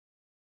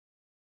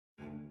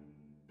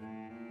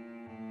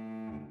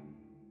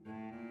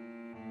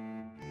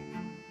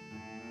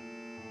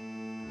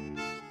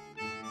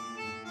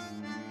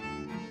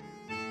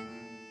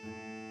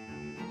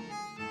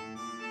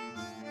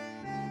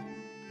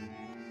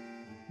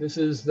This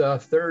is the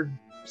third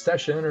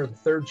session or the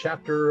third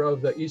chapter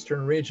of the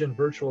Eastern Region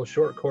virtual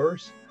short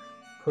course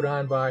put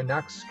on by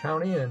Knox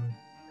County and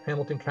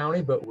Hamilton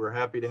County, but we're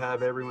happy to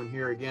have everyone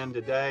here again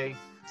today.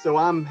 So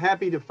I'm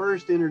happy to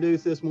first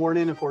introduce this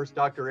morning, of course,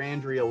 Dr.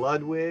 Andrea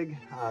Ludwig.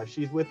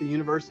 She's with the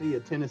University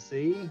of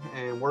Tennessee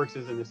and works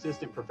as an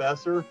assistant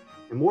professor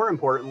and, more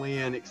importantly,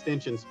 an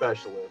extension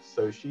specialist.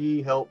 So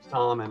she helps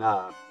Tom and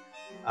I.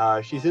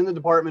 She's in the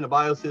Department of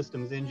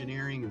Biosystems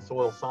Engineering and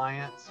Soil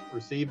Science,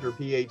 received her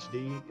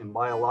PhD in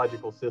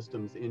Biological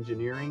Systems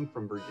Engineering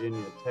from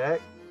Virginia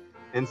Tech.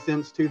 And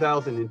since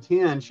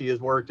 2010, she has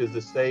worked as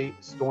the state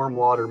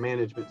stormwater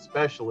management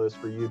specialist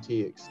for UT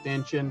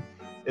Extension,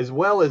 as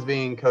well as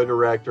being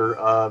co-director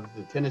of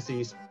the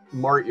Tennessee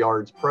Smart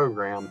Yards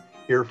program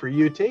here for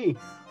UT.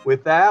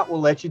 With that,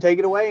 we'll let you take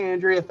it away,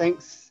 Andrea.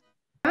 Thanks.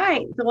 All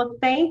right. So, well,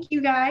 thank you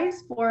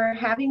guys for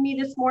having me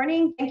this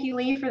morning. Thank you,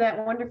 Lee, for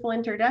that wonderful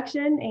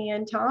introduction,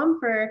 and Tom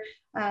for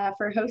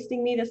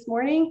hosting me this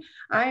morning.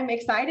 I'm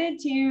excited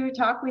to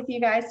talk with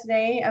you guys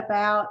today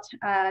about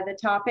the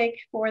topic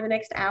for the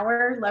next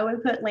hour: low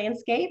input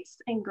landscapes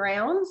and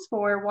grounds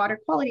for water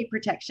quality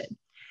protection.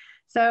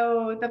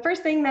 So the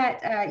first thing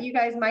that you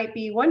guys might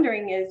be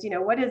wondering is,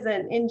 what is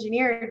an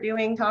engineer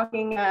doing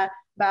talking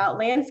about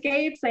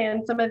landscapes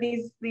and some of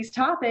these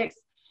topics?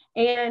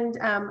 And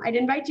I'd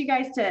invite you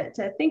guys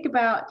to think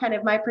about kind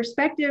of my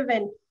perspective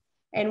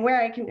and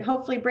where I can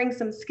hopefully bring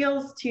some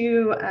skills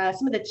to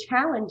some of the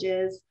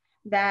challenges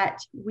that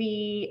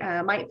we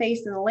might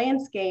face in the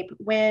landscape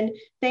when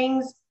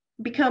things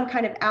become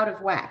kind of out of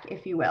whack,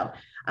 if you will.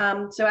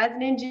 So as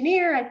an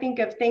engineer, I think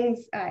of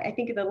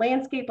the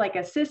landscape like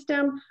a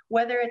system,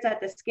 whether it's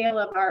at the scale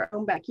of our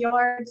own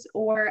backyards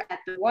or at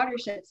the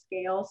watershed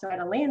scale, so at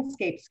a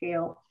landscape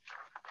scale.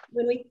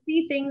 When we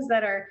see things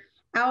that are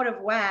out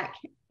of whack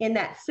in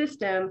that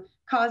system,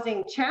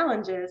 causing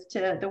challenges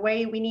to the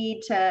way we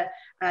need to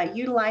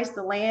utilize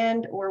the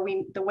land, or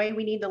the way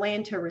we need the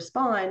land to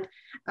respond,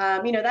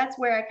 that's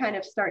where I kind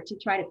of start to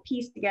try to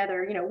piece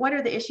together, what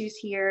are the issues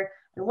here,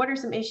 and what are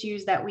some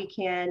issues that we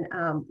can,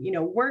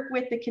 work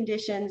with the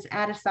conditions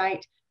at a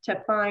site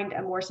to find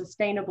a more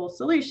sustainable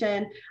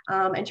solution,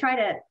 and try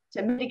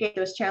to mitigate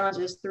those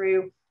challenges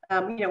through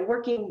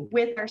working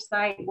with our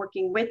site,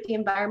 working with the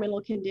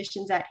environmental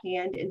conditions at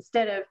hand,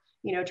 instead of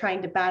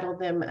trying to battle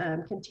them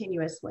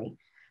continuously.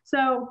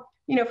 So,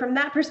 from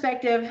that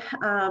perspective,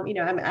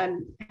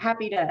 I'm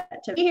happy to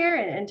be here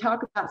and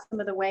talk about some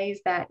of the ways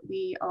that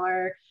we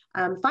are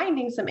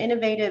finding some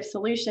innovative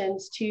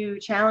solutions to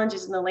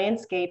challenges in the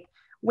landscape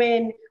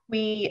when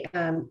we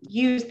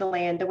use the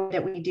land the way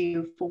that we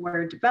do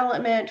for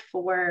development,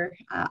 for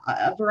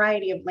a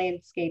variety of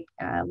landscape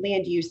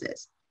land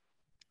uses.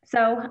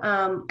 So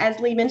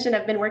as Lee mentioned,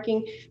 I've been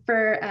working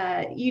for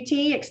UT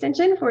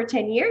Extension for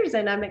 10 years,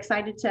 and I'm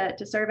excited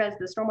to serve as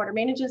the stormwater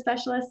management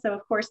specialist. So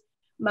of course,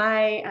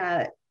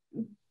 my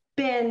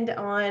bend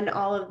on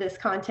all of this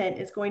content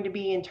is going to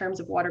be in terms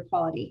of water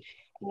quality.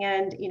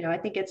 And, I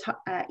think it's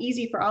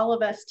easy for all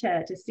of us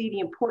to see the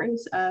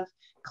importance of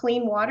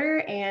clean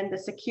water and the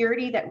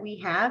security that we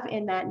have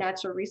in that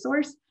natural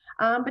resource.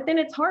 But then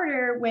it's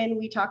harder when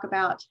we talk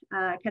about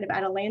kind of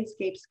at a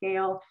landscape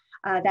scale,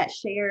 that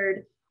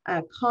shared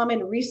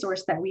common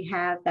resource that we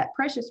have, that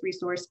precious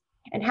resource,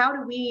 and how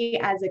do we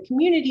as a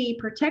community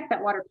protect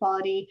that water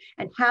quality,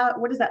 and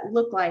what does that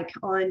look like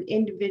on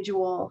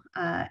individual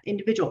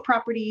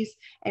properties,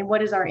 and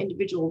what is our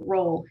individual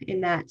role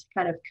in that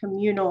kind of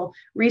communal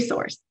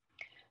resource.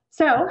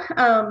 So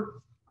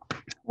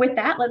with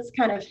that, let's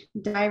kind of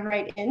dive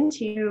right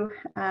into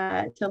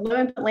low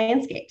input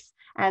landscapes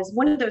as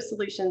one of those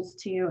solutions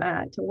to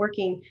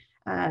working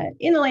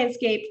in the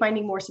landscape,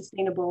 finding more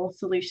sustainable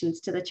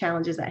solutions to the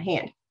challenges at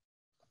hand.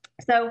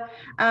 So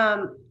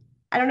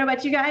I don't know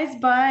about you guys,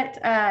 but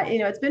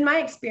it's been my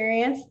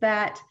experience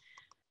that,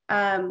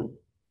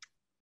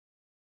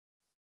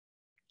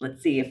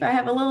 let's see if I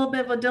have a little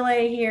bit of a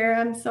delay here,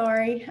 I'm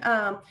sorry.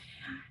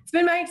 It's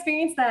been my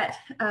experience that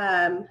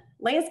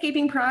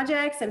landscaping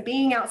projects and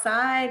being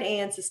outside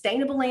and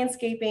sustainable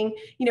landscaping,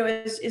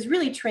 is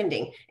really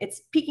trending.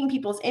 It's piquing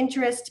people's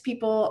interest.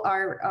 People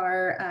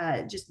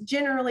are just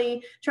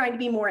generally trying to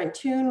be more in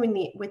tune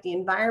with the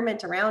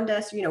environment around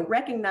us,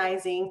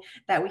 recognizing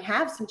that we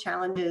have some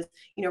challenges,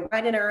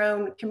 right in our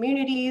own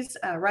communities,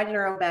 right in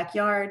our own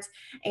backyards.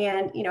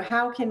 And,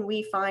 how can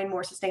we find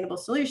more sustainable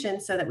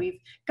solutions so that we've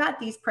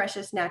got these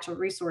precious natural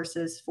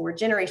resources for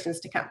generations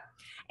to come?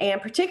 And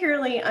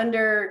particularly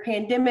under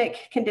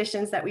pandemic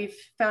conditions that we've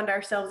found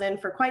ourselves in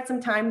for quite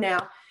some time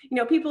now,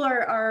 people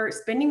are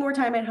spending more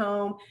time at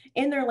home,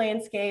 in their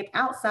landscape,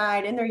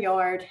 outside, in their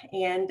yard,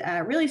 and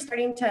really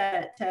starting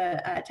to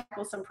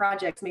tackle some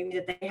projects maybe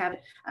that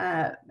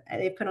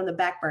they've put on the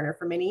back burner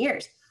for many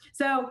years.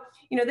 So,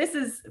 this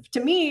is, to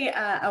me,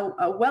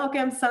 a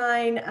welcome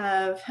sign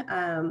of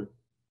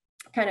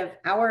kind of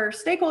our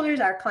stakeholders,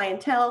 our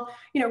clientele,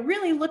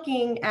 really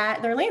looking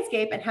at their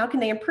landscape and how can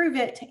they improve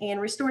it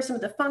and restore some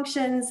of the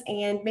functions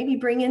and maybe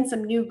bring in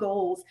some new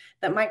goals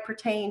that might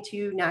pertain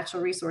to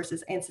natural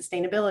resources and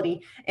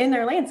sustainability in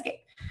their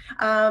landscape.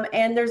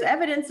 And there's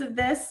evidence of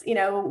this,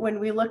 when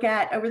we look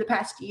at over the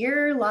past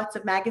year, lots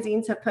of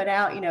magazines have put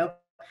out,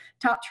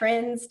 top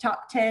trends,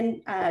 top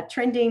 10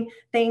 trending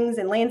things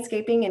in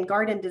landscaping and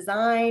garden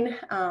design.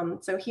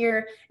 So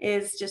here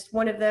is just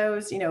one of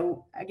those,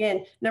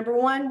 again, number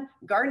one,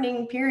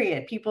 gardening,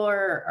 period. People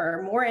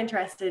are more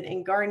interested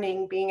in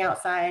gardening, being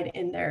outside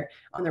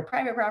on their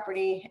private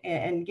property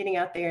and getting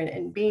out there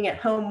and being at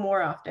home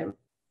more often.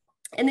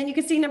 And then you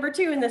can see number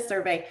two in this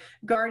survey,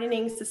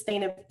 gardening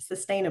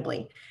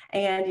sustainably.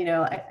 And,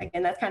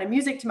 again, that's kind of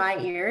music to my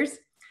ears.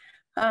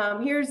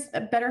 Here's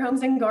Better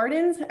Homes and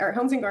Gardens,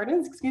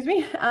 excuse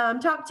me.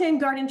 Top 10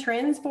 garden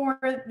trends for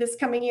this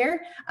coming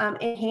year,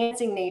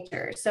 enhancing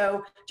nature.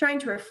 So trying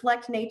to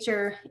reflect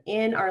nature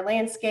in our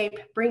landscape,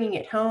 bringing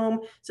it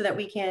home so that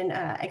we can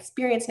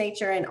experience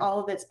nature and all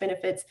of its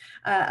benefits.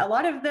 A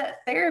lot of the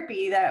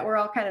therapy that we're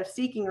all kind of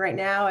seeking right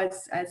now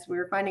as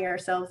we're finding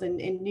ourselves in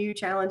new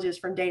challenges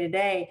from day to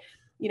day,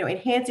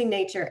 enhancing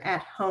nature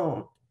at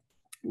home.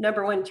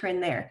 Number one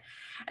trend there.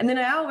 And then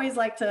I always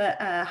like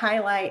to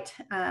highlight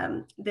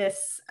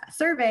this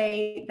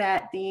survey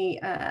that the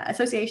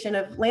Association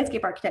of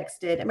Landscape Architects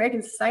did,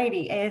 American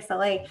Society,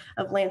 ASLA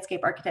of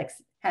Landscape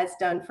Architects has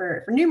done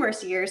for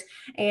numerous years.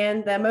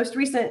 And the most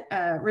recent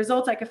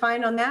results I could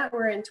find on that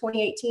were in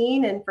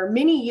 2018. And for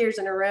many years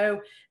in a row,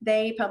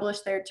 they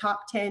published their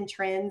top 10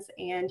 trends.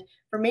 And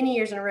for many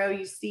years in a row,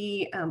 you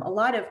see a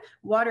lot of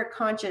water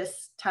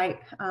conscious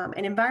type and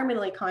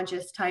environmentally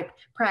conscious type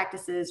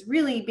practices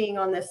really being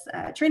on this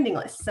trending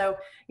list. So,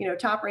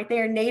 top right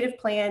there, native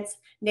plants,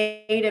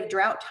 native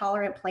drought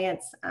tolerant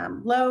plants,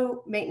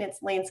 low maintenance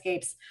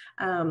landscapes,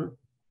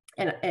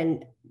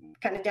 and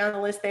kind of down the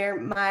list there,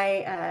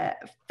 my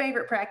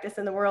favorite practice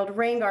in the world,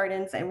 rain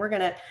gardens. And we're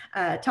going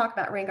to talk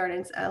about rain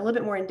gardens a little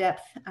bit more in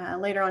depth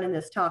later on in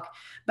this talk.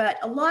 But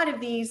a lot of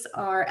these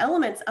are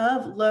elements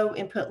of low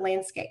input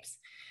landscapes.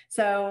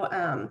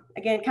 So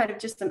again, kind of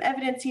just some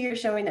evidence here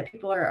showing that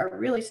people are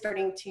really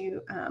starting to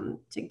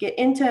get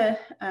into,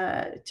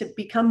 to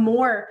become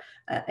more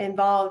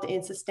involved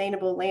in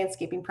sustainable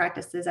landscaping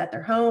practices at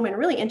their home and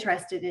really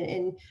interested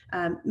in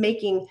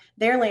making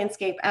their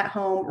landscape at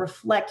home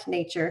reflect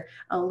nature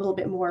a little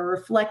bit more,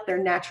 reflect their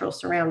natural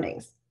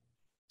surroundings.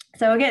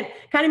 So again,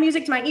 kind of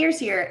music to my ears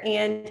here.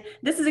 And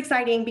this is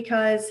exciting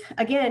because,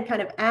 again, kind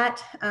of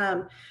at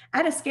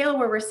a scale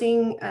where we're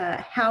seeing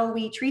how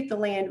we treat the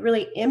land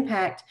really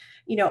impact,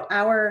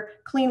 our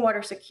clean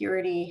water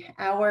security,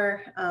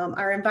 our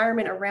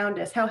environment around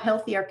us, how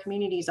healthy our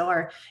communities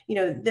are.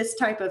 This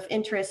type of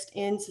interest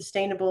in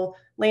sustainable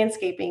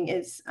landscaping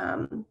is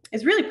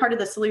really part of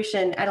the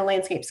solution at a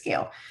landscape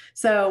scale.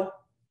 So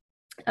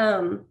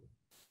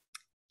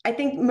I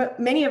think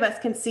many of us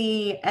can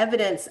see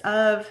evidence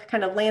of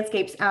kind of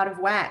landscapes out of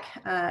whack,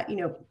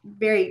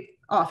 very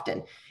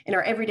often in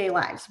our everyday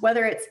lives,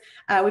 whether it's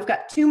we've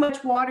got too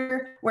much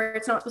water where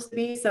it's not supposed to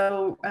be,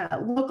 so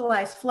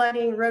localized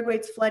flooding,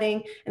 roadways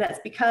flooding, and that's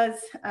because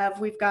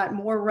we've got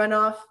more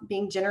runoff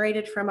being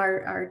generated from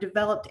our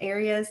developed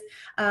areas.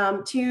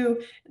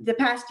 To the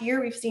past year,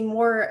 we've seen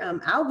more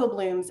algal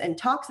blooms and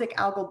toxic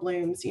algal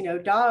blooms,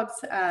 dogs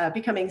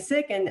becoming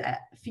sick and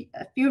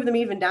a few of them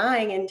even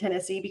dying in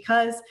Tennessee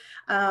because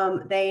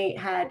they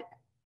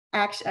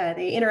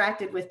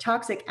interacted with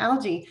toxic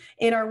algae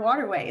in our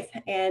waterways.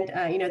 And,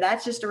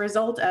 that's just a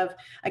result of,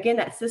 again,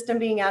 that system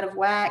being out of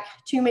whack,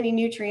 too many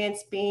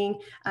nutrients being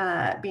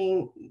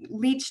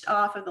leached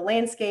off of the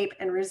landscape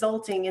and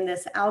resulting in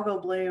this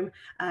algal bloom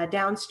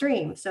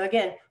downstream. So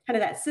again, kind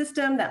of that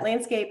system, that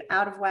landscape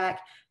out of whack,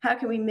 how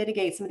can we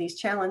mitigate some of these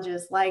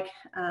challenges like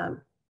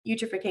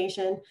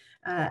eutrophication,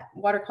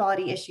 water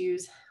quality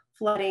issues,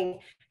 flooding?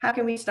 How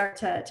can we start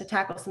to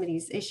tackle some of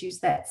these issues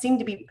that seem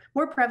to be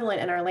more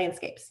prevalent in our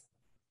landscapes?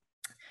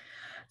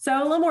 So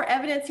a little more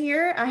evidence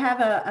here. I have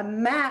a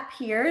map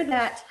here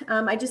that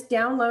I just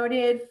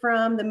downloaded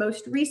from the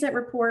most recent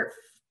report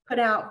put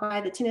out by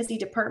the Tennessee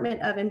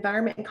Department of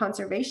Environment and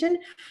Conservation.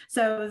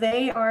 So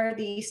they are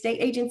the state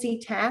agency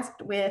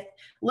tasked with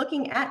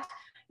looking at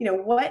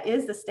what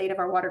is the state of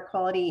our water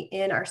quality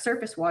in our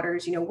surface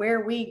waters,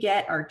 where we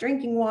get our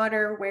drinking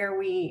water, where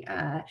we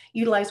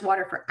utilize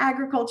water for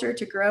agriculture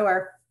to grow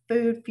our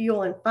food,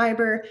 fuel, and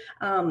fiber,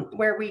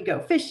 where we go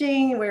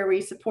fishing, where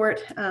we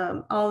support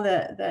all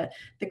the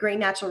great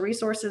natural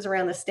resources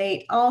around the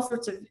state, all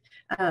sorts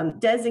of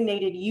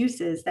designated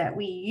uses that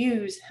we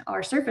use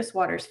our surface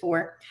waters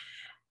for.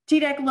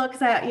 TDEC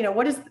looks at,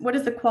 what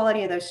is the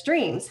quality of those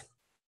streams?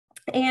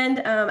 And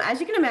as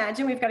you can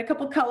imagine, we've got a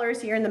couple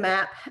colors here in the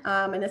map.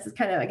 And this is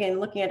kind of, again,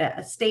 looking at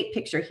a state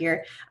picture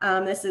here.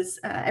 This is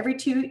every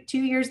two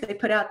years they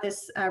put out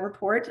this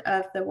report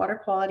of the water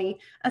quality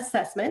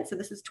assessment. So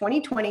this is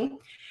 2020.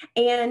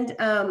 And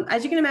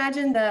as you can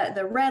imagine,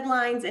 the red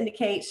lines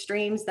indicate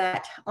streams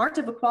that aren't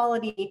of a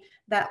quality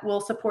that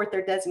will support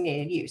their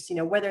designated use,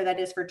 whether that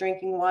is for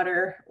drinking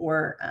water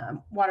or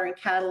watering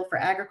cattle, for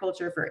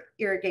agriculture, for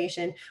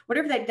irrigation,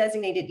 whatever that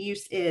designated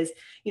use is,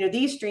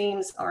 these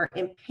streams are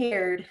impaired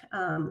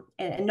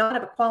and not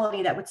of a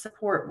quality that would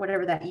support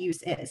whatever that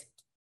use is.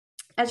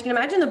 As you can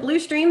imagine, the blue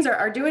streams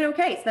are doing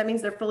okay. So that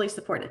means they're fully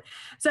supported.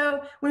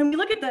 So when we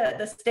look at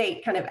the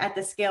state kind of at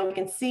the scale, we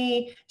can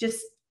see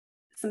just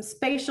some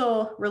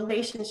spatial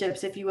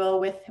relationships, if you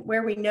will, with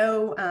where we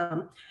know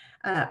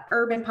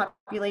urban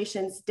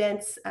populations,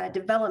 dense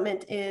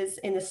development is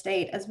in the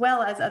state, as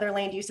well as other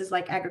land uses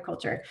like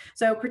agriculture.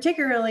 So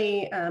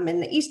particularly in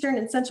the eastern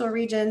and central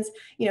regions,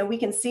 we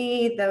can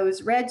see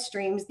those red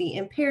streams, the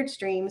impaired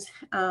streams,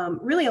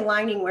 really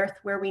aligning with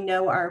where we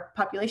know our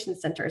population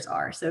centers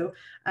are. So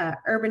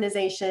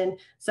urbanization,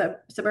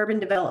 suburban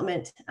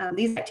development,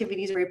 these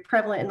activities are very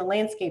prevalent in the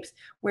landscapes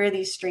where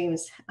these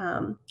streams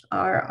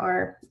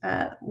are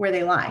where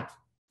they lie.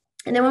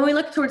 And then when we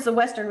look towards the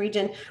western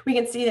region, we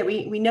can see that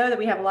we know that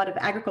we have a lot of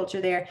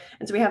agriculture there.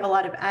 And so we have a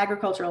lot of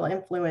agricultural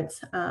influence,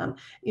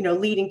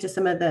 leading to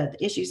some of the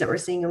issues that we're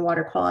seeing in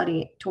water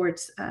quality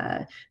towards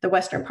the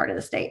western part of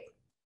the state.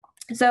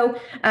 So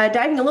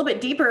diving a little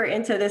bit deeper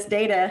into this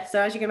data. So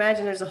as you can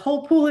imagine, there's a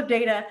whole pool of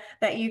data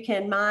that you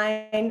can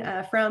mine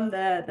from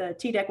the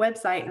TDEC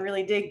website and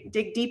really dig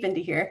deep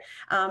into here.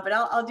 But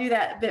I'll do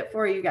that a bit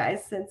for you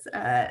guys, since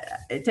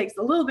it takes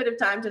a little bit of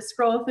time to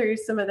scroll through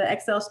some of the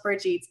Excel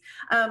spreadsheets.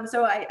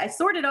 So I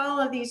sorted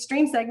all of these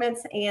stream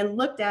segments and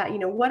looked at,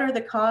 what are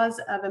the cause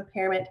of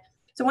impairment.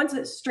 So once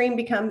the stream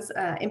becomes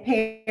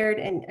impaired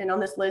and on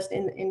this list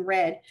in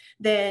red,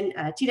 then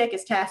TDEC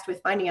is tasked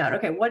with finding out,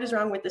 okay, what is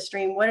wrong with the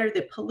stream? What are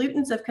the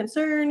pollutants of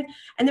concern?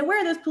 And then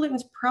where are those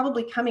pollutants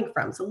probably coming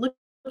from? So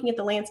looking at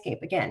the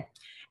landscape again.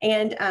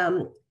 And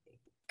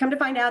come to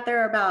find out,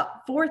 there are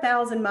about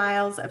 4,000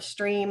 miles of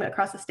stream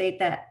across the state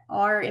that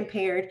are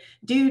impaired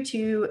due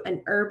to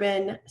an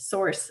urban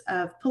source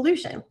of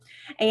pollution.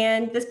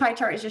 And this pie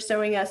chart is just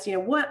showing us,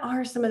 what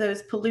are some of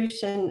those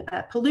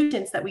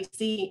pollutants that we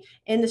see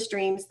in the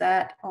streams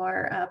that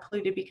are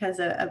polluted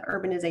because of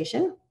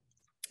urbanization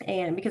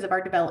and because of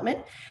our development.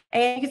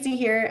 And you can see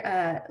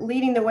here,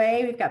 leading the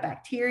way, we've got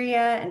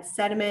bacteria and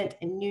sediment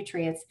and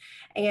nutrients.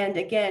 And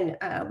again,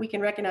 we can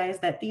recognize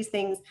that these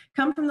things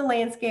come from the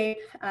landscape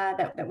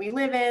that we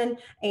live in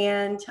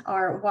and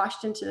are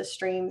washed into the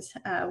streams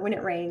when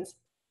it rains.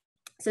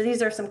 So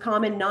these are some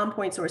common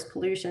non-point source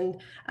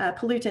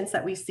pollutants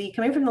that we see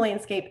coming from the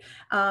landscape.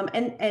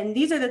 And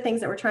these are the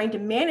things that we're trying to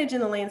manage in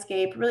the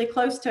landscape, really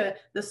close to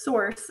the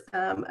source.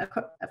 Of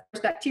course,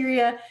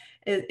 bacteria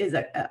is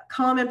a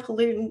common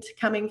pollutant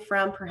coming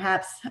from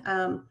perhaps,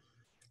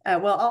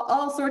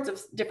 all sorts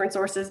of different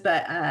sources,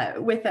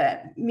 but with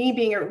me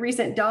being a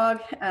recent dog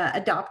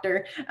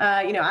adopter,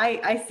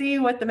 I see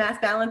what the mass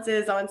balance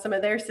is on some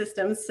of their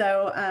systems.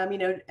 So,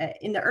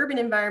 in the urban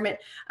environment,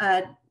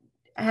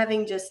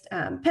 having just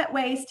pet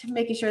waste,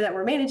 making sure that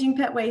we're managing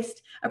pet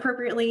waste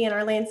appropriately in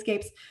our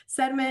landscapes,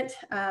 sediment,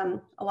 a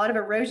lot of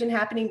erosion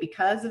happening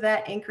because of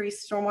that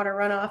increased stormwater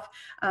runoff.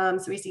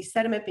 So we see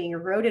sediment being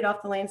eroded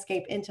off the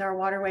landscape into our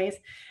waterways.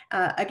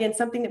 Again,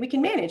 something that we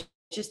can manage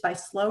just by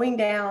slowing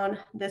down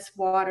this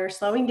water,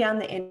 slowing down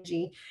the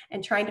energy,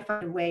 and trying to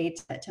find a way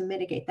to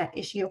mitigate that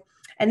issue.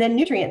 And then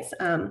nutrients.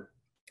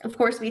 Of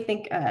course, we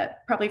think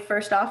probably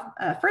first off,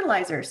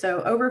 fertilizer.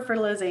 So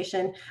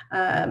over-fertilization,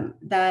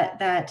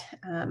 that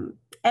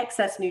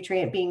excess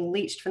nutrient being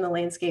leached from the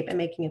landscape and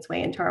making its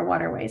way into our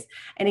waterways.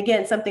 And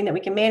again, something that we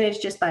can manage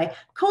just by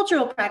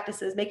cultural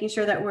practices, making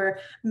sure that we're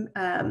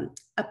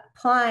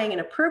applying an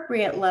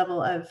appropriate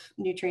level of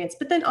nutrients,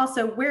 but then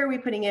also where are we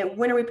putting it,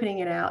 when are we putting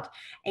it out,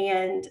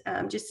 and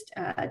just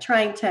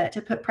trying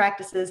to put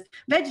practices,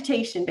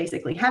 vegetation,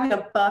 basically having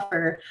a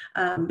buffer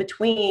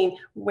between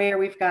where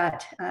we've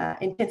got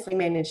intensely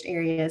managed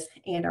areas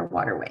and our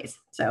waterways.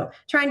 So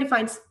trying to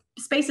find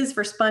spaces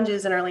for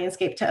sponges in our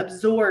landscape to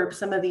absorb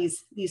some of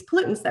these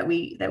pollutants that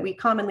we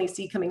commonly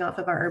see coming off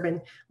of our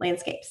urban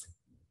landscapes.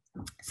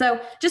 So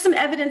just some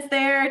evidence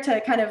there to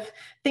kind of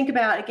think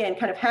about, again,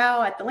 kind of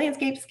how at the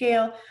landscape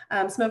scale,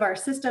 some of our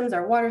systems,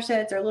 our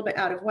watersheds are a little bit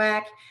out of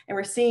whack, and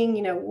we're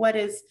seeing, what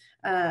is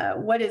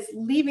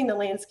leaving the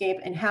landscape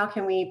and how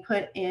can we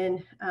put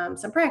in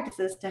some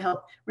practices to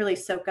help really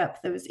soak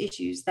up those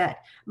issues that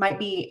might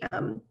be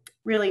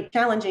really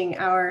challenging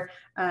our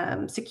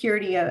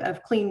security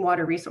of clean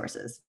water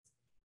resources.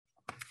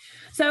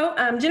 So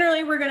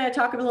generally, we're going to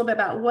talk a little bit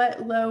about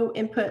what low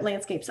input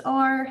landscapes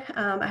are.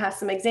 I have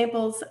some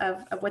examples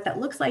of what that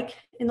looks like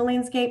in the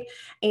landscape,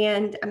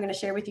 and I'm going to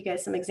share with you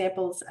guys some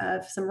examples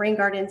of some rain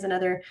gardens and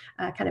other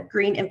kind of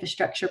green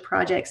infrastructure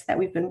projects that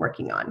we've been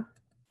working on.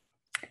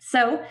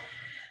 So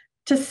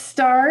to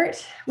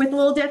start with a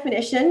little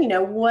definition,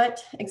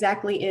 what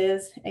exactly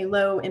is a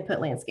low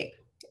input landscape?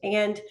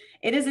 And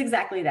it is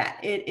exactly that.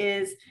 It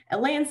is a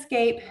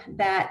landscape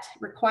that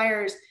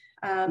requires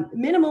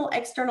minimal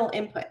external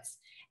inputs.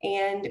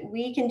 And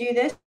we can do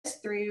this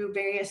through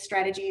various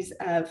strategies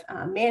of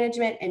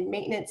management and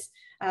maintenance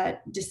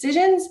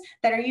decisions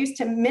that are used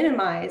to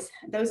minimize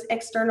those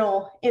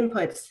external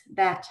inputs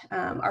that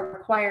are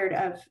required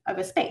of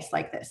a space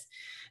like this.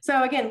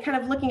 So again, kind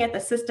of looking at the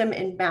system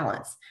in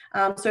balance.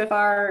 So if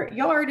our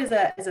yard is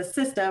a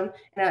system,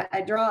 and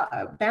I draw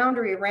a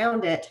boundary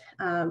around it,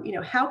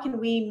 how can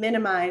we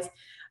minimize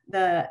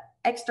the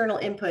external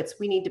inputs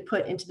we need to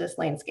put into this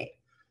landscape?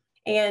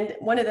 And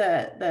one of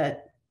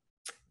the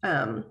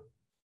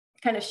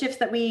kind of shifts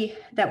that we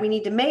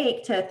need to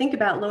make to think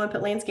about low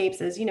input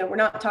landscapes is, we're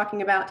not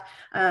talking about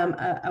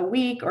a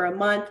week or a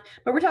month,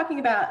 but we're talking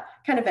about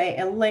kind of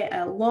a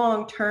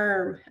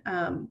long-term,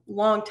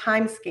 long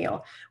time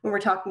scale when we're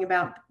talking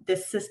about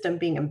this system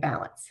being in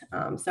balance.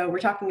 So we're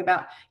talking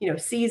about,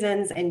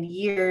 seasons and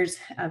years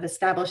of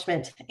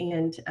establishment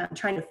and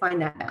trying to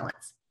find that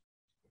balance.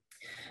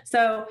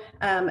 So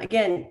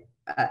again,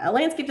 a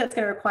landscape that's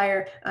going to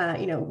require,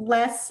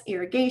 less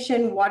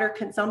irrigation, water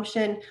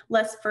consumption,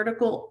 less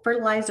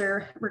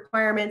fertilizer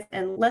requirements,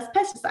 and less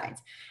pesticides.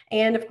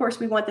 And of course,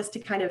 we want this to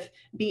kind of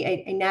be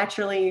a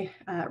naturally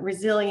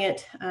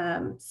resilient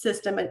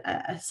system,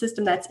 a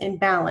system that's in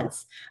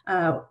balance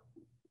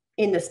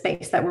in the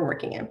space that we're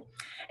working in.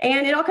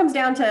 And it all comes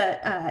down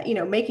to,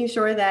 making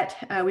sure that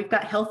we've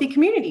got healthy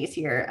communities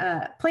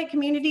here, plant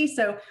communities.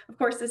 So of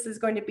course, this is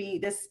going to be,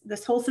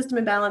 this whole system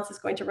in balance is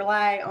going to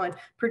rely on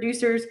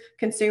producers,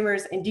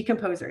 consumers, and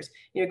decomposers.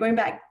 Going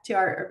back to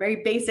our very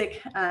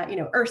basic,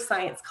 earth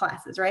science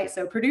classes, right?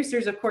 So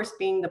producers, of course,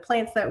 being the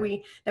plants that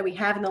we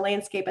have in the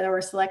landscape, and then we're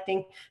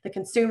selecting the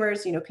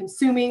consumers,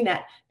 consuming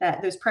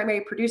those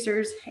primary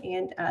producers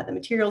and the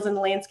materials in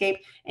the landscape,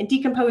 and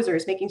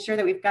decomposers, making sure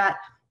that we've got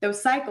those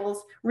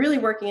cycles really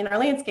working in our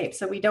landscape,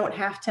 so we don't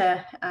have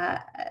to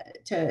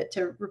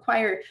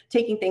require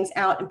taking things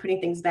out and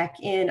putting things back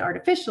in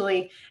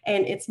artificially,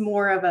 and it's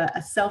more of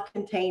a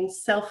self-contained,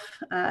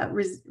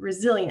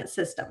 resilient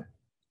system.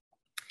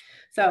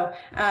 So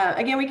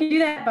again, we can do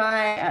that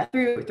by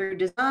through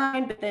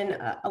design, but then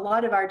a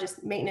lot of our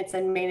just maintenance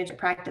and management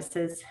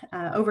practices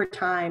over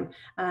time,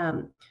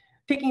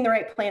 picking the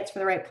right plants for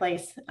the right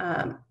place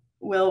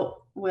will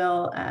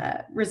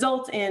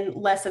result in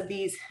less of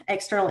these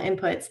external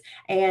inputs,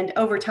 and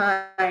over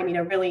time,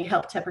 really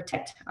help to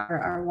protect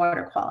our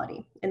water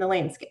quality in the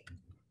landscape.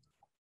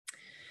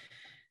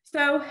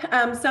 So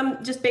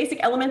some just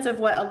basic elements of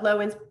what a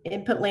low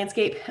input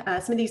landscape,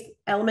 some of these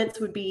elements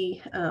would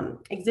be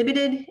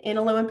exhibited in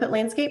a low input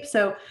landscape.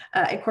 So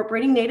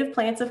incorporating native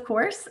plants, of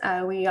course,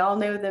 we all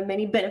know the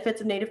many benefits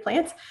of native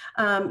plants,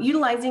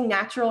 utilizing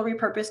natural,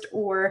 repurposed,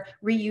 or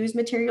reused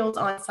materials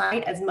on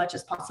site as much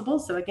as possible.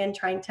 So again,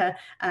 trying to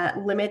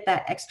limit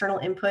that external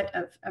input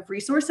of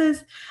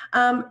resources,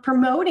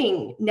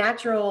 promoting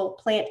natural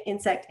plant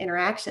insect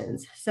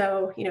interactions.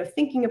 So,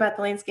 thinking about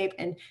the landscape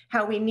and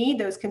how we need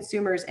those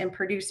consumers and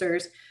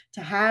producers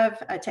to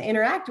have to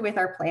interact with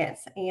our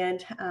plants, and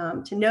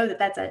to know that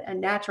that's a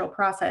natural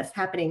process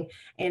happening,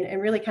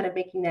 and really kind of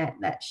making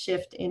that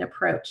shift in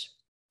approach.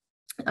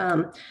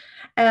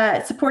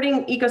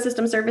 Supporting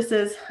ecosystem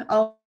services,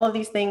 all of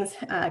these things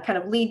kind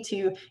of lead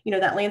to,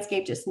 that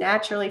landscape just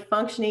naturally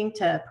functioning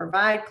to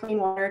provide clean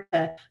water,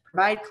 to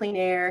provide clean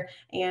air,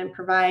 and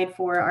provide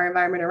for our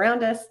environment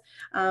around us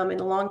in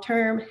the long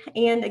term.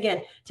 And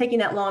again, taking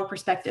that long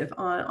perspective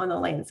on the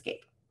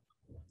landscape.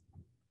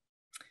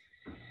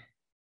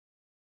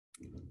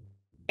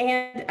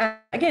 And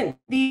again,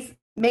 these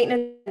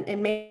maintenance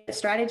and maintenance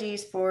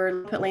strategies for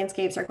low input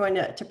landscapes are going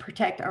to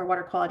protect our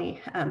water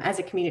quality as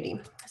a community.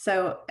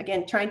 So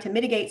again, trying to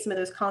mitigate some of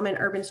those common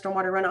urban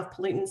stormwater runoff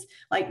pollutants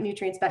like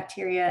nutrients,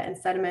 bacteria, and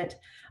sediment,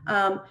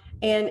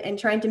 and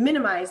trying to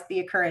minimize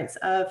the occurrence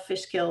of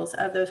fish kills,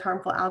 of those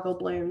harmful algal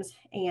blooms,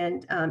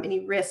 and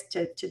any risk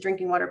to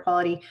drinking water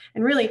quality,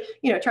 and really,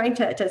 trying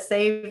to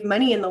save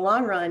money in the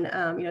long run.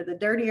 The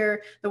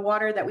dirtier the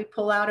water that we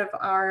pull out of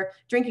our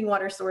drinking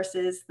water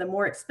sources, the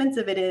more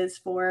expensive it is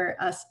for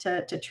us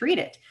to treat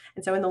it.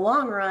 And so in the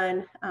long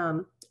run,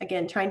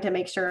 again, trying to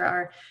make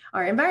sure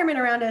our environment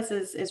around us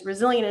is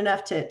resilient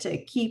enough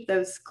to keep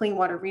those clean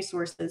water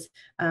resources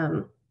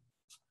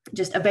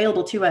just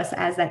available to us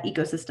as that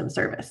ecosystem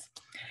service.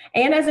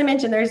 And as I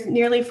mentioned, there's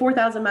nearly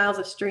 4,000 miles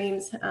of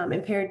streams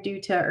impaired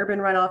due to urban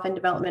runoff and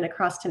development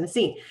across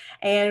Tennessee.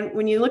 And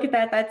when you look at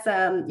that, that's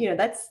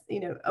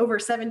over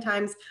 7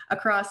 times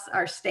across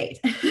our state.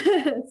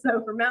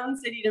 So from Mountain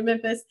City to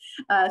Memphis,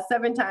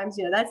 7 times.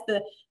 That's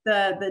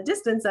the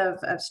distance of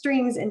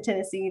streams in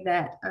Tennessee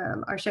that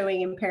are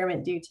showing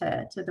impairment due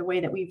to the way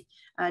that we've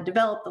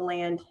developed the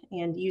land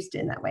and used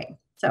it in that way.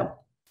 So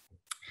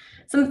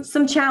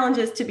some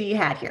challenges to be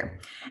had here.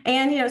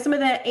 And, some of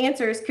the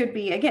answers could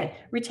be, again,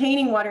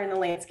 retaining water in the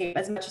landscape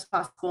as much as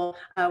possible.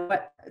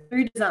 What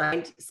through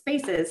designed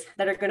spaces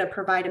that are going to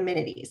provide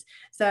amenities.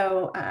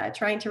 So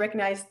trying to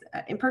recognize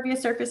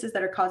impervious surfaces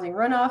that are causing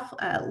runoff,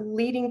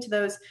 leading to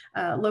those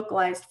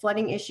localized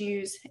flooding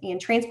issues, and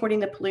transporting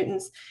the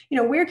pollutants.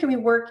 Where can we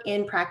work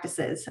in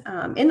practices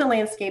in the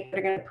landscape that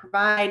are going to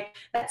provide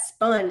that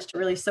sponge to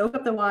really soak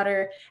up the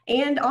water,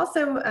 and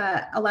also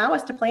allow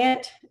us to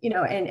plant,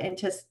 and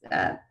to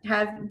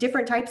have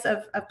different types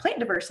of plant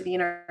diversity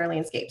in our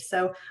landscapes.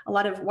 So a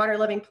lot of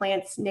water-loving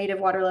plants, native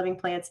water-loving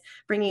plants,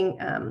 bringing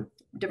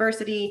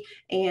diversity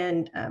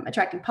and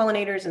attracting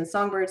pollinators and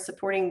songbirds,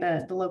 supporting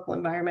the local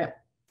environment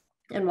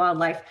and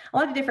wildlife, a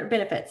lot of different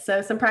benefits.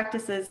 So some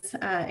practices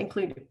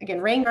include,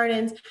 again, rain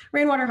gardens,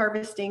 rainwater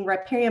harvesting,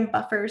 riparian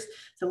buffers,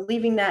 so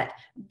leaving that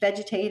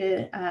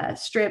vegetated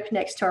strip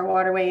next to our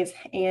waterways,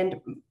 and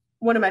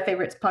one of my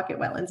favorites, pocket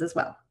wetlands as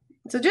well.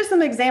 So just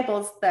some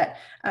examples that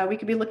we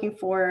could be looking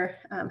for.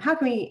 How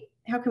can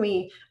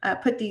we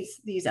put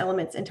these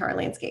elements into our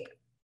landscape?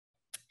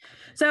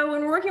 So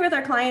when we're working with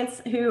our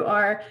clients who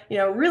are,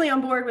 really on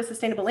board with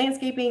sustainable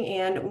landscaping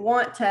and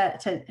want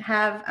to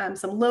have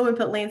some low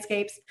input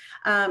landscapes,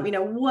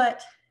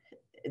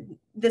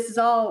 this is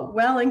all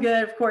well and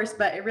good, of course,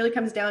 but it really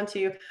comes down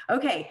to,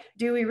 okay,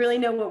 do we really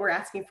know what we're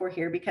asking for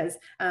here? Because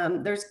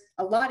there's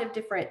a lot of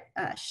different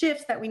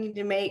shifts that we need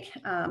to make,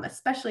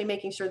 especially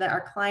making sure that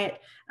our client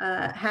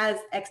has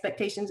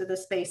expectations of the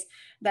space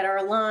that are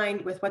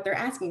aligned with what they're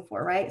asking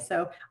for, right?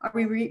 So are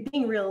we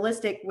being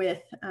realistic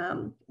with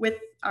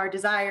our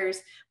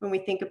desires when we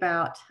think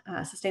about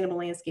sustainable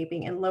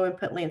landscaping and low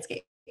input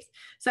landscape?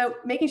 So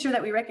making sure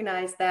that we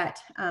recognize that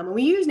when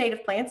we use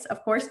native plants,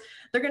 of course,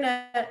 they're going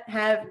to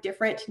have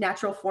different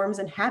natural forms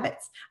and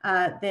habits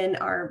than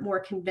our more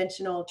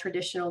conventional,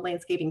 traditional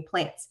landscaping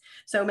plants.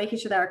 So making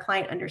sure that our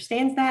client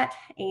understands that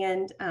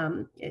and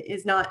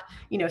is not,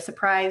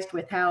 surprised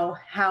with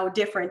how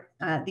different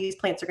these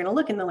plants are going to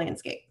look in the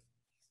landscape.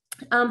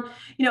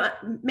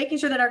 Making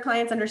sure that our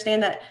clients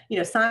understand that,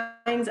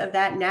 signs of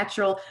that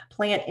natural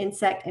plant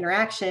insect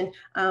interaction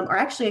are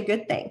actually a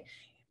good thing.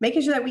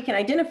 Making sure that we can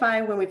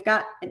identify when we've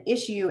got an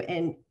issue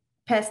and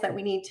pests that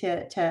we need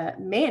to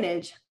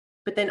manage,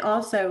 but then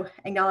also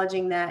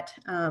acknowledging that,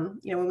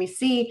 when we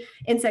see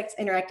insects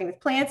interacting with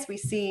plants, we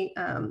see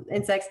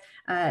insects,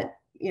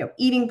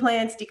 eating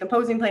plants,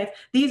 decomposing plants.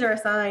 These are a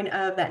sign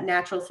of that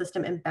natural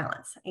system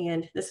imbalance.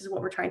 And this is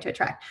what we're trying to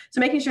attract.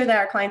 So making sure that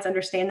our clients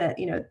understand that,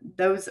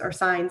 those are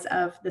signs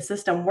of the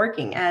system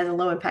working as a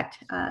low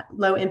impact,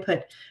 low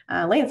input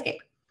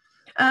landscape.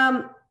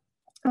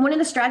 One of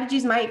the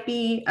strategies might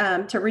be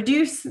to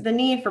reduce the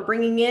need for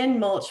bringing in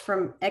mulch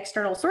from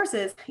external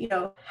sources,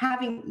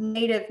 having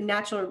native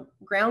natural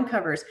ground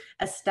covers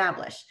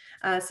established.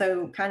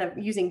 So kind of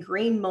using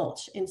green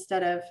mulch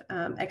instead of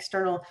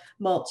external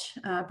mulch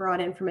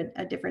brought in from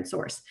a different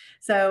source.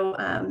 So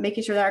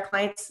making sure that our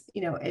clients,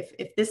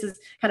 if this is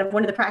kind of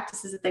one of the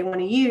practices that they want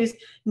to use,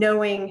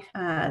 knowing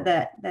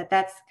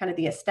that's kind of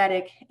the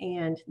aesthetic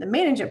and the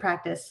management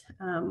practice,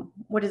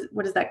 what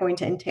is that going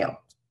to entail?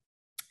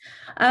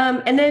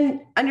 And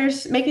then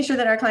making sure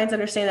that our clients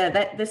understand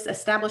that this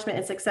establishment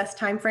and success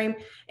timeframe,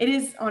 it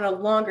is on a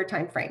longer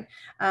timeframe.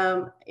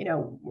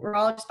 We're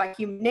all just by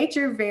human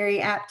nature very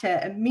apt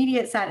to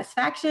immediate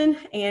satisfaction,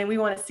 and we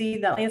want to see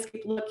the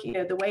landscape look,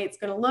 the way it's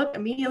going to look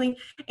immediately.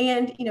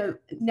 And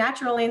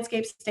natural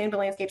landscapes, sustainable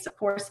landscapes, of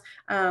course,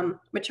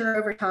 mature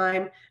over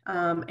time,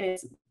 and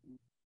it's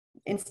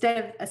instead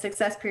of a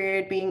success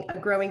period being a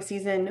growing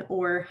season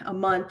or a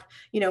month,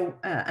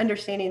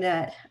 understanding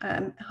that,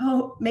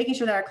 making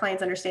sure that our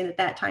clients understand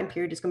that time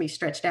period is going to be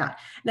stretched out,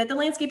 and that the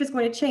landscape is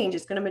going to change,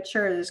 it's going to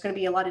mature. There's going to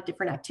be a lot of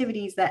different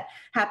activities that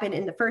happen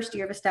in the first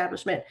year of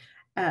establishment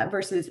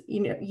versus,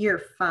 year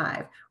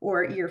 5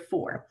 or year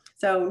 4.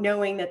 So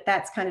knowing that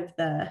that's kind of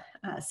the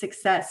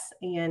success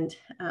and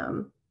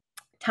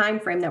time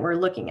frame that we're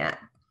looking at.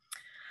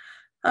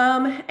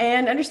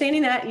 And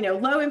understanding that,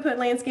 low input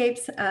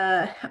landscapes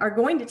are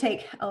going to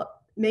take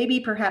maybe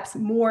perhaps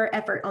more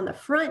effort on the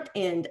front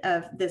end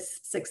of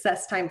this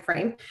success time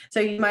frame. So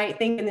you might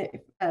think,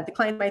 the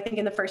client might think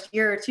in the first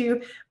year or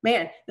two,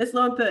 man, this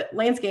low input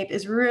landscape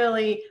is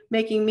really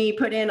making me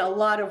put in a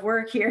lot of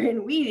work here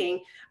in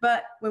weeding.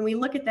 But when we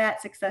look at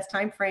that success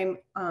time frame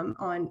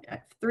on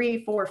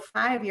 3, 4,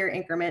 5 year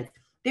increments,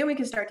 then we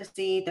can start to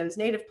see those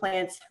native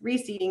plants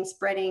reseeding,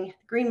 spreading,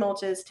 green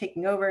mulches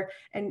taking over.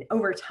 And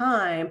over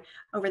time,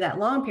 over that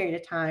long period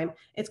of time,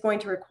 it's going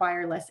to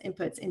require less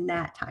inputs in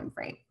that time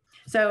frame.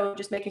 So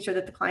just making sure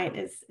that the client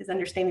is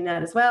understanding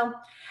that as well.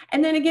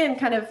 And then again,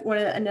 kind of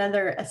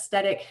another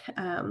aesthetic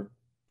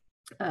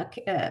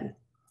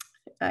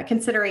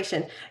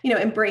consideration,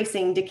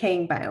 embracing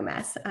decaying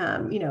biomass,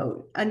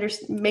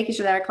 making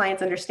sure that our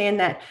clients understand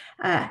that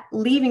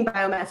leaving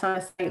biomass on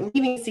a site,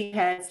 leaving seed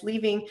heads,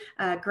 leaving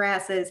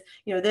grasses,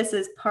 this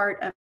is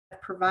part of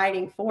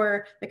providing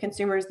for the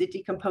consumers, the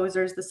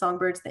decomposers, the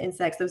songbirds, the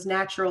insects, those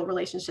natural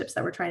relationships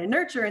that we're trying to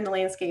nurture in the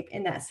landscape,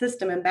 in that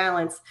system and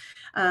balance,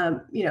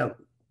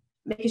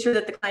 making sure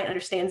that the client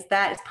understands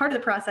that is part of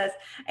the process.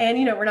 And,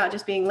 you know, we're not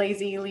just being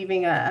lazy,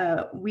 leaving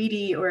a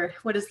weedy, or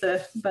what is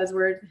the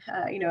buzzword,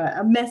 you know,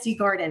 a messy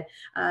garden.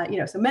 You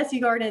know, so messy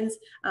gardens,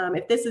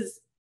 if this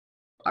is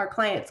our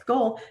client's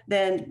goal,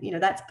 then, you know,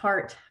 that's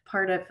part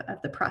of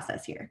the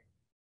process here.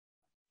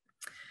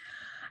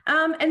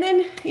 And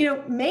then, you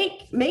know,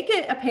 make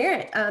it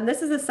apparent.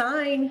 This is a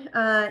sign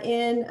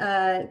in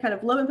kind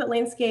of low input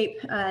landscape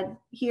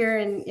here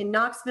in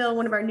Knoxville,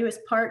 one of our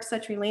newest parks,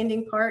 Suttree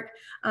Landing Park,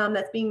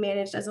 that's being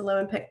managed as a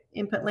low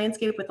input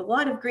landscape with a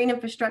lot of green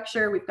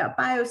infrastructure. We've got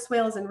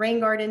bioswales and rain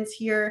gardens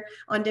here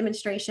on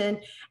demonstration.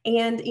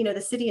 And, you know,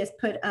 the city has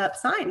put up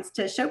signs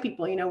to show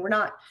people, you know, we're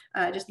not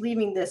just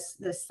leaving this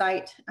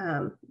site.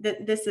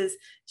 This is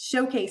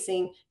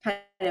showcasing kind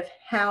of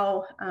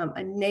how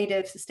a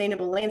native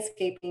sustainable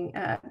landscape, you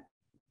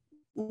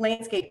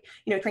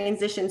know,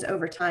 transitions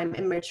over time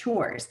and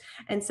matures.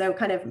 And so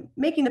kind of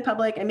making the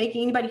public and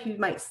making anybody who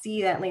might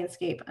see that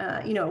landscape,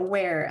 you know,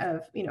 aware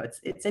of, you know,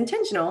 it's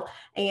intentional.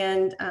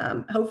 And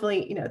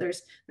hopefully, you know,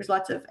 there's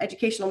lots of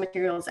educational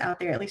materials out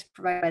there, at least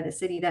provided by the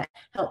city, that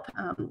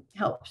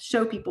help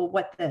show people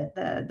what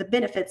the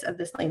benefits of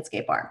this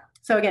landscape are.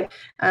 So again,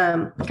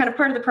 kind of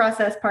part of the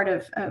process, part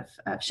of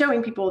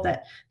showing people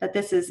that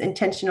this is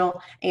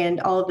intentional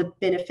and all of the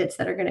benefits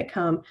that are going to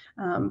come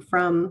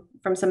from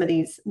some of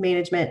these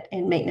management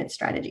and maintenance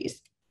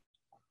strategies.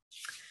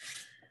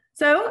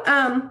 So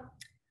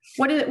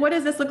what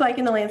does this look like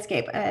in the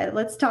landscape?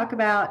 Let's talk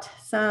about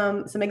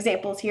some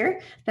examples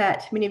here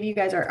that many of you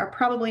guys are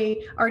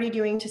probably already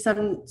doing to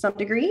some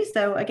degree.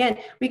 So again,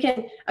 we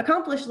can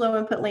accomplish low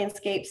input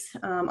landscapes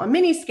on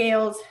many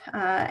scales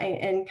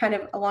and kind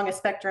of along a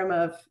spectrum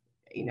of,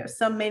 you know,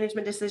 some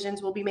management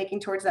decisions we'll be making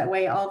towards that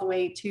way, all the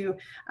way to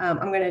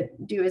I'm going to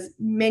do as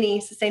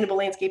many sustainable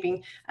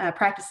landscaping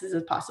practices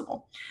as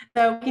possible.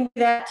 So we can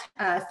do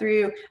that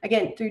through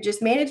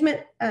just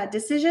management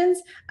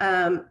decisions.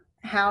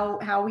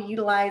 How we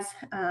utilize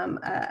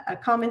a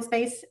common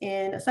space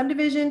in a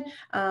subdivision,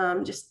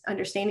 just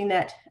understanding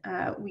that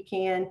we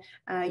can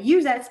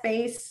use that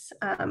space,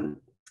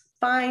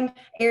 find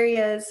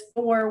areas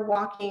for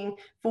walking,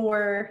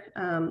 for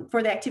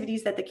the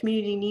activities that the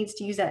community needs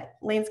to use that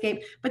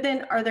landscape. But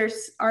then are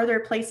there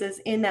places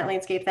in that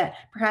landscape that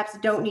perhaps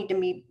don't need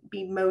to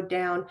be mowed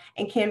down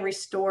and can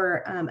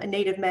restore a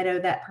native meadow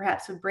that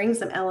perhaps would bring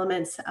some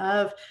elements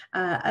of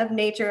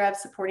nature, of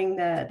supporting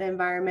the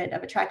environment,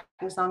 of attracting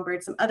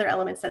songbirds, some other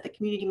elements that the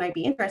community might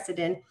be interested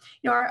in.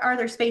 You know, are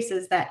there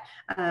spaces that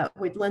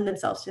would lend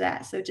themselves to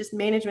that? So just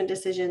management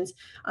decisions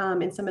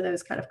in some of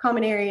those kind of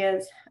common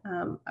areas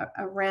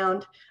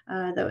around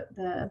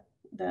the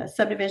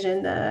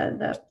subdivision,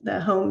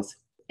 the homes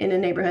in a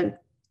neighborhood.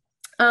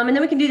 And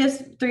then we can do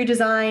this through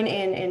design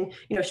and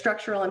you know,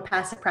 structural and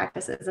passive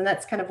practices. And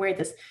that's kind of where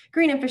this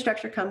green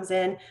infrastructure comes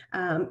in,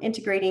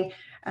 integrating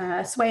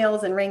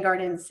swales and rain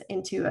gardens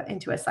into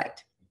a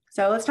site.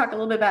 So let's talk a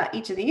little bit about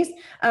each of these.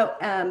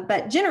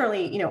 But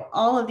generally, you know,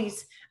 all of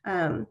these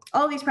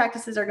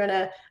practices are going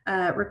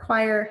to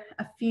require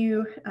a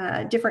few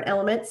different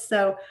elements.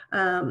 So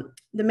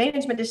the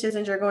management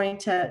decisions are going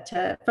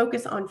to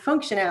focus on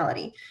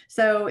functionality.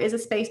 So is a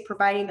space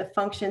providing the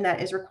function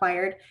that is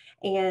required,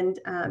 and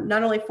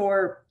not only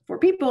for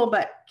people,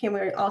 but can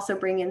we also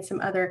bring in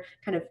some other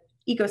kind of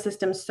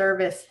ecosystem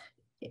service,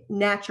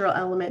 natural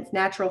elements,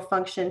 natural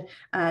function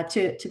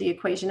to the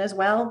equation as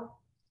well.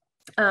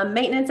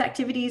 Maintenance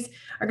activities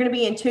are going to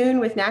be in tune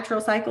with natural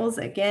cycles.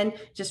 Again,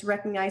 just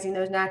recognizing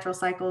those natural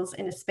cycles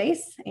in a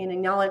space and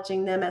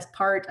acknowledging them as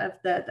part of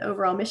the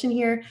overall mission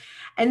here.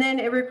 And then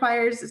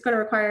it's going to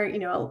require, you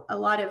know, a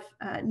lot of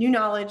new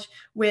knowledge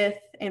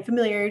and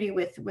familiarity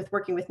with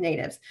working with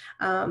natives.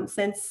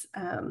 Since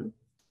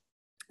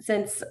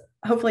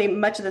hopefully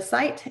much of the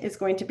site is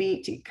going to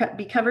be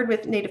covered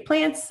with native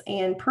plants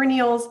and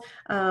perennials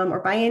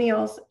or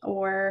biennials,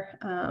 or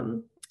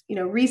you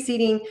know,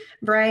 reseeding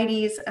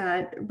varieties,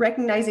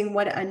 recognizing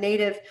what a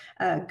native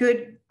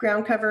good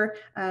ground cover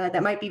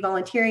that might be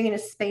volunteering in a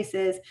space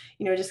is,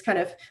 you know, just kind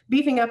of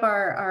beefing up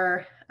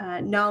our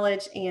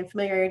knowledge and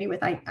familiarity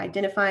with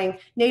identifying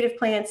native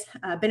plants,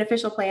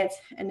 beneficial plants,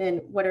 and then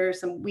what are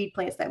some weed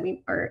plants that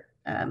we are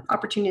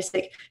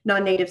opportunistic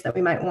non-natives that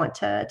we might want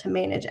to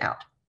manage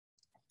out.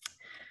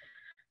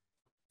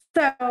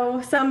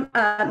 So some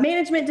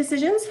management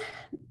decisions,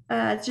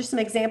 just some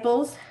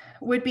examples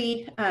would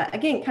be,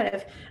 again, kind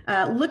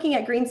of looking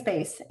at green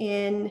space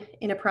in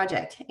a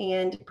project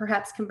and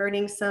perhaps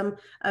converting some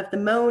of the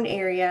mown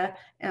area,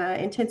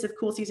 intensive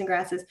cool season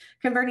grasses,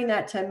 converting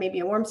that to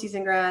maybe a warm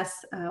season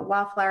grass,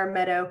 wildflower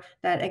meadow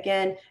that,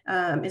 again,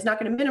 is not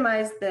going to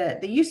minimize the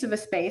use of a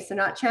space, so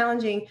not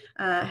challenging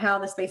how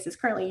the space is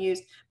currently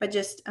used, but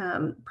just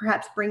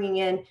perhaps bringing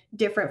in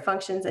different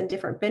functions and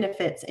different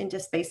benefits into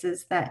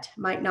spaces that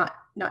might not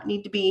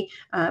need to be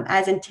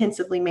as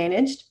intensively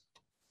managed.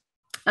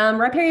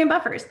 Riparian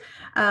buffers.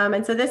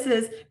 And so this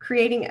is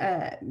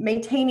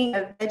maintaining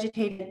a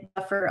vegetated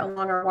buffer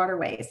along our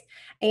waterways.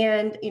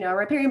 And, a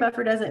riparian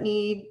buffer doesn't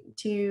need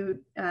to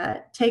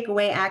take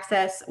away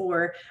access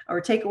or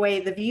take away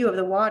the view of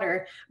the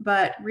water,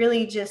 but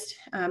really just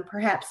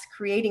perhaps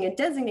creating a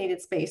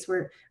designated space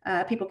where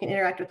people can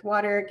interact with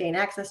water, gain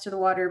access to the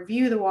water,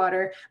 view the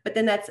water, but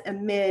then that's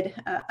amid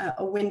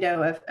a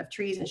window of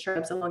trees and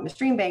shrubs along the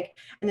stream bank.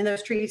 And then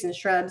those trees and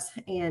shrubs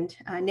and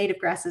native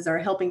grasses are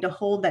helping to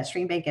hold that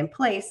stream bank in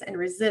place and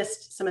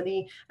resist some of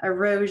the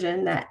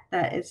erosion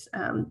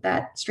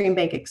that stream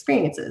bank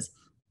experiences.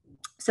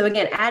 So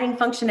again, adding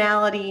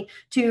functionality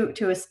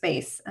to a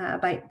space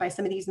by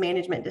some of these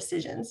management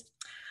decisions.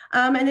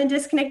 And then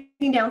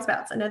disconnecting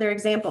downspouts, another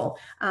example.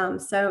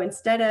 So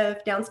instead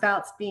of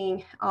downspouts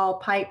being all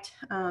piped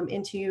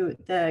into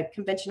the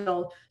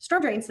conventional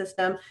storm drain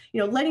system,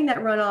 letting that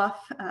runoff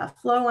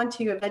flow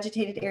onto a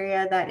vegetated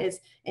area that is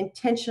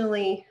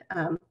intentionally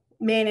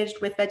managed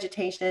with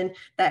vegetation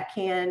that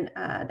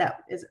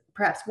is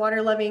perhaps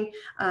water loving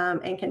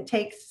and can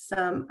take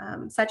some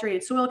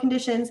saturated soil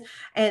conditions,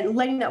 and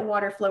letting that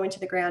water flow into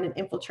the ground and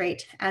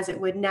infiltrate as it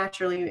would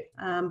naturally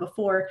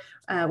before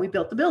we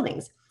built the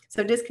buildings.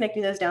 So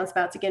disconnecting those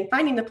downspouts, again,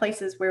 finding the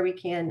places where we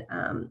can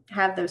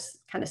have those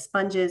kind of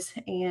sponges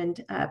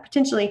and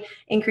potentially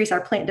increase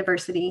our plant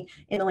diversity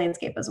in the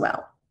landscape as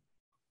well.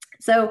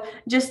 So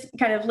just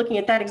kind of looking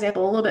at that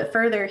example a little bit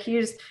further,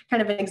 here's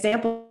kind of an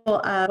example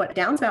of what a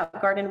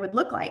downspout garden would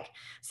look like.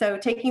 So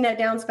taking that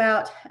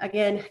downspout,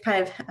 again,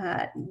 kind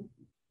of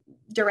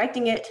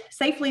directing it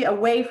safely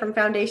away from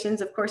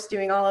foundations, of course,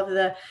 doing all of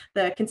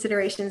the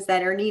considerations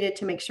that are needed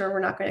to make sure we're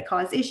not going to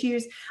cause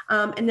issues,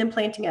 and then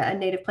planting a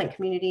native plant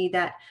community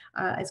that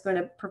is going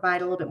to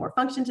provide a little bit more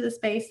function to the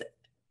space,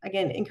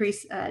 again,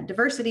 increase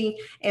diversity,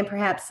 and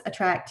perhaps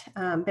attract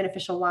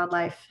beneficial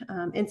wildlife,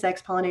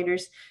 insects,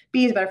 pollinators,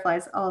 bees,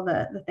 butterflies, all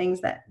the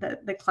things that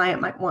the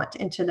client might want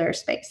into their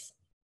space,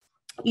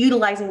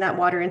 utilizing that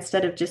water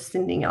instead of just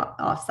sending it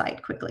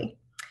off-site quickly.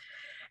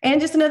 And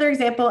just another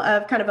example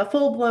of kind of a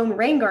full-blown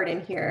rain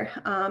garden here.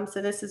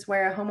 So this is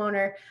where a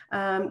homeowner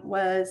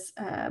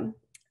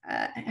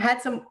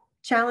had some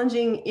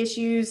challenging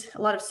issues,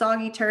 a lot of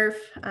soggy turf.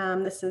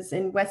 This is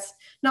in West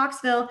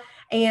Knoxville.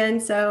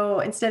 And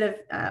so instead of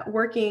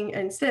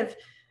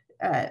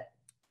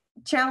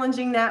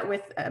challenging that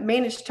with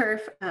managed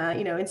turf,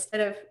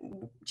 instead of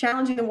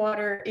challenging the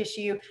water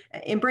issue,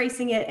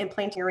 embracing it and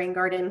planting a rain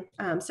garden.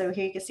 So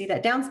here you can see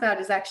that downspout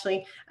is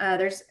actually,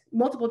 there's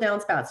multiple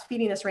downspouts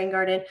feeding this rain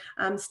garden,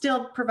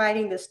 still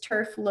providing this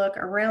turf look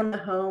around the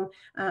home.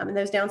 And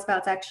those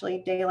downspouts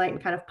actually daylight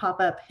and kind of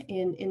pop up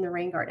in the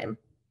rain garden.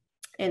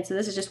 And so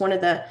this is just one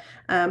of the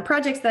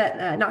projects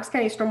that Knox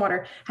County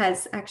Stormwater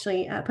has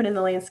actually put in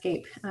the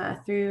landscape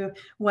through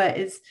what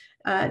is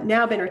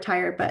now been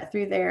retired, but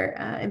through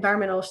their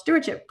environmental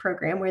stewardship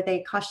program, where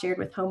they cost shared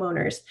with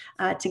homeowners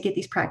to get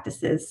these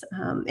practices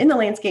in the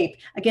landscape,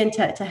 again,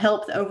 to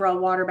help the overall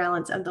water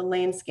balance of the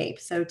landscape.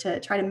 So to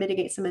try to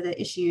mitigate some of the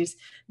issues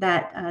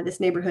that this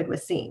neighborhood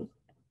was seeing.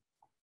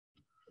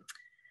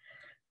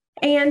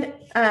 And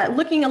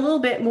looking a little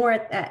bit more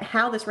at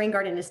how this rain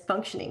garden is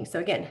functioning. So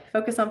again,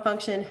 focus on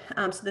function.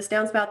 So this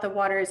downspout, the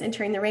water is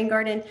entering the rain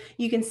garden.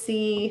 You can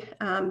see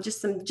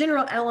just some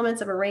general elements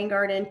of a rain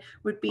garden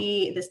would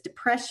be this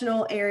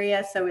depressional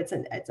area. So it's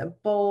a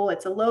bowl,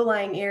 it's a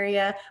low-lying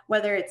area,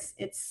 whether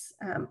it's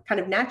kind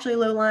of naturally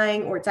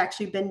low-lying or it's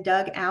actually been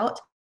dug out,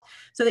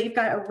 so that you've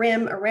got a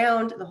rim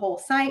around the whole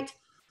site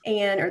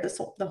or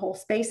the whole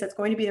space that's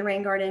going to be the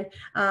rain garden.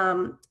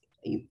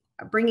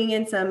 Bringing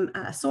in some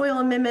soil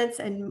amendments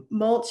and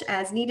mulch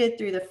as needed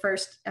through the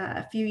first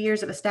few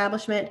years of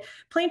establishment,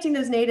 planting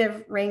those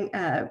native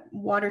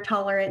water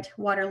tolerant,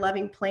 water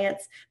loving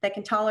plants that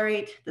can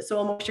tolerate the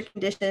soil moisture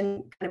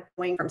condition, kind of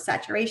going from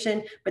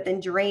saturation, but then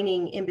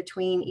draining in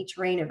between each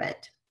rain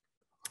event.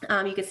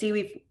 You can see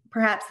we've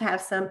perhaps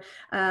have some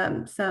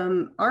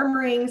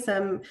armoring,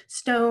 some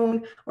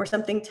stone or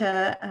something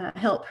to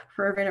help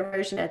prevent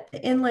erosion at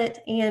the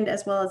inlet and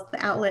as well as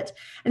the outlet.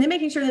 And then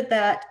making sure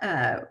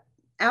that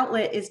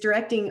outlet is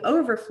directing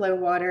overflow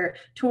water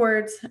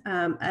towards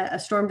a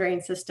storm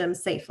drain system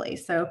safely.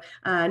 So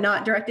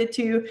not directed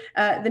to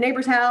the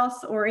neighbor's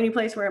house or any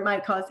place where it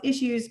might cause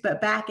issues,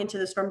 but back into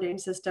the storm drain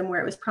system where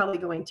it was probably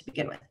going to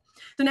begin with.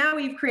 So now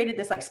we've created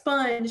this like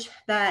sponge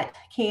that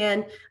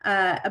can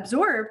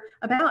absorb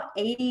about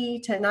 80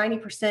 to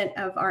 90%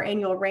 of our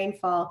annual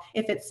rainfall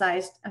if it's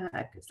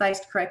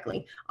sized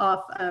correctly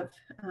off of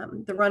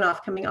the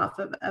runoff coming off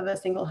of a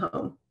single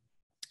home.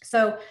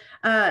 So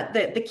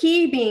the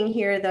key being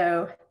here,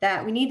 though,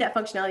 that we need that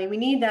functionality, we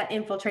need that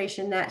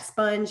infiltration, that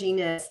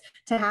sponginess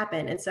to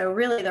happen. And so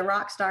really the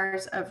rock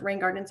stars of rain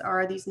gardens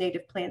are these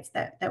native plants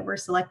that we're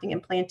selecting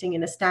and planting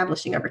and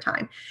establishing over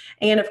time.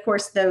 And of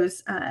course,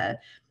 those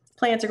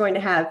plants are going to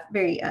have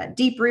very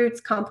deep roots,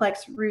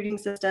 complex rooting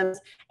systems.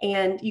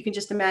 And you can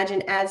just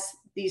imagine as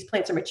these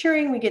plants are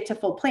maturing, we get to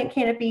full plant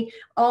canopy,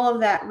 all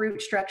of that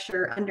root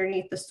structure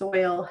underneath the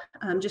soil,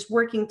 just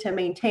working to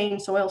maintain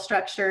soil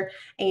structure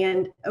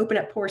and open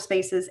up pore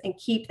spaces and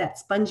keep that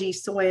spongy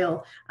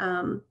soil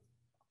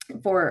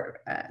for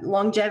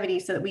longevity,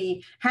 so that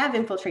we have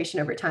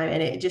infiltration over time,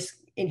 and it just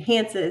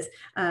enhances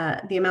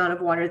the amount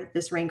of water that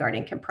this rain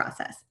garden can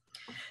process.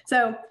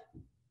 So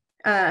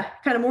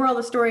kind of moral of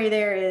the story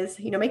there is,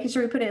 making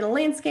sure we put it in a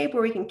landscape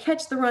where we can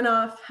catch the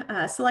runoff,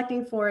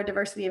 selecting for a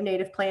diversity of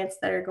native plants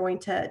that are going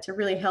to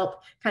really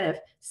help kind of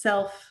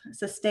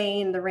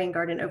self-sustain the rain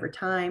garden over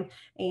time,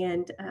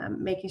 and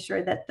making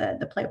sure that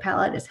the plant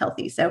palette is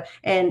healthy. So,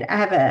 and I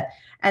have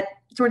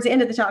towards the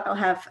end of the talk, I'll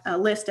have a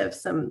list of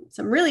some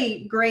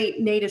really great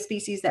native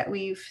species that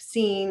we've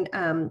seen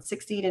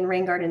succeed in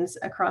rain gardens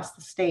across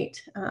the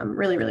state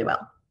really, really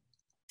well.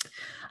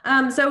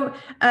 So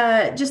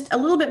just a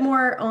little bit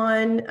more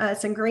on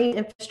some green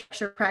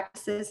infrastructure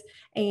practices.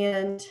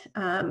 And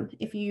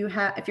if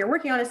you're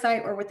working on a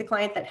site or with a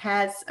client that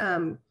has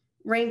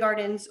rain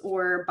gardens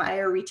or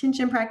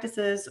bioretention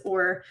practices,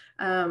 or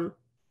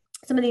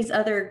some of these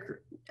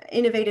other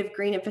innovative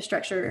green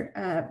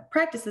infrastructure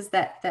practices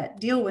that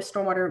deal with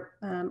stormwater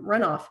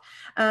runoff.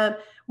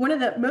 One of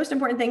the most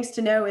important things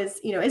to know is,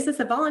 is this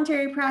a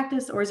voluntary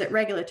practice or is it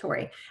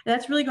regulatory? And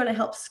that's really going to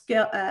help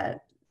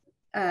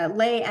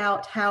lay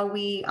out how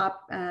we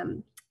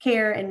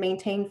care and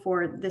maintain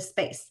for this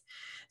space.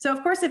 So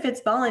of course, if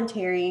it's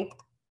voluntary,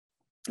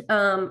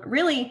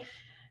 really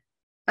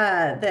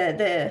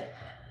the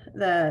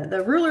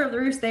ruler of the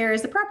roost there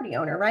is the property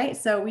owner, right?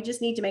 So we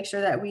just need to make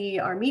sure that we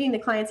are meeting the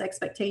client's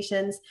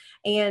expectations.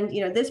 And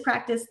this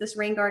practice, this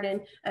rain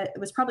garden,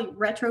 was probably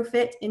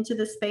retrofit into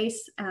the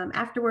space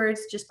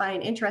afterwards, just by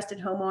an interested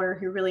homeowner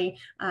who really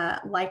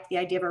liked the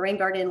idea of a rain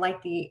garden,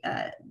 liked the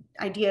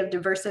idea of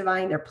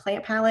diversifying their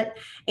plant palette,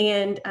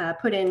 and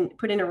put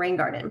in a rain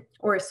garden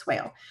or a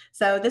swale.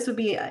 So this would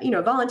be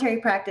a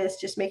voluntary practice,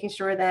 just making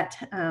sure that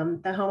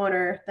the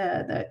homeowner,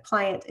 the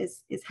client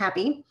is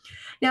happy.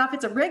 Now, if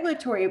it's a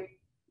regulatory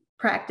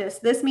practice,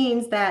 this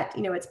means that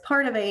it's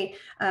part of a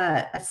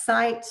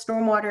site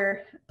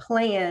stormwater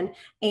plan,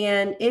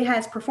 and it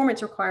has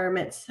performance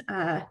requirements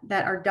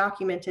that are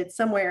documented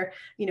somewhere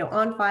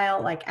on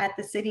file, like at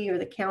the city or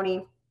the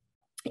county.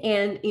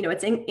 And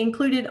it's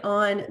included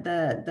on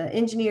the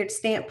engineered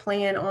stamp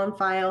plan on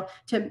file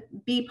to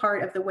be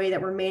part of the way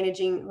that we're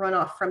managing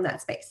runoff from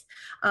that space.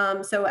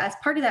 So as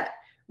part of that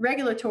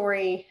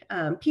regulatory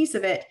piece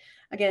of it,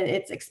 again,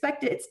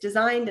 it's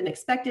designed and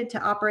expected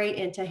to operate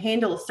and to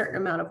handle a certain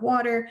amount of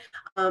water.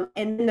 And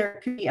then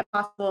there could be a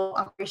possible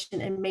operation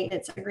and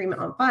maintenance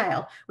agreement on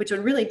file, which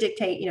would really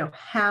dictate,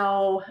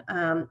 how,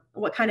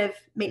 what kind of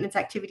maintenance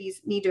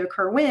activities need to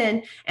occur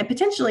when, and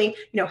potentially,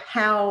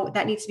 how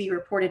that needs to be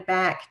reported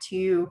back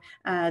to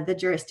the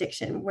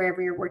jurisdiction,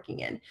 wherever you're working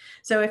in.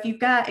 So if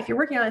you're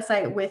working on a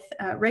site with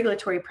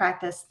regulatory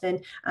practice, then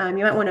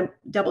you might want to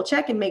double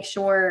check and make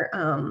sure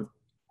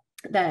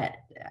that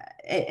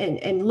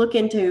and look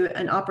into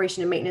an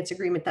operation and maintenance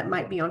agreement that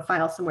might be on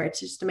file somewhere,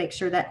 just to make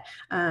sure that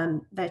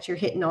that you're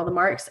hitting all the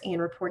marks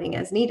and reporting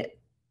as needed.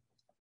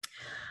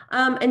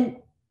 And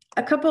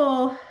a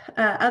couple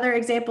other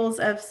examples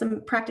of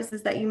some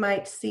practices that you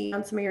might see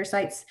on some of your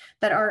sites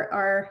that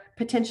are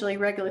potentially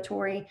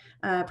regulatory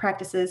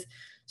practices.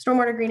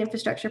 Stormwater green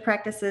infrastructure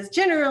practices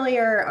generally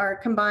are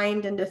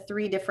combined into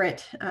 3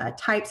 different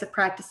types of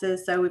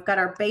practices. So we've got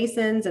our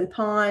basins and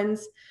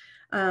ponds.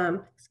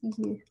 Excuse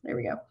me, there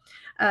we go.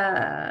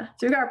 So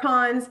we've got our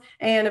ponds,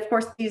 and of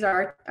course these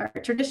are our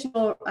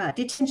traditional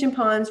detention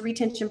ponds,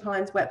 retention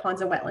ponds, wet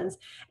ponds, and wetlands.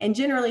 And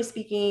generally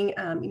speaking,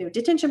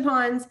 detention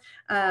ponds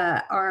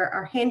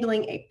are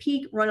handling a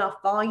peak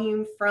runoff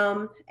volume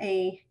from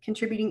a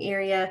contributing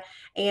area,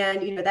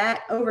 and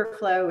that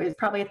overflow is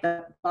probably at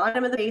the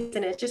bottom of the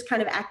basin. It's just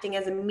kind of acting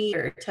as a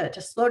meter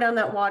to slow down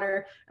that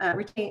water,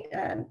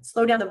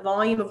 slow down the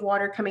volume of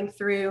water coming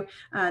through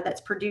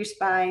that's produced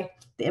by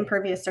the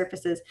impervious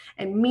surfaces,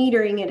 and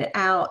metering it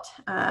out,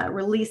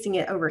 releasing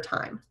it over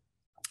time.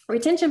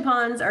 Retention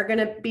ponds are going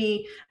to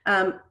be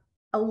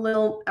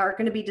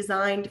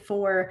designed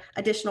for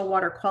additional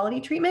water quality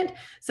treatment.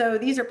 So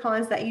these are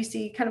ponds that you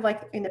see kind of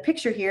like in the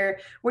picture here,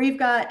 where you've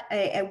got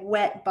a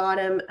wet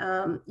bottom,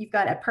 you've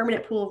got a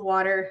permanent pool of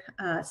water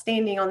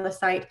standing on the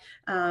site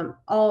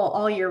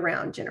all year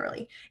round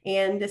generally.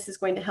 And this is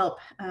going to help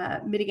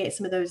mitigate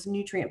some of those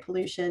nutrient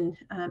pollution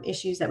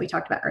issues that we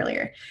talked about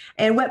earlier.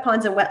 And wet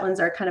ponds and wetlands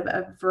are kind of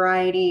a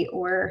variety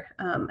or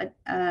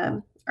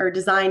are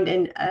designed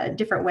in a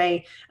different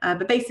way,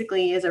 but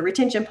basically is a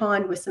retention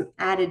pond with some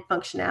added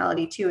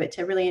functionality to it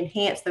to really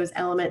enhance those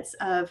elements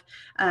of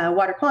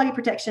water quality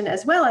protection,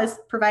 as well as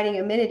providing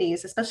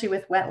amenities, especially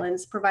with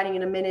wetlands, providing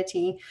an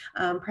amenity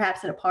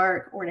perhaps in a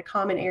park or in a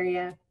common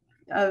area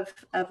of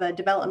a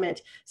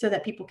development, so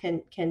that people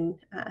can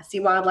see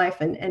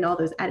wildlife and all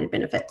those added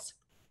benefits.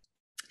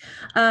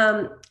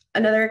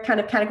 Another kind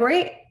of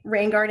category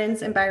rain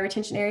gardens and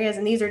bioretention areas.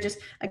 And these are just,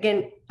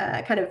 again,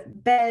 kind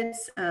of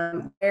beds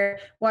where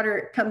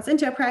water comes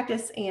into a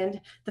practice,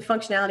 and the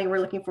functionality we're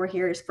looking for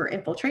here is for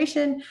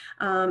infiltration.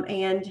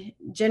 And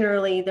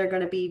generally, they're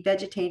going to be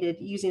vegetated,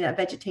 using that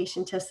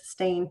vegetation to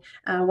sustain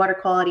water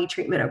quality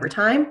treatment over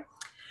time.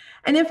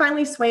 And then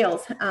finally,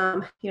 swales.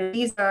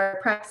 These are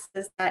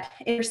practices that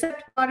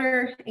intercept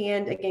water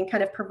and, again,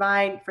 kind of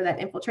provide for that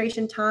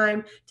infiltration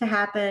time to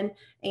happen.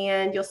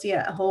 And you'll see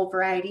a whole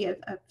variety of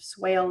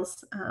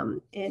swales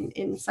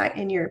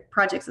in your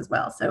projects as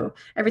well. So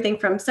everything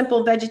from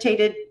simple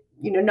vegetated,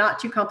 not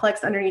too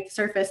complex underneath the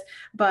surface,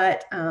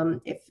 but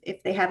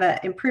if they have an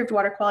improved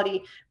water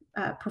quality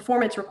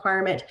performance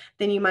requirement,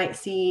 then you might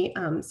see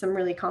some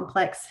really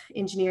complex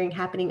engineering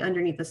happening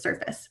underneath the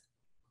surface.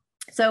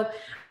 So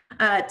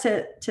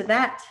to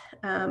that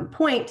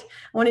point,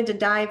 I wanted to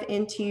dive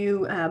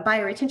into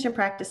bioretention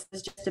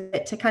practices just a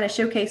bit to kind of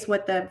showcase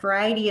what the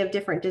variety of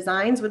different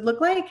designs would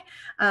look like,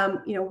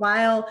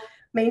 while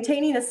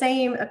maintaining the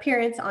same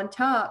appearance on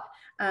top.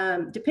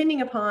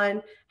 Depending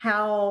upon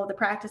how the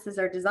practices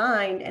are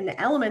designed and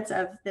the elements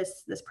of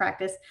this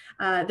practice,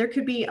 there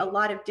could be a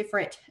lot of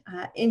different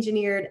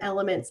engineered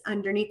elements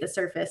underneath the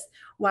surface,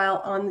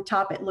 while on the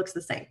top it looks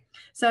the same.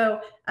 So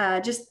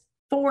just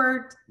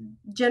 4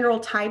 general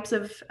types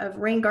of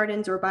rain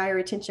gardens or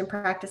bioretention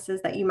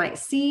practices that you might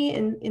see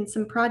in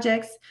some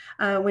projects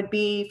would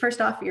be,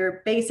 first off,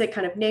 your basic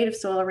kind of native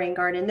soil rain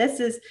garden. This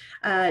is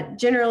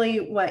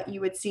generally what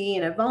you would see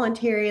in a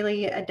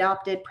voluntarily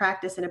adopted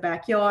practice in a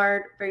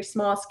backyard, very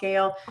small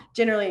scale,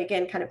 generally,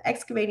 again, kind of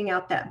excavating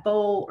out that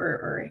bowl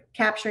or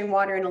capturing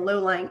water in a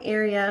low-lying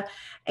area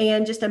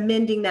and just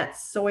amending that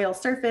soil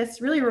surface,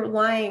 really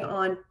relying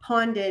on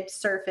ponded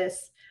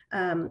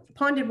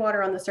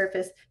water on the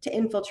surface to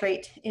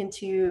infiltrate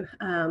into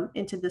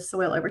the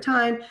soil over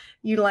time,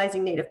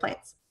 utilizing native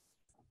plants.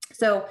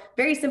 So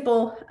very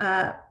simple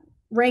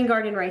rain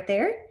garden right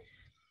there.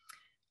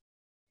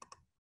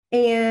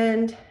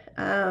 And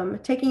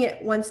taking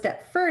it one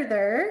step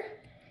further,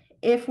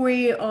 if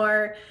we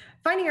are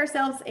finding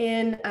ourselves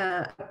in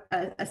a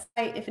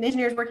site, if an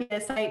engineer is working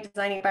at a site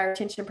designing a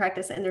bioretention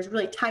practice and there's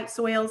really tight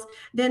soils,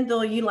 then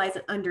they'll utilize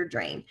an under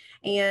drain.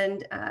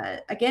 And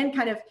again,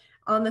 kind of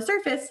on the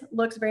surface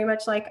looks very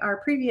much like our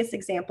previous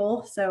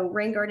example. So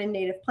rain garden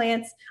native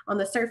plants on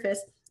the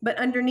surface, but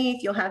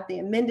underneath you'll have the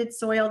amended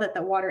soil that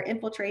the water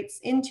infiltrates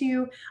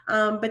into.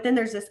 But then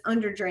there's this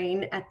under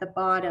drain at the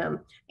bottom,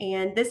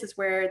 and this is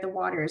where the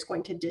water is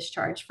going to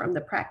discharge from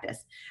the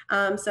practice.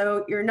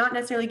 So you're not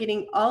necessarily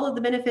getting all of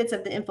the benefits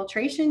of the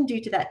infiltration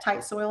due to that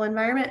tight soil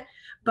environment,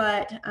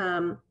 but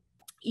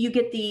you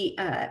get the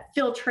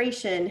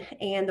filtration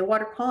and the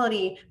water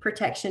quality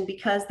protection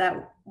because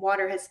that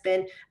water has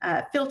been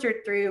filtered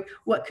through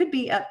what could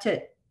be up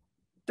to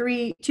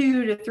 2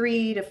 to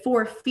 3 to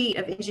 4 feet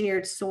of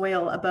engineered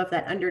soil above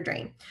that under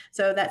drain.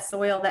 So that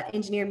soil, that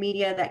engineered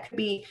media, that could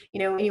be,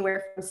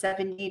 anywhere from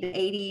 70 to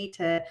 80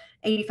 to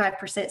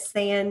 85%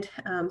 sand,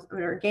 an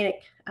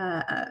organic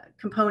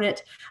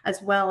component,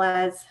 as well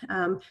as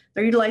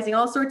they're utilizing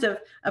all sorts of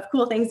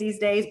cool things these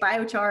days,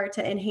 biochar,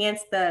 to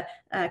enhance the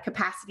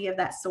capacity of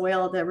that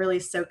soil to really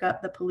soak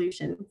up the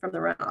pollution from the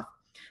runoff.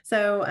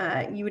 So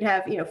you would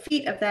have,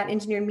 feet of that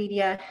engineered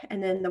media,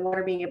 and then the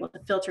water being able to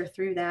filter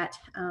through that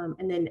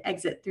and then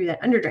exit through that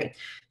under drain.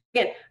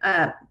 Again,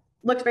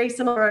 looks very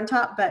similar on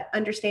top, but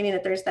understanding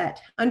that there's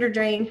that under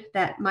drain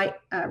that might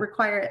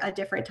require a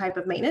different type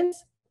of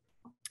maintenance.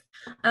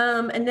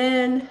 And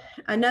then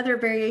another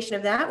variation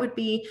of that would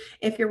be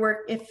if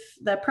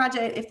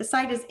the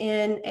site is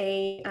in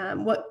a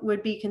what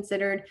would be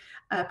considered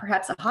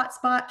perhaps a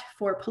hotspot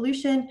for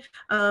pollution,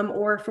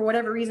 or for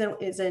whatever reason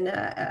is in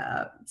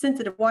a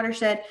sensitive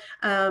watershed,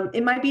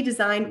 it might be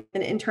designed with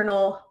an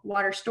internal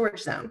water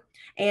storage zone.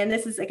 And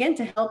this is, again,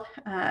 to help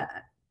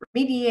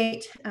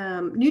remediate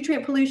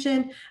nutrient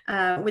pollution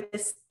with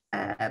this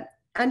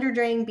under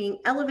drain being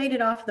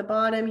elevated off the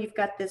bottom. You've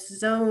got this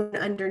zone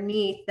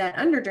underneath that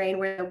under drain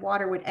where the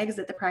water would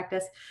exit the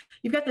practice.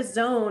 You've got this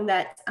zone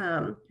that's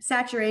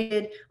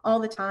saturated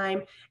all the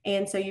time.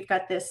 And so you've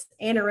got this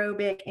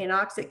anaerobic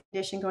anoxic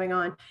condition going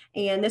on.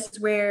 And this is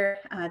where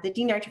the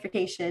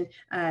denitrification,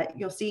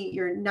 you'll see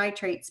your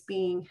nitrates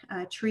being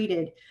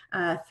treated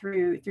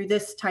through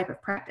this type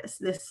of practice,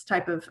 this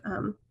type of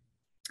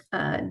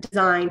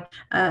design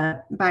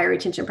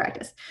bioretention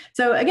practice.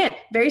 So again,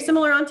 very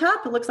similar on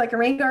top. It looks like a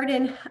rain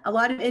garden, a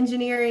lot of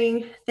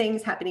engineering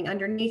things happening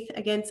underneath.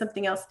 Again,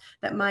 something else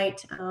that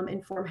might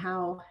inform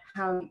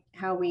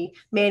how we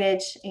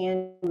manage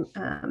and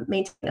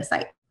maintain a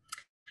site.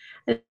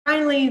 And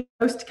finally,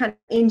 the most kind of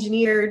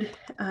engineered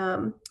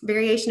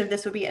variation of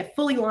this would be a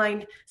fully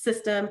lined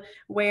system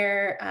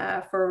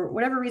where for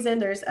whatever reason,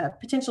 there's a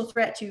potential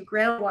threat to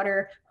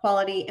groundwater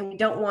quality, and we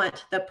don't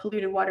want the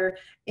polluted water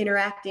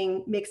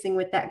mixing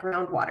with that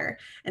groundwater.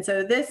 And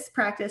so this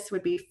practice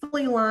would be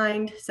fully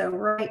lined. So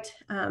right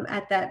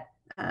at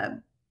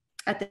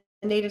the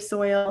native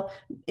soil,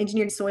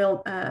 engineered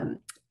soil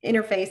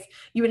interface,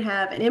 you would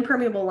have an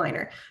impermeable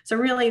liner. So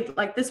really,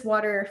 like, this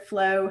water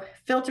flow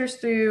filters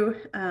through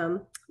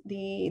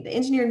the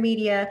engineered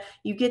media,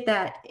 you get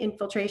that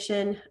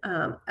infiltration,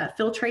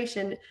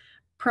 filtration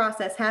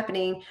process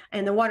happening,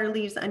 and the water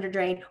leaves the under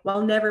drain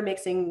while never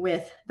mixing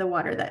with the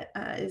water that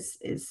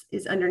is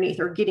underneath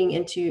or getting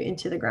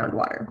into the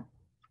groundwater.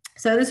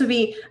 So this would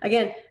be,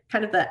 again,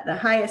 kind of the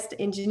highest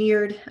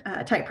engineered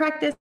type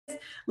practice,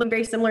 looking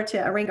very similar to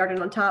a rain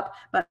garden on top,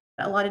 but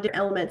a lot of different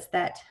elements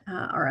that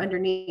are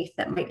underneath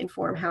that might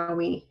inform how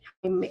we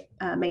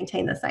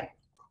maintain the site.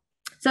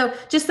 So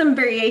just some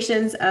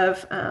variations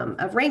of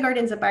rain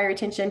gardens and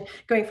bioretention,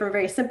 going from a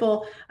very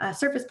simple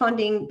surface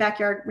ponding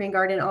backyard rain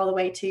garden all the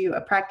way to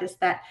a practice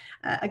that,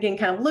 again,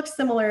 kind of looks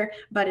similar,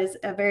 but is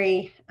a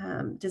very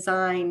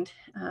designed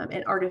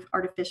and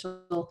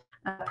artificial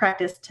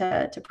practice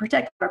to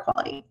protect water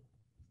quality.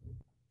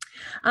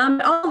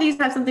 All of these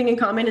have something in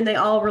common, and they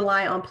all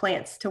rely on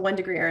plants to one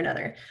degree or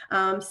another.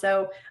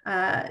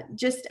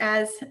 Just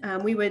as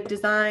we would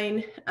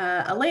design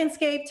a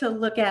landscape to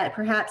look at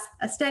perhaps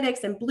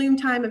aesthetics and bloom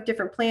time of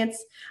different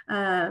plants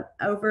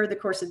over the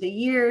course of the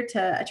year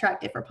to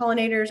attract different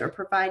pollinators or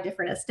provide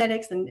different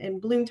aesthetics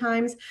and bloom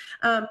times.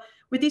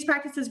 With these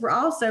practices, we're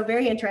also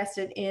very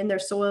interested in their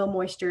soil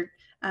moisture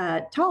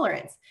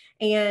tolerance,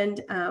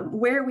 and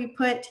where we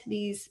put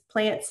these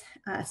plants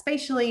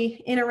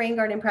spatially in a rain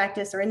garden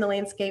practice or in the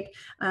landscape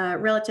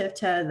relative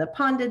to the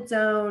ponded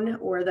zone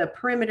or the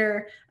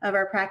perimeter of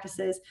our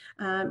practices.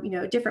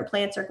 Different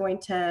plants are going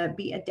to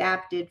be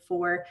adapted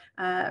for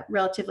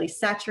relatively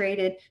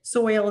saturated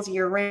soils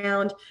year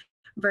round,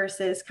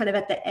 versus kind of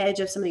at the edge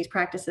of some of these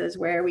practices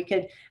where we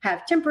could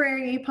have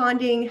temporary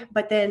ponding,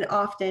 but then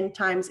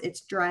oftentimes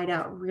it's dried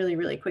out really,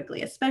 really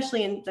quickly,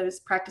 especially in those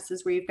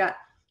practices where you've got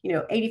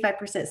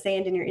 85%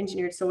 sand in your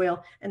engineered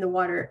soil and the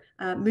water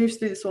moves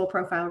through the soil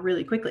profile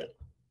really quickly.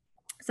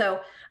 So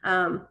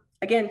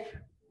again,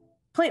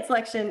 plant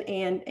selection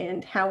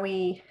and how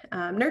we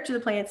nurture the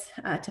plants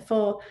to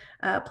full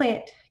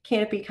plant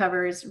canopy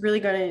cover is really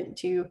going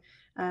to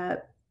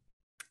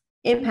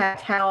impact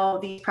how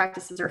these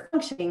practices are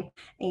functioning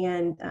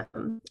and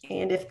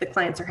if the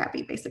clients are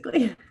happy,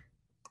 basically.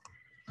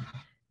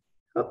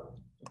 Oh.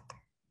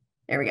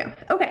 There we go.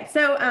 Okay,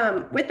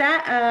 so with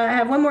that, I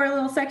have one more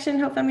little section.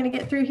 Hopefully I'm going to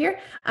get through here.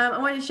 I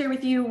wanted to share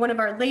with you one of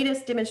our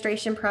latest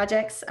demonstration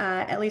projects,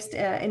 at least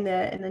in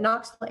the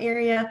Knoxville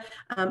area,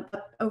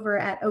 over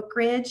at Oak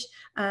Ridge.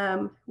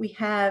 We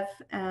have,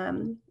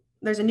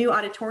 there's a new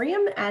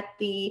auditorium at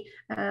the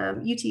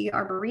UT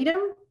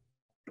Arboretum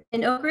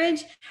in Oak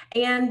Ridge,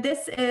 and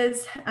this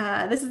is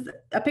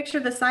a picture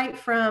of the site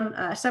from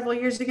several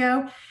years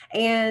ago,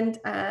 and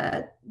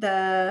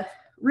the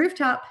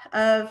rooftop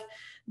of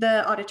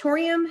the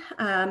auditorium,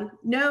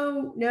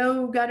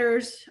 no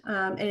gutters,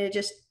 and it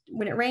just,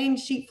 when it rained,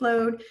 sheet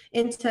flowed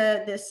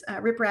into this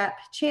riprap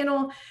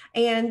channel,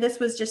 and this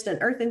was just an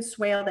earthen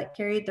swale that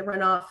carried the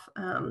runoff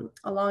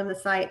along the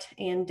site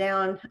and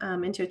down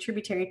into a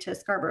tributary to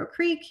Scarborough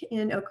Creek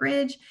in Oak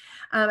Ridge.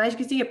 As you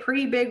can see, a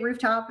pretty big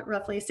rooftop,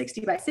 roughly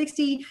 60 by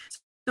 60.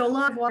 So a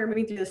lot of water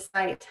moving through the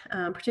site,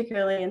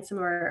 particularly in some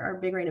of our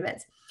big rain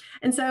events.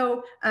 And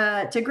so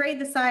to grade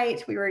the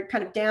site, we were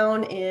kind of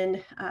down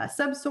in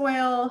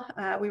subsoil.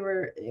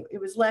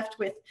 It was left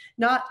with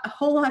not a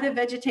whole lot of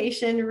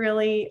vegetation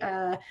really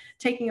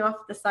taking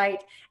off the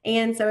site.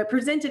 And so it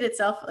presented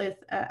itself with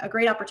a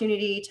great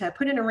opportunity to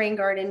put in a rain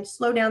garden,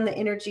 slow down the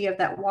energy of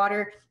that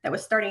water that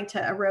was starting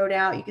to erode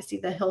out. You can see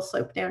the hill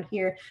slope down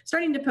here,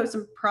 starting to pose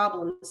some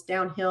problems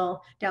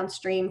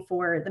downstream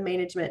for the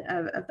management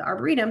of the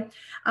Arboretum.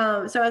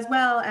 So as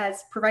well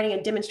as providing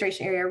a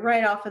demonstration area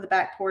right off of the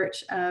back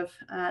porch of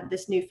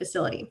this new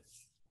facility.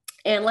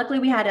 And luckily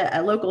we had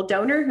a local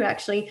donor who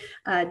actually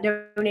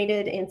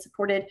donated and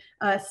supported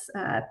us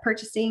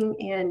purchasing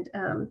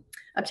and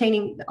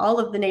obtaining all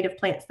of the native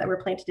plants that were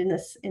planted in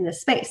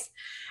this space.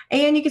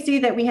 And you can see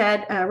that we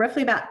had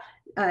roughly about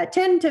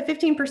 10 to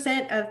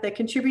 15% of the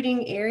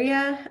contributing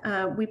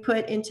area we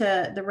put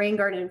into the rain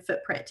garden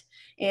footprint.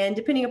 And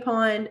depending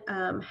upon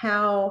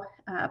how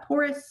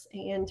porous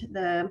and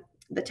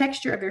the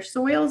texture of your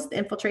soils, the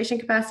infiltration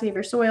capacity of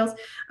your soils,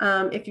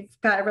 if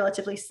you've got a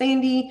relatively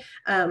sandy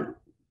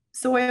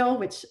soil,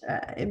 which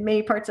in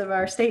many parts of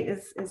our state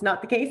is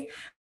not the case,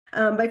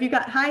 but if you've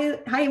got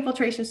high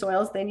infiltration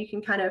soils, then you can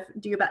kind of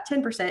do about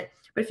 10%.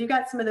 But if you've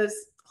got some of those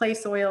clay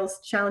soils,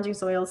 challenging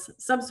soils,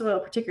 subsoil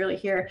particularly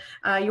here,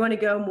 you want to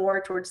go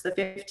more towards the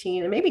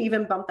 15 and maybe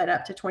even bump that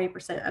up to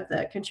 20% of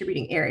the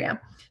contributing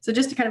area. So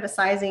just a kind of a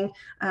sizing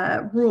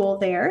rule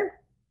there.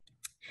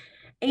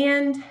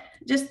 And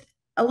just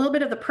a little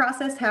bit of the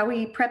process, how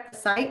we prep the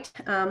site.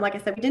 Like I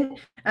said, we didn't,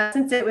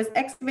 since it was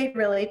excavated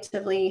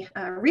relatively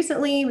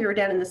recently, we were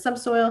down in the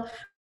subsoil.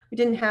 We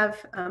didn't have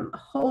a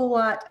whole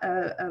lot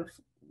of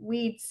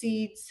weed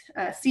seeds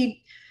to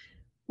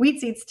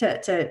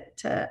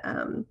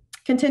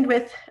contend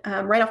with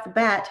right off the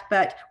bat,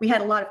 but we had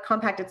a lot of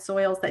compacted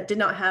soils that did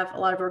not have a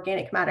lot of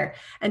organic matter.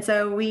 And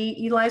so we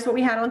utilized what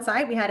we had on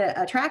site. We had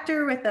a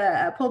tractor with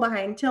a pull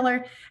behind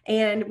tiller,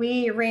 and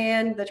we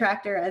ran the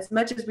tractor as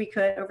much as we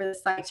could over the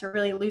site to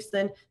really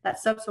loosen that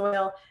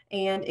subsoil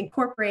and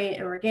incorporate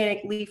an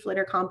organic leaf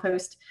litter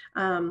compost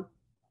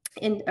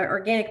in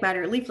organic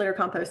matter, leaf litter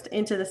compost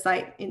into the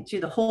site,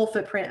 into the whole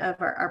footprint of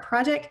our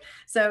project.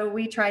 So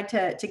we tried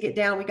to get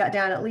down, we got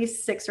down at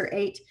least 6 or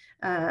 8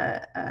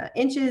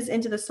 inches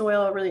into the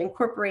soil, really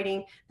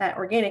incorporating that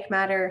organic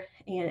matter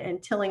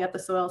and tilling up the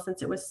soil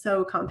since it was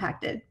so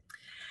compacted.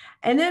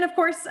 And then, of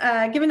course,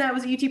 given that it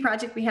was a UT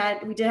project, we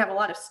did have a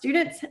lot of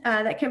students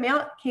that came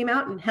out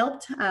and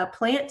helped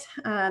plant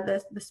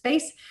the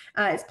space.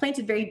 It's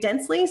planted very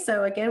densely.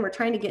 So again, we're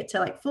trying to get to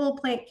like full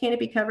plant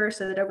canopy cover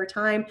so that over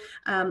time,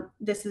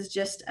 this is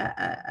just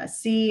a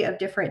sea of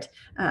different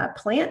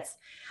plants.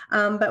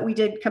 But we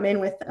did come in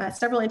with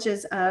several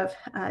inches of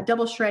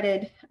double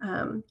shredded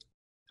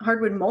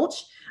hardwood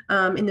mulch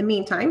in the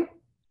meantime.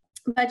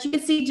 But you can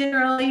see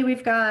generally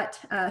we've got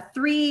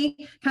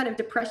 3 kind of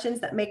depressions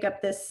that make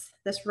up this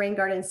rain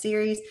garden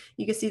series.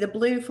 You can see the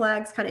blue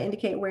flags kind of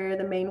indicate where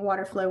the main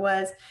water flow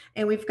was.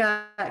 And we've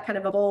got kind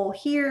of a bowl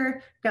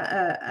here, got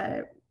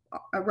a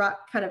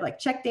rock kind of like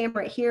check dam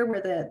right here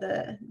where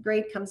the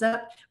grade comes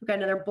up. We've got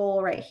another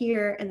bowl right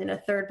here and then a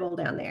third bowl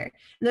down there.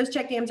 And those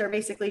check dams are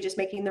basically just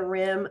making the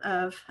rim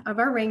of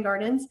our rain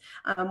gardens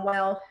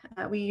while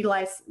we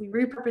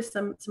repurposed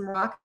some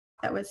rock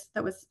that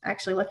was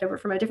actually left over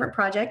from a different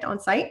project on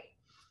site.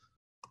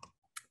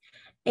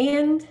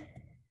 And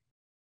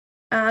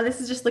this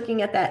is just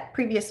looking at that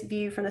previous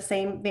view from the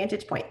same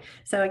vantage point.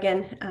 So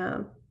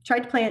again,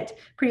 tried to plant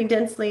pretty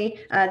densely.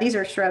 These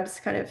are shrubs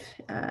kind of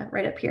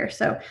right up here.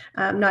 So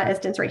not as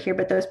dense right here,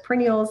 but those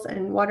perennials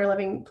and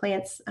water-loving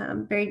plants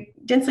very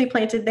densely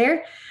planted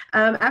there.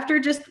 After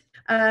just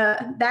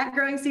that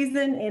growing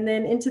season and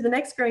then into the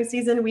next growing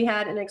season, we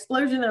had an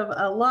explosion of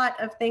a lot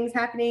of things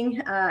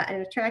happening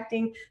and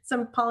attracting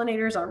some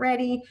pollinators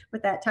already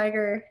with that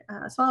tiger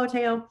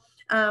swallowtail.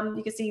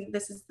 You can see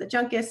this is the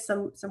juncus,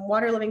 some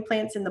water-loving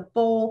plants in the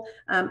bowl,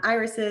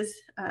 irises,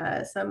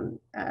 some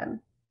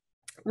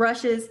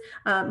rushes,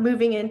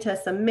 moving into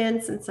some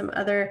mints and some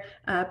other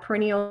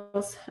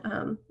perennials.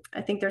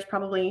 I think there's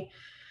probably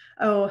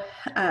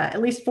at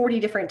least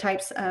 40 different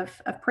types of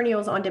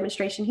perennials on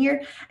demonstration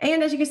here.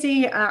 And as you can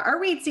see, our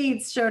weed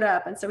seeds showed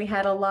up. And so we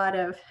had a lot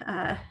of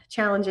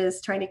challenges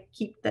trying to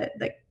keep the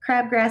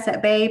crabgrass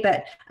at bay,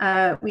 but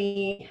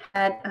we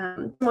had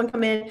someone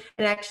come in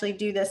and actually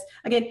do this.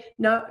 Again,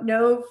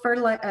 no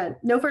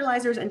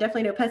fertilizers and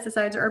definitely no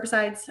pesticides or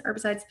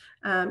herbicides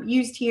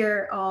used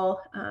here,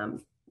 all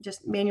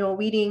just manual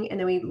weeding. And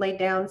then we laid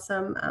down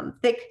some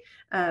thick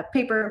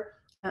paper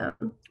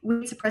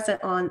weed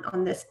suppressant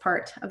on this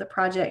part of the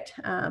project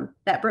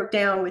that broke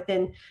down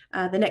within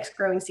the next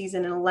growing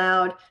season and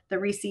allowed the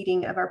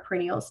reseeding of our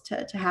perennials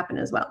to happen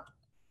as well.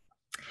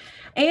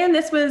 And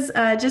this was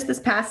just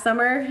this past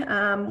summer,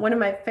 one of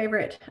my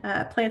favorite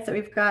plants that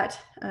we've got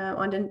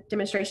on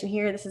demonstration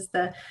here. This is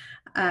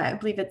I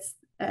believe it's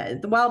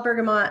the wild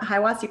bergamot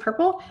Hiawassee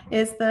purple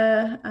is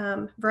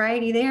the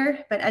variety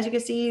there. But as you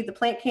can see, the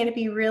plant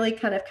canopy really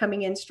kind of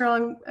coming in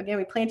strong. Again,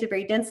 we planted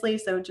very densely.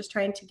 So just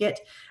trying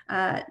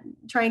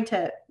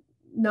to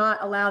not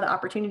allow the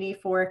opportunity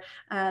for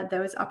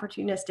those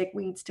opportunistic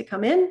weeds to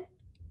come in.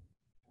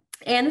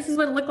 And this is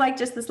what it looked like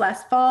just this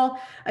last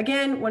fall.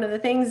 Again, one of the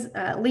things,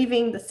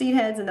 leaving the seed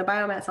heads and the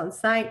biomass on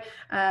site,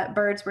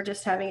 birds were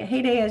just having a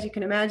heyday, as you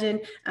can imagine,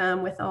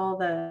 with all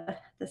the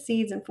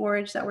seeds and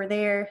forage that were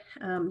there.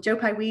 Joe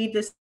Pye weed,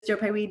 this Joe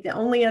Pye weed, the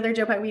only other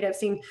Joe Pye weed I've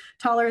seen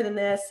taller than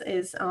this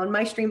is on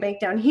my stream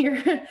bank down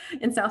here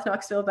in South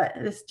Knoxville, but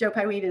this Joe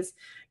Pye weed has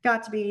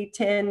got to be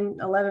 10,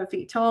 11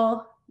 feet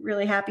tall.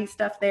 Really happy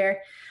stuff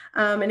there.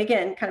 And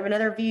again, kind of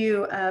another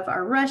view of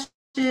our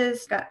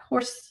rushes, got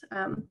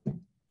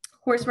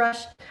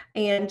horserush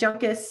and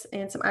juncus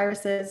and some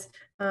irises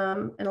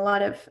and a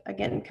lot of,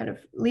 again, kind of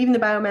leaving the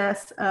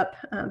biomass up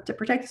to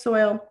protect the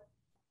soil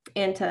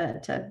and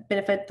to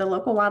benefit the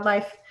local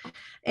wildlife.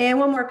 And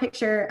one more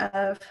picture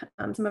of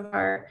some of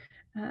our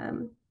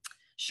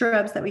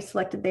shrubs that we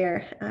selected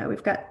there.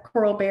 We've got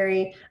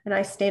coralberry, a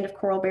nice stand of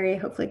coralberry,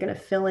 hopefully going to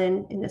fill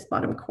in this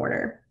bottom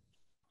corner.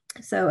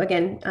 So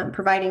again,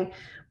 providing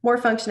more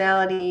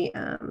functionality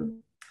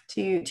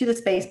to the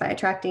space by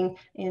attracting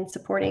and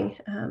supporting.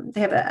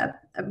 They have a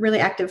really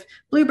active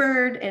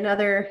bluebird and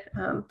other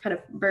kind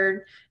of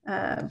bird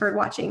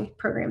watching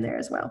program there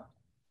as well.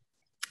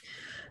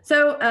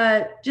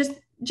 So just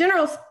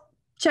general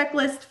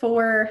checklist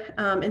for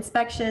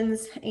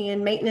inspections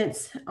and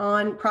maintenance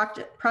on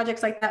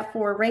projects like that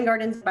for rain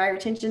gardens,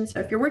 bioretention. So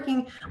if you're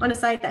working on a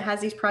site that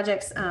has these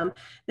projects,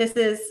 this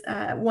is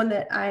one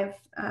that I've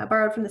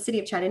borrowed from the city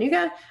of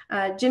Chattanooga,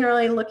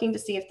 generally looking to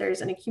see if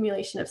there's an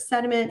accumulation of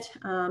sediment,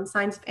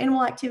 signs of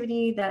animal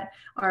activity that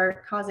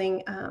are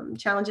causing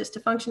challenges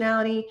to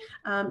functionality.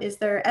 Is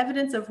there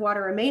evidence of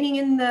water remaining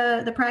in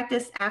the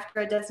practice after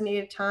a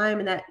designated time?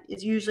 And that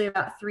is usually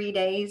about 3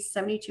 days,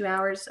 72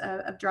 hours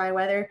of dry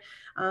weather.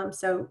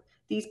 So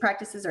these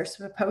practices are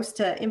supposed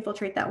to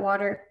infiltrate that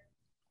water.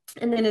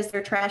 And then is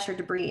there trash or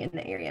debris in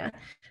the area?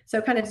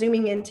 So kind of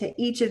zooming into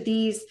each of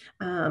these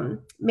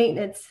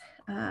maintenance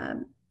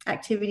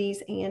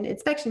activities and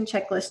inspection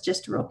checklists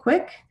just real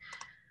quick.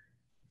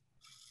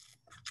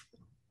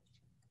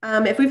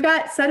 If we've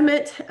got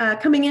sediment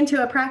coming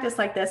into a practice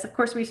like this, of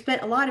course, we've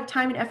spent a lot of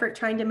time and effort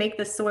trying to make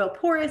the soil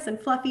porous and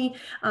fluffy.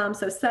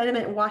 So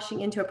sediment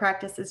washing into a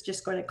practice is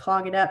just going to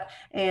clog it up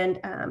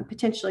and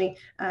potentially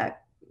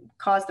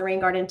cause the rain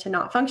garden to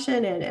not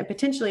function and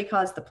potentially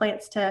cause the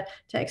plants to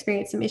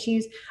experience some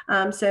issues.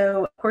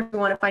 So of course we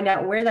want to find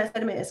out where that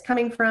sediment is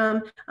coming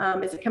from.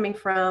 Is it coming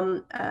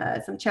from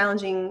some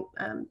challenging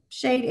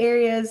shade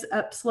areas,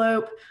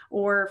 upslope,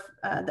 or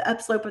the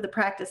upslope of the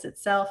practice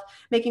itself,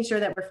 making sure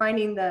that we're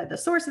finding the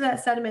source of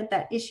that sediment,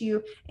 that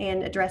issue,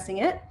 and addressing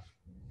it.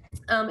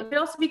 It could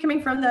also be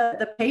coming from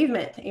the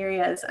pavement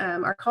areas.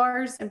 Our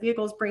cars and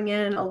vehicles bring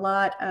in a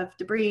lot of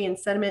debris and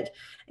sediment.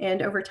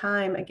 And over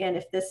time, again,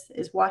 if this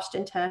is washed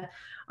into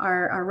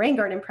our rain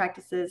garden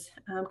practices,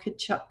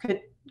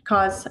 could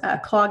cause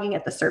clogging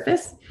at the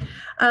surface.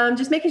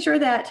 Just making sure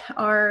that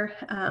our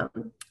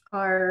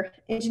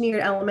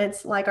engineered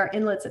elements, like our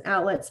inlets and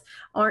outlets,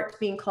 aren't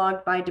being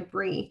clogged by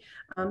debris.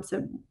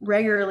 So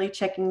regularly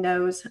checking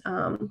those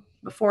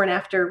before and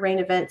after rain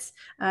events,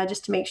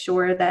 just to make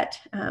sure that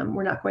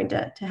we're not going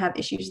to have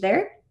issues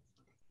there.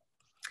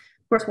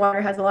 Of course,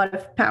 water has a lot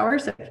of power,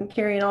 so it can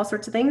carry in all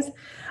sorts of things.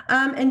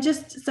 And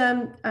just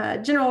some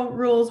general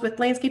rules with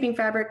landscaping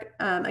fabric.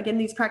 Again,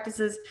 these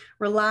practices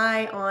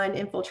rely on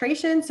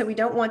infiltration, so we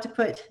don't want to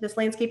put this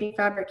landscaping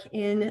fabric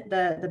in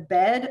the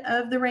bed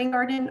of the rain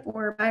garden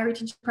or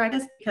bioretention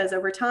practice, because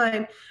over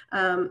time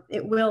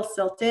it will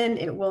silt in,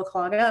 it will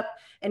clog up,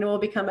 and it will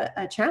become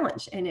a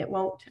challenge, and it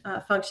won't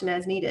function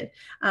as needed.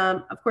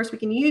 Of course, we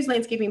can use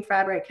landscaping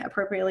fabric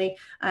appropriately,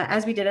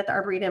 as we did at the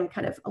Arboretum,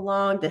 kind of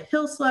along the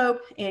hill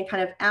slope and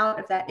kind of out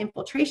of that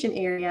infiltration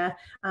area,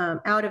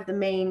 out of the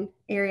main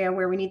area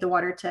where we need the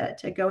water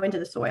to go into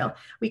the soil.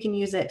 We can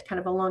use it kind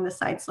of along the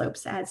side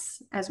slopes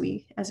as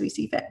we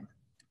see fit.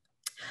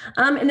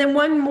 And then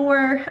one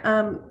more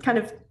kind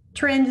of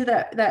trend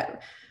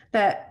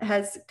that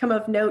has come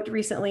of note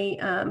recently,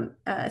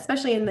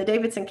 especially in the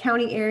Davidson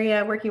County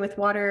area, working with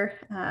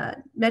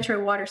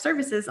Metro Water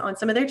Services on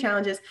some of their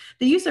challenges,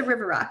 the use of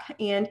river rock.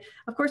 And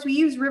of course, we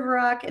use river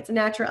rock. It's a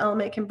natural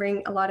element, it can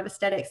bring a lot of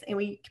aesthetics, and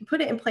we can put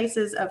it in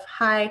places of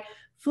high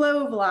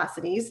flow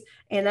velocities,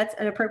 and that's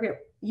an appropriate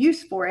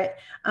use for it.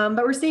 But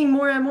we're seeing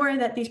more and more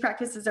that these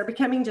practices are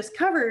becoming just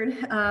covered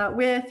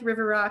with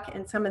river rock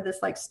and some of this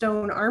like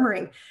stone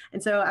armoring.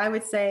 And so I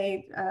would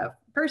say,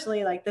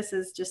 personally, like this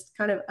is just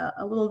kind of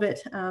a little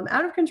bit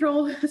out of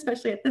control,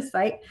 especially at this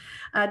site,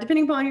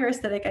 depending upon your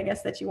aesthetic, I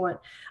guess, that you want.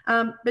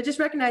 But just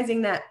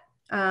recognizing that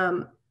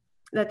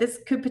that this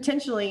could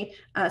potentially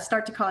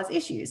start to cause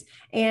issues.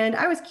 And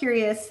I was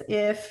curious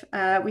if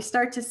we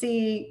start to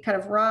see kind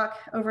of rock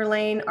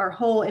overlaying our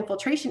whole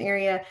infiltration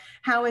area,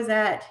 how is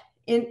that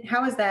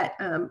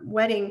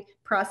wetting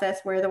process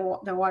where the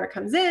water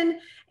comes in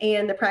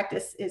and the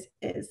practice is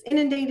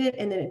inundated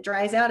and then it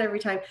dries out every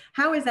time?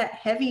 How is that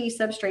heavy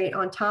substrate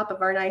on top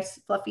of our nice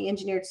fluffy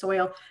engineered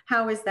soil?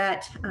 How is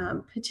that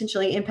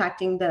potentially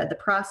impacting the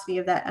porosity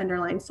of that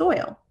underlying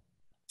soil?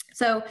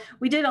 So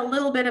we did a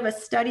little bit of a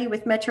study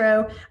with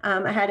Metro.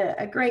 I had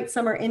a great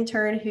summer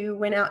intern who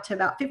went out to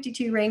about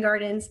 52 rain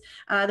gardens.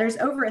 There's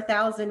over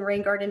 1,000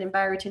 rain garden and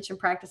bioretention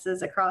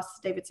practices across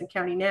Davidson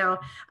County now.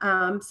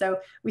 So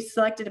we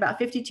selected about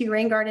 52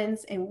 rain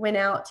gardens and went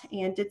out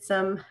and did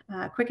some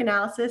quick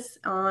analysis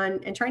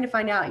and trying to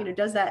find out,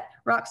 does that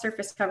rock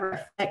surface cover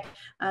affect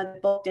the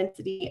bulk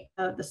density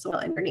of the soil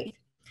underneath?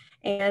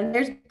 And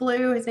there's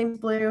Blue, his name's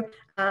Blue.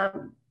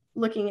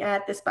 Looking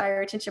at this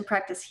bioretention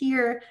practice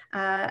here,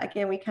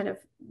 again, we kind of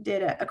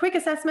did a quick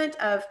assessment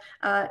of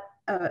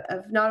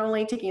not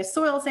only taking a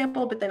soil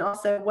sample, but then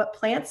also what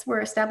plants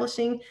were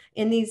establishing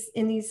in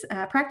these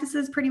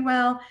practices pretty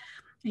well.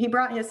 He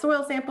brought his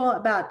soil sample,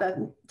 about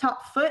the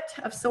top foot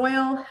of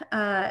soil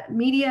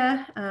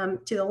media,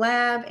 to the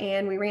lab,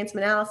 and we ran some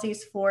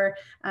analyses for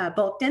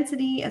bulk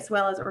density as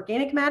well as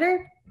organic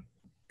matter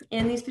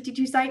in these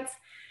 52 sites.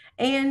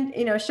 And,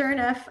 sure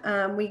enough,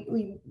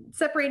 we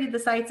separated the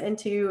sites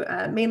into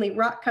mainly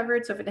rock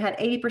covered. So if it had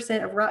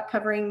 80% of rock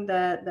covering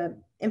the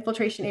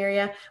infiltration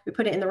area, we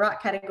put it in the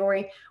rock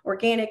category.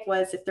 Organic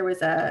was if there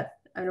was an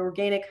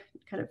organic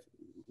kind of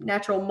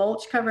natural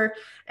mulch cover.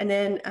 And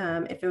then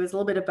if it was a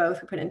little bit of both,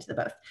 we put it into the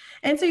both.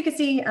 And so you can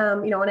see,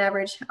 on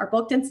average, our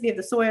bulk density of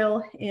the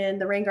soil in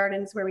the rain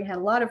gardens where we had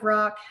a lot of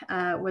rock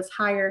was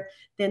higher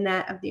than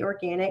that of the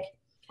organic.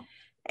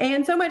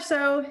 And so much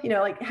so,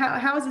 like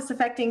how is this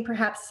affecting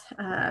perhaps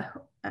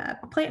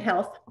plant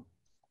health?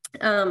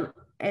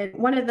 And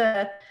one of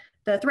the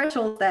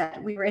thresholds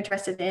that we were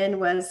interested in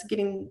was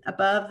getting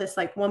above this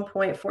like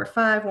 1.45,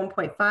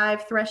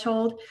 1.5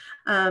 threshold.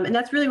 And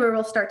that's really where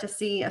we'll start to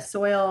see a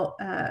soil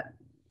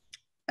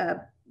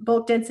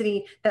bulk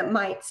density that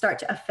might start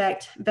to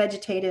affect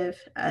vegetative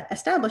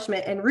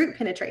establishment and root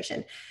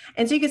penetration.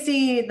 And so you can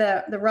see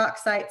the rock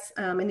sites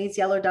in these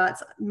yellow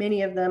dots,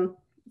 many of them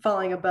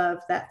falling above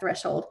that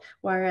threshold,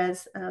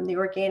 whereas the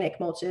organic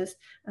mulches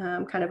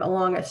kind of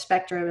along a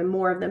spectrum and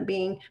more of them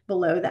being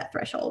below that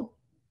threshold.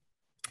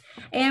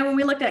 And when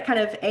we looked at kind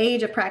of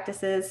age of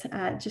practices,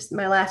 just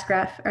my last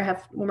graph, or I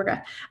have one more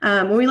graph.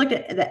 When we looked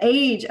at the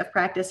age of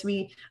practice,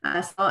 we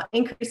saw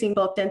increasing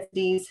bulk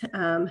densities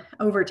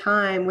over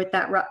time with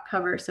that rut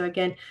cover. So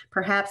again,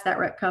 perhaps that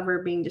rut cover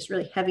being just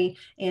really heavy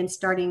and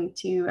starting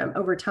to,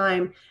 over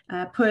time,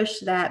 push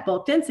that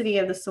bulk density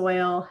of the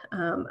soil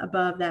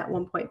above that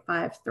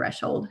 1.5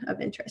 threshold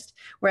of interest.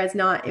 Whereas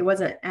it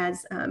wasn't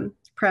as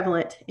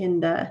prevalent in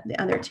the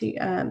other two,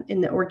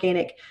 in the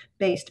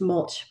organic-based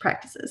mulch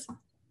practices.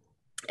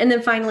 And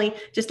then finally,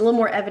 just a little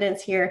more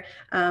evidence here,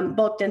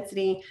 bulk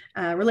density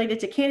related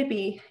to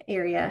canopy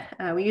area.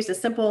 We used a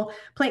simple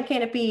plant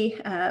canopy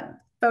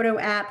photo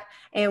app,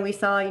 and we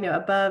saw,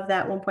 above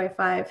that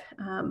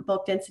 1.5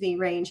 bulk density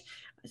range,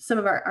 some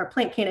of our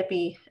plant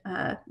canopy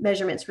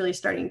measurements really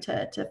starting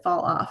to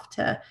fall off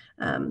to,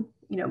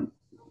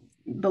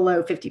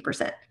 below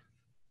 50%.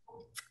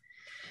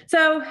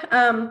 So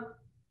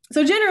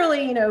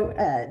generally,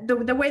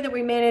 the way that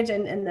we manage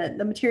and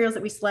the materials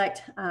that we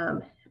select,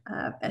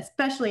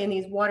 especially in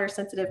these water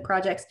sensitive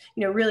projects,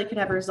 really could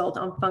have a result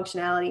on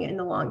functionality in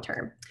the long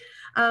term.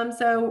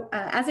 As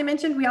I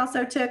mentioned, we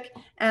also took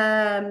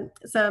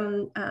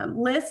some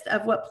list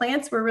of what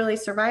plants were really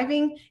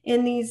surviving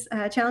in these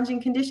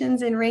challenging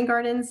conditions in rain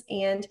gardens.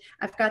 And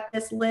I've got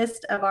this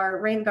list of our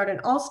rain garden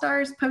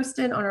all-stars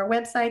posted on our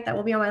website. That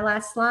will be on my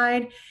last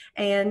slide.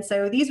 And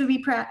so these would be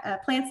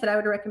plants that I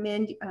would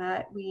recommend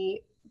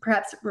we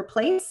perhaps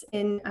replace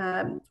in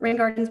rain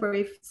gardens where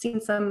we've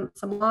seen some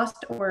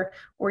lost or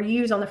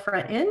use on the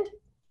front end.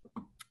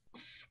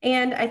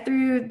 And I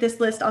threw this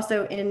list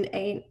also in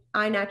a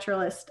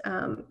iNaturalist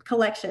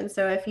collection.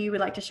 So if you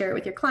would like to share it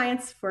with your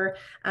clients for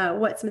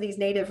what some of these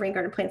native rain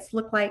garden plants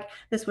look like,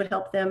 this would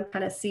help them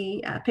kind of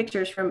see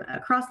pictures from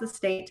across the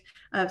state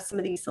of some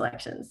of these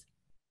selections.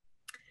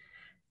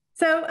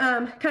 So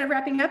kind of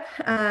wrapping up,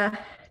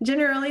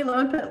 generally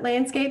low input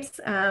landscapes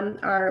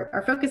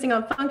are focusing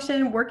on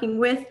function, working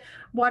with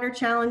water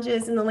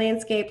challenges in the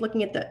landscape,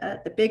 looking at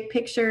the big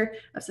picture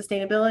of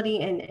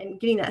sustainability and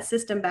getting that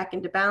system back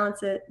into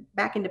balance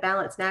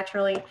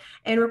naturally,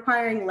 and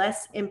requiring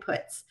less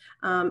inputs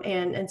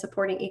and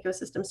supporting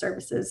ecosystem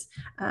services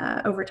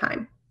over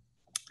time.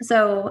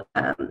 So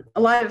a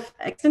lot of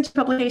extension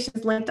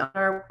publications linked on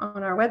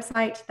our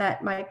website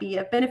that might be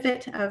a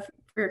benefit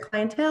for your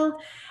clientele.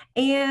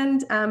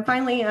 And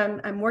finally,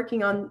 I'm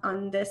working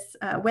on this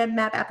web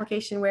map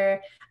application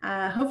where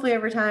hopefully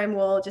over time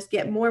we'll just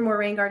get more and more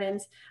rain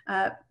gardens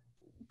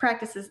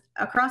practices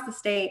across the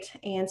state,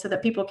 and so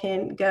that people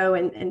can go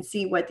and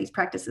see what these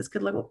practices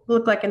could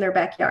look like in their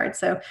backyard.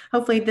 So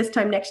hopefully this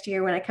time next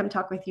year when I come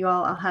talk with you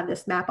all, I'll have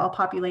this map all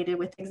populated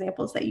with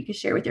examples that you can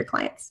share with your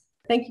clients.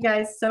 Thank you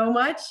guys so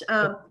much.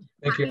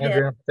 Thank you,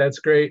 Andrea. That's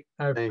great.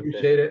 I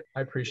appreciate it.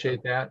 I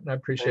appreciate that. And I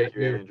appreciate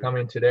you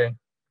coming today.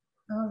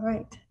 All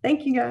right.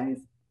 Thank you, guys.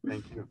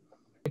 Thank you.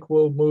 I think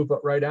we'll move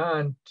right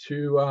on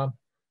to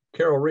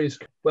Carol Reese.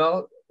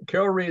 Well,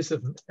 Carol Reese,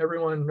 if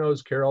everyone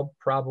knows Carol,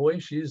 probably,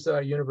 she's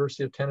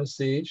University of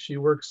Tennessee. She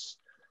works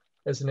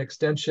as an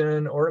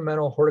extension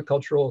ornamental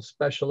horticultural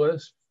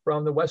specialist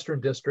from the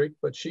Western District,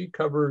 but she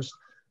covers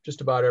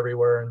just about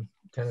everywhere in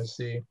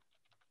Tennessee.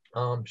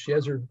 She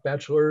has her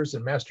bachelor's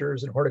and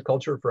master's in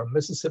horticulture from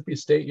Mississippi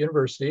State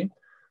University.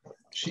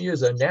 She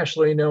is a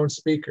nationally known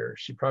speaker.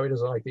 She probably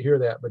doesn't like to hear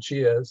that, but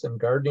she is, and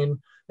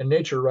gardening and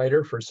nature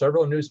writer for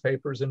several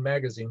newspapers and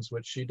magazines,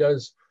 which she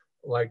does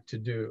like to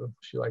do.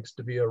 She likes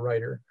to be a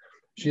writer.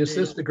 She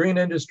assists the green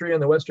industry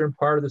in the western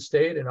part of the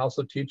state and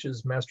also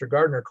teaches master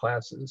gardener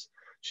classes.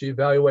 She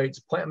evaluates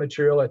plant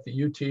material at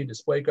the UT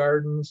display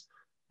gardens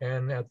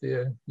and at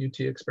the UT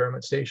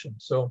experiment station.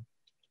 So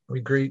we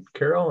greet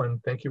Carol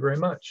and thank you very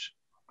much.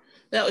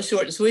 That was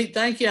short and sweet.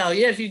 Thank y'all.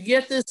 Yeah, if you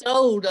get this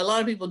old, a lot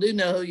of people do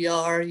know who you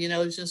are.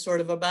 It's just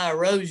sort of by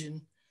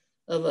erosion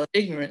of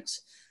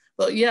ignorance.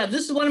 But yeah,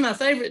 this is one of my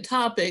favorite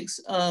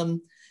topics.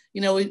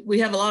 We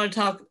have a lot of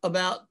talk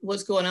about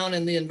what's going on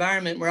in the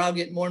environment. We're all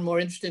getting more and more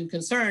interested and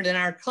concerned. And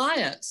our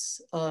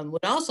clients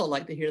would also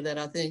like to hear that,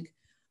 I think,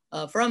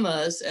 from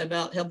us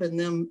about helping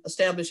them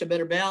establish a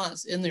better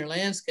balance in their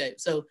landscape.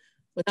 So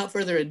without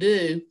further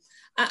ado,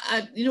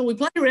 we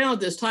played around with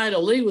this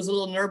title. Lee was a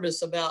little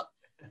nervous about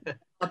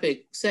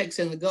topic, sex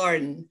in the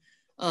garden.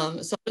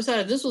 So I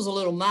decided this was a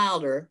little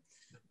milder.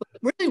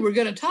 But really, we're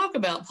going to talk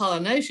about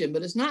pollination,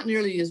 but it's not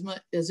nearly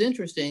as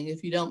interesting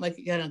if you don't make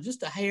it kind of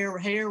just a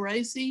hair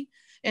racy.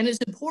 And its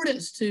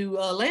importance to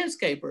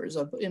landscapers,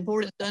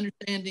 importance to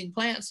understanding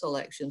plant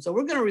selection. So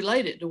we're going to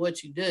relate it to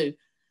what you do.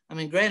 I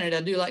mean, granted,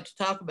 I do like to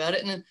talk about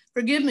it. And then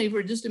forgive me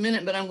for just a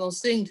minute, but I'm going to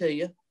sing to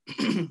you.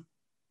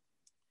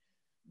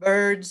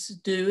 Birds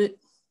do it.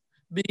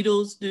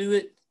 Beetles do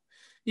it.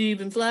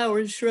 Even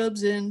flowers,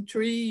 shrubs, and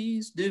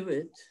trees do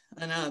it.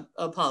 And I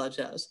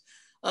apologize.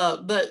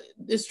 But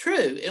it's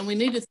true. And we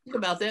need to think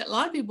about that. A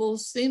lot of people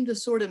seem to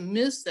sort of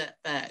miss that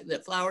fact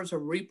that flowers are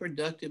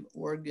reproductive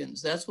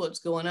organs. That's what's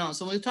going on.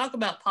 So when we talk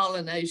about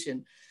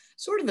pollination,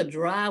 sort of a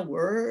dry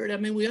word. I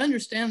mean, we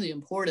understand the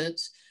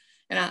importance.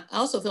 And I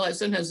also feel like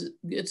sometimes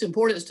its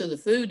importance to the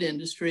food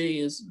industry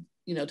is,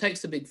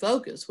 takes a big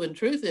focus, when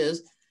truth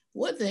is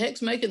what the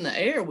heck's making the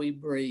air we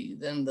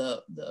breathe and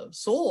the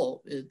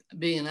soil is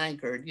being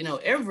anchored? You know,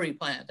 every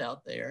plant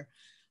out there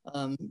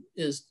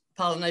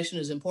pollination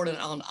is important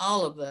on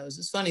all of those.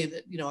 It's funny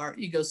that, you know, our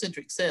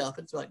egocentric self,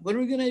 it's like, what are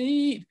we going to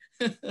eat?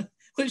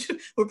 Which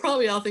we're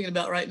probably all thinking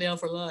about right now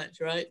for lunch,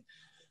 right?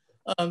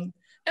 And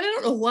I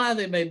don't know why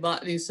they made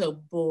botany so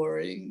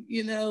boring.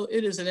 You know,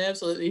 it is an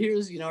absolutely,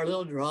 here's, you know, our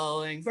little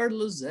drawing,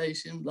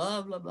 fertilization,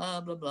 blah, blah,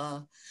 blah, blah,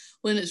 blah.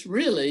 When it's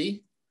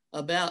really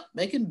about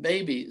making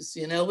babies,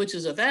 you know, which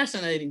is a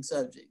fascinating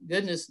subject.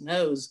 Goodness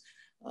knows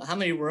how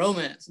many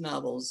romance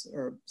novels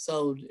are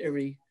sold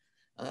every,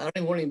 I don't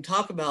even want to even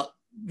talk about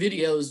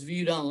videos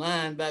viewed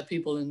online by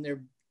people in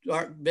their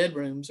dark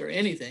bedrooms or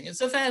anything.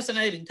 It's a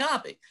fascinating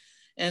topic.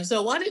 And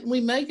so why didn't we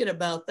make it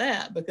about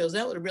that? Because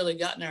that would have really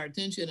gotten our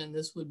attention, and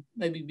this would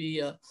maybe be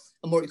a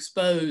more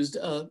exposed,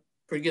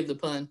 forgive the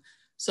pun,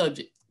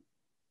 subject.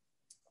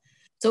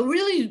 So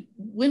really,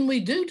 when we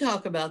do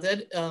talk about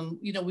that,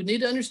 you know, we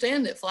need to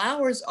understand that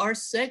flowers are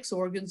sex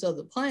organs of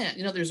the plant.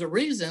 You know, there's a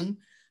reason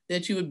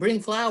that you would bring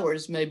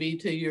flowers maybe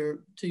to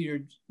your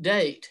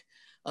date.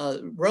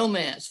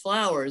 Romance,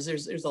 flowers,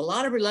 there's a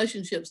lot of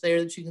relationships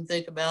there that you can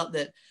think about,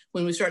 that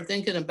when we start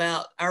thinking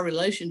about our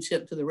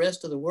relationship to the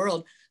rest of the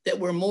world, that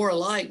we're more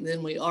alike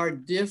than we are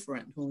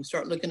different when we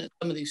start looking at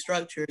some of these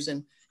structures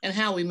and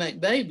how we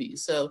make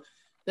babies. So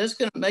that's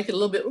going to make it a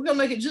little bit, we're going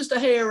to make it just a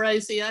hair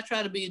racy. I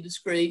try to be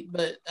discreet,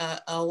 but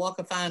I'll walk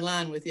a fine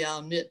line with you, I'll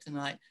admit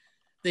tonight.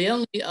 The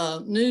only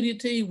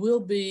nudity will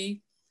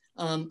be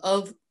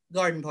of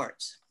garden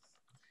parts.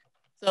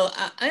 So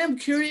I am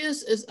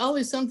curious. It's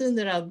always something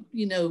that I've,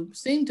 you know,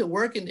 seemed to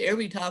work into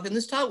every talk. And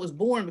this talk was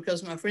born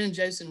because my friend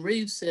Jason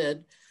Reeves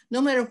said,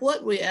 no matter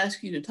what we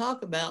ask you to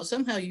talk about,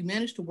 somehow you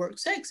managed to work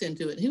sex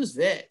into it. And he was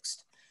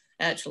vexed,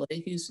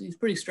 actually. He's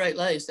pretty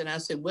straight-laced. And I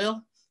said,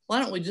 well, why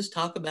don't we just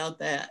talk about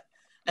that?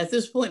 At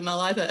this point in my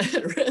life,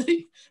 I'd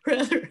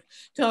rather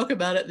talk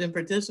about it than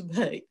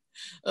participate.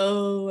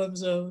 Oh, I'm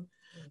so...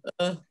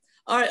 all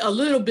right, a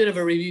little bit of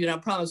a review, and I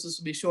promise this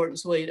will be short and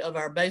sweet, of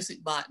our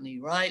basic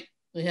botany, right?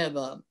 We have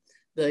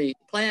the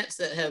plants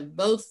that have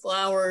both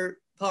flower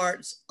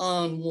parts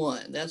on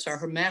one. That's our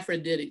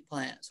hermaphroditic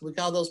plants. We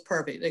call those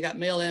perfect. They got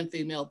male and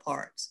female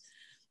parts.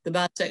 The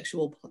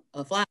bisexual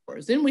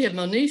flowers. Then we have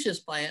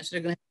monoecious plants that are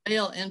going to have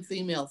male and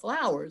female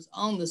flowers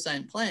on the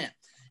same plant.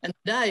 And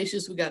the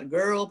dioecious, we got a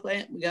girl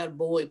plant, we got a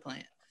boy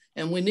plant.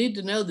 And we need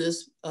to know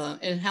this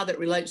and how that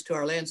relates to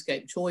our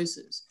landscape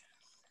choices.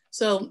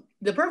 So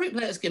the perfect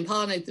plants can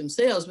pollinate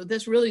themselves, but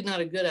that's really not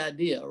a good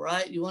idea,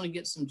 right? You want to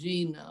get some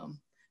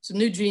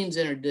new genes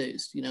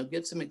introduced, you know,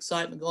 get some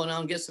excitement going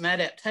on, get some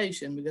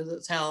adaptation, because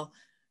that's how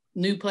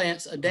new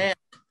plants adapt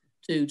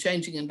to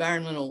changing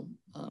environmental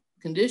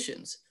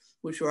conditions,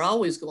 which we're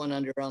always going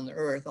under on the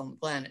earth, on the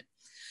planet.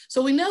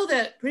 So we know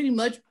that pretty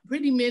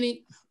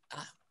many,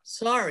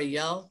 sorry,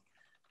 y'all,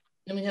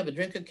 let me have a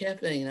drink of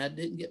caffeine. I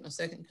didn't get my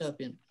second cup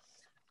in.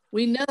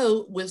 We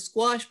know with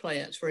squash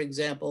plants, for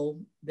example,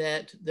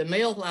 that the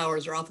male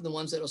flowers are often the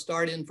ones that'll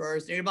start in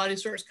first. Everybody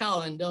starts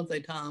calling, don't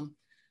they, Tom?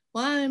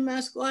 Why am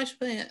my squash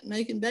plant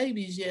making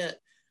babies yet?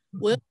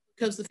 Well,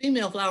 because the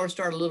female flowers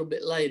start a little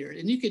bit later.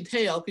 And you can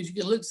tell because you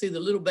can see the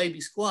little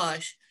baby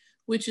squash,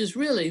 which is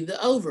really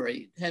the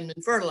ovary, hadn't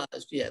been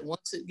fertilized yet.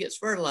 Once it gets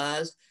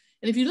fertilized,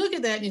 and if you look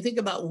at that and you think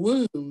about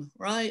womb,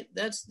 right?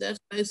 That's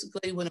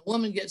basically when a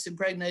woman gets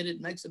impregnated,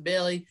 makes a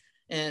belly,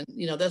 and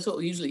you know, that's what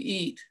we usually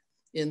eat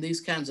in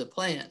these kinds of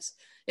plants.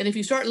 And if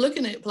you start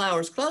looking at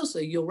flowers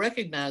closely, you'll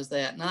recognize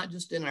that, not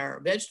just in our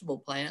vegetable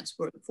plants.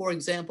 For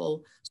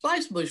example,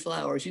 spice bush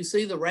flowers, you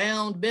see the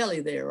round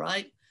belly there,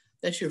 right?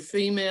 That's your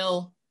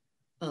female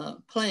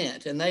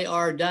plant, and they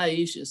are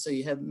dioecious. So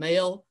you have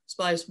male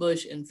spice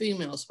bush and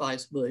female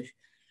spice bush.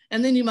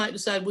 And then you might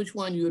decide which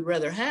one you would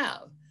rather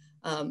have.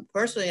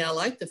 Personally, I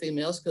like the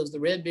females because the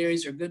red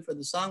berries are good for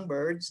the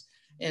songbirds,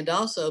 and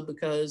also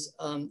because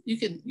you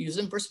can use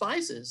them for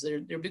spices.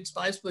 There are big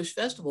spice bush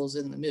festivals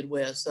in the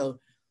Midwest. So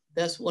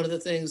that's one of the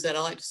things that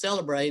I like to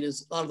celebrate,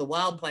 is a lot of the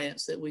wild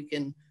plants that we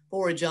can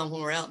forage on when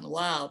we're out in the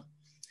wild.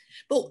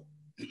 But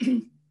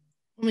when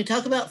we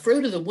talk about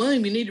fruit of the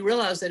womb, you need to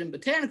realize that in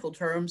botanical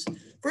terms,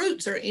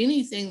 fruits are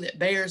anything that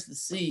bears the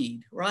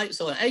seed, right?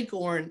 So an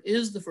acorn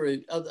is the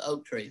fruit of the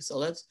oak tree. So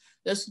let's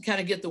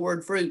kind of get the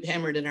word fruit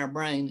hammered in our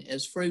brain,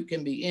 as fruit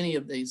can be any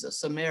of these, a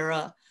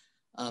samara,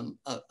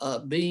 a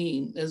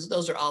bean,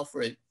 those are all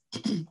fruit.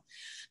 And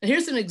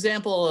here's an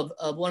example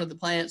of one of the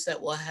plants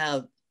that will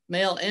have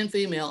male and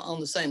female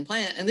on the same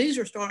plant. And these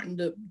are starting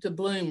to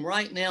bloom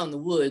right now in the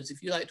woods.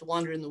 If you like to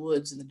wander in the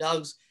woods, and the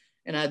dogs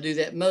and I do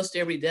that most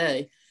every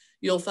day,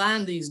 you'll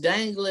find these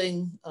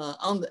dangling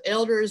on the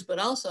elders, but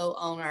also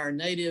on our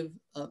native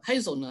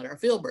hazelnut, our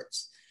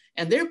filberts.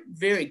 And they're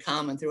very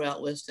common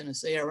throughout West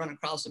Tennessee. I run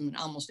across them in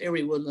almost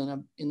every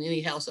woodland in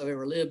any house I've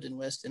ever lived in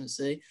West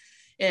Tennessee.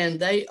 And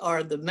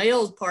the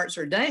male parts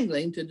are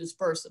dangling to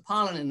disperse the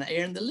pollen in the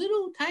air. And the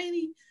little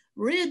tiny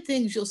red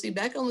things you'll see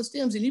back on the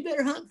stems, and you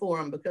better hunt for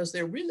them because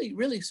they're really,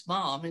 really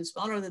small. I mean,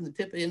 smaller than the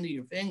tip end of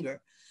your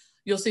finger.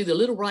 You'll see the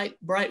little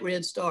bright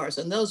red stars,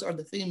 and those are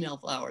the female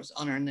flowers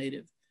on our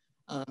native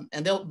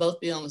and they'll both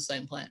be on the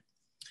same plant.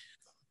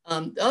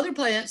 The other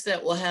plants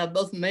that will have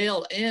both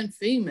male and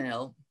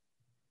female,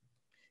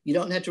 you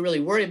don't have to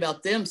really worry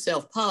about them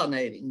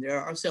self-pollinating.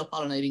 There are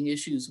self-pollinating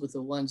issues with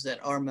the ones that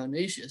are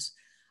monoecious.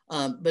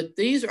 But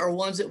these are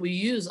ones that we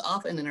use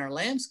often in our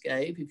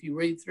landscape. If you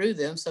read through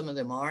them, some of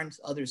them are and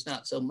others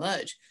not so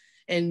much.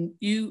 And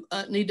you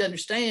need to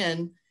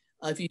understand,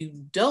 if you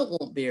don't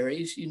want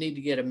berries, you need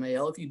to get a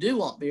male. If you do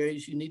want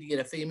berries, you need to get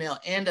a female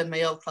and a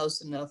male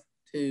close enough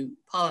to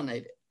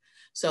pollinate it.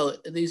 So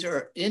these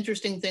are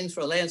interesting things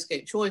for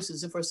landscape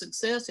choices and for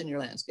success in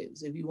your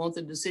landscapes. If you want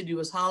the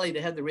deciduous holly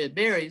to have the red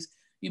berries,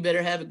 you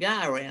better have a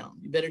guy around.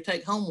 You better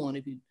take home one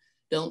if you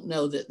don't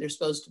know that there's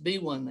supposed to be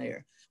one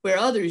there. Where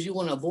others, you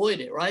want to avoid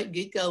it, right?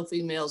 Gecko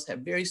females have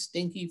very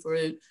stinky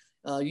fruit.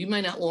 You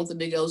may not want the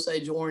big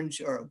Osage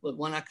orange or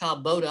one I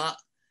call Bodoc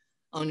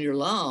on your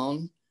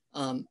lawn.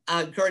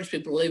 I encourage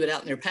people to leave it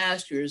out in their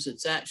pastures.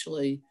 It's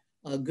actually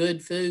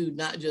good food,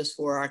 not just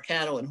for our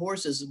cattle and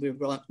horses. We're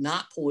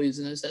not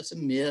poisonous. That's a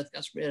myth.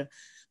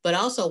 But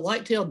also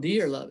white-tailed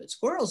deer love it.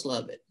 Squirrels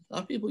love it. A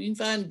lot of people, you can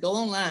find, go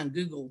online,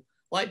 Google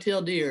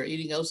white-tailed deer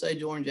eating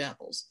Osage orange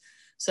apples.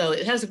 So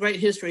it has a great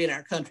history in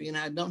our country, and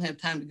I don't have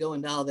time to go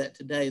into all that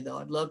today, though.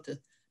 I'd love to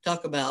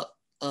talk about,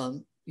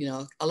 you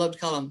know, I love to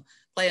call them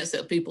plants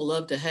that people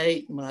love to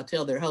hate, and when I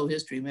tell their whole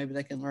history, maybe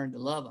they can learn to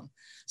love them.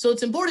 So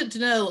it's important to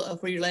know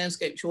for your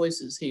landscape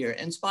choices here.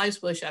 And spice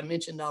bush, I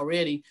mentioned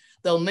already,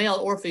 though male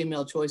or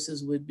female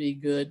choices would be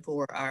good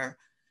for our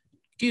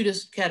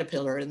cutest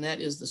caterpillar, and that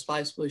is the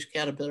spice bush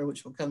caterpillar,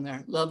 which will become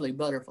our lovely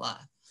butterfly.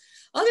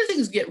 Other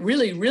things get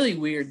really, really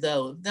weird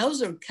though.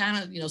 Those are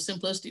kind of, you know,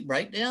 simplistic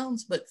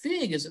breakdowns, but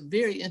fig is a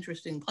very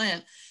interesting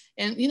plant.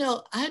 And, you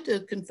know, I had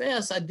to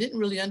confess, I didn't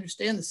really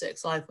understand the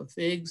sex life of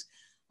figs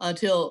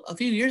until a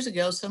few years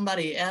ago.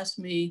 Somebody asked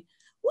me,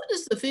 what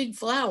does the fig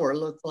flower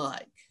look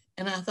like?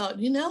 And I thought,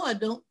 you know, I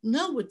don't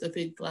know what the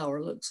fig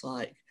flower looks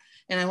like.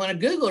 And when I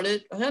Googled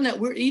it, I found out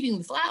we're eating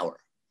the flower.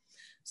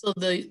 So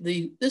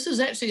this is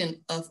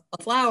actually a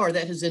flower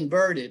that is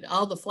inverted.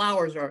 All the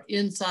flowers are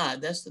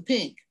inside, that's the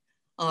pink.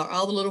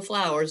 All the little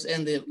flowers,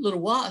 and the little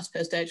wasp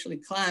has to actually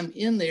climb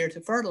in there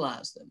to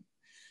fertilize them.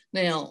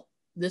 Now,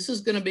 this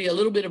is going to be a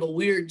little bit of a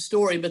weird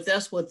story, but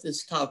that's what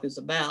this talk is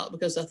about,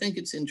 because I think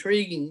it's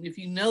intriguing. If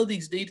you know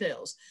these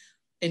details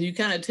and you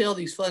kind of tell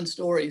these fun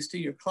stories to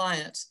your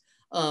clients,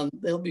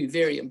 they'll be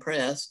very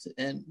impressed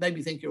and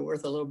maybe think you're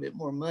worth a little bit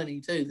more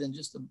money too than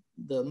just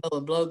the mow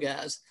and blow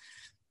guys.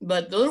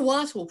 But the little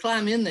wasp will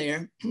climb in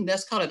there.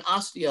 That's called an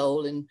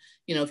osteole. And,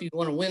 you know, if you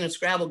want to win a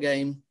Scrabble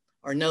game,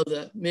 or know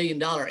the $1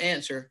 million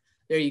answer,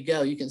 there you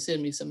go. You can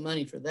send me some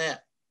money for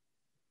that.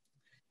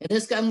 And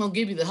this guy, I'm going to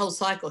give you the whole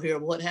cycle here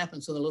of what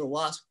happens when the little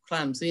wasp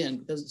climbs in,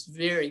 because it's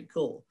very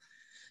cool.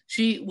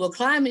 She will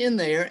climb in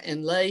there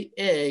and lay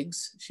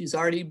eggs. She's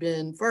already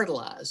been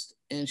fertilized,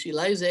 and she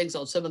lays eggs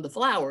on some of the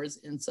flowers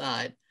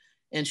inside,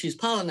 and she's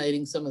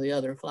pollinating some of the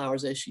other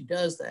flowers as she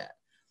does that.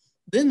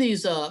 Then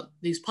these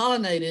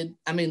pollinated,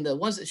 I mean, the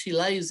ones that she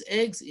lays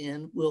eggs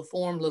in will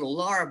form little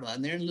larvae,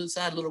 and they're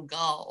inside little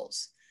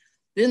galls.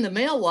 Then the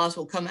male wasp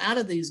will come out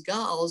of these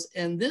galls,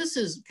 and this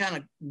is kind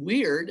of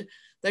weird.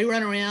 They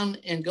run around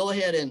and go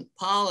ahead and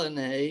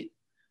pollinate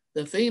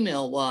the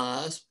female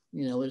wasp,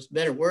 you know, there's a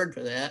better word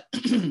for that,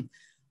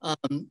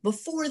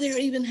 before they're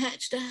even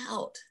hatched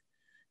out.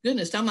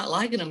 Goodness, I'm not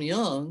liking them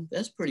young.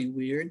 That's pretty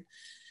weird.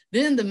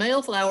 Then the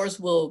male flowers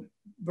will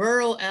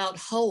burrow out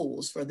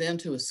holes for them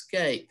to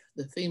escape,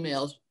 the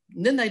females,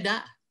 and then they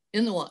die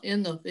in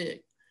the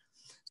fig.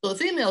 So the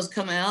females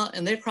come out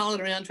and they're crawling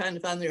around trying to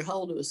find their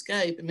hole to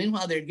escape. And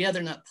meanwhile, they're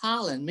gathering up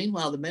pollen.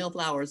 Meanwhile, the male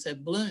flowers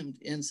have bloomed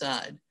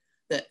inside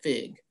that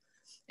fig.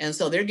 And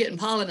so they're getting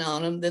pollen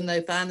on them. Then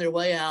they find their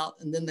way out,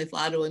 and then they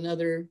fly to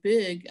another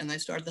fig and they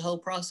start the whole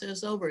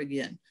process over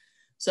again.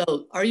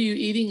 So are you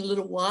eating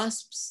little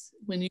wasps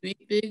when you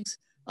eat figs?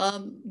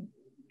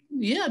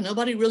 Yeah,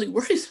 nobody really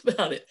worries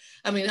about it.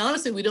 I mean,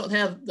 honestly, we don't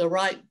have the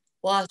right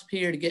wasp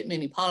here to get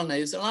many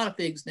pollinators. A lot of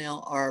figs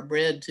now are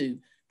bred to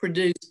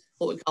produce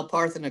what we call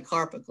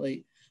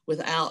parthenocarpically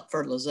without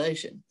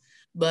fertilization.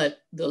 But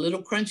the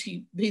little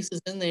crunchy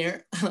pieces in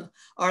there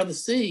are the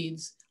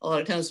seeds a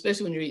lot of times,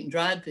 especially when you're eating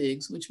dried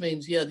figs, which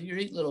means, yeah, you're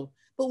eating little,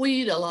 but we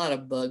eat a lot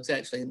of bugs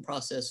actually in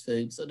processed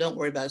food. So don't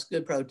worry about it. It's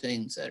good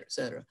protein, et cetera, et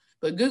cetera.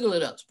 But Google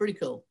it up. It's pretty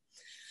cool.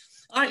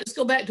 All right, let's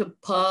go back to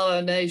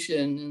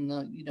pollination,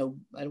 and you know,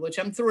 which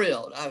I'm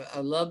thrilled. I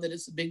love that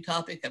it's a big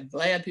topic. I'm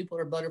glad people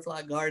are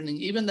butterfly gardening,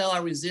 even though I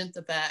resent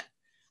the fact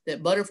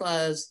that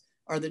butterflies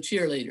are the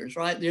cheerleaders,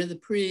 right? They're the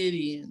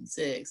pretty and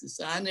sexy.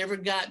 So I never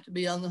got to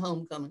be on the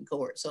homecoming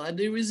court. So I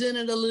do resent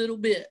it a little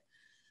bit.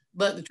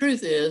 But the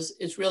truth is,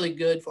 it's really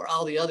good for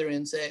all the other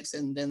insects,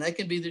 and then they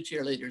can be the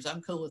cheerleaders.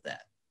 I'm cool with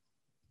that.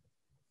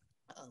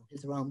 Oh,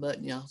 hit the wrong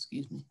button, y'all.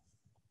 Excuse me.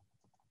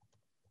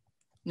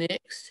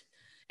 Next.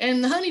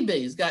 And the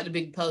honeybees got the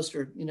big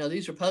poster. You know,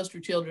 these are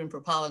poster children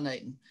for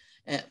pollination,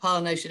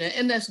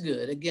 and that's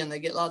good. Again, they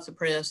get lots of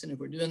press, and if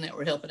we're doing that,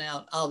 we're helping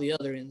out all the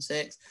other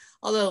insects.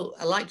 Although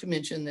I like to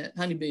mention that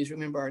honeybees,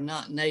 remember, are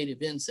not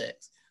native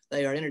insects.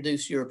 They are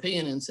introduced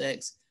European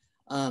insects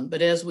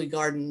But as we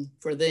garden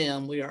for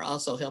them, we are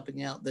also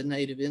helping out the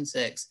native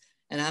insects.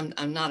 And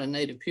I'm not a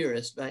native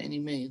purist by any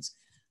means.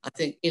 I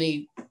think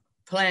any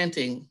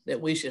planting that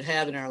we should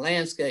have in our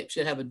landscape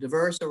should have a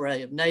diverse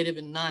array of native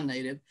and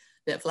non-native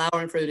that flower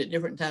and fruit at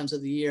different times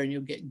of the year, and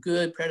you'll get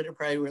good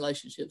predator-prey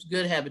relationships,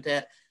 good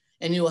habitat,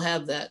 and you will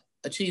have that,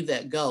 achieve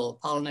that goal of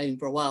pollinating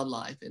for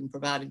wildlife and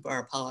providing for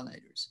our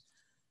pollinators.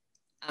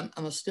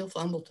 I'm a still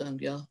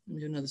fumble-tongued, y'all. Let me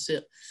do another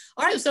sip.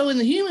 All right, so in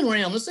the human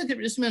realm, let's look at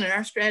just a minute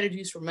our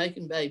strategies for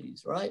making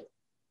babies, right?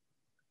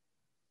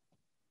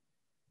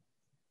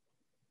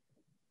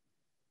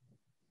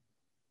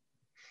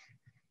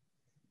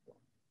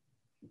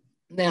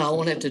 Now I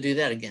won't have to do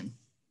that again.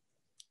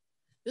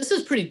 This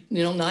is pretty,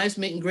 nice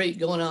meet and greet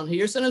going on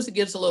here. Sometimes it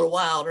gets a little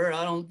wilder.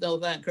 I don't know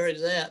if I encourage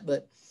that,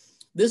 but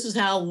this is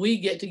how we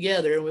get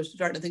together. And we're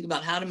starting to think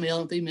about how do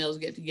male and females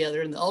get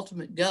together. And the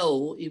ultimate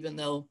goal, even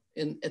though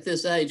at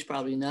this age,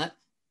 probably not,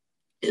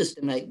 is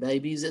to make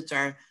babies. It's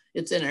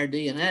in our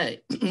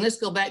DNA. Let's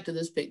go back to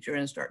this picture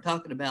and start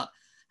talking about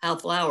how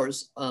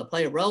flowers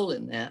play a role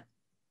in that.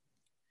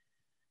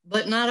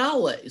 But not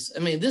always. I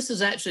mean, this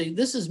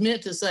is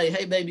meant to say,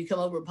 hey, baby, come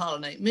over and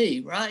pollinate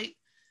me, right?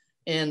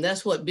 And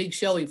that's what big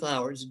showy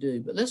flowers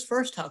do. But let's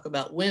first talk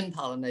about wind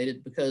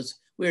pollinated, because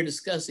we're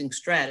discussing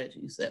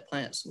strategies that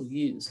plants will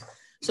use.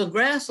 So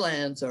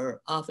grasslands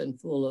are often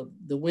full of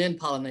the wind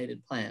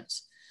pollinated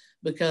plants,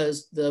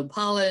 because the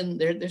pollen,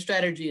 their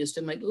strategy is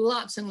to make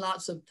lots and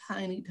lots of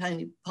tiny,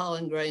 tiny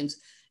pollen grains,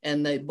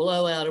 and they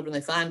blow out over and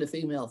they find a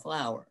female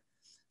flower.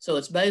 So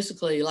it's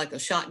basically like a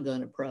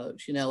shotgun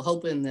approach,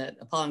 hoping that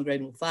a pollen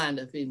grain will find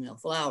a female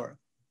flower.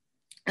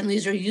 And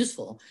these are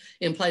useful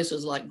in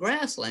places like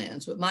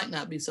grasslands, but might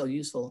not be so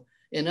useful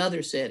in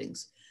other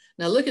settings.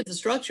 Now look at the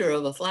structure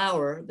of a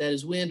flower that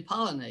is wind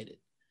pollinated.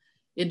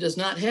 It does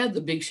not have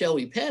the big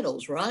showy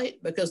petals,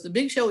 right? Because the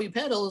big showy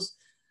petals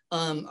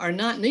are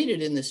not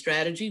needed in this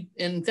strategy.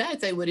 In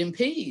fact, they would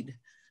impede,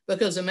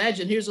 because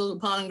imagine here's a little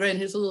pollen grain,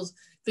 here's a little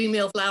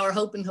female flower,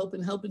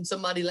 hoping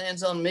somebody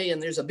lands on me,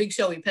 and there's a big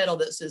showy petal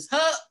that says,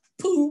 ha,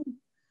 poo,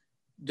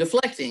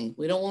 deflecting.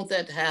 We don't want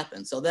that to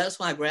happen. So that's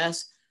why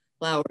grass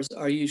flowers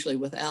are usually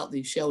without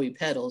these showy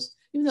petals,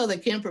 even though they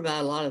can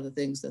provide a lot of the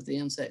things that the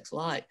insects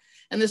like.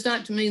 And that's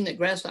not to mean that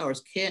grass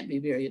flowers can't be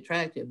very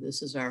attractive.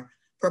 This is our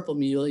purple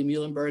muley,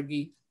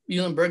 Muhlenbergia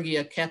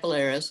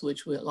capillaris,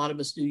 which a lot of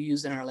us do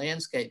use in our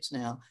landscapes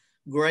now.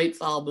 Great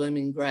fall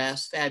blooming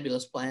grass,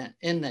 fabulous plant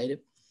and native.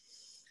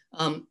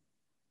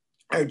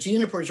 Our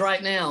junipers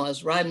right now, I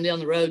was riding down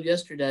the road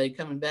yesterday,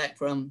 coming back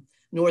from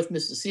North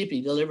Mississippi,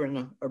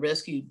 delivering a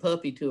rescued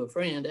puppy to a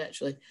friend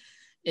actually.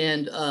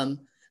 And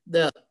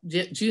the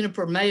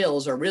juniper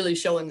males are really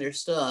showing their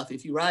stuff.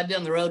 If you ride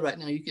down the road right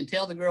now, you can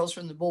tell the girls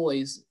from the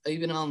boys,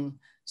 even on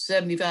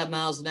 75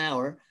 miles an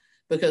hour,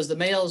 because the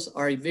males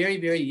are very,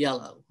 very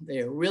yellow.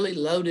 They're really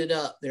loaded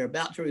up. They're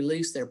about to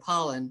release their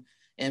pollen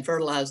and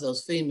fertilize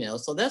those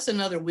females. So that's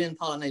another wind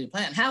pollinated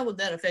plant. How would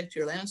that affect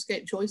your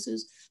landscape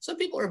choices? Some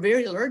people are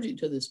very allergic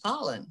to this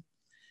pollen.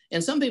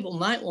 And some people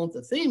might want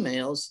the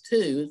females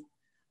too,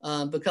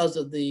 because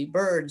of the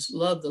birds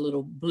love the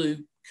little blue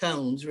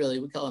cones, really,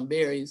 we call them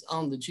berries,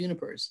 on the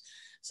junipers.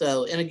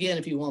 So, and again,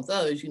 if you want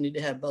those, you need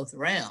to have both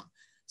around.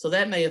 So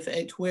that may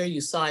affect where you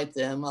site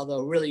them,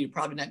 although really you're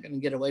probably not going to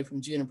get away from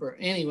juniper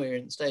anywhere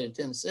in the state of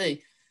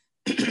Tennessee.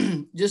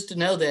 Just to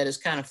know that is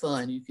kind of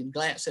fun. You can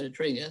glance at a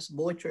tree, that's a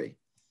boy tree.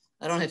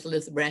 I don't have to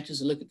lift the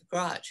branches and look at the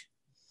crotch.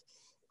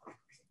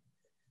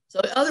 So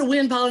other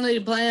wind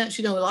pollinated plants,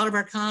 a lot of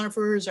our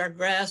conifers, our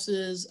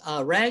grasses,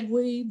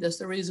 ragweed. That's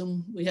the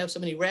reason we have so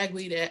many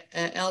ragweed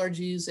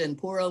allergies, and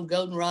poor old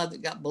goldenrod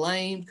that got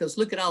blamed, because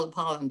look at all the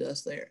pollen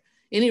dust there.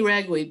 Any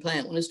ragweed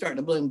plant, when it's starting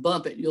to bloom,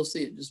 bump it, you'll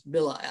see it just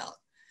billow out.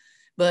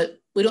 But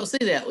we don't see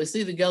that. We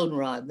see the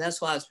goldenrod.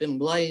 That's why it's been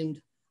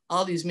blamed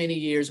all these many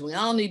years. We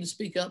all need to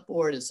speak up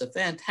for it. It's a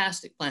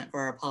fantastic plant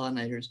for our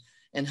pollinators,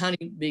 and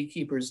honey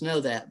beekeepers know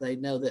that. They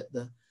know that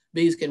the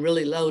bees can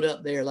really load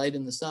up there late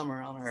in the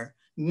summer on our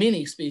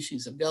many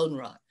species of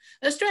goldenrod.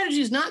 That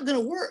strategy is not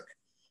going to work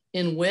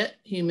in wet,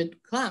 humid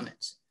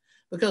climates,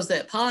 because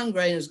that pollen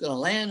grain is going to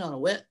land on a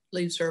wet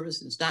leaf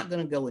surface and it's not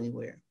going to go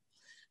anywhere.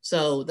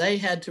 So they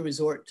had to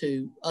resort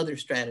to other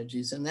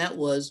strategies, and that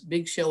was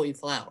big showy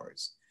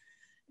flowers.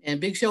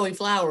 And big showy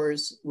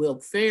flowers will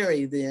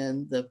ferry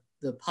then the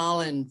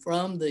pollen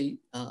from the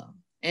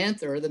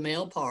anther, the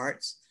male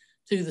parts,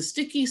 to the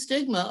sticky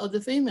stigma of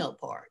the female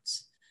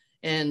parts.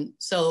 And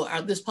so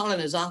this pollen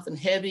is often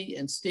heavy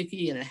and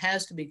sticky, and it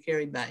has to be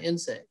carried by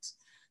insects.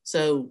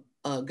 So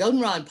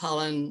goldenrod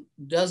pollen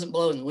doesn't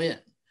blow in the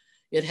wind.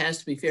 It has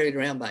to be ferried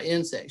around by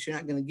insects. You're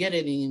not going to get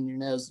any in your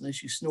nose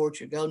unless you snort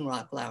your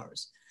goldenrod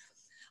flowers.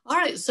 All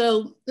right,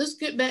 so let's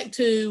get back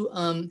to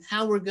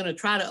how we're going to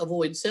try to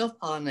avoid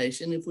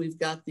self-pollination if we've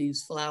got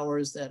these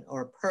flowers that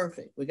are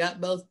perfect. We got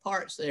both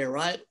parts there,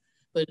 right?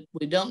 But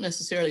we don't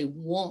necessarily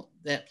want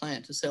that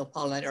plant to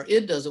self-pollinate, or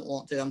it doesn't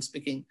want to. I'm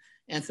speaking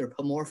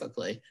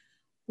anthropomorphically.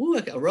 Ooh,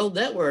 I rolled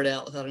that word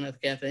out without enough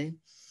caffeine.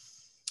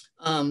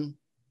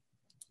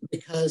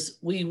 because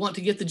we want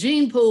to get the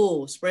gene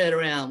pool spread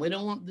around. We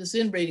don't want this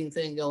inbreeding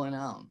thing going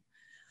on.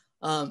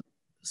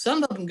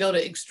 Some of them go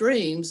to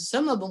extremes.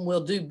 Some of them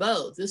will do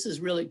both. This is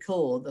really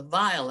cool. The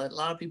violet, a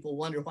lot of people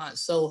wonder why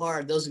it's so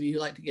hard. Those of you who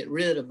like to get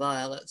rid of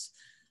violets,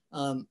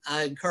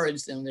 I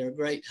encourage them. They're a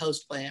great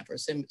host plant for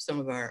some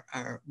of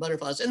our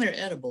butterflies, and they're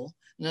edible,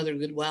 another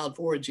good wild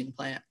foraging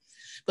plant.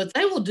 But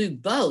they will do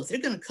both. They're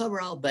going to cover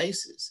all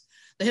bases.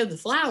 They have the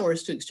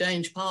flowers to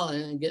exchange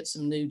pollen and get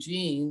some new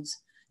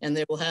genes, and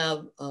they will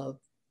have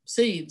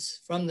seeds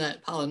from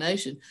that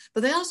pollination.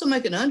 But they also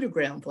make an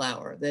underground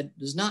flower that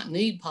does not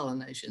need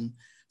pollination.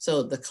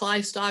 So the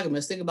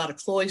cleistogamous, think about a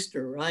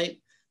cloister, right?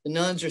 The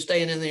nuns are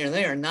staying in there and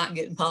they are not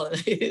getting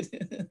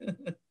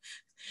pollinated.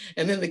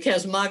 And then the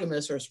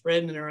chasmogamous are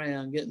spreading it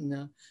around, getting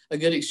a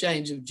good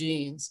exchange of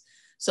genes.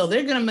 So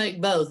they're going to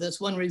make both.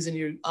 That's one reason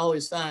you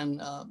always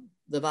find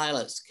the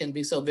violets can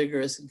be so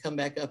vigorous and come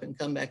back up and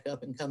come back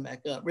up and come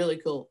back up. Really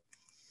cool.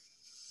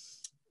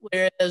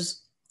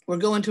 Whereas we're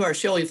going to our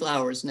showy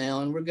flowers now,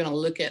 and we're going to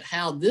look at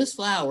how this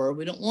flower,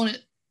 we don't want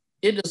it,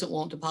 it doesn't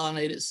want to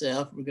pollinate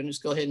itself. We're going to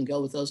just go ahead and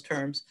go with those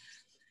terms,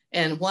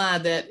 and why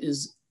that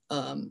is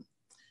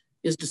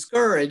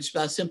discouraged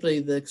by simply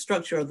the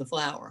structure of the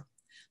flower.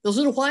 Those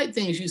little white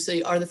things you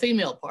see are the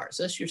female parts.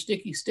 That's your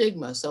sticky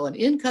stigma. So an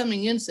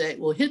incoming insect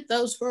will hit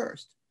those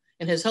first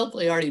and has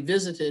hopefully already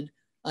visited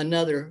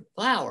another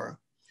flower.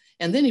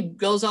 And then he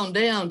goes on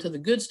down to the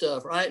good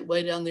stuff, right?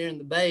 Way down there in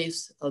the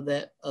base of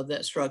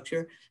that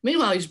structure.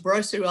 Meanwhile, he's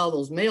brushed through all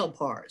those male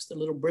parts, the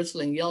little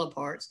bristling yellow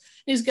parts.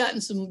 He's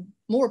gotten some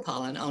more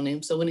pollen on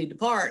him. So when he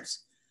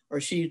departs, or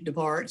she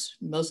departs,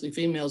 mostly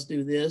females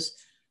do this,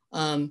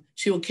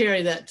 she will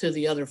carry that to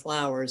the other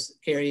flowers,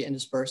 carry and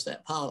disperse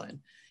that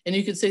pollen. And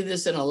you can see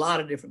this in a lot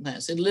of different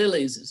plants. In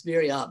lilies, it's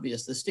very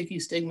obvious. The sticky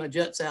stigma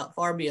juts out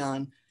far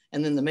beyond,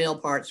 and then the male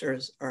parts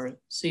are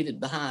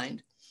seated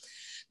behind.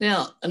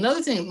 Now,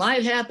 another thing that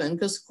might happen,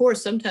 because of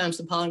course, sometimes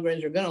the pollen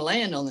grains are going to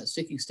land on that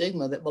sticky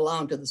stigma that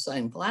belong to the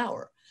same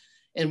flower.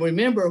 And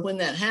remember, when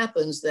that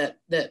happens, that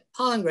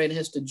pollen grain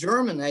has to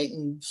germinate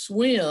and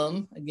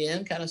swim,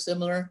 again, kind of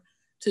similar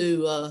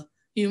to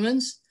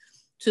humans,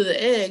 to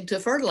the egg to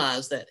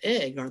fertilize that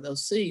egg or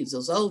those seeds,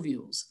 those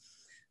ovules.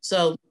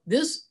 So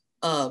this,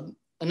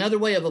 another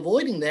way of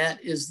avoiding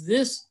that is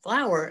this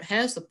flower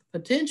has the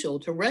potential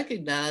to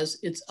recognize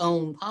its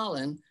own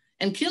pollen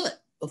and kill it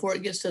before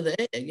it gets to the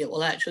egg. It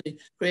will actually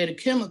create a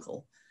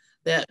chemical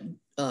that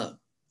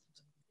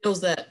kills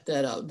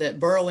that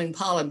burrowing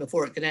pollen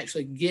before it can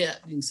actually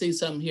get. You can see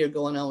some here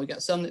going on. We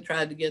got some that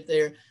tried to get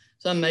there,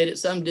 some made it,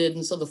 some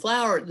didn't. So the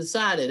flower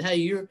decided, hey,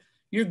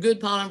 you're good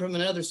pollen from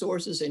another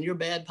sources and you're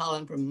bad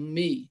pollen from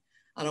me.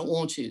 I don't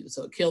want you.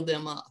 So it killed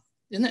them off.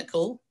 Isn't that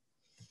cool?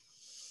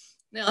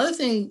 Now,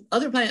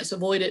 other plants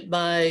avoid it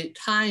by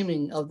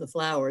timing of the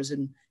flowers,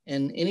 and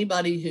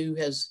anybody who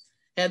has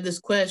had this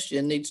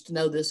question needs to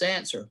know this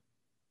answer.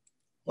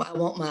 Why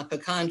won't my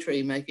pecan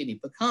tree make any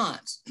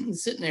pecans?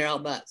 It's sitting there all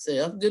by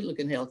itself, good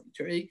looking, healthy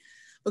tree,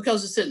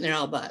 because it's sitting there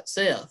all by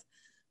itself.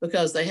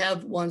 Because they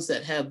have ones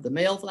that have the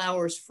male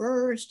flowers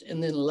first,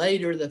 and then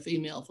later the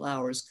female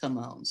flowers come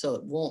on, so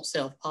it won't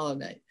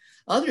self-pollinate.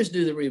 Others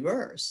do the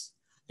reverse.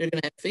 They're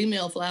gonna have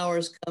female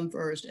flowers come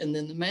first, and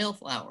then the male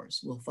flowers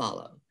will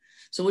follow.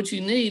 So what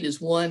you need is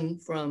one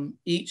from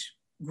each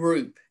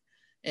group.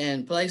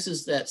 And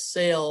places that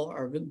sell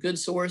are good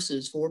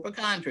sources for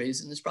pecan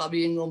trees, and this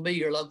probably ain't gonna be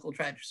your local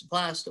Tractor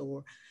Supply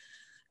store.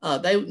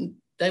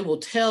 They will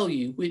tell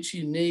you which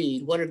you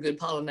need, what are good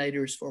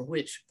pollinators for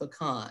which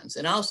pecans.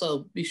 And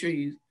also be sure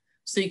you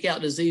seek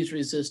out disease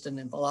resistant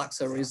and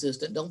phylloxera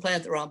resistant. Don't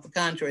plant the wrong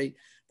pecan tree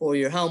for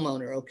your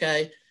homeowner,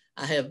 okay?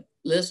 I have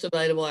lists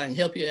available, I can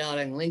help you out,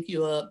 I can link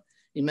you up.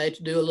 You may have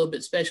to do a little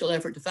bit special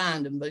effort to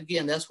find them, but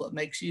again, that's what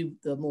makes you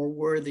the more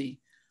worthy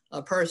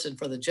person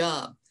for the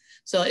job.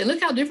 So, and look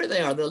how different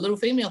they are. The little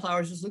female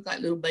flowers just look like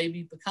little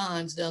baby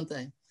pecans, don't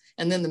they?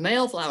 And then the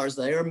male flowers,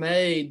 they are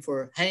made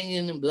for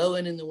hanging and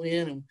blowing in the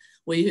wind. And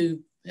we who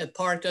have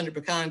parked under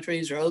pecan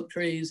trees or oak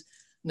trees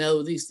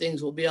know these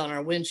things will be on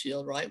our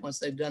windshield, right, once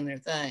they've done their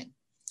thing.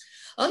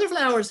 Other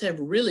flowers have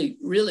really,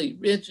 really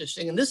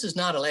interesting, and this is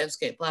not a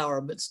landscape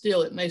flower, but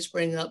still it may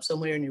spring up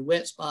somewhere in your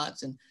wet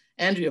spots. And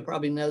Andrea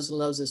probably knows and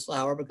loves this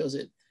flower because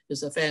it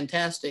is a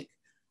fantastic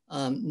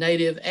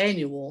native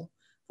annual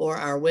for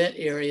our wet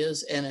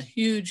areas and a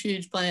huge,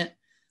 huge plant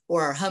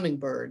for our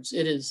hummingbirds.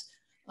 It is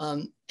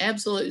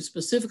absolutely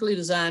specifically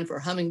designed for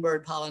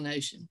hummingbird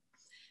pollination.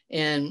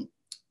 And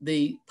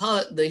the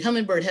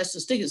hummingbird has to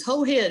stick his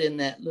whole head in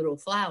that little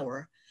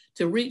flower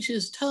to reach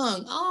his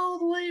tongue all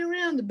the way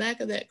around the back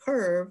of that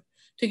curve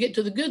to get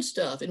to the good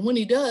stuff. And when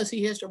he does,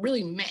 he has to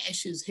really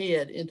mash his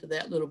head into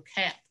that little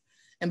cap.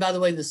 And by the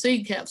way, the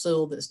seed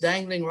capsule that's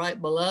dangling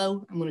right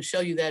below, I'm going to show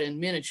you that in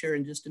miniature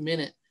in just a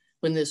minute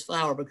when this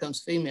flower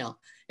becomes female.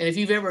 And if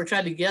you've ever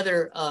tried to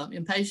gather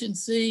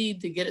impatiens seed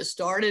to get it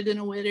started in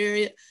a wet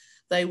area,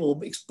 they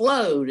will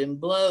explode and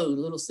blow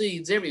little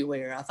seeds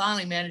everywhere. I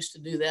finally managed to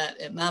do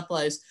that at my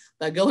place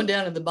by going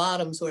down to the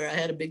bottoms where I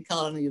had a big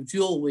colony of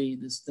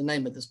jewelweed. Is the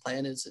name of this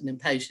plant. It's an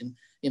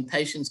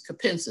Impatiens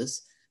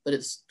capensis. but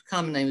its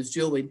common name is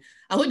jewelweed.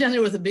 I went down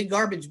there with a big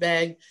garbage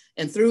bag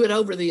and threw it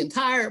over the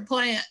entire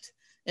plant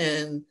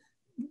and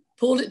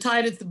pulled it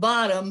tight at the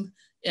bottom,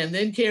 and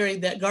then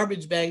carried that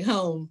garbage bag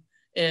home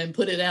and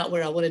put it out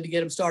where I wanted to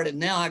get them started.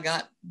 Now I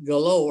got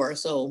galore.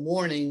 So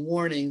warning,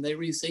 warning, they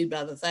reseed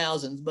by the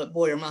thousands, but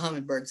boy, are my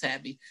hummingbirds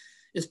happy.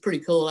 It's pretty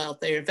cool out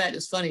there. In fact,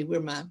 it's funny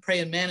where my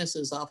praying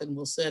mantises often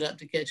will set up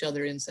to catch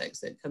other insects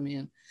that come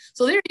in.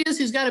 So there he is,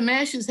 he's got to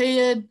mash his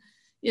head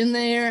in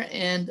there.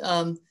 And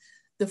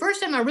the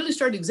first time I really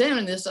started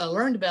examining this, I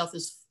learned about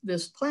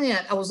this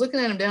plant. I was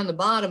looking at him down the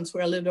bottoms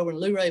where I lived over in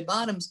Luray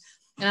Bottoms,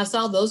 and I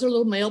saw those are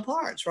little male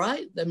parts,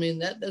 right? I mean,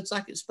 that's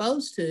like it's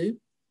supposed to.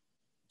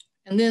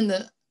 And then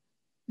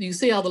you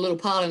see all the little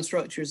pollen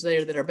structures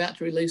there that are about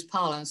to release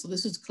pollen. So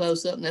this is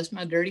close up, and that's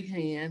my dirty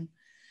hand.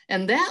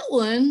 And that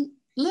one,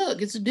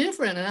 look, it's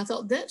different. And I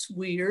thought, that's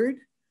weird.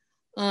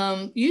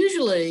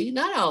 Usually,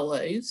 not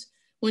always,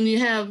 when you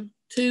have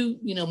two,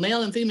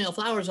 male and female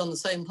flowers on the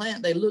same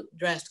plant, they look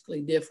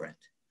drastically different.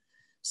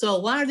 So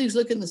why are these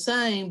looking the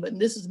same, but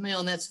this is male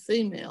and that's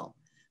female?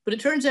 But it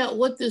turns out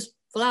what this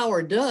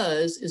flower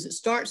does is it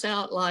starts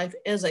out life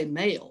as a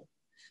male.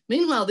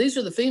 Meanwhile, these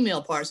are the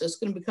female parts that's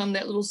going to become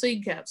that little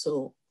seed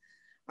capsule,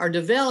 are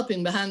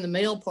developing behind the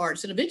male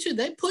parts. And eventually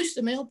they push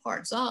the male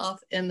parts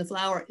off and the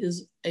flower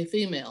is a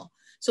female.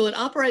 So it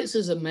operates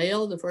as a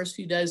male the first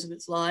few days of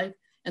its life,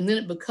 and then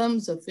it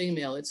becomes a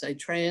female. It's a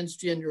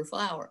transgender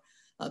flower.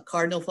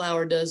 Cardinal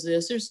flower does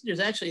this. There's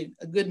actually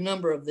a good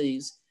number of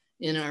these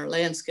in our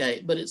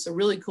landscape, but it's a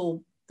really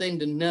cool thing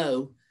to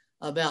know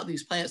about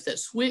these plants that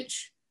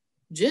switch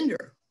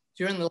gender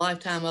during the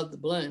lifetime of the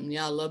bloom.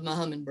 Yeah, I love my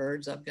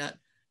hummingbirds. I've got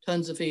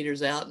tons of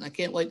feeders out, and I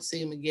can't wait to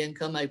see them again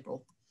come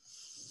April.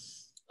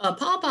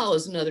 Pawpaw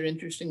is another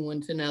interesting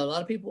one to know. A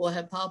lot of people will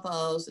have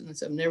pawpaws and they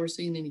say, I've never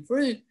seen any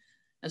fruit.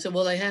 I said,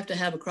 well, they have to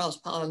have a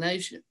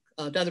cross-pollination,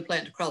 another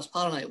plant to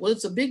cross-pollinate. Well,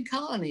 it's a big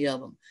colony of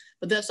them,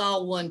 but that's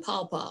all one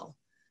pawpaw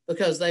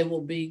because they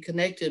will be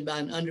connected by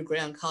an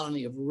underground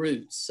colony of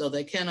roots. So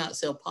they cannot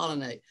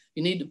self-pollinate.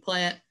 You need to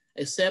plant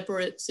a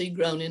separate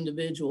seed-grown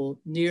individual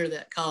near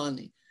that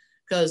colony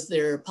because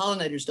their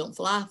pollinators don't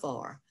fly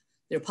far.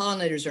 Their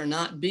pollinators are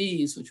not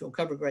bees, which will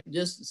cover great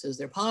distances.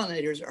 Their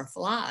pollinators are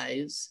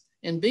flies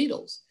and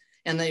beetles,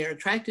 and they are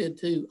attracted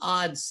to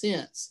odd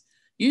scents.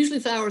 Usually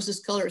flowers this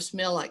color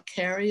smell like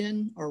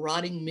carrion or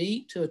rotting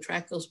meat to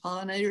attract those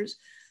pollinators.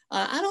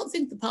 I don't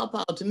think the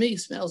pawpaw to me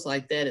smells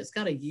like that. It's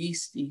got a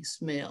yeasty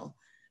smell,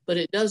 but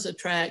it does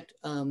attract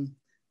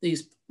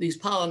these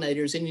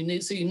pollinators, and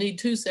you need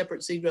two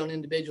separate seed-grown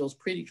individuals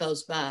pretty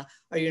close by,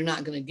 or you're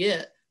not going to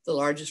get the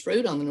largest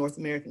fruit on the North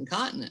American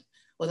continent,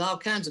 with all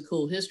kinds of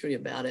cool history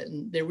about it.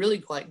 And they're really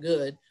quite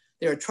good.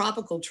 They're a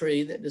tropical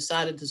tree that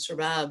decided to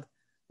survive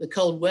the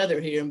cold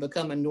weather here and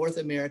become a North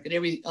American.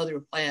 Every other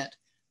plant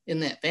in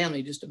that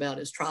family just about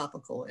is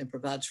tropical and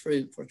provides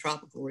fruit for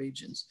tropical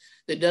regions.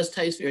 That does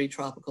taste very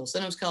tropical.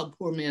 Sometimes called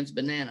poor man's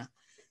banana.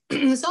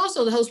 It's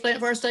also the host plant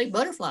for our state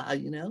butterfly,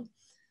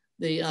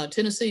 The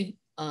Tennessee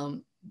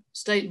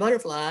state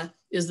butterfly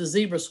is the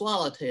zebra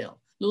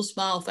swallowtail. Little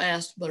small,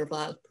 fast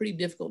butterfly. It's pretty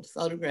difficult to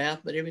photograph,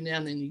 but every now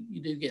and then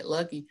you do get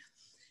lucky.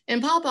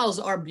 And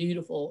pawpaws are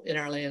beautiful in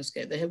our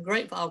landscape. They have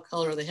great fall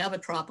color. They have a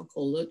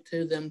tropical look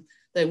to them.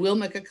 They will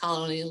make a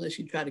colony unless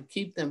you try to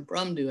keep them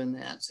from doing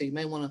that. So you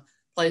may want to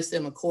place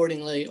them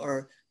accordingly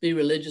or be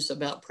religious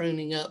about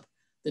pruning up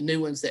the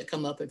new ones that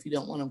come up if you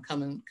don't want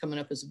them coming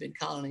up as a big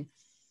colony.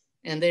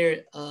 And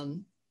there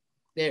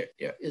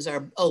is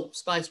our,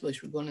 spice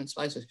bush. We're going in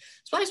spice bush.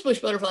 Spice bush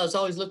butterflies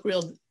always look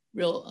real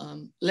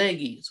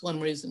leggy. It's one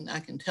reason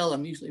I can tell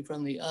them usually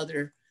from the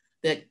other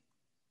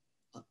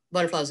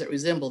butterflies that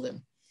resemble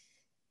them.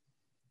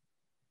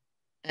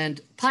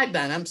 And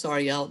pipevine, I'm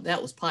sorry, y'all, that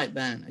was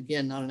pipevine.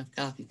 Again, not enough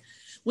coffee.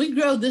 We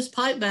grow this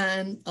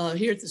pipevine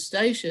here at the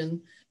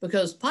station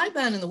because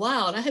pipevine in the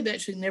wild, I have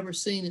actually never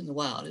seen in the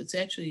wild. It's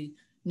actually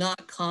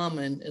not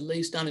common, at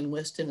least not in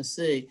West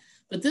Tennessee.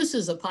 But this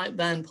is a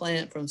pipevine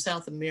plant from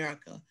South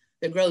America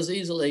that grows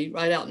easily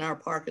right out in our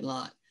parking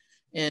lot.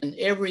 And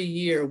every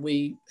year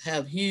we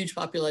have huge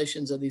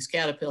populations of these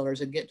caterpillars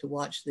and get to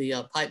watch the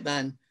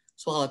pipevine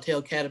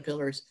swallowtail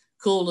caterpillars,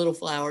 cool little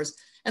flowers.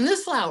 And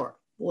this flower,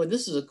 boy,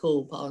 this is a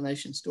cool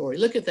pollination story.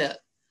 Look at that.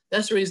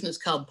 That's the reason it's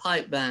called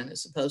pipevine.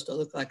 It's supposed to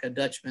look like a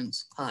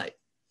Dutchman's pipe.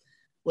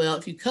 Well,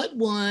 if you cut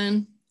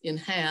one in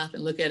half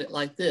and look at it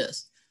like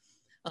this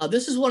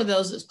is one of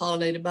those that's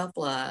pollinated by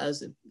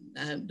flies. It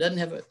doesn't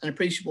have an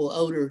appreciable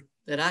odor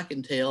that I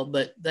can tell,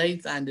 but they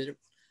find it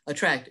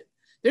attractive.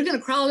 They're going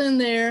to crawl in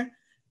there,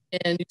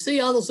 and you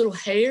see all those little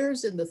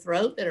hairs in the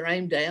throat that are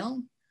aimed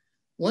down.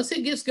 Once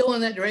it gets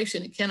going that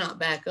direction, it cannot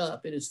back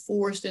up. It is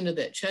forced into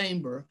that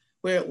chamber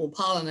where it will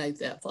pollinate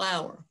that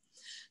flower.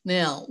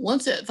 Now,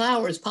 once that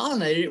flower is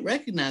pollinated, it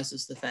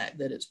recognizes the fact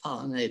that it's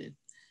pollinated.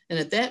 And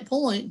at that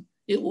point,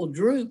 it will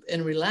droop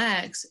and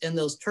relax, and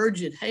those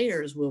turgid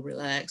hairs will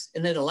relax,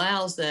 and it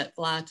allows that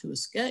fly to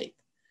escape.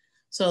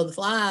 So the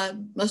fly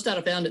must not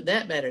have found it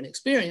that bad an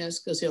experience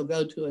because he'll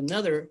go to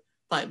another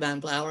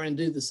pipevine flower and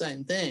do the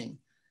same thing.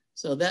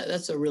 So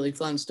that's a really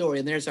fun story.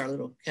 And there's our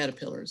little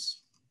caterpillars.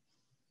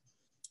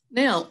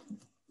 Now,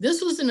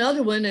 this was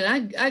another one,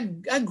 and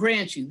I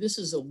grant you, this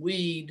is a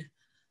weed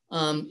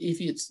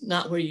if it's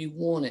not where you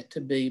want it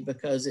to be,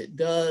 because it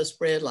does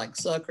spread like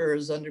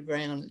suckers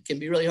underground. It can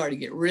be really hard to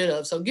get rid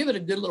of. So give it a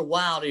good little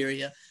wild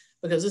area,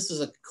 because this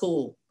is a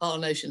cool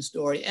pollination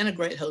story and a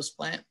great host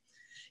plant.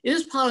 It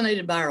is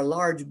pollinated by our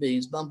large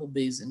bees,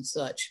 bumblebees and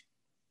such.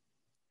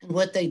 And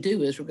what they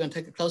do is, we're going to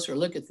take a closer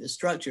look at this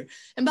structure.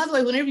 And by the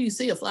way, whenever you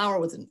see a flower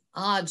with an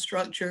odd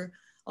structure,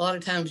 a lot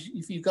of times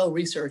if you go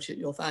research it,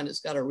 you'll find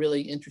it's got a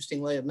really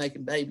interesting way of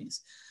making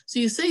babies. So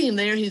you see him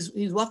there, he's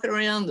walking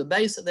around the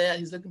base of that.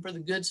 He's looking for the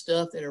good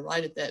stuff that are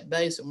right at that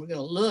base. And we're going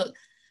to look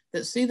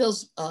that, see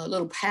those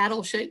little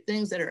paddle shaped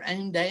things that are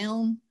aimed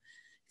down?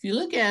 If you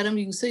look at them,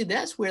 you can see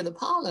that's where the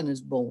pollen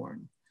is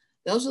born.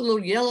 Those are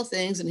little yellow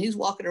things, and he's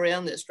walking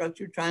around that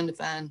structure trying to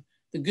find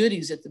the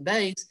goodies at the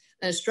base,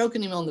 and it's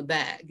stroking him on the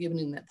back, giving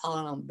him that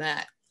pollen on the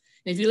back.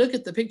 And if you look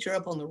at the picture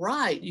up on the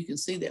right, you can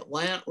see that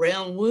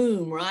round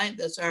womb, right?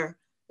 That's our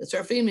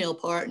female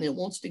part, and it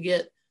wants to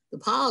get the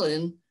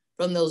pollen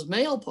from those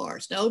male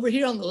parts. Now over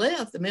here on the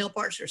left, the male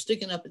parts are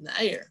sticking up in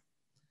the air.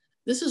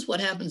 This is what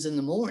happens in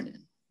the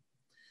morning.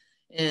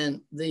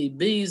 And the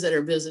bees that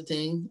are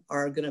visiting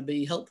are going to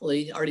be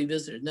hopefully already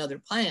visited another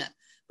plant.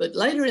 But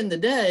later in the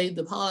day,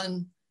 the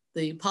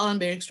pollen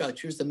bearing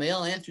structures, the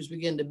male anthers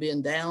begin to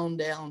bend down,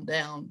 down,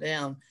 down,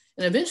 down.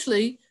 And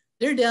eventually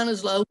they're down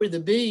as low where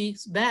the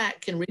bee's back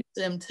can reach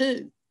them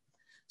too.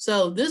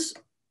 So this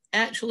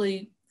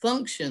actually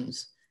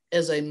functions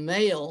as a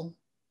male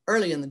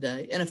early in the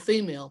day and a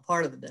female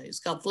part of the day. It's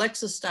called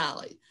flexus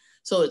styli.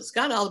 So it's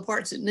got all the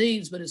parts it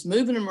needs, but it's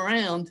moving them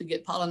around to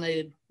get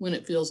pollinated when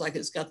it feels like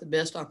it's got the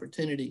best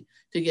opportunity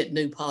to get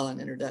new pollen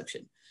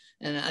introduction.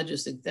 And I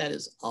just think that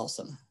is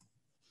awesome.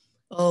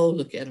 Oh,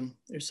 look at them.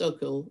 They're so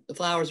cool. The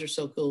flowers are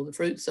so cool. The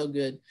fruit's so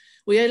good.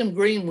 We ate them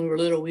green when we were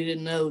little. We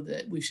didn't know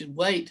that we should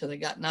wait till they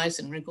got nice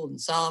and wrinkled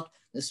and soft.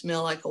 They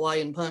smell like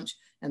Hawaiian punch,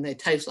 and they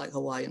taste like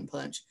Hawaiian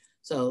punch.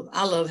 So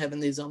I love having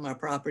these on my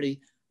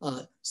property.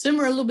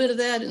 Simmer a little bit of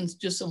that in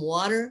just some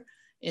water,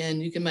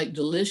 and you can make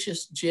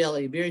delicious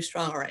jelly, very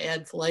strong, or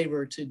add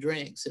flavor to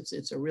drinks.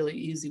 It's a really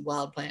easy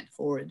wild plant to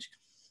forage.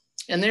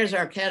 And there's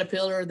our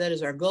caterpillar. That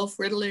is our Gulf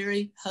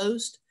fritillary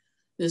host.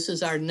 This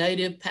is our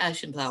native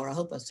passion flower. I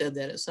hope I said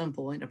that at some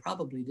point. I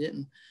probably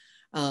didn't.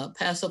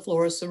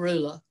 Passiflora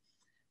cerula.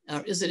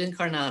 Is it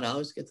incarnata? I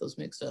always get those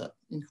mixed up.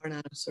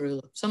 Incarnata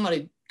cerula.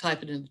 Somebody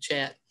type it in the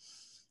chat.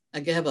 I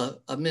have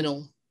a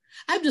mental.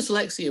 I have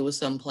dyslexia with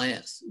some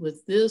plants.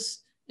 With this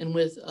and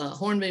with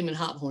hornbeam and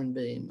hop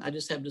hornbeam. I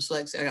just have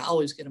dyslexia. I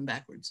always get them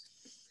backwards.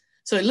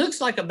 So it looks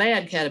like a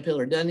bad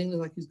caterpillar, doesn't he? Look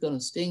like he's going to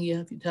sting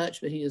you if you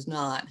touch, but he is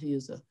not. He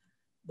is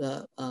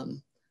the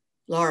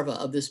larva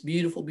of this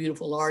beautiful,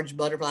 beautiful large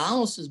butterfly,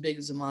 almost as big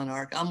as a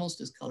monarch,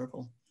 almost as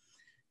colorful.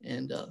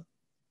 And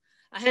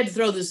I had to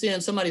throw this in.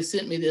 Somebody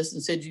sent me this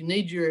and said, you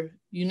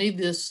need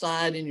this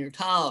slide in your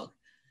talk.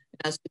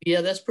 And I said,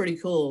 yeah, that's pretty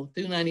cool.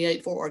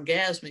 $2.98 for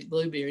orgasmic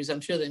blueberries.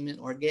 I'm sure they meant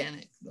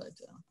organic, but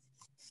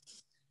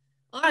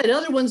all right,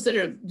 other ones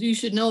that you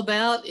should know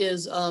about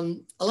is a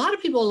lot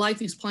of people like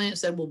these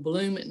plants that will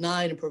bloom at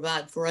night and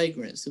provide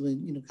fragrance. So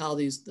we call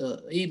these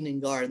the evening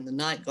garden, the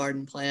night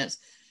garden plants.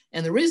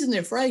 And the reason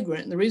they're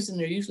fragrant and the reason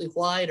they're usually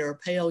white or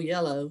pale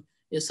yellow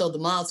is so the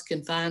moths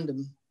can find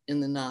them in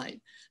the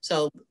night.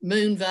 So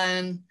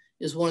moonvine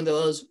is one of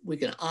those we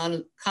can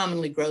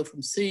commonly grow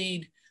from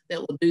seed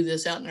that will do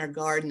this out in our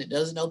garden. It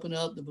doesn't open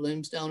up, the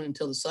blooms don't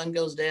until the sun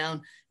goes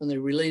down, and they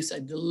release a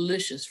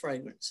delicious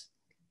fragrance.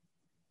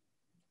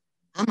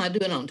 How am I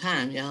doing on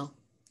time, y'all?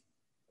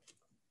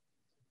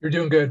 You're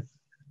doing good.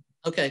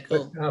 Okay,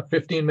 cool.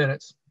 15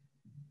 minutes.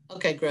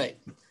 Okay, great.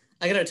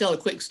 I got to tell a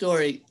quick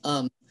story.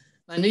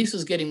 My niece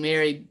was getting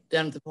married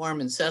down at the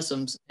farm in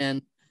Sessoms,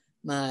 and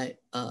my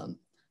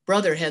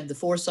brother had the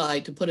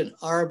foresight to put an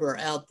arbor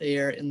out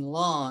there in the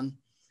lawn.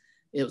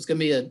 It was going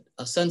to be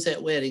a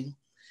sunset wedding,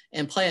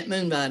 and plant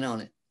moonvine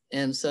on it.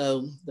 And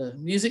so the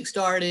music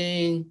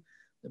starting,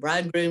 the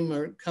bride and groom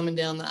are coming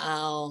down the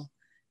aisle,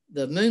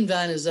 the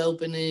moonvine is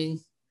opening,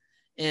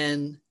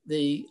 and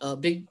the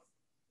big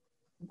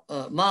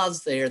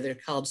moths there, they're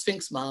called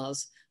sphinx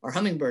moths or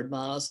hummingbird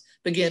moths,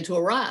 begin to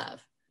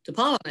arrive to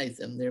pollinate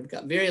them. They've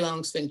got very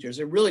long sphincters.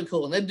 They're really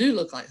cool, and they do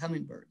look like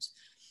hummingbirds.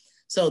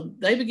 So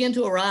they begin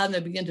to arrive, and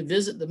they begin to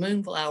visit the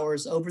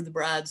moonflowers over the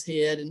bride's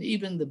head, and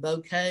even the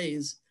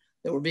bouquets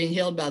that were being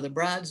held by the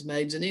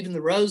bridesmaids, and even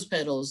the rose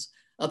petals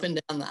up and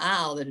down the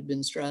aisle that had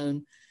been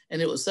strewn.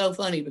 And it was so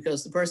funny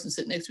because the person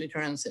sitting next to me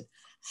turned and said,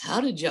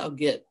 how did y'all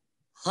get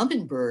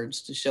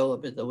hummingbirds to show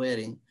up at the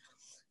wedding?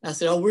 I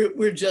said, oh,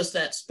 we're just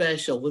that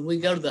special. When we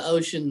go to the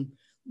ocean,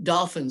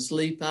 dolphins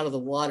leap out of the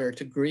water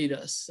to greet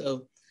us.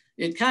 So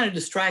it kind of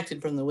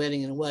distracted from the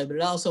wedding in a way, but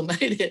it also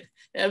made it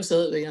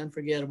absolutely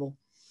unforgettable.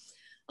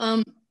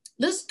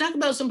 Let's talk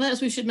about some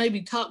plants we should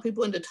maybe talk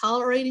people into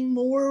tolerating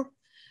more.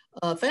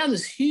 Found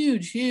this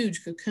huge,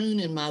 huge cocoon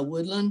in my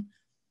woodland,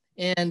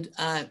 and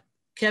I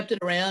kept it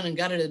around and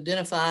got it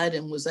identified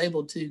and was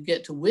able to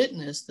get to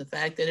witness the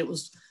fact that it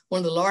was one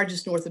of the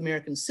largest North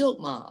American silk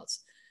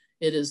moths.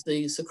 It is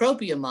the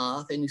Cecropia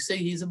moth, and you see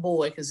he's a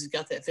boy because he's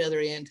got that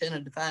feathery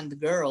antenna to find the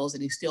girls,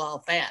 and he's still all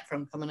fat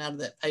from coming out of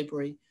that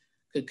papery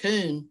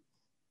cocoon.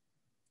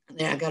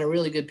 There, I got a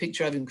really good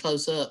picture of him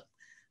close up,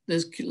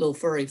 this cute little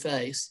furry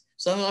face.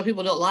 So a lot of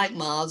people don't like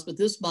moths, but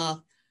this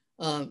moth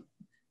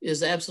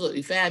is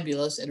absolutely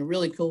fabulous and a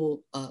really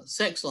cool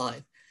sex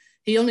life.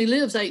 He only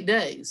lives 8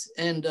 days,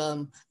 and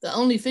the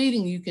only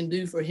feeding you can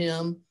do for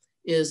him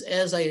is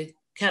as a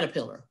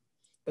caterpillar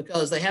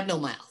because they have no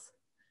mouth.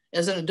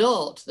 As an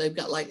adult, they've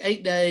got like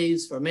 8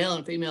 days for male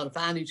and female to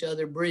find each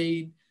other,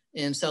 breed.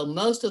 And so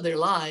most of their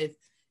life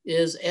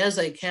is as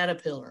a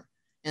caterpillar.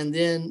 And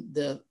then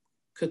the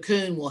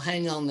cocoon will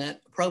hang on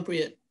that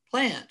appropriate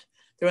plant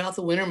throughout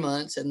the winter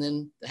months and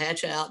then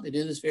hatch out. They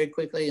do this very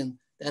quickly and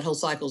that whole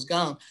cycle's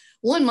gone.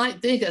 One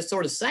might think that's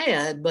sort of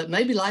sad, but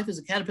maybe life as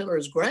a caterpillar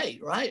is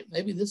great, right?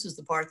 Maybe this is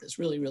the part that's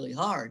really, really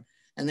hard.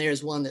 And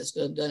there's one that's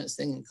done its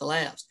thing and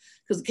collapsed.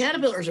 Because the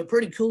caterpillars are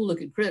pretty cool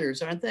looking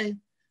critters, aren't they?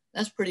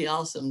 That's pretty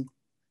awesome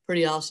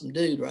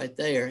dude right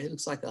there. It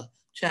looks like a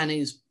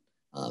Chinese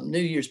New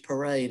Year's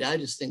parade. I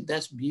just think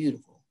that's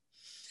beautiful.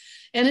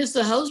 And it's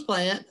the host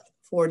plant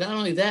for not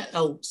only that,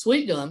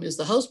 sweet gum is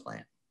the host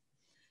plant.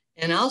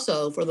 And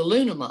also for the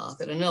Luna moth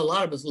that I know a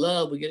lot of us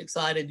love. We get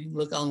excited. You can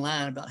look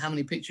online about how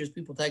many pictures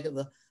people take of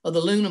the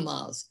Luna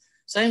moths.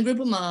 Same group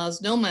of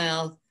moths, no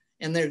mouth,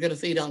 and they're going to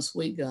feed on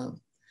sweet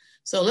gum.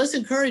 So let's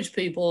encourage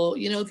people,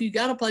 you know, if you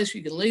got a place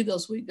where you can leave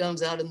those sweet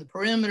gums out in the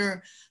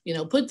perimeter, you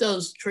know, put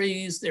those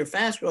trees, they're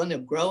fast growing, they'll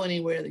grow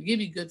anywhere, they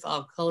give you good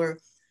fall color,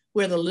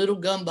 where the little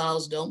gum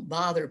balls don't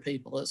bother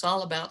people. It's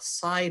all about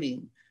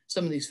siting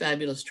some of these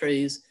fabulous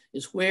trees.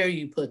 Is where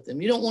you put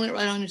them. You don't want it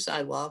right on your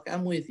sidewalk,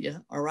 I'm with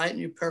you, or right in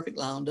your perfect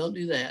lawn, don't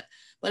do that.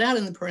 But out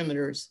in the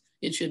perimeters,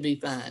 it should be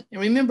fine.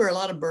 And remember, a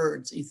lot of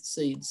birds eat the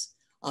seeds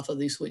off of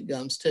these sweet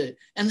gums too.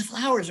 And the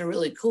flowers are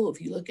really cool if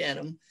you look at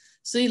them.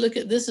 See, look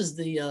at, this is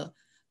the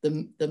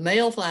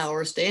male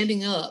flower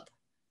standing up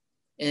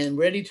and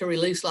ready to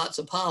release lots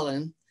of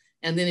pollen.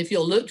 And then if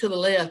you'll look to the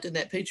left in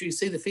that picture, you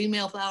see the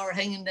female flower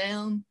hanging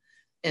down,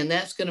 and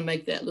that's gonna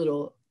make that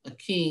little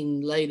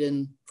achene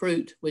laden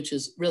fruit, which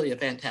is really a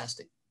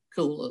fantastic,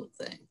 cool little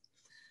thing.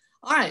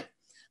 All right,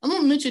 I'm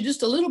gonna mention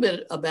just a little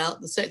bit about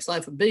the sex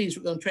life of bees.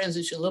 We're gonna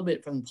transition a little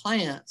bit from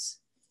plants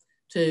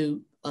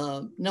to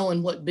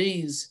knowing what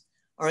bees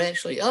are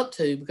actually up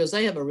to, because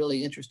they have a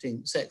really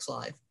interesting sex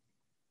life.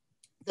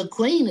 The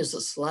queen is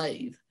a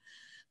slave.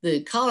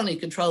 The colony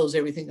controls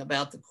everything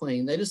about the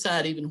queen. They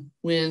decide even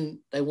when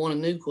they want a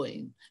new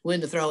queen,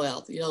 when to throw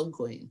out the old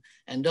queen.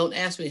 And don't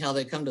ask me how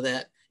they come to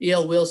that.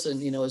 E.L.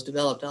 Wilson, you know, has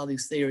developed all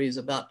these theories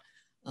about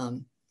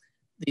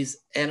these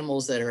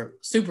animals that are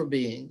super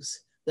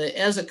beings. That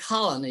as a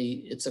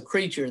colony, it's a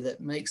creature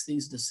that makes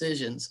these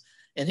decisions.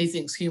 And he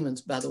thinks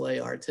humans, by the way,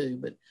 are too,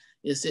 but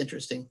it's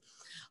interesting.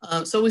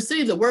 So we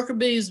see the worker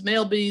bees,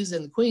 male bees,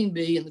 and the queen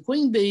bee. And the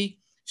queen bee,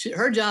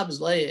 her job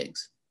is lay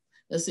eggs.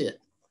 That's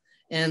it.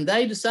 And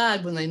they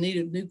decide when they need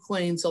a new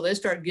queen, so they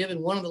start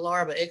giving one of the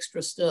larvae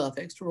extra stuff,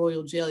 extra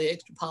royal jelly,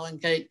 extra pollen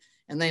cake,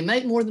 and they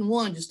make more than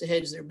one just to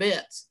hedge their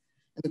bets.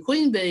 And the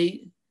queen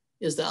bee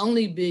is the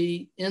only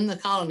bee in the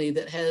colony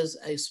that has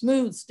a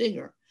smooth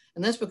stinger.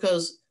 And that's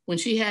because when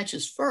she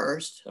hatches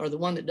first, or the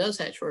one that does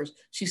hatch first,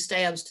 she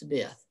stabs to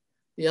death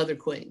the other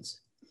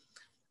queens.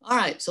 All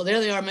right, so there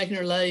they are making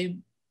her lay,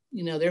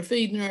 you know, they're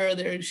feeding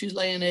her, she's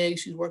laying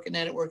eggs, she's working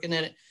at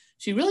it.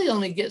 She really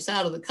only gets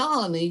out of the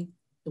colony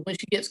when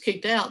she gets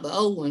kicked out, the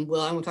old one.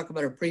 Well, I'm gonna talk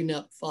about her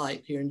prenup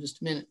fight here in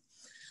just a minute.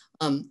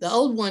 The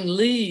old one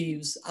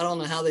leaves. I don't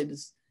know how they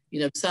just, you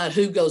know, decide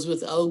who goes with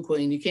the old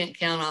queen. You can't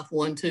count off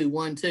 1, 2,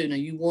 1, 2. Now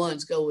you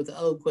ones go with the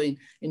old queen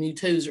and you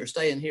twos are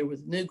staying here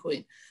with the new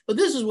queen. But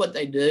this is what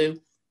they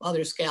do while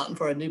they're scouting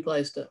for a new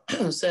place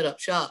to set up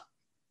shop.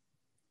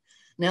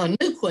 Now a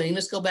new queen,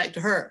 let's go back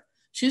to her.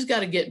 She's got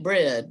to get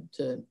bred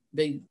to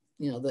be,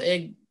 you know, the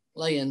egg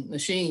laying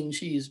machine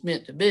she's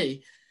meant to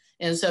be.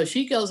 And so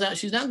she goes out,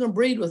 she's not going to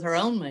breed with her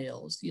own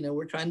males. You know,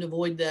 we're trying to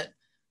avoid that,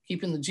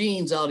 keeping the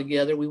genes all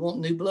together. We want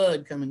new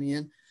blood coming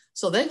in.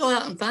 So they go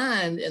out and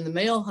find, and the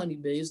male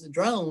honeybees, the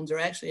drones, are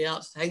actually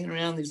out hanging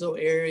around these little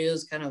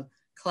areas, kind of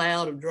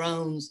cloud of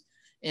drones,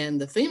 and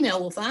the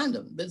female will find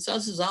them. But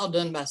this is all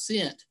done by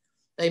scent.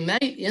 They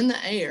mate in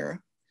the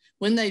air.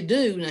 When they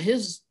do, now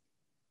his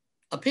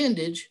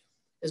appendage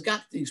has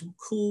got these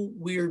cool,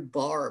 weird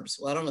barbs.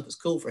 Well, I don't know if it's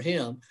cool for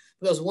him,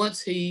 because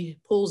once he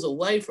pulls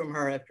away from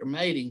her after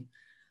mating,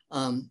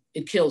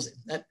 it kills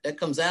him. That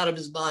comes out of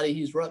his body,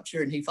 he's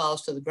ruptured, and he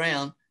falls to the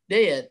ground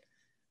dead.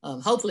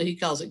 Hopefully he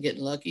calls it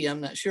getting lucky,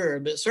 I'm not sure,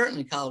 but it's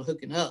certainly called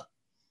hooking up.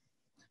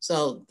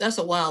 So that's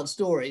a wild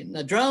story.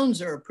 Now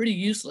drones are pretty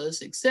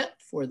useless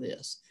except for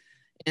this.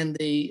 And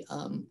the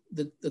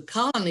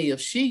colony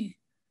of she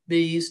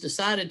bees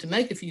decided to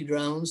make a few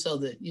drones so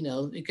that, you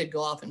know, it could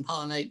go off and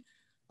pollinate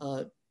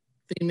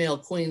female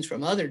queens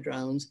from other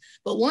drones.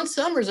 But once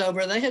summer's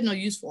over, they have no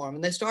use for them,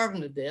 and they starve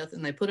them to death,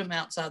 and they put them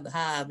outside the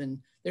hive, and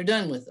they're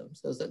done with them,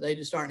 so that they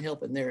just aren't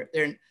helping. They're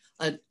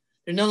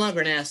no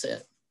longer an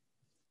asset.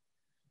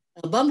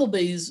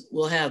 Bumblebees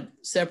will have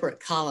separate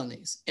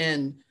colonies,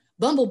 and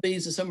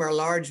bumblebees are some of our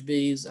large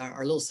bees,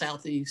 our little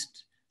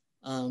southeast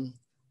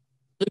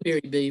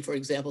blueberry bee, for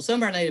example.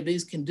 Some of our native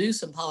bees can do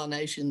some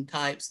pollination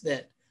types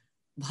that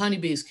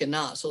honeybees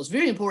cannot. So it's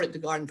very important to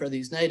garden for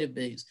these native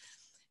bees.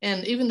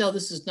 And even though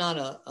this is not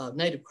a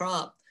native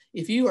crop,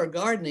 if you are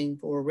gardening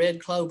for red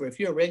clover, if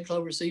you're a red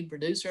clover seed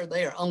producer,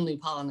 they are only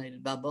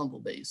pollinated by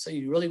bumblebees. So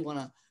you really want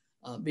to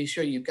be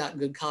sure you've got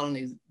good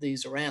colonies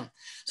these around.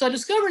 So I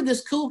discovered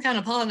this cool kind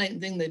of pollinating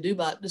thing they do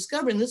by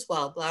discovering this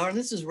wildflower, and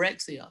this is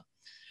Rexia.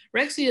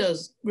 Rexia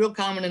is real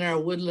common in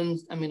our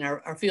woodlands, I mean,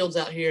 our fields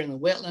out here in the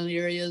wetland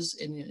areas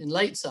in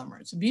late summer.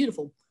 It's a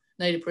beautiful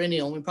native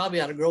perennial, and we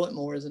probably ought to grow it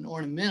more as an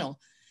ornamental.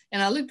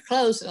 And I looked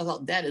close and I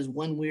thought, that is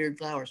one weird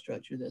flower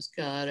structure that's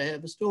gotta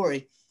have a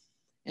story.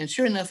 And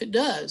sure enough, it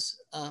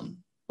does.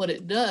 What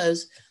it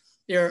does,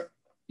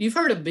 you've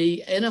heard a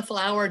bee in a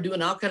flower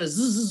doing all kind of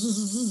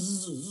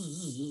zzz,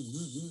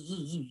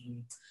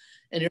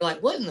 and you're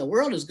like, what in the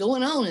world is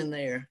going on in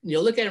there? And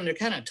you'll look at them, they're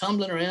kind of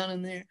tumbling around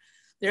in there.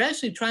 They're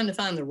actually trying to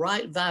find the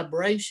right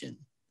vibration.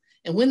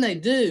 And when they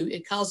do,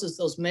 it causes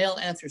those male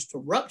anthers to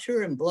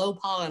rupture and blow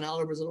pollen all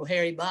over his little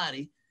hairy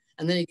body.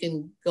 And then he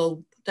can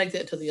go take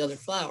that to the other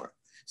flower.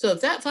 So if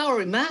that flower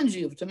reminds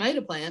you of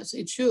tomato plants,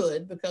 it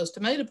should, because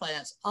tomato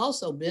plants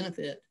also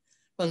benefit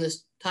from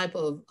this type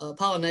of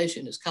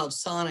pollination. It's called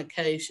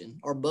sonication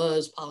or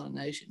buzz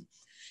pollination.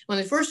 When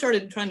they first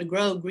started trying to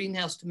grow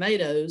greenhouse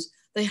tomatoes,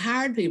 they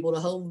hired people to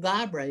hold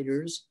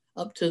vibrators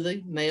up to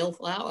the male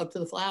flower, up to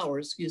the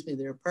flowers, excuse me,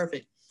 they're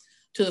perfect,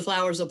 to the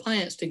flowers of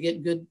plants to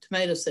get good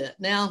tomato set.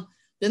 Now,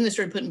 then they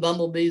started putting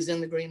bumblebees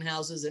in the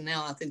greenhouses, and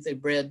now I think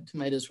they've bred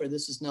tomatoes where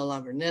this is no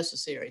longer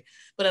necessary.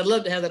 But I'd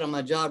love to have that on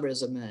my job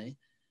resume,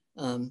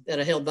 that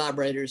I held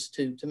vibrators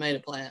to tomato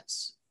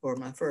plants for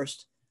my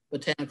first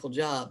botanical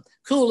job.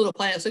 Cool little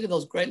plants. Look at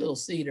those great little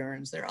seed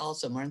urns. They're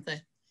awesome, aren't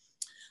they?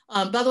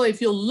 By the way,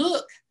 if you'll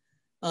look,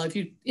 if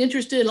you're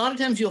interested, a lot of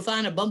times you'll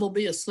find a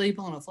bumblebee asleep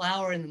on a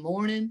flower in the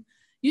morning.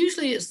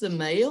 Usually it's the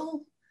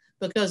male,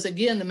 because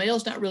again, the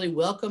male's not really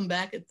welcome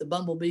back at the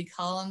bumblebee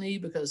colony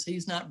because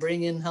he's not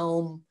bringing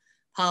home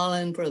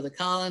pollen for the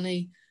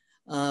colony.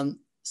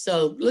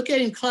 So look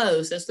at him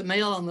close. That's the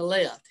male on the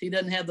left. He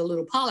doesn't have the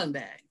little pollen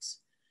bags.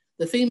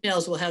 The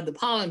females will have the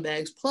pollen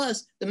bags,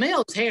 plus the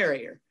male is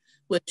hairier,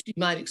 which you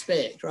might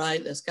expect,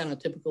 right? That's kind of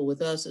typical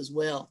with us as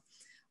well.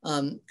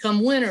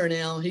 Come winter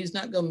now, he's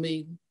not going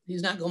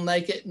to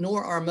make it,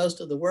 nor are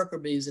most of the worker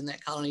bees in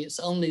that colony. It's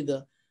only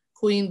the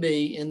queen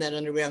bee in that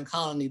underground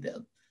colony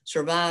that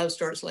survives,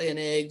 starts laying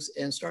eggs,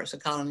 and starts a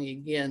colony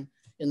again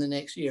in the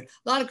next year.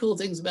 A lot of cool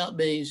things about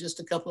bees, just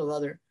a couple of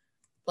other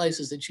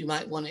places that you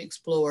might want to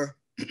explore.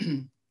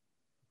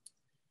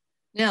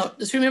 Now,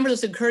 just remember,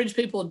 let's encourage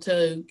people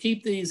to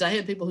keep these. I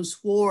had people who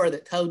swore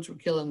that toads were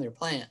killing their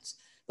plants,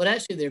 but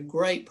actually they're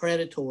great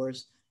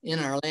predators in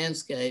our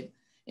landscape,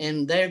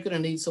 and they're going to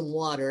need some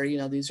water. You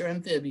know, these are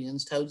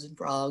amphibians, toads and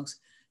frogs,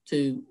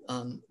 to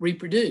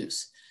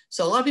reproduce.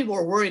 So a lot of people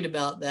are worried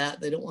about that.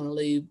 They don't want to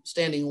leave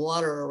standing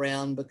water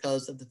around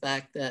because of the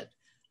fact that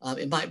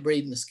it might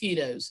breed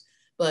mosquitoes.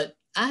 But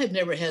I have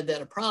never had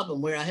that a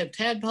problem. Where I have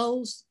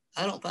tadpoles,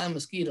 I don't find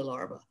mosquito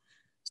larvae.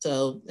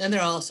 So, and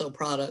there are also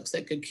products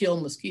that could kill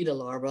mosquito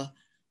larvae.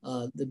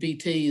 The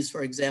BTs,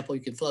 for example,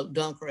 you could float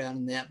dunk around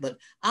in that, but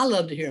I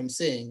love to hear them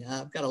sing.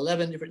 I've got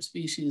 11 different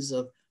species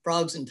of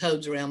frogs and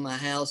toads around my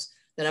house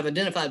that I've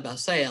identified by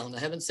sound. I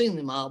haven't seen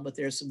them all, but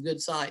there's some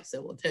good sites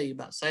that will tell you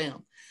about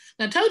sound.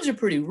 Now, toads are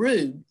pretty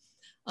rude.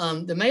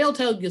 The male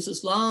toad gives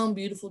this long,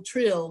 beautiful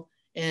trill,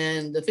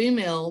 and the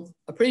female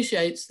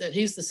appreciates that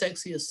he's the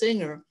sexiest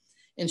singer,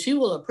 and she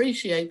will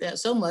appreciate that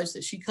so much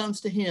that she comes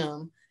to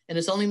him, and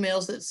it's only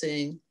males that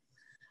sing.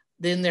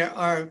 Then there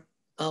are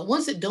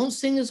ones that don't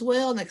sing as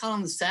well, and they call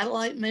them the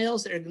satellite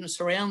males that are going to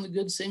surround the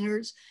good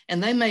singers,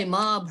 and they may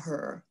mob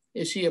her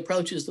if she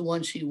approaches the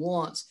one she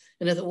wants.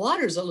 And if the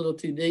water's a little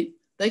too deep,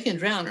 they can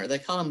drown her. They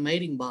call them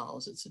mating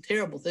balls. It's a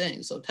terrible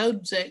thing. So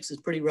toad sex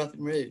is pretty rough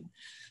and rude.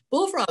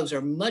 Bullfrogs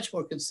are much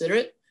more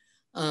considerate.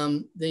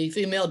 The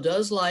female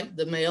does like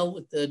the male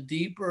with the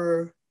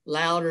deeper,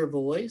 louder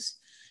voice,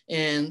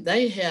 and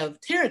they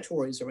have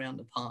territories around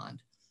the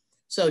pond.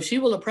 So she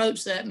will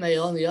approach that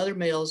male, and the other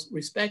males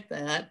respect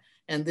that,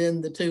 and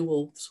then the two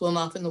will swim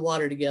off in the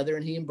water together,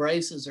 and he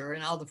embraces her,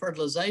 and all the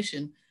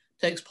fertilization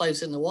takes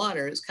place in the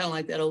water. It's kind of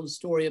like that old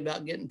story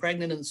about getting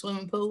pregnant in the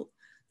swimming pool.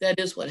 That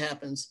is what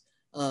happens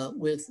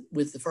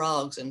with the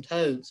frogs and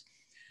toads.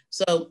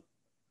 So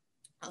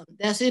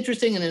that's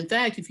interesting. And in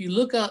fact, if you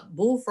look up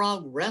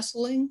bullfrog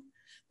wrestling,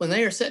 when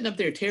they are setting up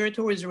their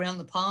territories around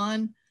the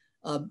pond,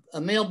 a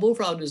male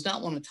bullfrog does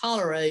not want to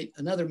tolerate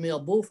another male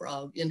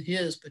bullfrog in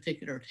his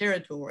particular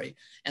territory.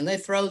 And they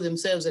throw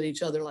themselves at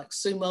each other like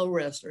sumo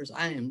wrestlers.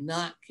 I am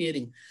not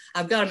kidding.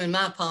 I've got them in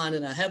my pond,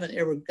 and I haven't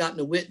ever gotten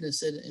to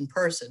witness it in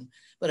person,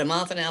 but I'm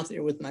often out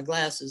there with my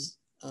glasses,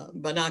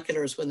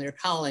 binoculars when they're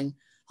calling,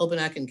 hoping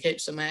I can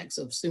catch some acts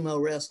of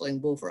sumo wrestling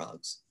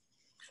bullfrogs.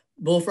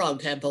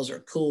 Bullfrog tadpoles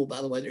are cool,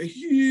 by the way. They're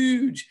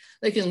huge.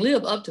 They can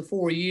live up to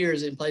 4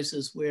 years in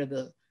places where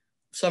the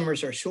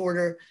summers are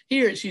shorter.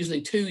 Here it's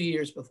usually 2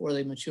 years before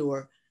they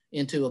mature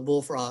into a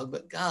bullfrog,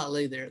 but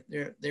golly, they're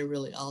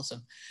really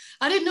awesome.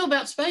 I didn't know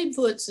about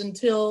spadefoots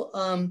until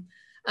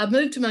I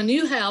moved to my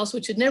new house,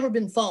 which had never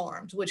been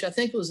farmed, which I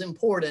think was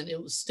important.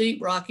 It was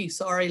steep, rocky,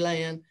 sorry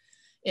land.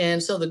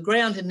 And so the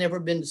ground had never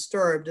been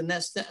disturbed. And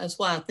that's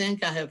why I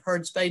think I have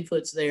heard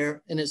spadefoots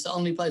there. And it's the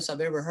only place I've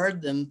ever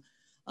heard them,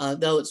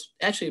 though it's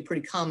actually a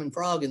pretty common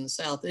frog in the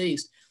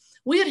Southeast.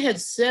 We had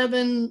had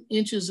 7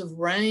 inches of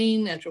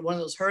rain after one of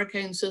those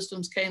hurricane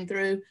systems came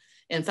through.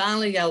 And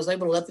finally, I was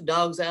able to let the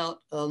dogs out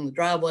on the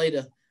driveway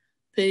to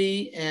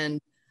pee. And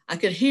I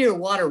could hear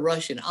water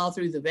rushing all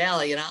through the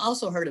valley. And I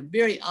also heard a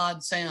very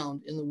odd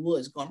sound in the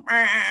woods going,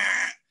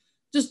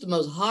 just the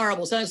most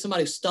horrible sound,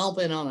 somebody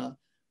stomping on a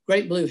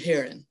great blue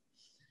heron.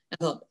 I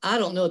thought, I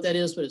don't know what that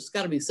is, but it's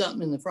got to be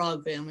something in the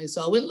frog family.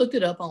 So I went and looked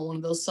it up on one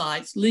of those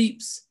sites.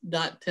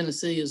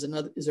 Leaps.Tennessee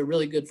is a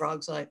really good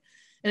frog site.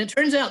 And it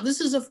turns out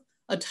this is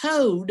a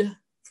toad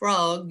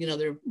frog, you know,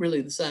 they're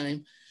really the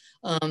same,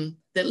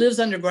 that lives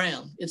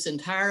underground its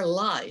entire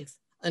life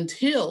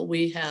until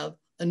we have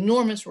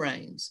enormous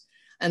rains.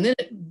 And then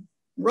it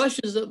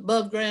rushes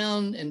above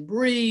ground and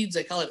breeds,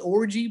 they call it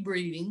orgy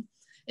breeding,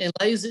 and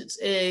lays its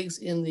eggs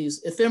in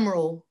these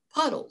ephemeral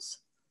puddles.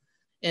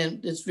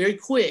 And it's very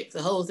quick,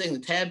 the whole thing. The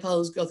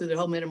tadpoles go through their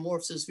whole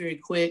metamorphosis very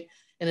quick.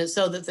 And it's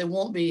so that they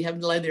won't be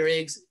having to lay their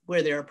eggs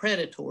where there are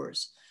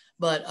predators.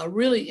 But a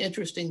really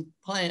interesting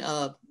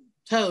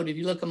toad, if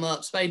you look them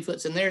up,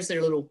 spadefoots, and there's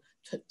their little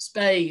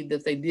spade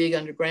that they dig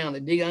underground. They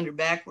dig under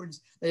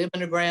backwards. They live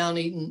underground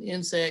eating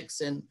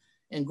insects and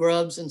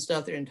grubs and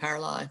stuff their entire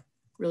life.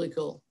 Really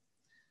cool.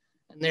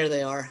 And there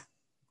they are.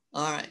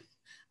 All right.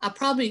 I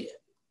probably,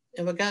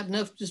 if I got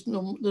enough, just a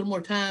little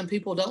more time,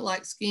 people don't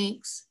like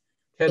skinks.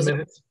 10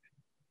 minutes.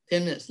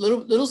 10 minutes.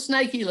 Little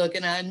snaky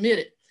looking, I admit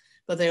it.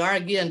 But they are,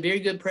 again, very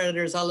good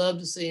predators. I love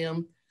to see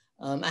them.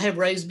 I have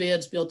raised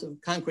beds built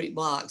of concrete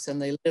blocks, and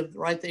they live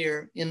right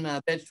there in my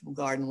vegetable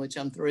garden, which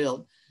I'm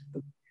thrilled.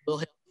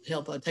 Will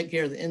help take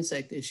care of the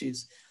insect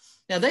issues.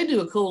 Now, they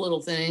do a cool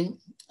little thing.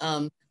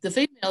 The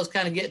females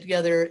kind of get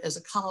together as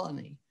a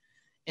colony,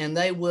 and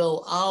they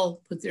will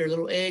all put their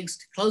little eggs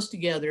close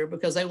together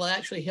because they will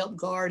actually help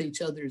guard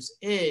each other's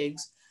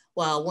eggs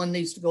while one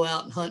needs to go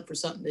out and hunt for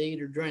something to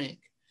eat or drink.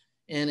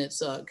 And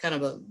it's kind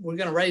of we're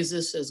going to raise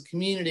this as a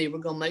community. We're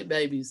going to make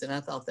babies. And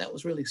I thought that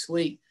was really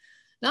sweet.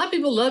 A lot of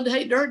people love to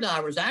hate dirt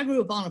daubers. I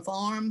grew up on a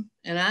farm,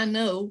 and I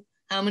know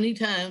how many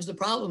times the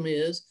problem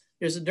is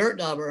there's a dirt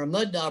dauber or a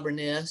mud dauber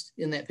nest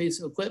in that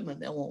piece of equipment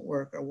that won't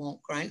work or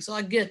won't crank. So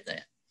I get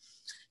that.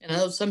 And I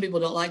know some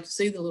people don't like to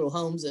see the little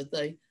homes that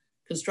they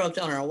construct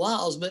on our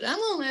walls, but I'm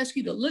going to ask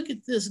you to look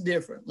at this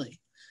differently.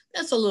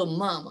 That's a little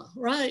mama,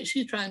 right?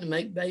 She's trying to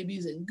make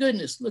babies, and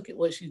goodness, look at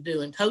what she's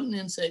doing, toting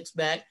insects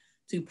back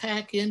to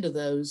pack into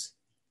those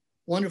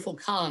wonderful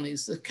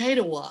colonies. The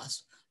cicada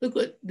wasp, look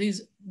what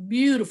these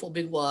beautiful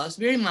big wasps,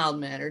 very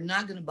mild-mannered,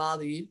 not going to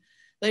bother you.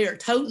 They are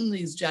toting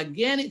these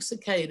gigantic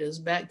cicadas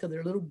back to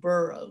their little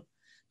burrow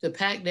to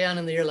pack down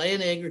in there, lay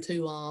an egg or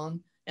 2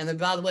 on. And then,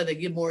 by the way, they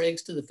give more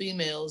eggs to the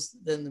females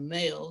than the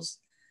males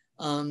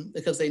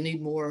because they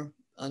need more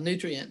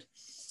nutrient.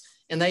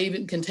 And they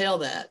even can tell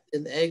that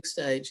in the egg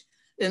stage.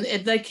 And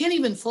they can't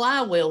even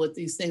fly well with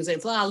these things. They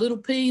fly a little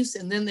piece,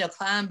 and then they'll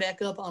climb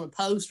back up on a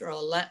post or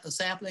a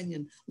sapling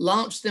and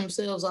launch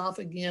themselves off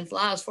again,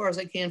 fly as far as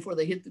they can before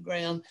they hit the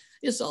ground.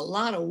 It's a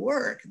lot of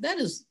work.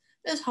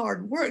 That's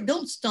hard work.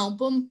 Don't stomp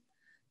them.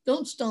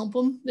 Don't stomp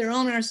them. They're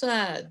on our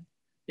side.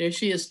 There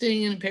she is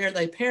stinging, and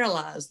they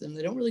paralyze them.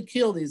 They don't really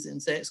kill these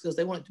insects because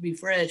they want it to be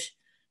fresh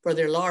for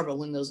their larvae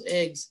when those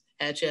eggs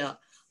hatch out.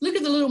 Look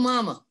at the little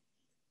mama.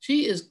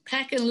 She is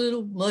packing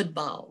little mud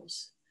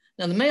balls.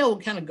 Now, the male will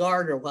kind of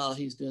guard her while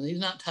he's doing it. He's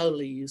not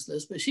totally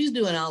useless, but she's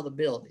doing all the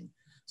building.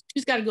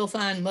 She's got to go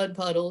find mud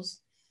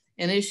puddles.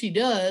 And as she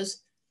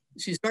does,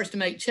 she starts to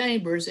make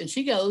chambers, and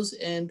she goes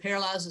and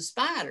paralyzes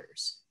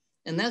spiders.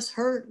 And that's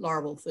her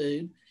larval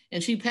food.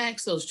 And she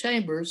packs those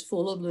chambers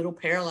full of little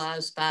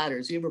paralyzed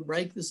spiders. You ever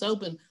break this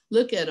open?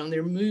 Look at them.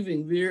 They're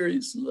moving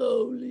very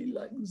slowly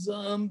like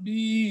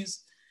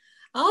zombies.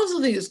 I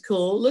also think it's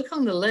cool. Look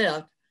on the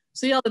left.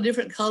 See all the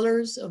different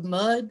colors of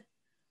mud?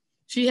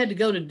 She had to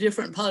go to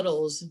different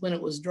puddles when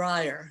it was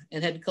drier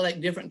and had to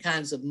collect different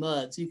kinds of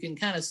mud. So you can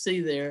kind of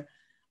see there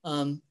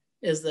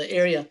as the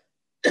area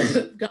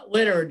got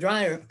wetter or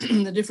drier,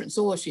 the different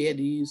soil she had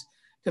to use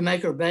to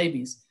make her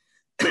babies.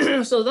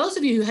 So those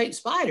of you who hate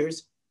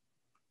spiders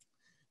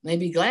may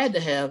be glad to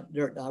have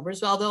dirt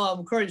daubers, although I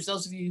encourage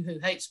those of you who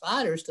hate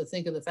spiders to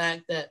think of the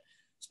fact that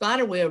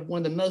spider web,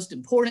 one of the most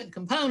important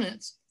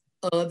components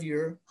of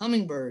your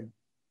hummingbird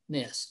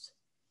nest.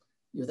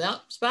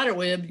 Without spider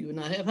web, you would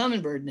not have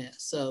hummingbird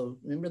nests. So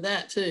remember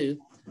that too.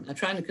 I'm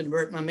trying to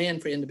convert my man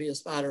friend to be a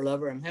spider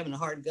lover. I'm having a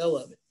hard go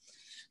of it.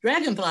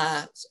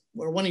 Dragonflies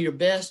were one of your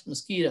best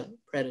mosquito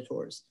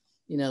predators.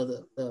 You know,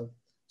 the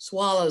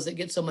swallows that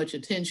get so much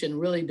attention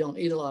really don't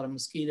eat a lot of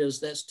mosquitoes.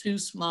 That's too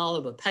small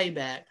of a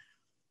payback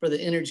for the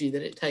energy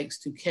that it takes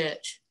to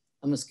catch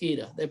a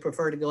mosquito. They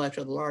prefer to go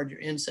after the larger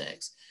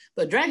insects.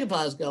 But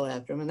dragonflies go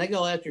after them, and they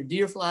go after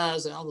deer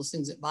flies and all those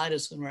things that bite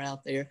us when we're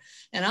out there.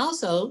 And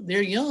also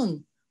their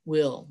young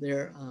will,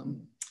 their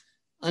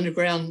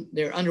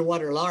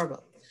underwater larvae.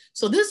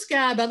 So this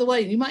guy, by the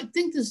way, you might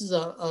think this is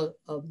a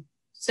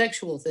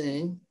sexual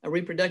thing, a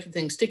reproductive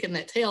thing, sticking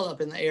that tail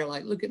up in the air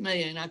like, look at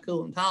me, ain't I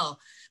cool and tall?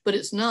 But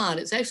it's not.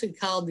 It's actually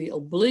called the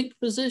oblique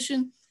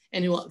position.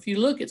 And if you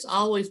look, it's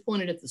always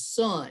pointed at the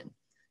sun.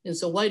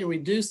 It's a way to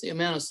reduce the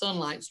amount of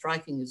sunlight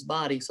striking his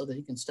body so that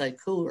he can stay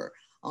cooler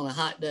on a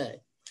hot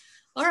day.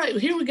 All right, well,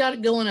 here we got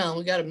it going on.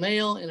 We got a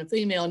male and a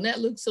female, and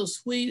that looks so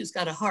sweet. It's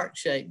got a heart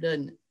shape,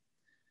 doesn't it?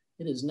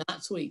 It is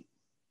not sweet.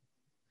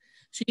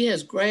 She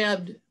is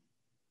grabbed.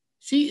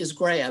 She's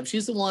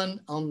the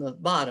one on the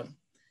bottom.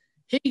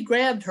 He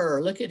grabbed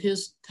her, look at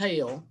his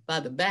tail, by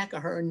the back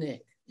of her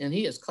neck, and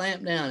he is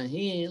clamped down, and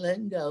he ain't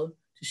letting go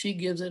till she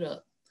gives it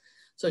up.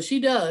 So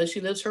she does.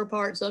 She lifts her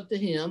parts up to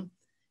him,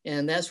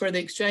 and that's where the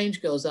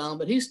exchange goes on,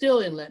 but he's still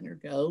in letting her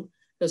go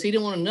because he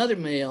didn't want another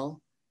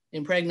male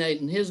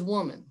impregnating his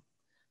woman.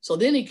 So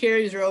then he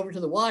carries her over to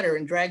the water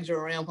and drags her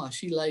around while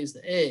she lays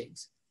the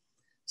eggs.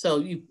 So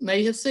you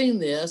may have seen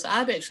this.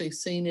 I've actually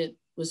seen it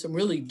with some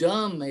really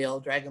dumb male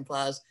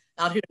dragonflies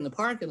out here in the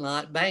parking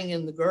lot,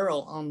 banging the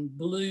girl on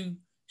blue,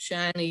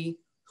 shiny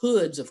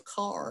hoods of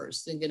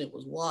cars, thinking it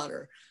was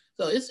water.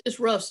 So it's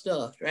rough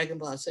stuff.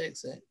 Dragonfly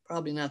sex,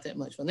 probably not that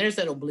much fun. There's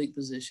that oblique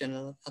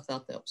position. I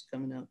thought that was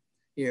coming up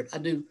here.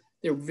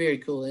 They're very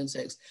cool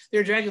insects.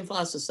 There are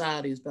dragonfly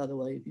societies, by the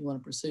way, if you want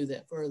to pursue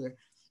that further.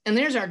 And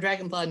there's our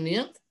dragonfly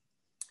nymph.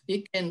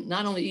 It can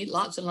not only eat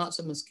lots and lots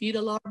of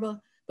mosquito larvae,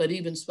 but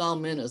even small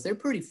minnows. They're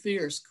pretty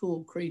fierce,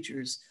 cool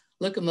creatures.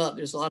 Look them up.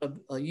 There's a lot of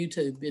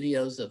YouTube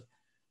videos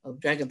of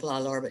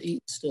dragonfly larvae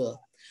eating stuff.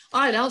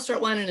 All right, I'll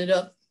start winding it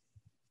up.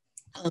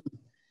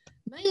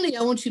 Mainly,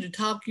 I want you to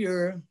talk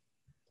your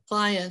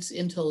clients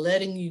into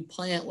letting you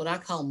plant what I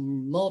call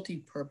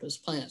multi-purpose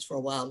plants for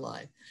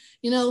wildlife.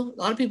 You know,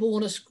 a lot of people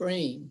want a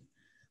screen.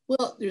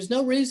 Well, there's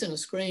no reason a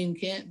screen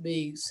can't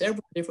be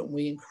several different,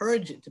 we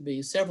encourage it to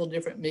be several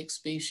different mixed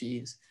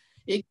species.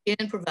 It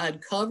can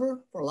provide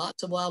cover for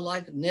lots of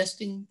wildlife,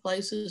 nesting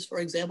places, for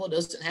example. It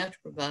doesn't have to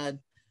provide,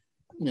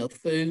 you know,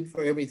 food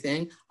for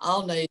everything.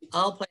 All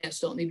plants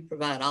don't need to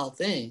provide all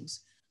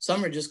things.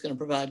 Some are just going to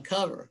provide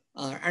cover.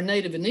 Our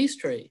native anise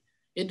tree,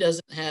 it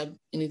doesn't have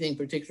anything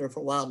particular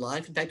for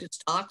wildlife. In fact, it's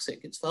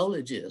toxic, its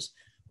foliage is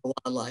for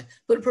wildlife,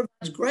 but it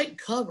provides great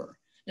cover.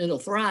 And it'll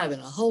thrive in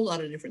a whole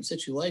lot of different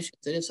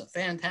situations. And it's a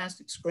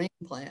fantastic screen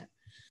plant.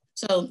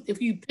 So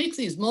if you pick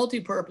these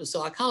multi-purpose,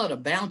 so I call it a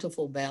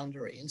bountiful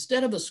boundary.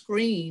 Instead of a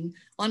screen,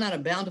 why not a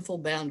bountiful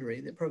boundary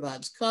that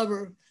provides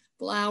cover,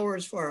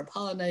 flowers for our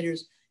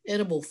pollinators,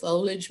 edible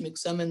foliage,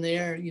 mix some in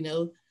there, you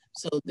know,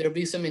 so there'll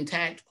be some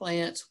intact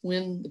plants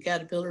when the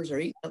caterpillars are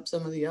eating up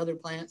some of the other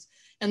plants.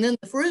 And then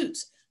the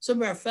fruits,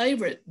 some of our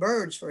favorite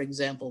birds, for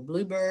example,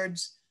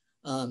 bluebirds,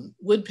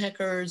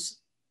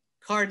 woodpeckers,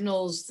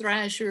 cardinals,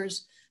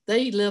 thrashers,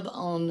 they live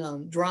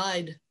on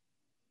dried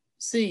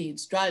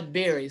seeds, dried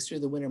berries through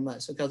the winter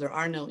months because there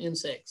are no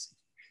insects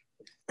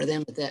for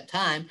them at that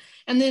time.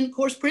 And then, of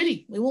course,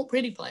 we want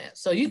pretty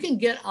plants. So you can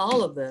get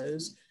all of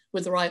those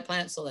with the right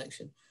plant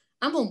selection.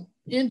 I'm going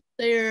to end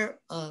there.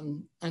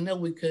 I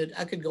know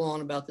I could go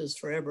on about this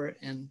forever,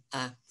 and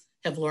I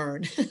have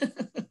learned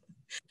that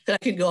I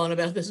could go on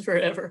about this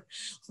forever.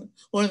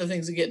 One of the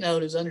things to get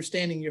note is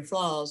understanding your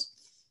flaws.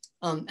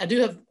 I do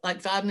have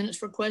like 5 minutes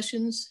for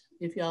questions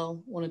if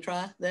y'all want to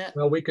try that.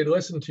 Well, we could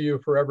listen to you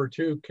forever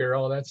too,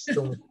 Carol. That's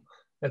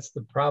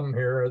the problem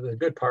here, or the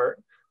good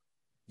part.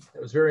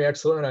 It was very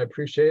excellent. I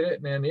appreciate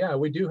it. And yeah,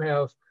 we do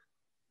have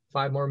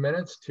 5 more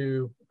minutes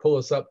to pull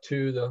us up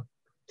to the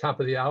top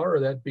of the hour.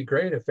 That'd be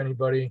great if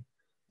anybody.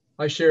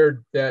 I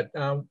shared that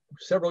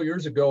several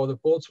years ago, the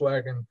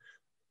Volkswagen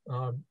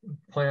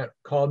plant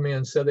called me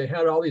and said they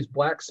had all these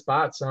black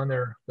spots on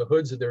the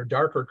hoods of their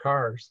darker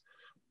cars.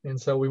 And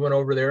so we went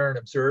over there and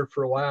observed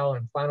for a while.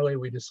 And finally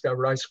we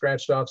discovered, I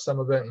scratched off some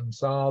of it and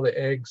saw all the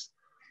eggs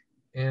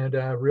and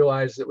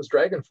realized it was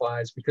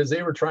dragonflies, because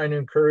they were trying to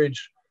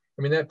encourage,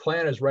 I mean, that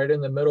plant is right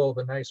in the middle of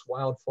a nice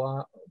wild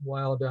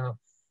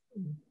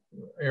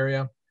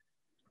area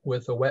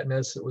with the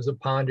wetness. It was a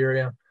pond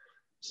area.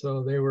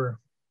 So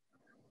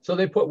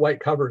they put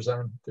white covers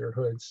on their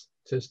hoods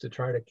just to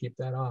try to keep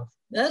that off.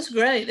 That's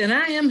great. And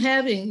I am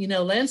having, you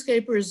know,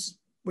 landscapers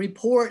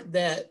report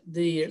that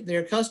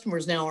their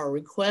customers now are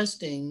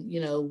requesting, you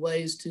know,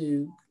 ways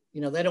to,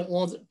 you know, they don't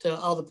want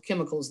all the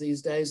chemicals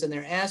these days, and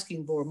they're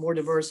asking for more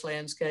diverse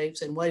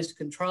landscapes and ways to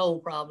control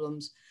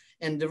problems.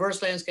 And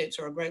diverse landscapes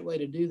are a great way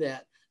to do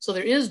that. So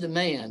there is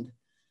demand.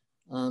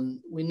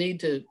 We need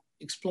to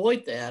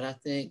exploit that, I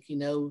think, you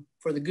know,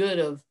 for the good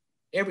of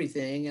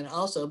everything, and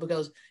also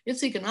because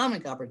it's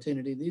economic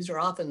opportunity. These are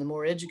often the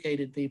more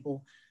educated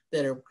people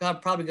that are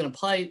probably going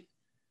to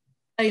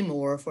pay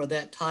more for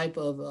that type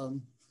of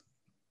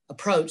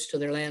approach to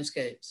their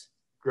landscapes.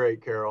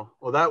 Great, Carol.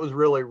 Well, that was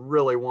really,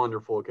 really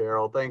wonderful,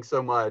 Carol. Thanks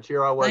so much.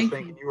 Here I was Thank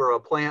thinking you. you were a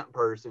plant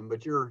person,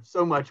 but you're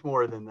so much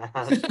more than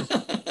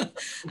that.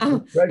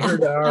 Treasure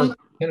to our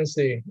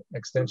Tennessee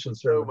Extension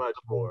So Service. much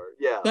more.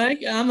 Yeah.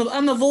 Thank you. I'm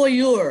a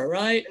voyeur,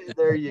 right?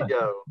 There you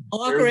go. I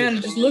walk There's around a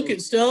and just look theme.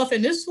 at stuff,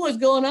 and this is what's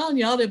going on,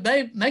 y'all.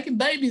 They're making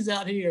babies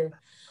out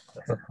here.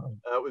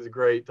 That was a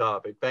great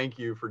topic. Thank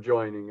you for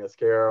joining us,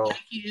 Carol.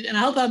 Thank you. And I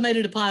hope I've made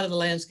it a part of the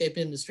landscape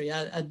industry.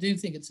 I do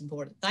think it's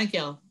important. Thank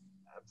y'all.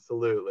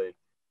 Absolutely.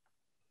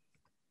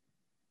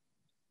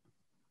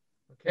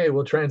 Okay,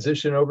 we'll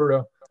transition over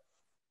to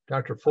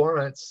Dr.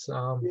 Florence.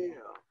 Yeah.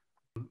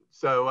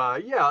 So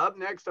up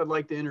next, I'd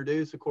like to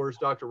introduce, of course,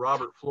 Dr.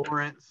 Robert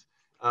Florence.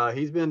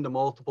 He's been to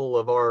multiple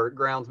of our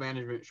grounds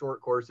management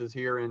short courses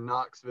here in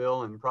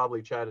Knoxville and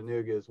probably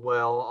Chattanooga as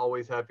well.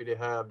 Always happy to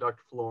have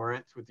Dr.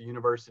 Florence with the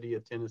University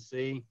of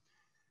Tennessee.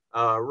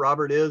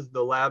 Robert is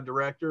the lab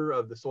director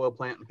of the Soil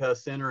Plant and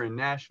Pest Center in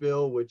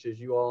Nashville, which, as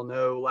you all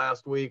know,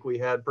 last week we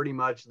had pretty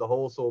much the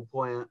whole Soil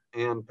Plant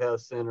and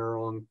Pest Center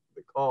on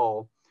the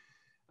call.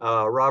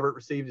 Robert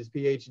received his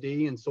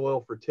PhD in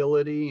soil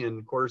fertility, and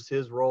of course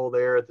his role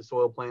there at the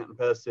Soil Plant and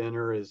Pest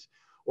Center is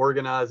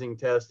organizing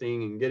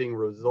testing and getting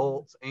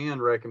results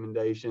and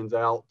recommendations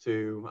out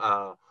to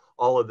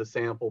all of the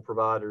sample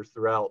providers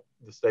throughout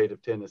the state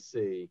of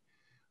Tennessee.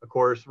 Of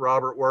course,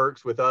 Robert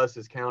works with us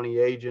as county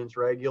agents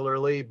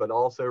regularly, but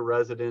also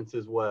residents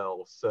as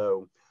well.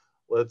 So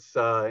let's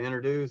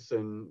introduce,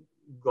 and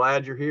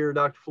glad you're here,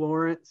 Dr.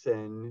 Florence,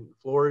 and the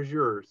floor is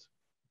yours.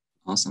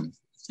 Awesome.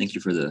 Thank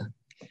you for the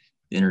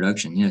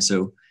introduction. Yeah,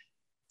 so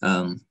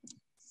I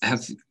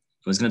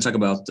was going to talk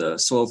about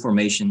soil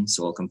formation,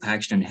 soil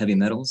compaction, and heavy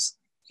metals.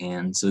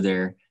 And so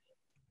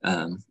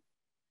I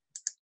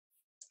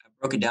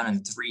broke it down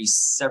in 3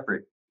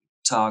 separate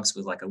talks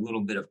with like a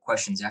little bit of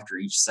questions after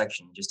each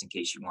section, just in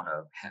case you want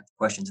to have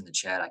questions in the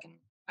chat.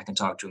 I can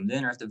talk to them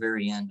then or at the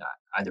very end,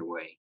 either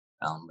way.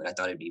 But I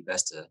thought it'd be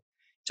best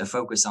to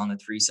focus on the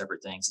 3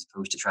 separate things as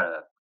opposed to try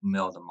to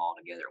meld them all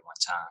together at one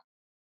time.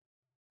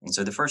 And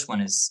so the first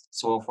one is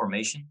soil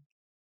formation.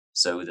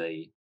 So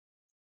the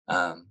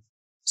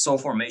soil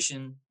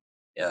formation,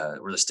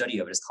 or the study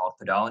of it, is called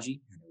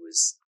pedology. And it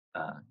was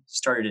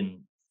started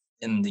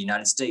in the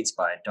United States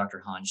by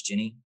Dr. Hans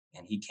Jenny,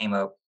 and he came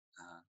up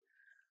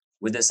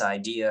with this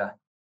idea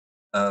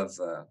of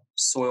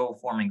soil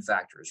forming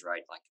factors,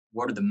 right? Like,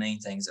 what are the main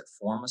things that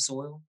form a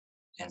soil?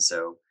 And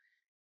so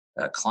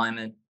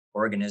climate,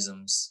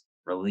 organisms,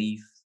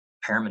 relief,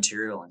 parent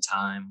material, and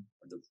time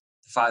are the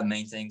 5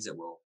 main things that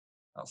will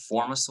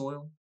form a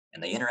soil.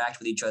 And they interact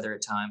with each other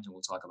at times, and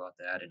we'll talk about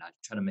that. And I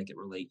try to make it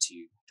relate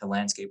to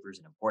landscapers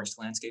and importance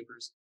to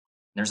landscapers.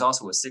 And there's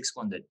also a 6th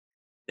one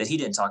that he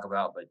didn't talk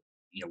about, but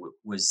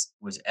was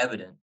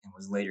evident and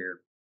was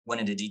later went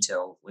into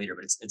detail later.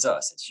 But it's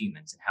us, it's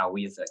humans, and how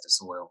we affect the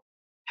soil,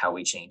 how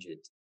we change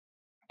it,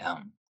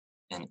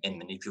 and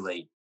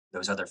manipulate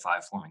those other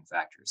 5 forming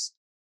factors.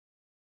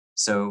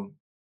 So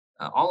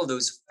all of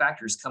those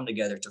factors come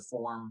together to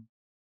form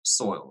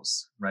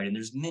soils, right? And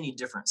there's many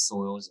different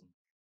soils, and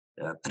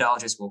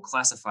pedologists will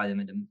classify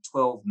them into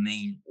 12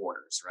 main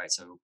orders, right?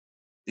 So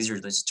these are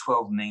those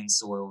 12 main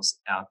soils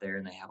out there,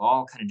 and they have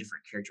all kind of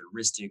different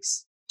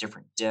characteristics,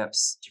 different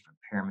depths, different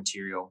parent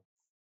material.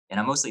 And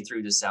I mostly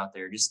threw this out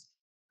there just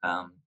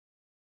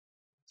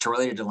to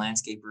relate it to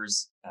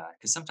landscapers,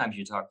 because sometimes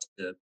you talk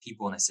to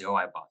people and they say, oh,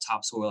 I bought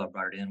topsoil, I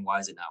brought it in, why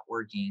is it not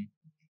working?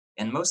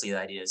 And mostly the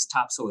idea is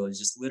topsoil is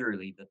just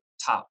literally the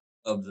top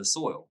of the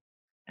soil.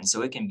 And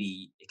so it could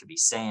be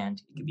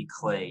sand, it could be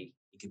clay,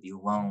 it could be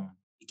loam,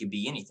 it could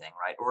be anything,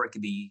 right? Or it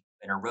could be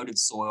an eroded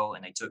soil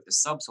and they took the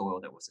subsoil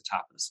that was the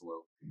top of the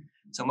soil.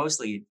 So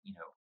mostly,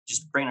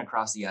 just bringing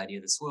across the idea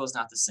that soil is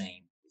not the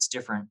same. It's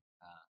different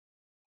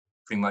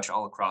pretty much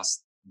all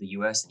across the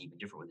U.S. and even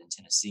different within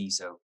Tennessee.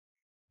 So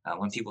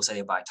when people say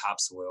they buy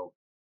topsoil,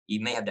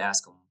 you may have to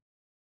ask them,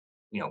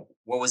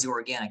 what was the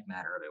organic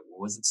matter of it?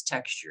 What was its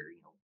texture?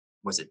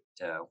 Was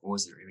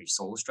there any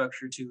soil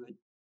structure to it?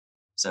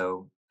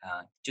 So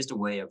just a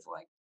way of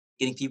like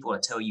getting people to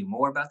tell you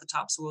more about the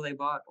topsoil they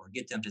bought, or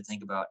get them to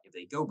think about, if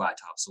they go buy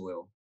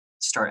topsoil,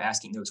 start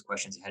asking those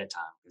questions ahead of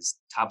time, because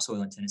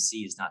topsoil in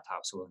Tennessee is not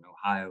topsoil in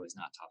Ohio, is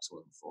not topsoil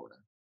in Florida.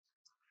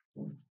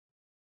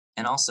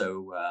 And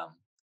also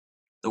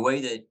the way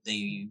that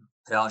the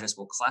pedologists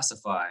will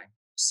classify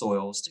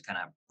soils to kind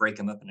of break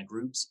them up into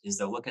groups is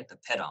they'll look at the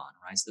pedon,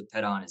 right? So the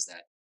pedon is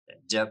that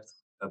depth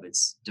of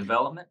its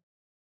development,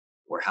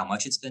 or how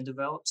much it's been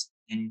developed.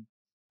 And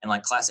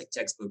like classic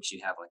textbooks,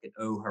 you have like an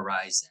O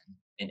horizon,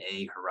 an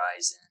A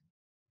horizon,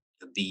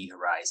 a B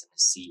horizon, a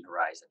C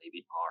horizon, maybe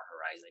an R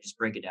horizon. They just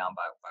break it down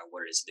by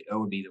what it is. The O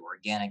would be the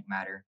organic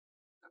matter,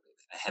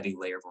 a heavy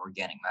layer of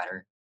organic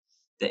matter.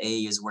 The A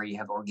is where you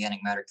have organic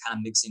matter kind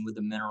of mixing with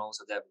the minerals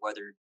of that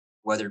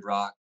weathered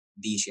rock.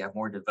 B is you have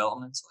more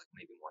development, so like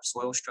maybe more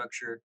soil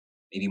structure,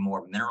 maybe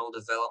more mineral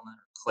development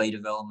or clay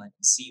development.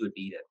 And C would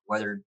be that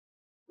weathered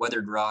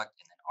rock,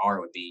 and then R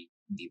would be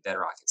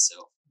bedrock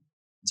itself.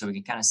 And so we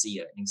can kind of see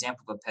an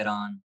example of a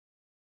pedon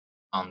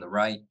on the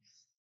right,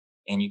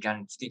 and you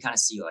can kind of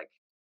see like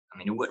I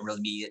mean, it wouldn't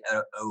really be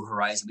an O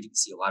horizon, but you can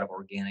see a lot of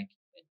organic,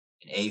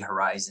 an A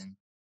horizon,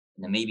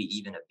 and then maybe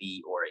even a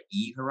B or an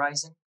E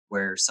horizon,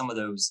 where some of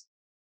those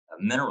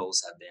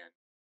minerals have been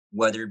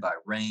weathered by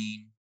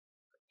rain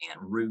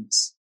and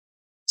roots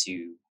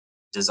to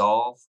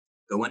dissolve,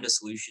 go into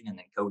solution, and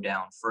then go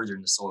down further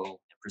in the soil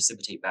and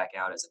precipitate back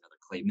out as another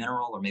clay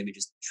mineral, or maybe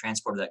just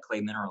transport that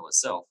clay mineral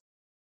itself.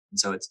 And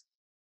so it's,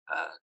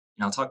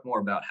 and I'll talk more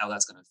about how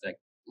that's going to affect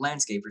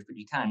landscapers, but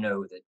you kind of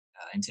know that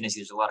in Tennessee,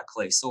 there's a lot of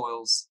clay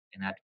soils,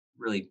 and that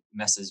really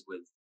messes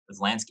with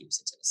landscapes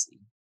in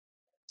Tennessee.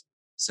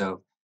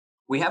 So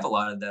we have a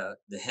lot of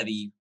the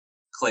heavy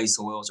clay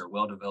soils or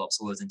well-developed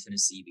soils in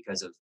Tennessee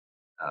because of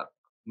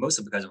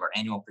mostly because of our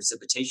annual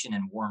precipitation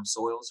and warm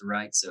soils,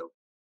 right? So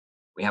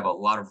we have a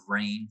lot of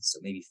rain, so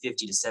maybe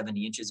 50 to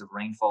 70 inches of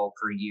rainfall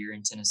per year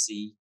in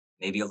Tennessee,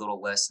 maybe a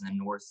little less in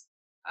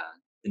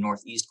the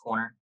northeast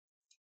corner.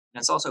 And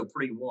it's also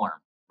pretty warm,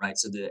 right?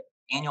 So the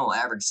annual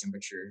average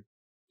temperature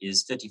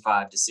is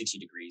 55 to 60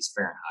 degrees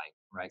Fahrenheit,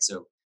 right?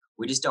 So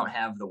we just don't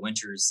have the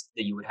winters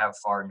that you would have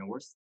far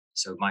north.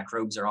 So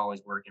microbes are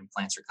always working,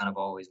 plants are kind of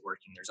always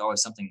working. There's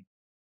always something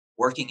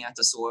working at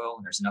the soil,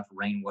 and there's enough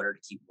rainwater to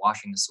keep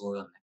washing the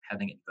soil and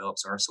having it develop.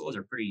 So our soils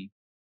are pretty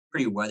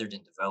weathered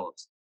and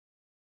developed.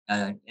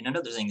 And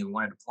another thing that we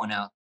wanted to point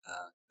out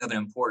of an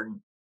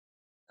important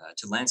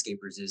to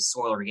landscapers is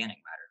soil organic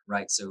matter,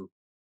 right? So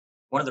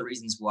one of the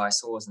reasons why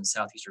soils in the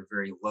Southeast are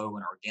very low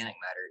in organic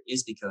matter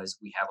is because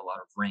we have a lot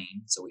of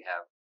rain. So we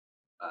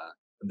have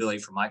ability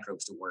for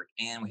microbes to work,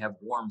 and we have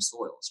warm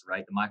soils,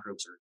 right? The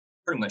microbes are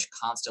pretty much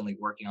constantly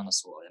working on the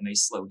soil. It may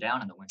slow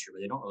down in the winter,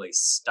 but they don't really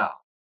stop,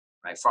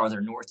 right? Farther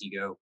north you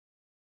go,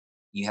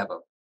 you have a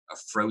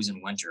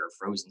frozen winter, a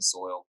frozen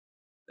soil.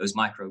 Those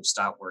microbes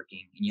stop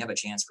working, and you have a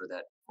chance for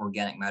that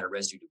organic matter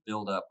residue to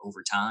build up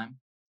over time.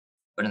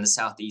 But in the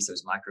Southeast,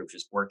 those microbes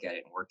just work at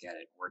it and work at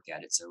it and work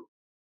at it. So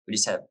we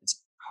just have,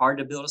 it's hard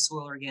to build a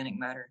soil organic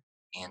matter,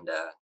 and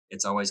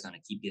it's always going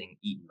to keep getting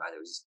eaten by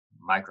those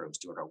microbes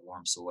due to our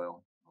warm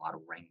soil, a lot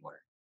of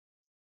rainwater.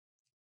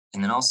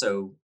 And then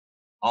also,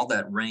 all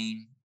that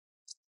rain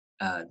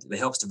that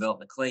helps develop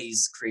the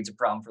clays creates a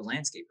problem for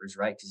landscapers,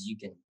 right? Because you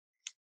can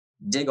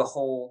dig a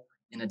hole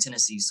in a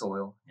Tennessee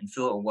soil and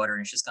fill it with water,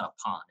 and it's just going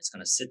to pond. It's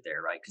going to sit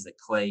there, right? Because the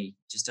clay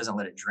just doesn't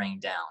let it drain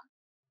down.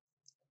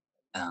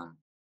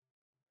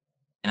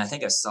 And I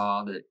think I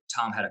saw that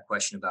Tom had a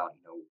question about,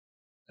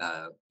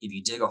 if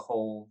you dig a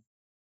hole,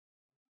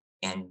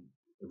 and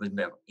it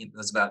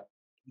was about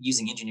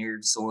using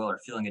engineered soil or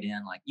filling it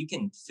in. Like, you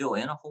can fill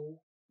in a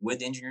hole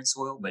with engineered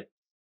soil, but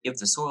if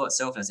the soil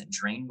itself doesn't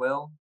drain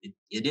well,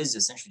 it is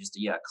essentially just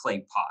a clay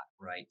pot,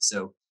 right?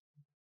 So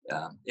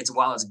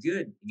while it's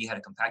good if you had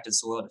a compacted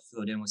soil to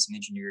fill it in with some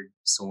engineered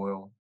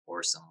soil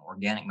or some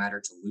organic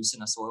matter to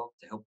loosen a soil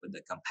to help with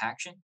the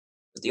compaction.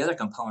 But the other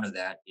component of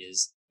that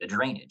is the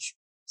drainage.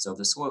 So if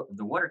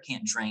the water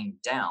can't drain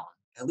down,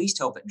 at least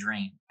help it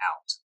drain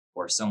out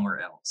or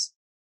somewhere else.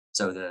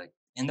 So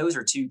and those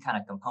are two kind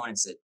of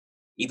components that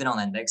even on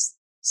that next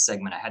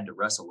segment I had to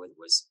wrestle with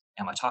was,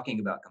 am I talking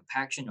about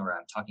compaction or am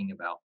I talking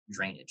about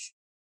drainage?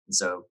 And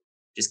so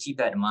just keep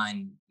that in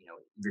mind,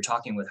 if you're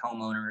talking with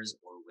homeowners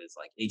or with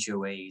like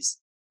HOAs,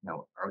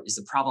 is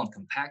the problem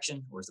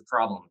compaction or is the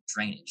problem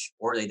drainage,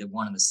 or are they the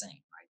one and the same,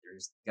 right?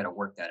 There's got to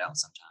work that out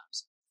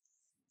sometimes.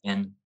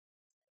 And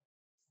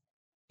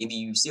if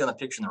you see on the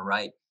picture on the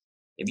right,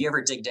 if you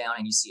ever dig down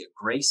and you see a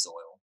gray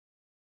soil,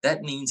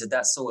 that means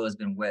that soil has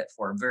been wet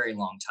for a very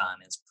long time,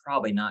 and it's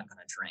probably not going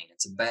to drain.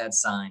 It's a bad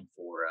sign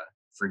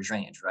for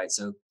drainage, right?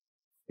 So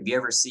if you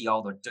ever see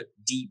all the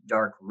deep,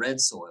 dark red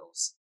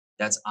soils,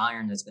 that's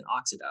iron that's been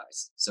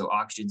oxidized. So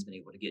oxygen's been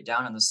able to get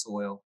down in the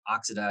soil,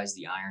 oxidize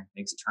the iron,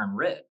 makes it turn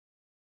red.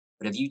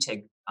 But if you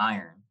take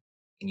iron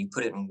and you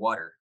put it in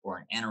water or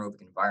an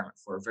anaerobic environment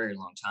for a very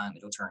long time,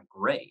 it'll turn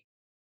gray.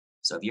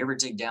 So if you ever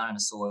dig down in a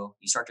soil,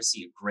 you start to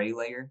see a gray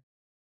layer,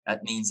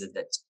 that means that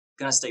that's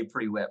going to stay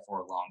pretty wet for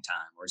a long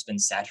time, or it's been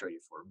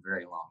saturated for a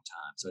very long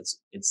time. So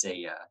it's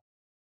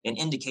an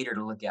indicator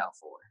to look out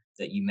for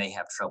that you may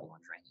have trouble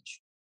in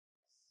drainage.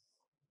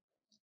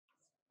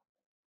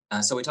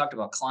 So we talked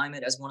about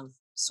climate as one of the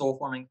soil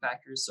forming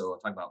factors. So I'll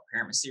talk about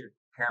parent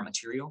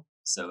material.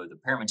 So the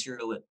parent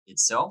material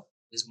itself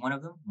is one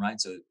of them, right?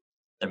 So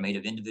they're made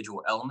of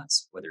individual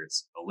elements, whether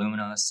it's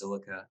alumina,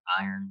 silica,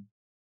 iron,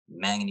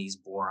 manganese,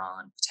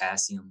 boron,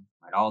 potassium,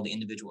 right? All the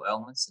individual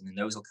elements, and then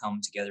those will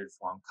come together to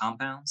form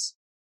compounds.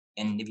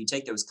 And if you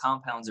take those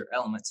compounds or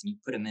elements and you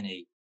put them in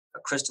a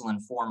crystalline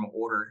form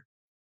order,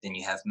 then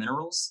you have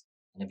minerals.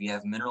 And if you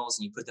have minerals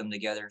and you put them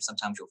together,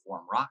 sometimes you'll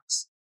form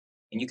rocks.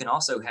 And you can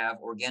also have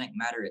organic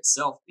matter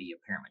itself be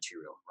a parent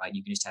material, right?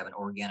 You can just have an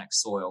organic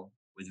soil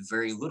with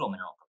very little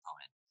mineral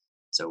component.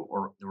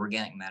 So the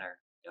organic matter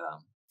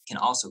can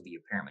also be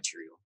a parent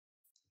material.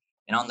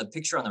 And on the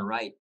picture on the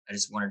right, I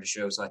just wanted to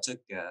show, so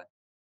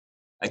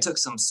I took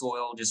some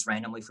soil just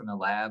randomly from the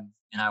lab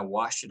and I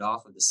washed it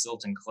off with the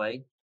silt and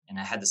clay, and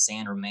I had the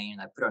sand remain,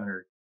 and I put it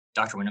under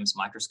Dr. Wyndham's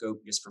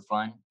microscope just for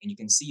fun. And you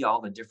can see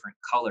all the different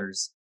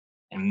colors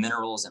and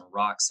minerals and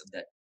rocks of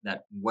that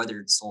that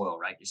weathered soil,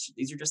 right?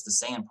 These are just the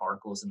sand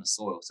particles in the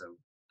soil. So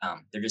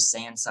they're just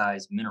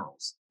sand-sized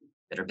minerals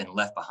that have been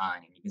left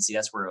behind. And you can see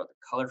that's where the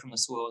color from the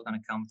soil is going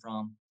to come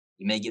from.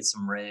 You may get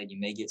some red, you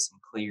may get some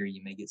clear,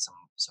 you may get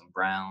some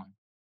brown.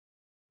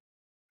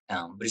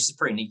 But it's just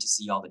pretty neat to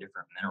see all the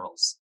different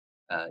minerals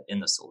in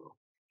the soil.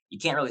 You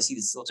can't really see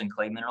the silt and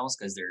clay minerals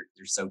because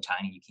they're so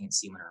tiny you can't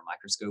see them under a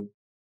microscope.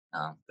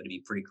 But it'd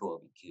be pretty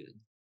cool if you could.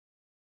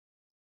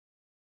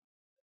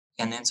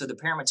 And then so the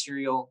parent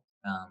material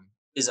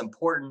is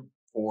important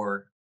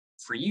for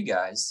you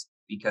guys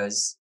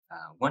because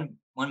one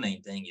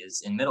main thing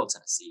is in Middle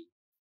Tennessee.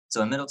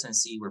 So in Middle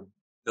Tennessee, we're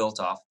built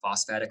off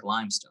phosphatic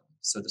limestone.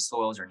 So the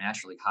soils are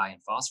naturally high in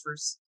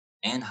phosphorus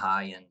and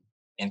high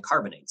in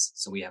carbonates.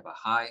 So we have a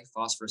high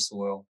phosphorus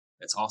soil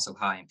that's also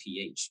high in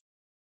pH.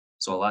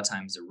 So a lot of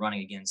times they're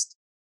running against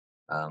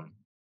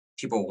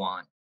people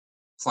want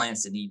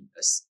plants that need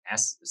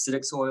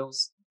acidic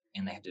soils,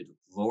 and they have to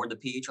lower the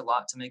pH a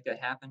lot to make that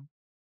happen.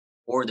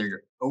 Or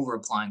they're over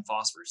applying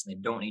phosphorus and they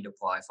don't need to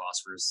apply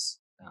phosphorus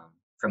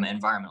from an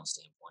environmental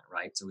standpoint,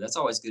 right? So that's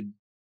always good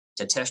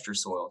to test your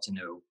soil to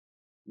know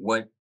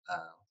what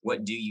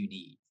do you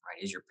need,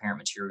 right? Is your parent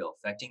material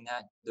affecting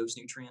those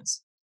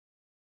nutrients?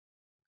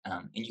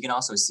 And you can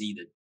also see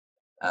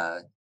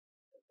that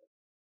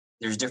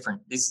there's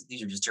different.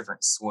 These are just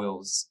different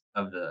soils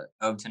of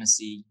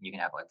Tennessee. You can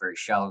have like very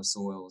shallow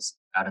soils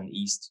out in the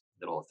east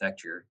that'll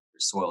affect your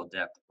soil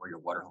depth or your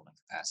water holding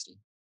capacity.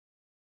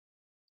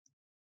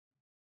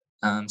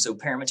 So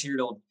parent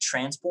material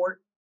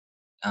transport.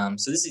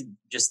 So this is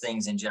just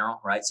things in general,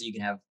 right? So you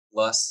can have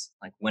loess,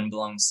 like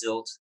windblown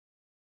silt.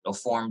 It'll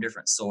form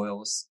different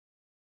soils.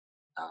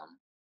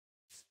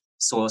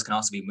 Soils can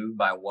also be moved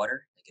by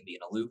water. They can be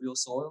an alluvial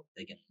soil.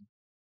 They can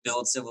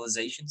build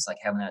civilizations, like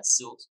having that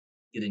silt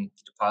getting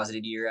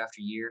deposited year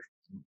after year,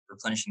 and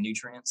replenishing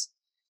nutrients.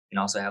 You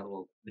can also have a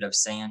little bit of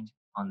sand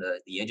on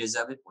the edges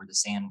of it where the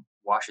sand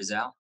washes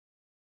out.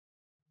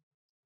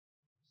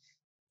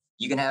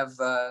 You can have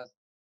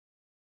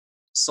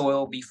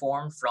soil be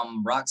formed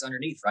from rocks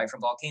underneath, right?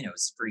 From volcanoes.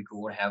 It's pretty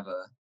cool to have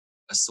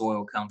a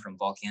soil come from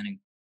volcanic,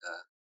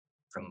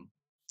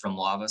 from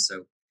lava.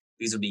 So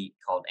these would be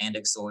called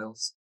Andic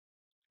soils.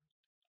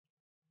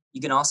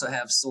 You can also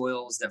have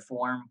soils that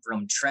form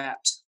from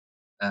trapped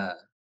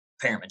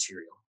parent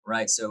material,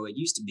 right? So it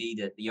used to be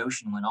that the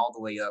ocean went all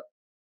the way up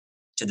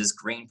to this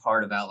green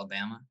part of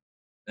Alabama.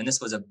 And this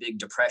was a big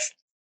depression,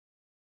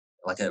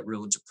 like a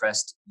real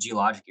depressed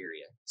geologic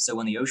area. So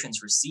when the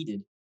oceans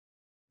receded,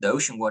 the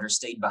ocean water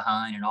stayed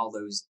behind and all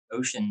those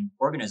ocean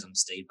organisms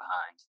stayed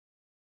behind.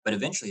 But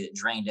eventually it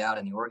drained out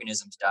and the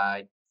organisms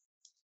died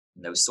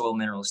and those soil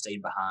minerals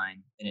stayed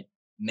behind, and it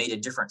made a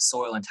different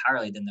soil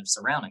entirely than the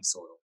surrounding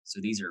soil.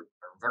 So these are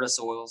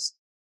vertisoils.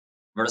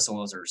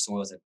 Vertisoils are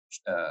soils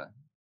that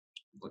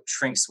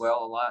shrink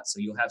swell a lot. So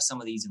you'll have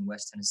some of these in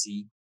West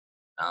Tennessee,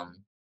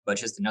 but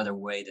just another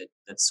way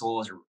that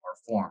soils are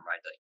formed, right?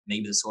 Like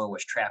maybe the soil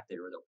was trapped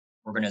there or the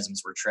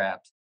organisms were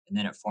trapped and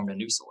then it formed a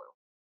new soil.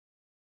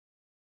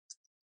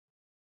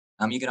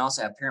 You can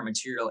also have parent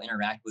material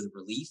interact with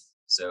relief.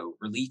 So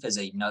relief is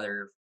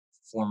another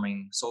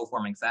soil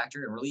forming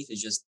factor, and relief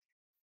is just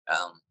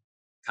kind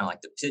of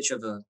like the pitch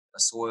of a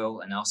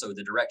soil and also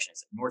the direction.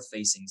 It's north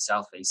facing,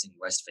 south facing,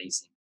 west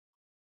facing.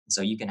 And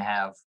so you can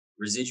have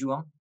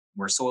residuum,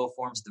 where soil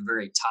forms at the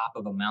very top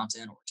of a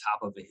mountain or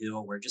top of a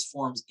hill, where it just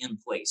forms in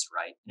place,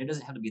 right? And it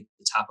doesn't have to be at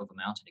the top of a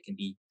mountain. It can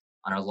be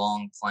on a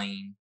long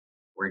plain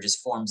where it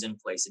just forms in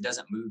place. It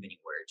doesn't move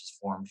anywhere. It just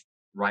formed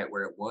right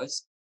where it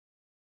was.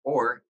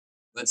 Or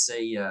let's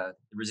say the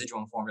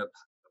residuum formed up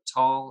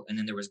tall and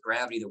then there was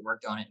gravity that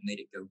worked on it and made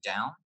it go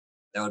down.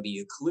 That would be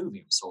a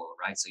colluvium soil,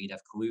 right? So you'd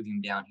have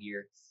colluvium down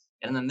here.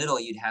 And in the middle,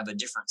 you'd have a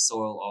different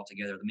soil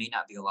altogether. There may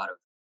not be a lot of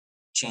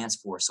chance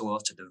for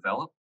soils to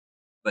develop,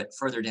 but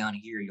further down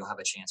here, you'll have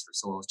a chance for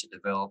soils to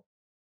develop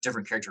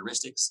different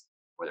characteristics,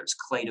 whether it's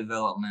clay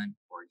development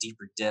or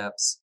deeper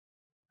depths,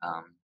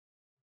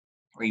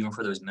 or even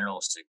for those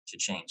minerals to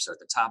change. So at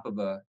the top of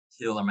a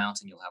hill or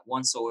mountain, you'll have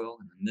one soil.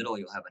 In the middle,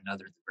 you'll have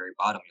another. At the very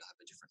bottom, you'll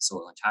have a different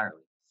soil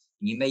entirely.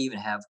 And you may even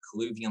have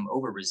colluvium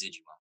over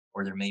residuum,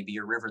 or there may be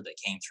a river that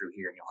came through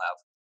here and you'll have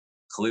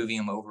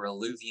colluvium over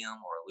alluvium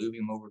or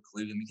alluvium over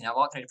colluvium. You can have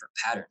all kinds of different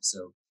patterns.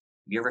 So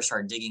if you ever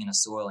start digging in a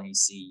soil and you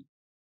see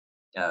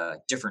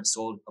different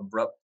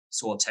abrupt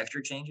soil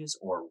texture changes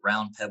or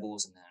round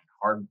pebbles and then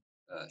hard,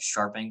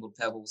 sharp angled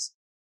pebbles,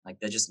 like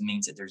that just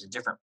means that there's a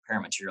different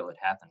parent material that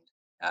happened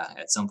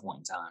at some point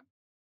in time.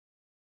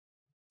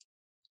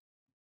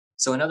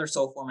 So another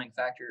soil forming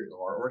factor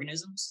are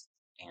organisms,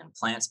 and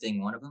plants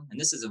being one of them. And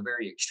this is a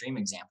very extreme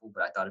example,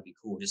 but I thought it'd be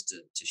cool just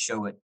to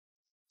show it.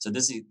 So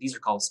these are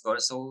called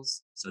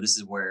spodosols. So this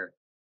is where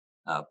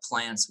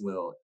plants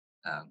will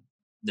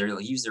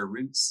they'll use their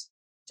roots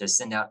to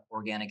send out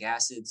organic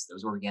acids.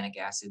 Those organic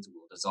acids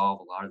will dissolve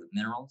a lot of the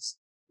minerals,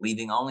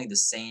 leaving only the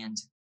sand,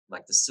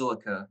 like the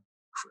silica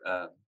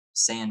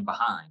sand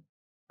behind,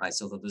 right?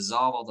 So they'll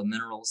dissolve all the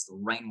minerals. The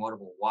rainwater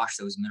will wash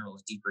those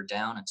minerals deeper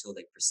down until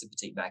they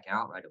precipitate back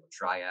out, right? It will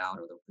dry out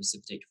or they'll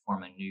precipitate to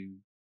form a new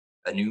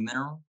a new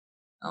mineral,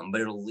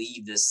 but it'll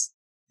leave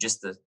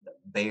just the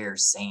bare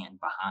sand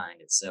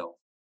behind itself.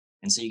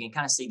 And so you can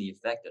kind of see the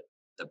effect that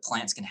the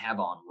plants can have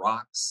on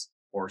rocks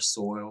or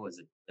soil.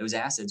 Those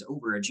acids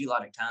over a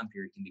geologic time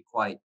period can be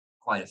quite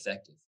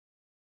effective.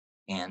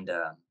 And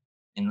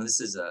this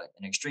is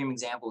an extreme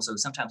example. So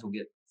sometimes we'll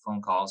get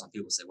phone calls and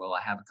people say, "Well,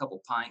 I have a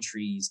couple pine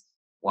trees.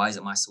 Why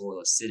isn't my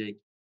soil acidic?"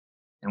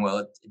 And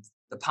well,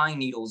 the pine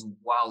needles,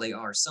 while they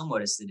are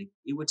somewhat acidic,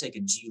 it would take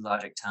a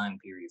geologic time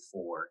period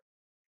for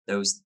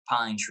those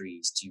pine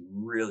trees to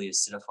really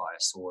acidify a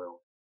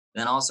soil.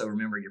 Then also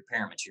remember your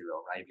parent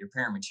material, right? If your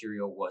parent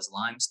material was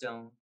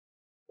limestone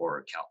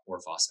or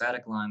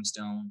phosphatic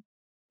limestone,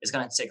 it's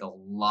going to take a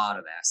lot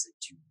of acid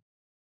to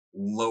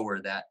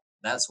lower that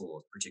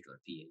soil's particular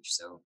pH.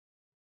 So,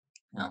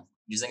 I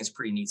just think it's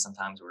pretty neat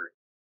sometimes where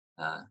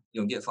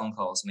you'll get phone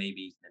calls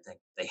maybe that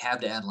they have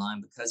to add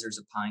lime because there's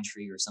a pine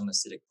tree or some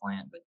acidic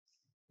plant, but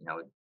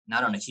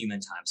not on a human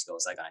time scale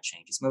is that going to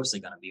change. It's mostly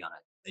going to be on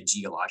a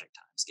geologic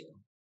time scale.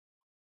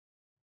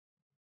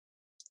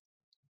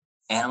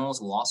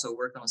 Animals will also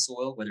work on the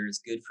soil, whether it's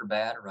good for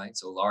bad, right?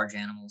 So large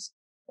animals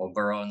will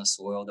burrow in the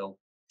soil, they'll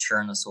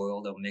churn the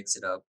soil, they'll mix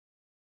it up.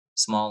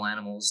 Small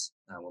animals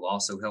will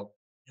also help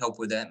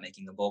with that,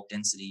 making the bulk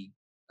density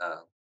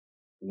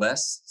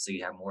less, so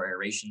you have more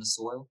aeration in the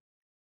soil.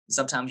 And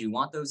sometimes you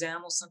want those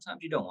animals,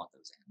 sometimes you don't want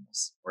those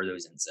animals or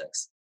those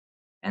insects.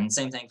 And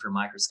same thing for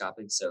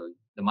microscopic. So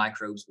the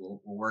microbes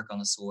will work on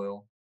the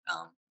soil.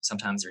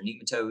 Sometimes they're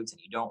nematodes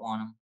and you don't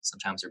want them.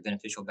 Sometimes they're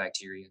beneficial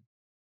bacteria.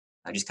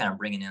 Just kind of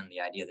bringing in the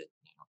idea that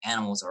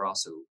animals are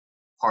also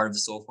part of the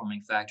soil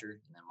forming factor,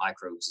 and then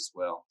microbes as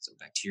well. So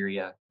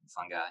bacteria and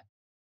fungi.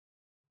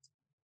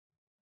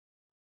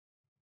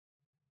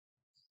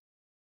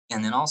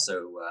 And then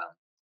also,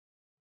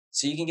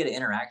 so you can get an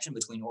interaction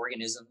between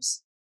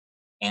organisms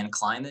and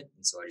climate.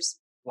 And so I just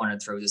wanted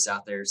to throw this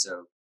out there.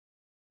 So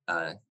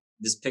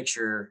this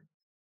picture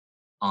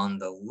on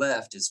the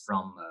left is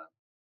from,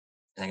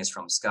 I think it's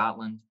from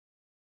Scotland,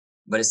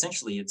 but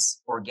essentially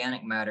it's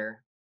organic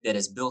matter that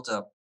is built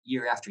up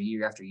year after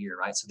year after year,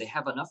 right? So they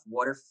have enough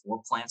water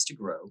for plants to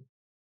grow,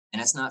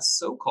 and it's not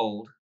so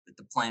cold that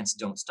the plants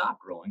don't stop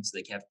growing, so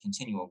they can have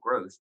continual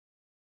growth.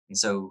 And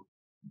so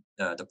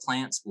the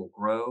plants will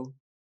grow,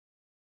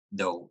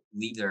 they'll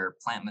leave their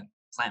plant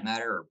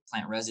matter or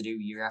plant residue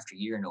year after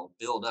year, and it'll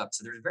build up.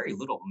 So there's very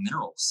little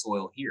mineral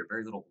soil here,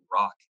 very little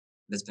rock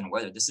that's been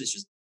weathered. This is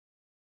just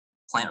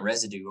plant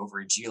residue over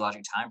a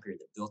geologic time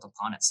period that built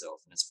upon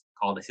itself, and it's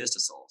called a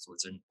histosol. So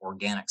it's an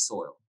organic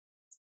soil.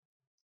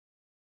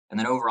 And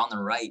then over on the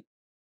right,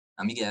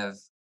 you have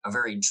a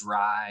very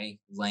dry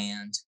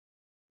land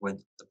where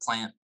the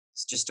plants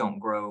just don't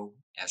grow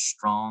as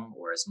strong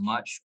or as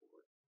much.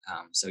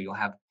 So you'll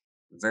have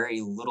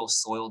very little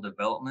soil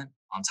development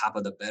on top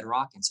of the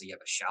bedrock. And so you have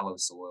a shallow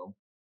soil.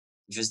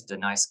 Just a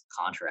nice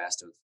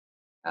contrast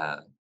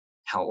of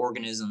how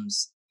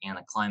organisms and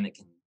the climate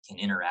can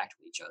interact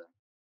with each other.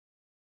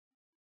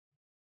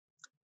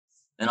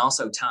 And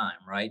also time,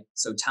 right?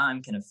 So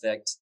time can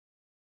affect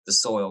the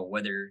soil,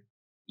 whether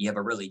you have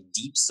a really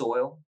deep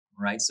soil,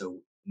 right?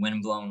 So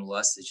windblown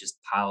loess is just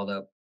piled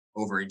up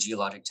over a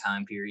geologic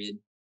time period,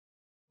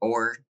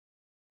 or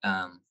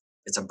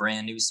it's a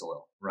brand new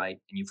soil, right?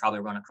 And you probably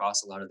run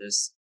across a lot of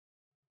this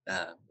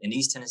in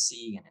East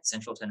Tennessee and in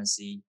Central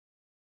Tennessee,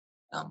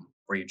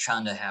 where you're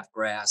trying to have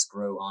grass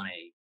grow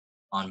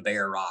on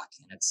bare rock,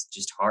 and it's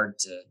just hard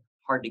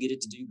to get it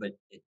to do, but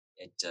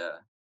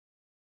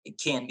it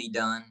can be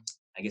done,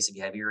 I guess, if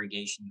you have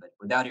irrigation. But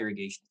without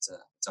irrigation,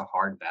 it's a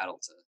hard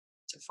battle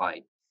to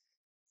fight.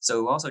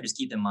 So also just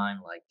keep in mind,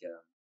 like,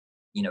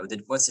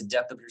 what's the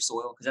depth of your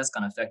soil, because that's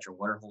going to affect your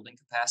water holding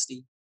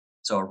capacity.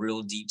 So a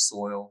real deep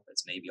soil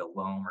that's maybe a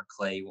loam or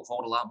clay will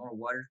hold a lot more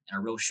water, and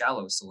a real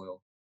shallow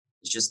soil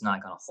is just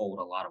not going to hold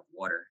a lot of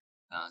water.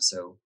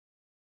 So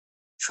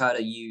try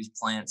to use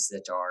plants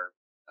that are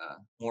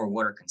more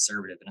water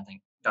conservative. And I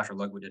think Dr.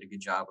 Ludwig did a good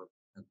job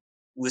of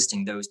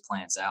listing those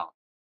plants out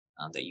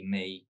that you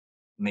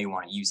may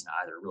want to use in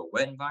either a real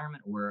wet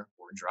environment or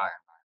a dry environment.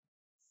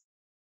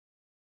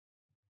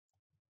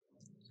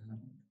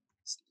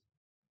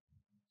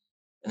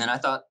 And then I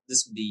thought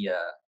this would be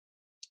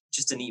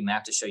just a neat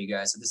map to show you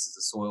guys. So this is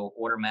the soil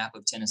order map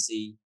of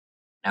Tennessee.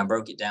 And I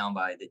broke it down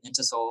by the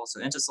intersoil. So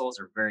intersoils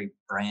are very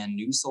brand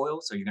new soil.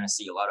 So you're going to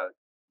see a lot of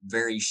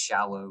very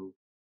shallow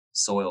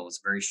soils,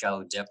 very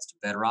shallow depth to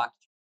bedrock.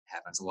 It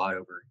happens a lot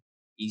over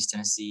East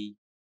Tennessee.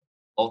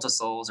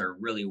 Ultisols are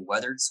really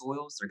weathered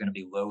soils. They're going to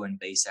be low in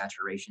base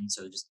saturation,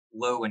 so just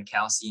low in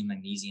calcium,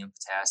 magnesium,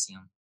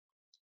 potassium.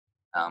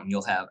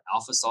 You'll have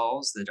alpha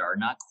sols that are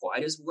not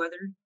quite as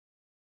weathered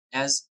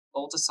as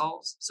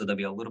ultisols, so they'll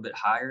be a little bit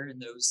higher in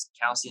those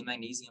calcium,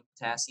 magnesium,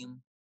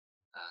 potassium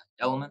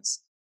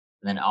elements.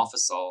 And then alpha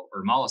sol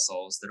or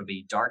mollisols that'll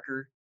be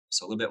darker,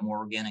 so a little bit more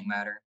organic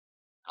matter,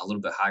 a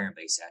little bit higher in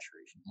base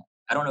saturation.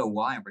 I don't know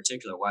why in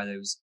particular, why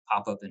those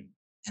pop up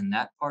in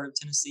that part of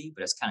Tennessee,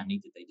 but it's kind of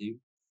neat that they do.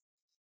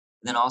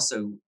 And then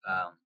also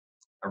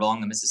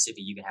along the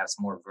Mississippi, you can have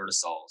some more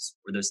vertisols,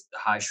 where there's the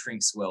high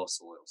shrink swell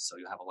soils. So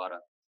you'll have a lot of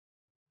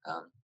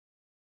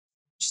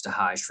just a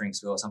high shrink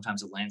soil.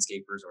 Sometimes the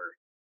landscapers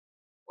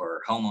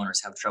or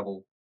homeowners have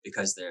trouble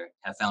because they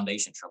have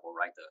foundation trouble,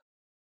 right?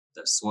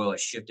 The soil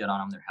has shifted on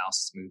them, their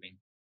house is moving,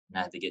 and they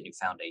have to get new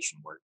foundation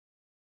work.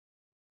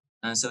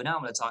 And so now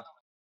I'm going to talk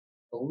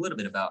a little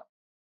bit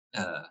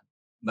uh,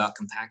 about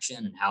compaction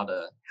and how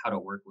to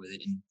work with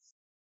it. And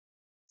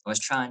I was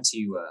trying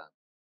to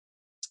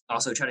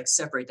also try to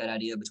separate that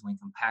idea between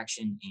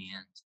compaction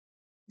and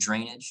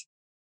drainage.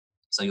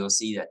 So you'll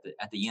see that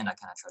at the end, I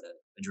kind of try to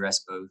address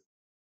both.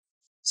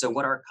 So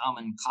what are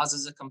common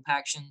causes of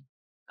compaction?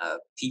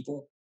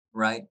 People,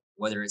 right?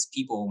 Whether it's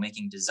people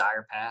making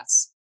desire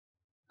paths,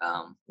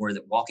 where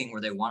they're walking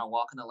where they want to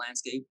walk in the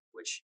landscape,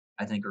 which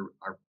I think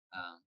are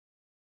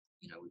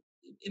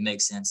it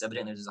makes sense.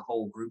 Evidently, there's a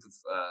whole group of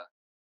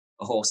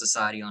a whole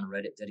society on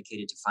Reddit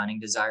dedicated to finding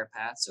desire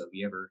paths. So if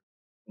you ever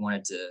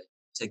wanted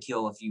to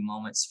kill a few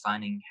moments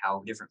finding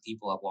how different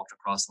people have walked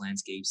across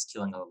landscapes,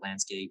 killing a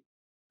landscape,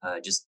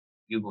 just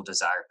Google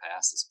desire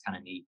paths. It's kind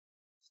of neat.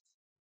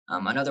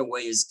 Another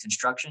way is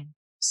construction.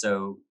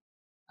 So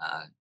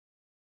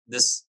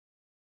this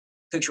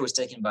picture was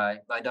taken by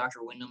Dr.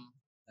 Wyndham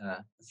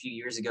a few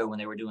years ago when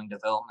they were doing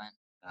development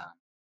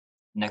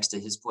next to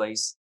his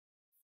place.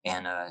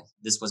 And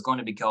this was going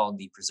to be called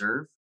the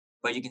preserve.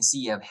 But you can see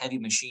you have heavy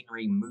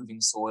machinery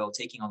moving soil,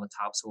 taking all the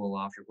topsoil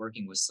off. You're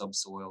working with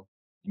subsoil.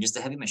 And just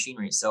the heavy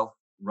machinery itself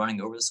running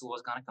over the soil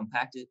is going to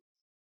compact it.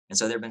 And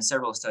so there have been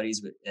several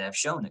studies that have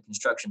shown that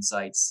construction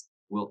sites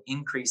will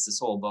increase the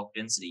soil bulk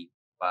density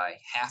by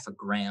 0.5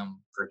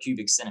 gram per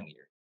cubic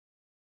centimeter,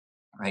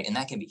 right? And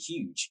that can be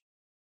huge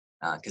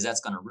because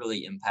that's going to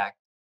really impact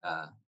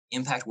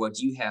what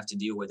you have to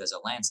deal with as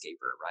a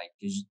landscaper, right?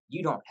 Because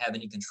you don't have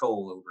any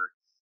control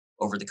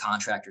over the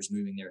contractors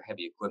moving their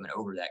heavy equipment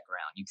over that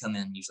ground. You come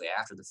in usually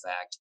after the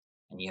fact,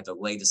 and you have to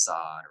lay the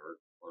sod or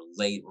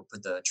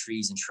put the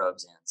trees and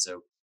shrubs in.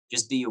 So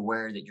just be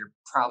aware that you're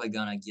probably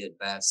going to get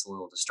bad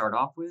soil to start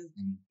off with,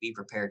 and be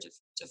prepared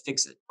to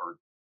fix it or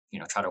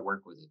try to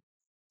work with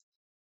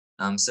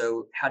it.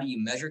 So how do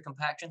you measure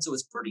compaction? So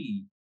it's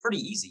pretty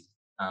easy.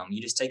 You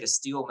just take a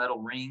steel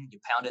metal ring, you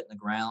pound it in the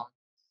ground,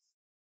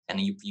 and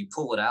then you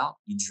pull it out,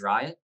 you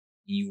dry it,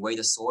 and you weigh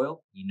the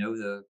soil. You know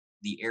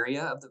the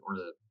area of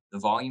the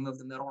volume of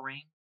the metal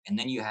ring, and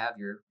then you have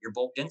your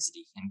bulk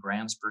density in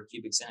grams per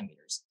cubic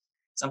centimeters.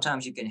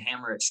 Sometimes you can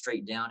hammer it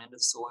straight down into the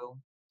soil.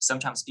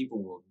 Sometimes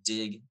people will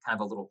dig kind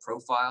of a little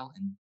profile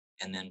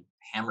and then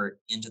hammer it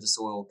into the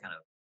soil kind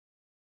of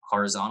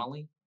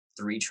horizontally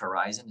through each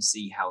horizon to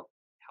see how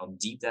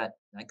deep that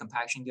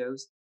compaction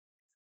goes.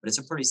 But it's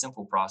a pretty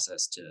simple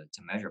process to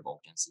measure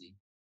bulk density.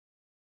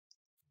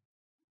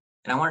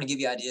 And I wanted to give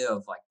you an idea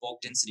of like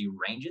bulk density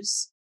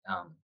ranges,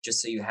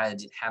 just so you have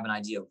an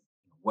idea of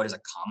what is a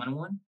common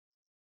one.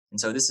 And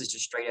so this is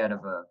just straight out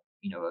of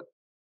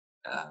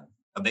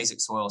a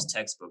basic soils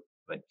textbook,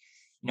 but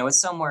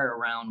it's somewhere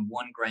around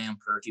 1 gram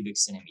per cubic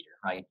centimeter,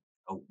 right?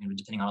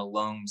 Depending on a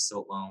loam,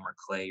 silt loam, or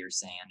clay or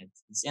sand,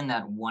 it's in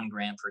that 1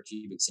 gram per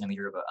cubic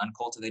centimeter of an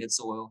uncultivated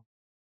soil.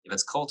 If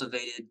it's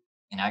cultivated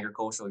in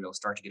agricultural, you'll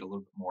start to get a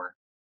little bit more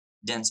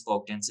dense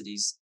bulk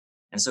densities.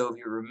 And so if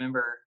you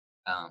remember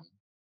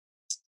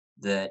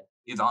that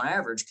if on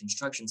average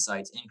construction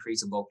sites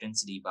increase a bulk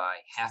density by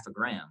 0.5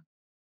 gram,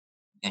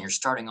 and you're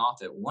starting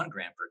off at 1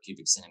 gram per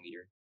cubic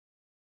centimeter,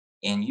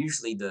 and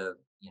usually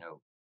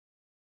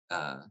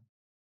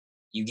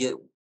you get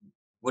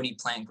woody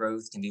plant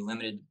growth can be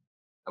limited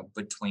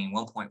between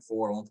 1.4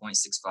 and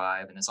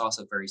 1.65, and it's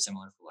also very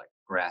similar for like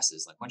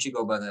grasses. Like once you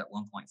go above that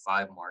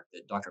 1.5 mark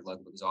that Dr.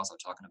 Ludwig was also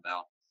talking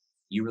about,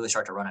 you really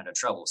start to run out of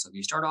trouble. So if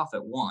you start off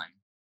at 1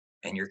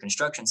 and your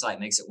construction site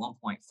makes it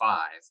 1.5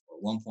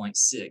 or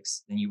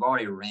 1.6, then you've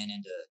already ran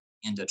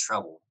into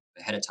trouble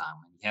ahead of time,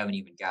 and you haven't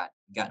even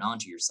gotten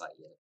onto your site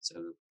yet. So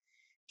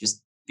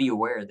just be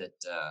aware that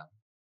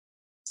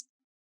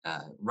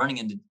running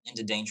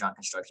into danger on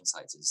construction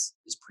sites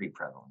is pretty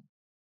prevalent.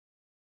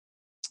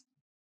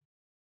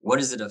 What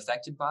is it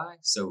affected by?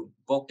 So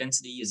bulk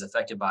density is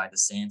affected by the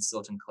sand,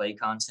 silt, and clay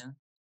content.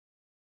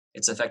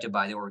 It's affected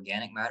by the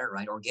organic matter,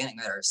 right? Organic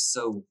matter is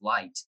so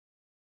light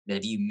that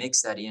if you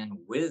mix that in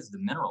with the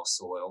mineral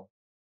soil,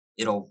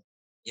 it'll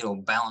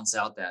balance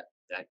out that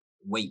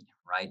weight,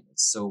 right?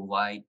 It's so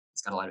light,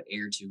 it's got a lot of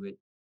air to it.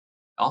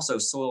 Also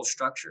soil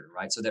structure,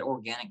 right? So that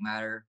organic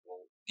matter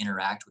will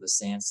interact with the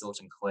sand, silt,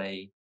 and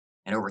clay.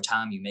 And over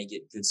time, you may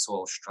get good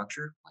soil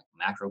structure, like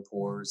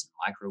macropores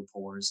and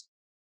micropores.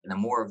 And the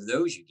more of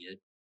those you get,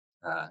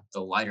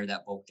 the lighter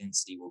that bulk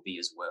density will be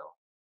as well.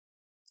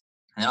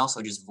 And then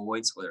also just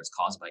voids, whether it's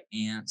caused by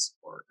ants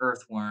or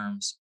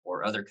earthworms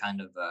or other kind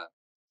of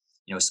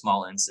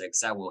small insects,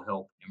 that will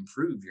help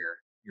improve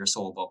your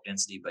soil bulk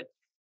density. But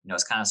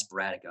it's kind of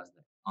sporadic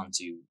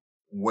onto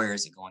where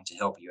is it going to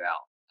help you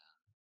out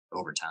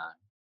over time.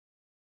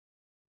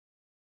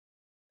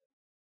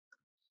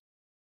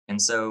 And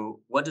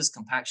so what does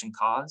compaction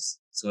cause?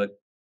 So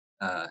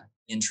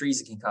in trees,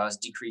 it can cause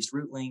decreased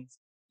root length,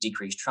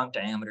 decreased trunk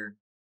diameter,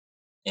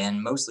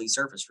 and mostly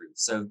surface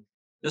roots. So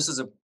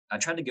I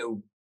tried to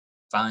go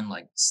find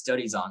like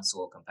studies on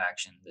soil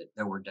compaction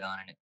that were done,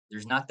 and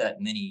there's not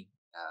that many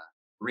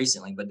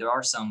recently, but there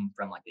are some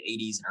from like the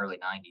 80s and early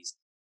 90s.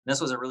 And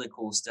this was a really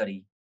cool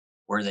study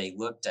where they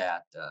looked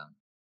at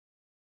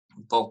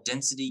bulk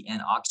density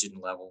and oxygen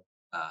level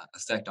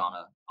effect on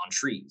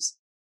trees.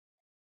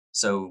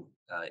 So,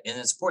 and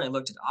it's important they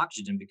looked at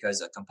oxygen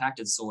because a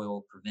compacted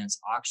soil prevents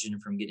oxygen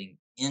from getting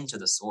into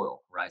the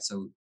soil, right?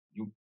 So,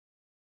 you,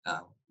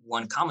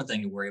 one common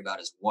thing to worry about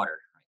is water,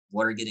 right?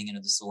 Water getting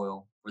into the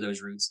soil for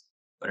those roots.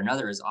 But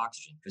another is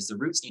oxygen, because the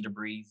roots need to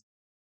breathe.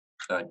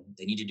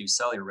 They need to do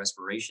cellular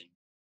respiration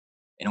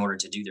in order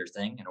to do their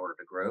thing, in order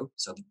to grow.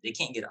 So if they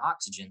can't get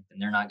oxygen, then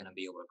they're not going to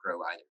be able to grow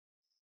either.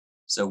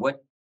 So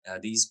what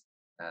these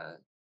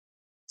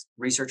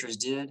researchers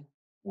did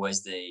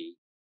was they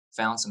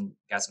got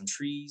some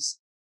trees.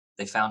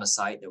 They found a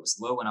site that was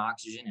low in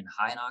oxygen and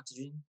high in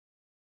oxygen.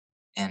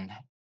 And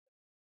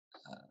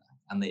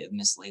I may have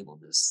mislabeled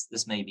this.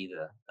 This may be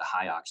the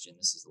high oxygen.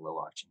 This is the low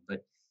oxygen.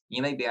 But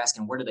you may be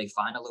asking, where did they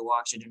find a low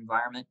oxygen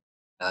environment?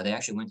 They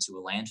actually went to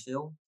a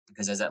landfill,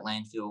 because as that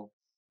landfill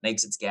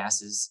makes its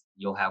gases,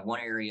 you'll have one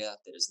area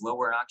that is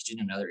lower in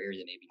oxygen, another area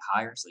that may be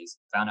higher. So they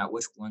found out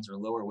which ones are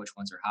lower, which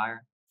ones are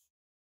higher.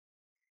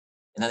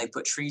 And then they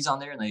put trees on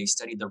there and they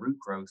studied the root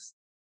growth.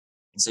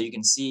 And so you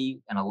can see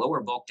in a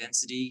lower bulk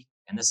density,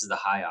 and this is the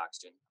high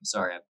oxygen. I'm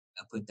sorry, I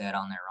put that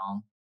on there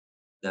wrong.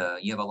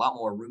 You have a lot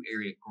more root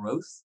area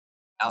growth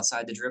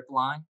outside the drip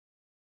line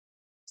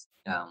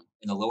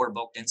in the lower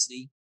bulk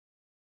density.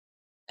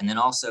 And then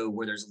also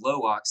where there's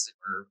low oxygen,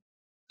 or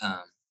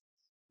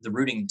the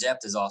rooting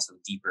depth is also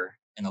deeper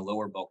in the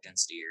lower bulk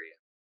density area.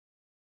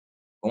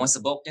 But once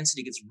the bulk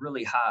density gets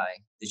really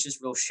high, it's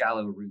just real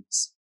shallow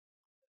roots.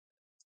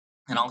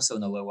 And also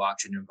in the low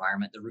oxygen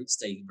environment, the roots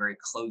stay very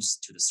close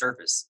to the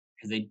surface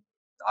because the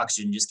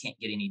oxygen just can't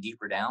get any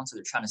deeper down. So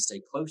they're trying to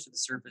stay close to the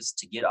surface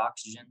to get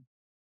oxygen.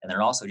 And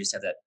they're also just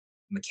have that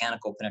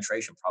mechanical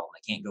penetration problem.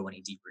 They can't go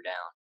any deeper down.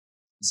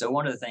 And so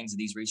one of the things that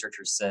these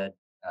researchers said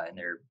in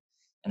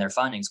their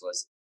findings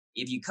was,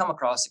 if you come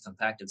across a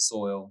compacted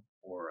soil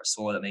or a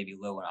soil that may be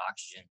low in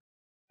oxygen,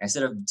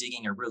 instead of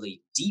digging a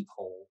really deep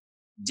hole,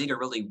 dig a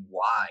really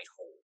wide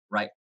hole,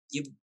 right?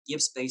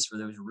 Give space for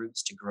those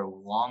roots to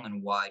grow long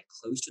and wide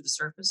close to the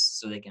surface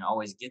so they can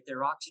always get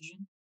their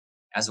oxygen,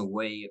 as a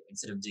way of,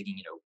 instead of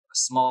digging, a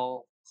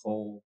small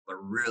hole but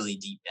really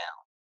deep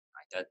down,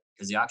 right? That,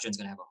 because the oxygen is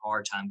going to have a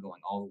hard time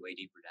going all the way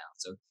deeper down.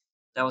 So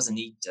that was a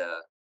neat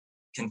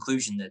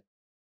conclusion that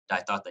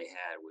I thought they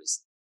had,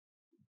 was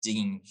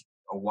digging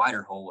a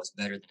wider hole was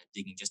better than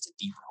digging just a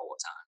deeper hole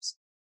at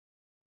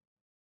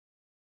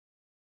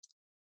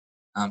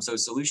times. So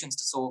solutions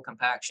to soil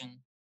compaction,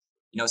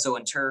 so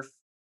in turf,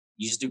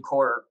 you just do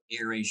core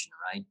aeration,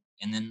 right?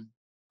 And then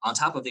on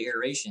top of the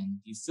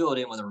aeration, you fill it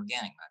in with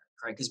organic matter,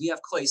 right? Because we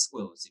have clay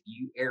soils. If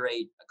you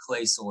aerate a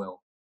clay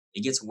soil,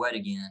 it gets wet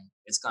again,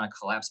 it's going to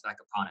collapse back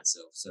upon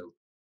itself. So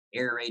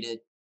aerate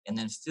it and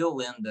then fill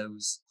in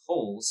those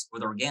holes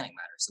with organic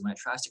matter. So when it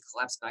tries to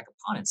collapse back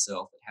upon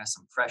itself, it has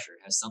some pressure,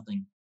 it has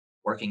something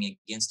working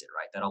against it,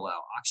 right? That'll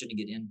allow oxygen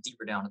to get in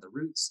deeper down to the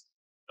roots.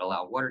 It'll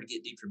allow water to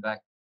get deeper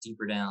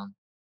down,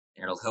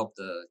 and it'll help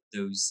that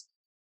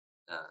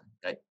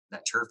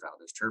turf out,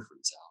 those turf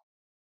roots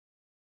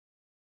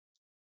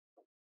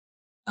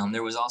out.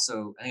 There was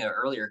also, I think, an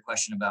earlier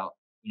question about,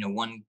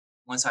 one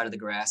side of the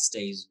grass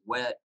stays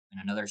wet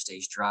and another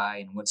stays dry,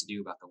 and what to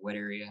do about the wet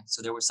area.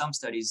 So there were some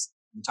studies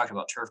we talked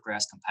about turf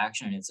grass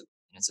compaction and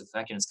its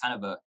effect, and it's kind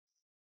of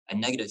a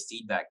negative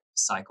feedback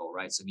cycle,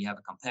 right? So if you have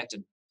a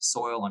compacted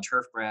soil on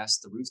turf grass,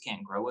 the roots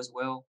can't grow as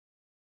well.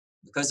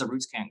 Because the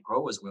roots can't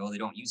grow as well, they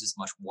don't use as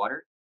much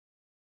water.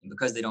 And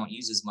because they don't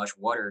use as much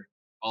water,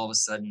 all of a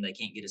sudden they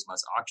can't get as much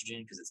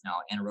oxygen because it's now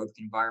an anaerobic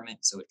environment.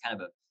 So it's kind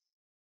of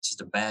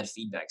just a bad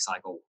feedback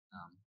cycle.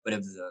 But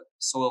if the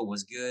soil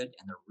was good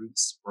and the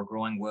roots were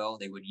growing well,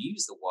 they would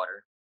use the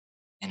water.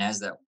 And as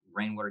that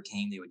rainwater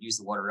came, they would use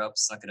the water up,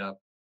 suck it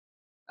up,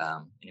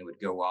 and it would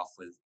go off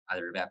with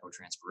either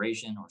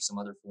evapotranspiration or some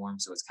other form.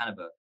 So it's kind of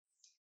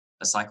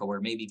a cycle where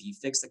maybe if you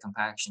fix the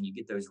compaction, you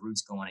get those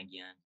roots going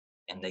again,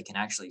 and they can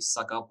actually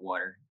suck up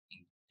water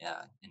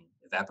and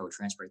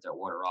evapotranspirate that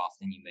water off.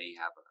 Then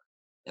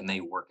it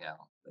may work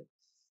out. But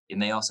it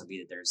may also be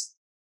that there's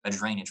a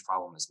drainage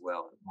problem as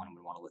well, one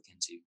we want to look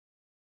into.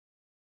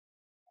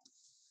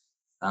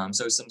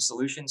 So some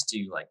solutions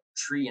to like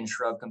tree and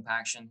shrub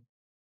compaction.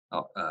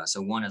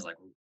 So one is like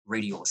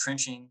radial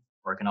trenching,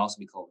 or it can also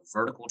be called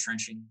vertical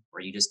trenching,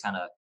 where you just kind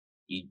of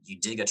you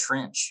dig a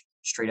trench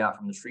straight out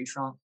from the tree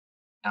trunk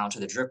out to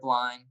the drip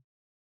line.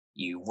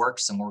 You work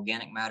some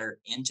organic matter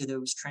into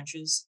those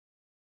trenches,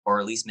 or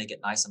at least make it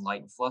nice and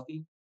light and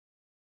fluffy.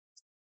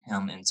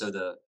 And so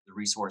the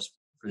resource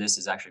for this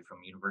is actually from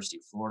University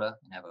of Florida,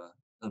 and have a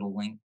little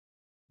link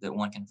that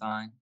one can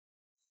find.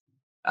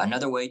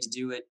 Another way to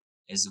do it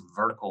is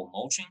vertical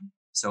mulching.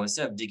 So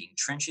instead of digging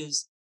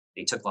trenches,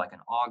 they took like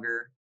an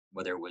auger,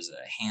 whether it was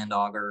a hand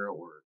auger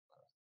or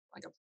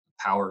like a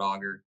powered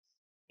auger,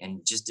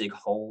 and just dig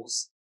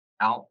holes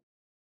out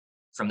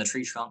from the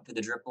tree trunk to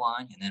the drip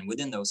line, and then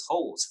within those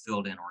holes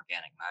filled in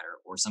organic matter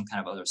or some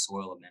kind of other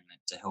soil amendment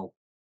to help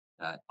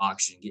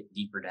oxygen get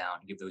deeper down,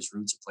 give those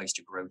roots a place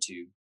to grow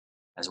to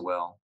as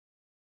well.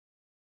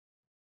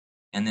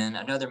 And then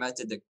another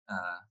method that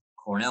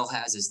Cornell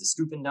has is the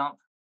scoop and dump.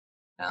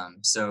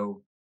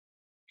 So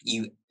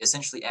you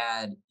essentially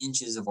add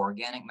inches of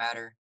organic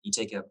matter. You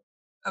take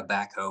a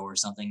backhoe or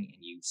something and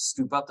you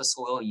scoop up the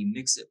soil, you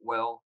mix it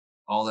well,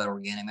 all that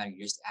organic matter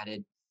you just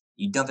added,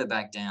 you dump it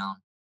back down,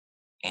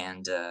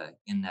 and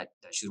that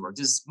should work.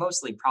 This is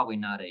mostly probably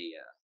not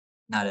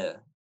a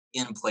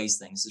in place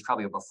thing. This is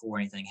probably before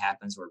anything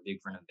happens or a big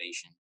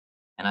renovation.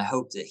 And I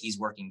hope that he's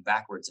working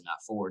backwards and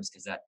not forwards,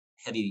 because that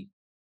heavy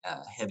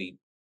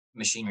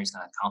machinery is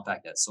going to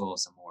compact that soil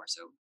some more.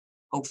 So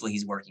hopefully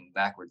he's working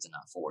backwards and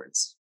not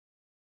forwards.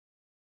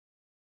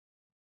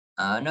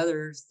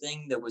 Another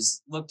thing that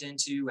was looked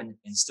into and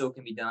still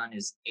can be done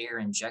is air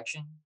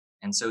injection.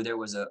 And so there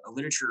was a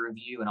literature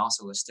review and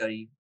also a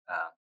study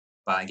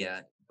by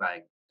a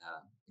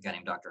guy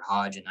named Dr.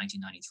 Hodge in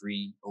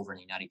 1993 over in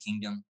the United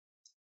Kingdom.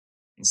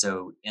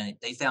 And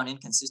they found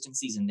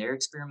inconsistencies in their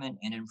experiment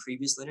and in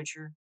previous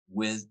literature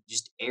with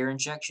just air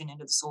injection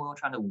into the soil,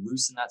 trying to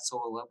loosen that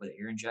soil up with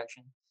air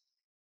injection.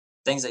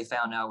 Things they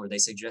found now where they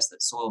suggest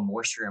that soil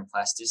moisture and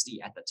plasticity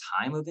at the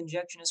time of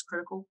injection is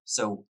critical.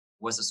 So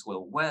was the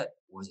soil wet?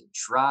 Was it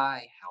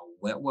dry? How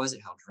wet was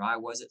it? How dry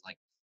was it? Like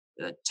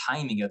the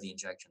timing of the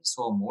injection, the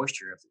soil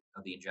moisture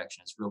of the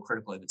injection is real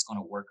critical if it's going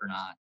to work or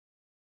not.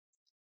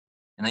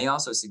 And they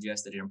also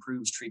suggest that it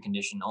improves tree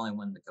condition only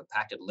when the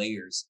compacted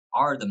layers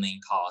are the main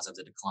cause of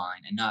the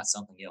decline and not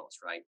something else,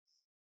 right?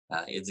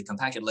 If the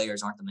compacted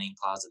layers aren't the main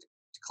cause of the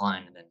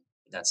decline, then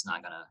that's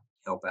not going to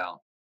help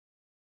out.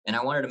 And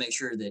I wanted to make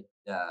sure that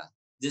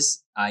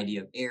this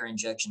idea of air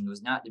injection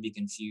was not to be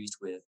confused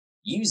with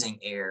using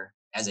air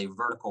as a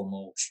vertical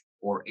mulch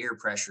or air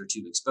pressure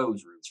to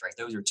expose roots, right?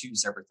 Those are two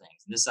separate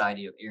things. This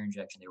idea of air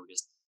injection, they were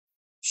just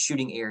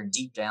shooting air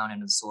deep down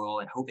into the soil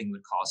and hoping it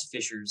would cause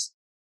fissures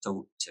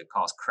to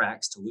cause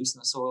cracks to loosen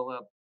the soil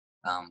up.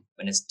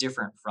 But it's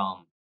different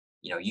from,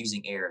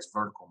 using air as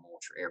vertical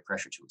mulch or air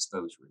pressure to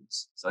expose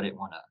roots. So I didn't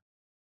want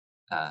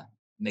to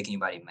make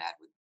anybody mad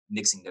with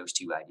mixing those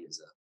two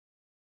ideas up.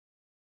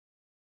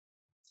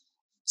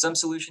 Some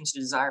solutions to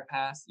desired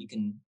path you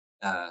can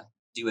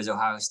do as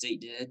Ohio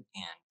State did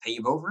and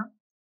pave over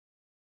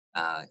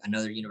them.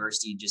 Another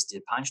university just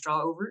did pine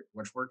straw over it,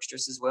 which works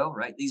just as well,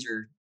 right? These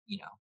are,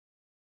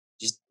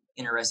 just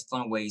interesting,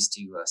 fun ways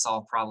to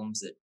solve problems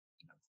that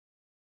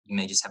you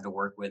may just have to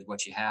work with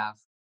what you have.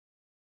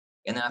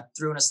 And then I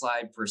threw in a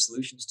slide for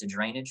solutions to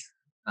drainage,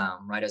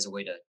 right, as a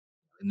way to,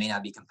 it may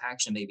not be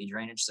compaction, it may be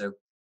drainage. So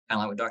kind of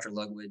like what Dr.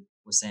 Ludwig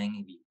was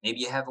saying, maybe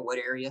you have a wet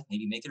area,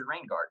 maybe make it a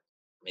rain garden.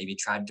 Maybe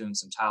try doing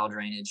some tile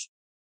drainage.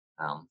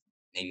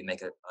 Maybe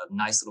make a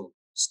nice little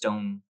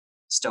stone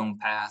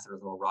path or a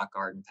little rock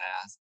garden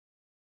path.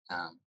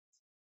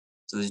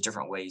 So there's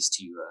different ways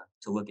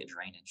to look at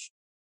drainage.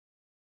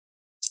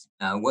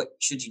 What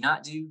should you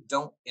not do?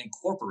 Don't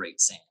incorporate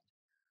sand,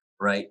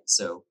 right?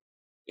 So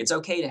it's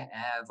okay to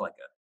have like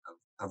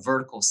a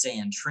vertical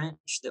sand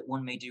trench that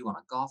one may do on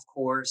a golf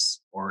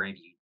course, or if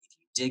you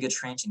dig a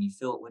trench and you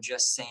fill it with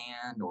just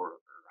sand or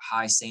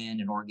high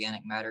sand and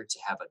organic matter to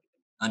have a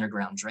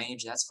underground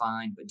drainage, that's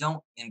fine, but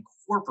don't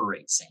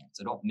incorporate sand.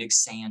 So don't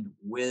mix sand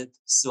with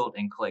silt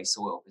and clay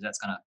soil, because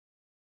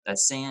that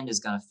sand is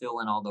gonna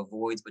fill in all the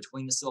voids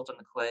between the silt and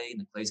the clay,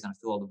 and the clay is gonna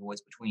fill all the voids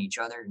between each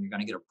other, and you're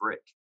gonna get a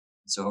brick.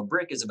 So a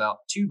brick is about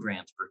 2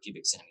 grams per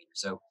cubic centimeter.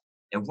 So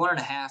if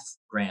 1.5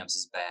 grams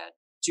is bad,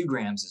 2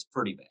 grams is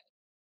pretty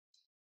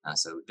bad.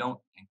 So don't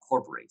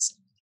incorporate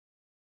sand.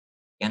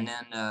 And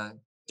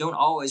then don't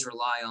always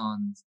rely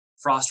on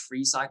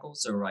frost-free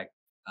cycles. So like,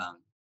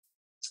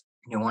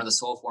 one of the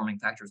soil forming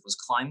factors was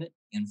climate,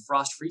 and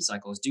frost-free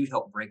cycles do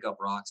help break up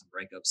rocks and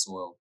break up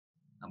soil.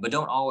 But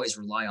don't always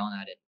rely on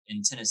that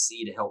in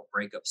Tennessee to help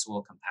break up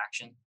soil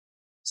compaction.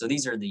 So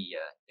these are the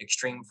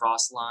extreme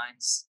frost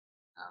lines.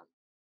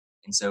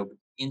 And so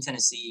in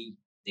Tennessee,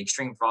 the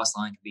extreme frost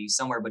line could be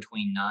somewhere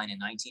between 9 and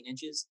 19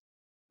 inches.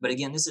 But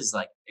again, this is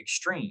like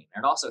extreme.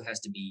 It also has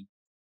to be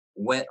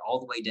wet all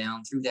the way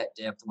down through that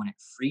depth when it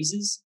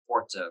freezes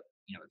for it to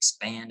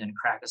expand and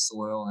crack the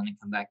soil and then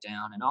come back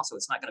down. And also,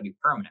 it's not going to be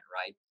permanent,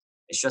 right?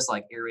 It's just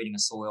like aerating a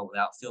soil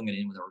without filling it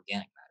in with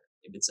organic matter.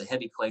 If it's a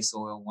heavy clay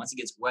soil, once it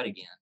gets wet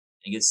again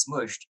and it gets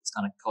smushed, it's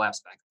going to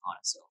collapse back upon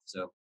itself.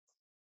 So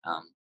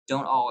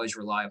don't always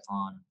rely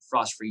upon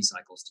frost-free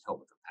cycles to help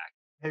with compaction.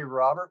 Hey,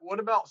 Robert, what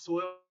about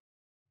soil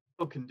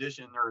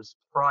conditioners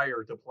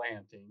prior to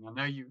planting? I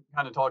know you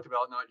kind of talked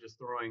about not just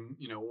throwing,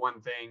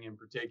 one thing in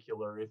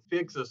particular. If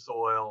fix a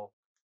soil,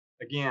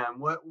 again,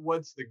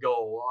 what's the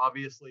goal?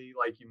 Obviously,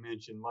 like you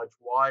mentioned, much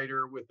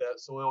wider with that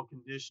soil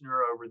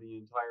conditioner over the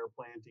entire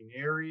planting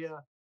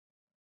area.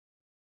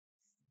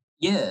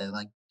 Yeah,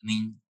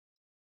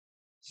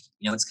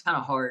 it's kind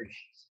of hard.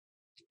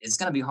 It's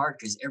going to be hard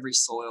because every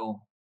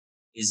soil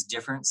is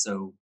different.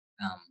 So,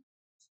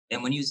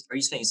 and are you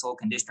saying soil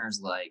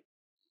conditioners like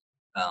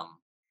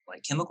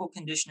chemical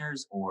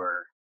conditioners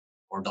or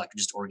or like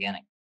just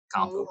organic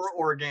compost? More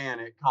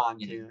organic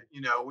content. Yeah.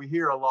 You know, we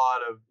hear a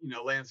lot of,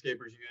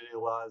 landscapers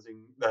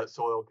utilizing that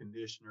soil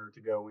conditioner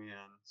to go in.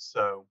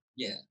 So,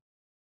 Yeah.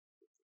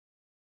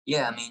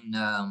 Yeah. I mean,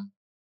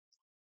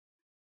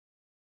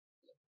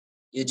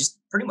 yeah, just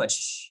pretty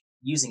much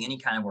using any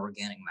kind of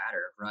organic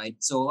matter, right?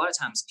 So a lot of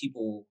times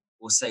people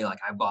will say like,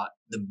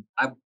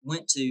 I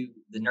went to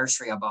the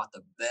nursery, I bought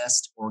the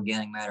best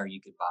organic matter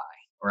you could buy,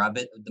 or I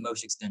bet the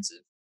most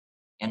expensive.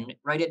 And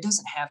right, it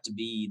doesn't have to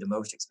be the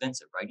most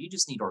expensive, right? You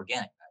just need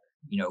organic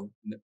matter,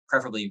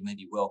 preferably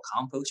maybe well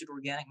composted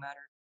organic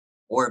matter.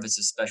 Or if it's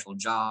a special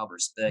job or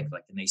spec,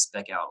 like they may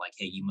spec out like,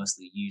 hey, you must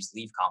use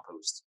leaf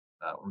compost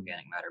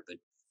organic matter. But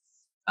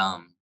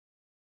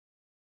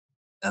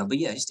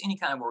yeah, just any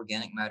kind of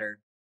organic matter.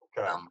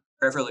 okay.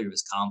 Preferably if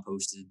it's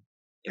composted.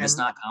 If it's And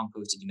not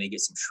composted, you may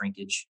get some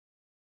shrinkage.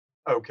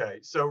 okay,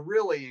 so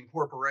really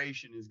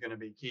incorporation is going to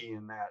be key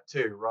in that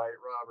too, right,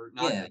 Robert?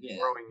 Not Yeah, just yeah,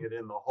 throwing it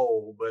in the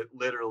hole, but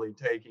literally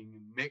taking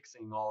and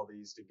mixing all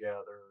these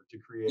together to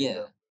create yeah,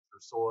 a richer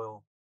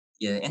soil.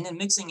 yeah. And then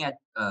mixing at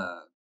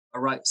a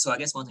right. So I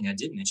guess one thing I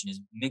did mention is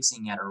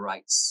mixing at a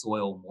right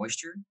soil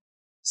moisture.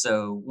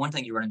 So one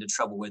thing you run into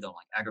trouble with on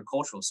like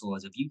agricultural soil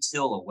is if you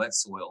till a wet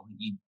soil,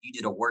 you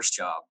did a worse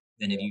job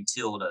than if you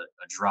tilled a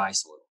dry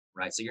soil,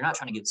 right? So you're not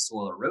trying to get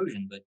soil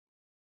erosion, but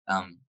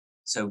Um,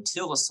 so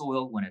till the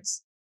soil when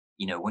it's,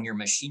 when your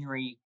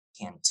machinery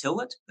can till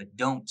it, but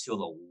don't till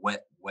the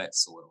wet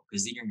soil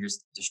because then you're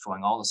just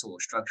destroying all the soil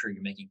structure.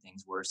 You're making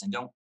things worse, and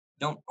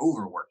don't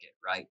overwork it,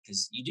 right?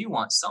 Because you do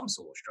want some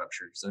soil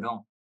structure, so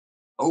don't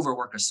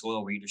overwork a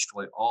soil where you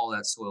destroy all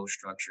that soil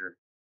structure,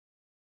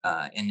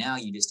 and now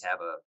you just have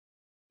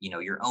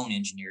your own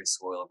engineered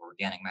soil of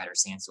organic matter,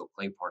 sand, silt,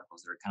 clay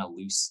particles that are kind of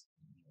loose.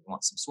 You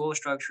want some soil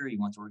structure, you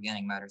want the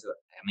organic matter. So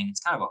I mean,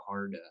 it's kind of a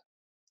hard.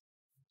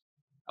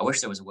 I wish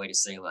there was a way to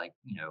say like,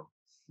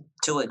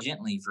 till it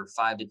gently for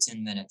 5 to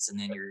 10 minutes, and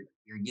then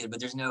you're good. But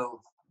there's no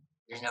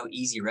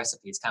easy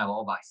recipe. It's kind of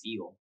all by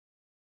feel.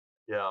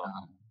 Yeah.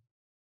 Um,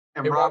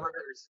 And Hey, Robert. Robert,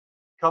 there's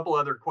a couple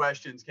other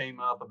questions came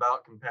up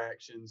about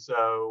compaction.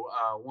 So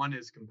one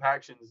is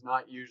compaction is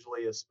not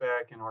usually a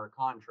spec in our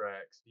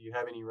contracts. Do you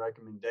have any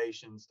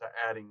recommendations to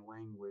adding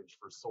language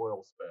for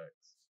soil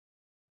specs?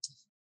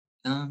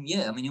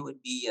 yeah, I mean, it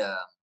would be.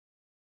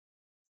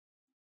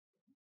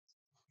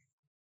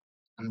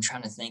 I'm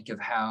trying to think of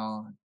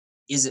how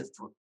is it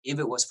for if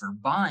it was for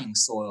buying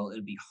soil,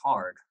 it'd be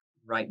hard,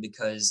 right?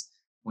 Because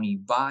when you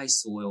buy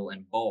soil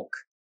in bulk,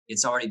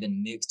 it's already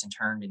been mixed and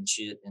turned and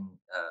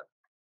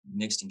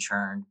mixed and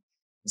churned,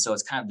 and so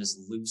it's kind of this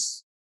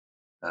loose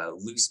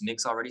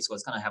mix already. So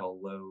it's going to have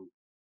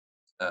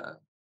uh,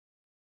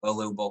 a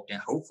low bulk.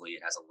 Hopefully,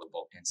 it has a low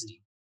bulk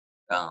density.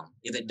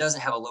 If it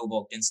doesn't have a low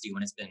bulk density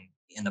when it's been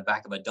in the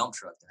back of a dump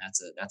truck, then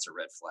that's a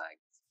red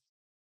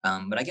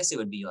flag. But I guess it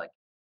would be like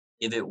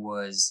if it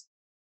was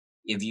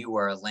if you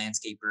were a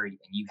landscaper and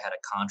you had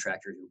a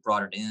contractor who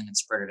brought it in and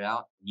spread it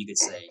out, you could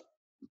say,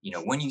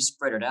 when you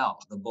spread it out,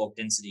 the bulk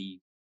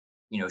density,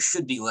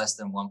 should be less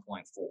than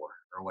 1.4 or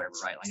whatever,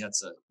 right? Like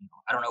that's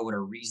I don't know what a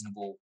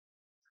reasonable,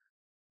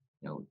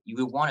 you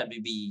would want it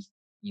to be,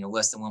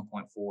 less than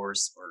 1.4 or,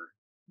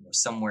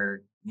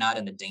 somewhere not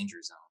in the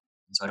danger zone.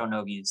 And so I don't know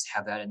if you just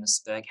have that in the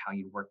spec, how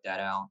you work that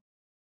out.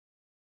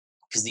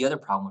 Because the other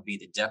problem would be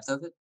the depth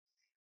of it,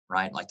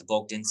 right? Like the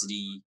bulk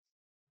density,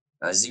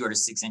 0 to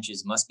 6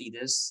 inches must be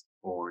this,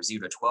 or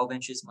 0 to 12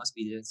 inches must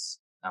be this.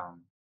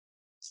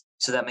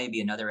 So that may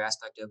be another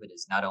aspect of it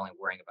is not only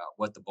worrying about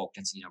what the bulk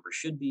density number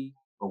should be,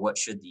 but what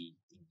should the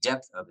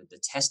depth of it, the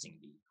testing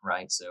be,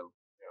 right? So,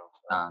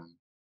 um,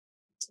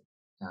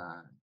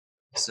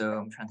 so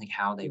I'm trying to think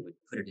how they would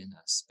put it in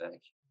a spec.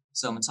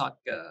 So I'm gonna talk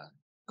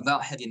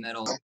about heavy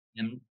metals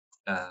and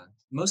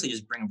mostly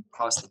just bring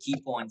across the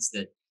key points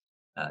that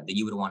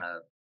you would want to,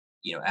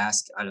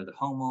 ask either the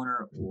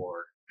homeowner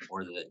or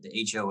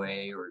the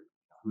HOA or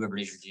whoever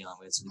it is you're dealing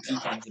with. So the key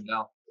things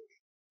about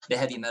the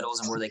heavy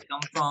metals and where they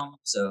come from.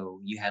 So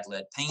you had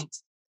lead paint.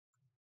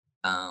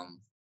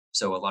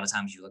 So a lot of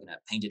times you're looking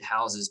at painted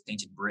houses,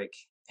 painted brick,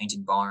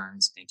 painted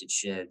barns, painted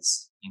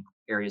sheds in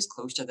areas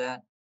close to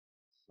that.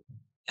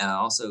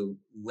 Also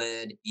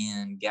lead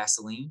in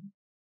gasoline.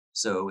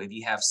 So if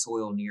you have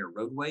soil near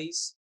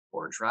roadways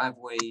or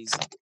driveways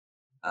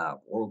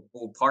or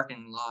old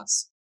parking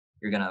lots,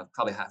 you're going to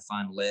probably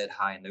find lead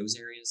high in those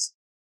areas.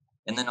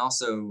 And then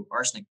also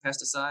arsenic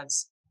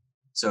pesticides.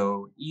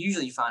 So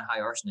usually you find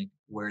high arsenic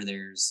where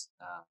there's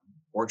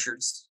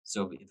orchards.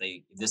 So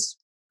if this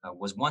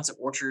was once an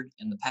orchard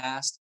in the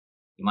past,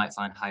 you might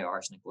find high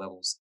arsenic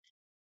levels.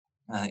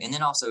 And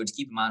then also to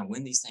keep in mind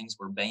when these things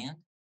were banned,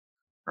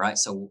 right?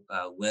 So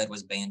lead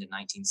was banned in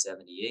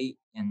 1978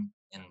 in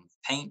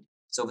paint.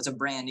 So if it's a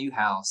brand new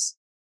house,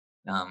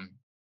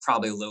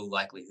 probably low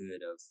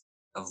likelihood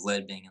of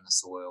lead being in the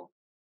soil.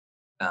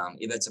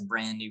 If it's a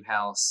brand new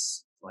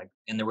house,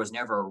 and there was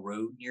never a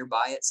road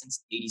nearby it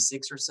since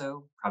 86 or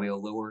so, probably a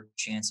lower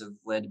chance of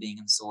lead being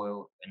in the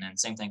soil. And then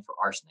same thing for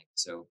arsenic.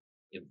 So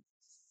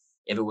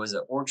if it was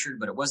an orchard,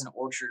 but it wasn't an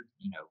orchard,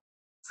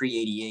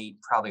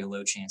 pre-88, probably a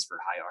low chance for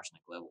high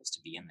arsenic levels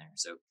to be in there.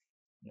 So,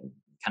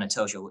 kind of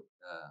tells you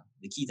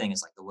the key thing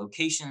is like the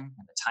location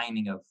and the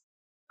timing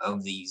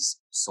of these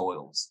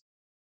soils.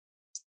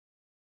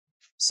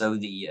 So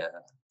the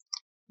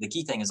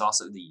key thing is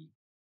also the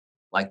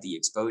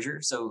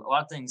exposure. So a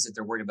lot of things that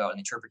they're worried about in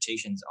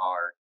interpretations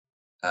are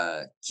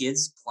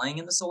kids playing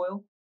in the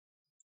soil.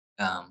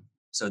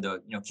 So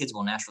kids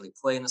will naturally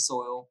play in the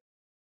soil.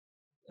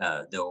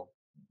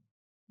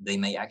 They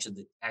may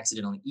actually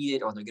accidentally eat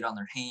it, or they'll get on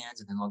their hands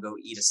and then they'll go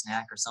eat a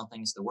snack or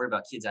something. So they're worried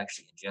about kids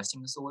actually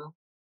ingesting the soil.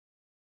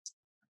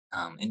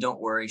 And don't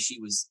worry,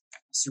 she was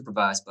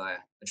supervised by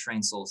a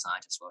trained soil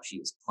scientist while she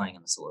was playing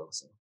in the soil,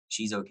 so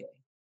she's okay.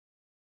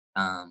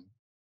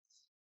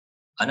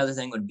 Another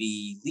thing would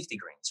be leafy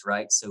greens,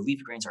 right? So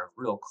leafy greens are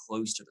real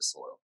close to the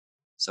soil.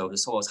 So the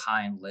soil is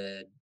high in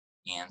lead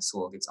and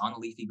soil gets on the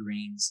leafy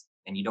greens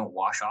and you don't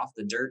wash off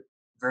the dirt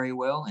very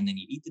well and then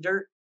you eat the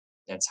dirt.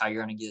 That's how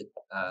you're going to get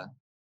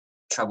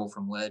trouble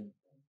from lead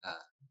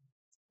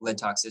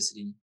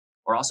toxicity,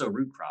 or also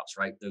root crops,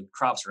 right? The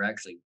crops are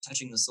actually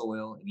touching the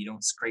soil. If you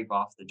don't scrape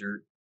off the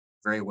dirt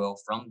very well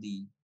from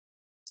the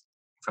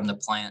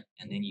plant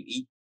and then you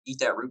eat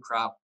that root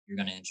crop, you're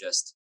going to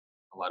ingest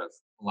a lot of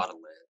lead.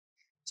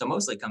 So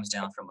mostly it comes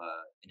down from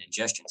an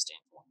ingestion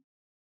standpoint.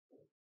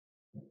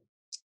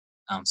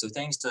 So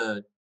things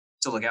to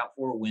look out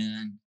for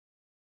when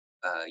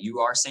you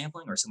are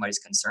sampling or somebody's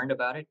concerned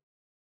about it.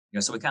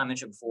 So we kind of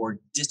mentioned before,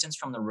 distance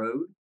from the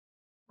road,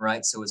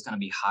 right? So it's going to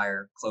be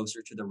higher,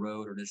 closer to the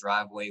road or the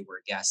driveway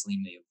where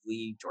gasoline may have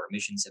leaked or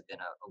emissions have been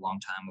a long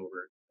time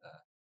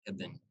have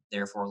been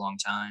there for a long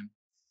time.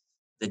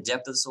 The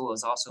depth of the soil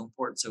is also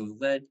important. So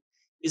lead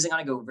isn't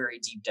going to go very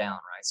deep down,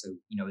 right? So,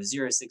 a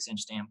 0 to 6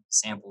 inch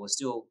sample is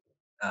still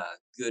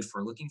good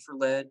for looking for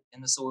lead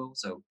in the soil.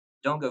 So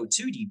don't go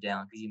too deep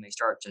down because you may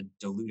start to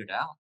dilute it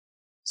out.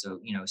 So,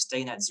 stay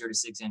in that 0 to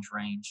 6 inch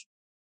range.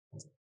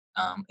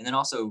 And then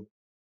also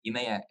you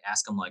may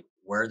ask them like,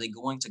 where are they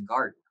going to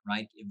garden,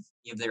 right?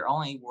 If they're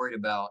only worried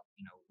about,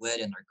 lead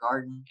in their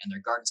garden and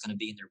their garden's going to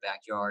be in their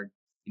backyard,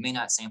 you may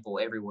not sample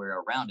everywhere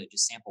around it,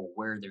 just sample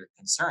where they're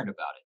concerned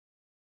about it.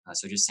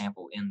 So just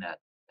sample in that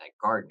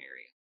garden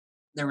area.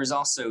 There was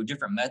also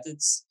different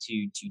methods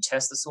to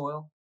test the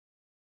soil.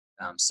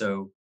 And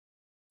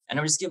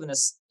I'm just giving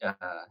this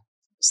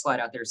slide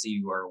out there so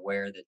you are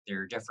aware that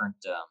there are different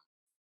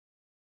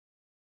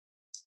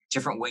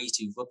ways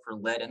to look for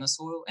lead in the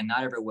soil, and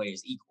not every way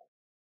is equal.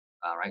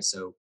 Right,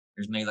 so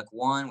there's Malic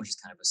 1, which is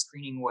kind of a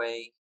screening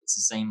way. It's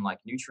the same like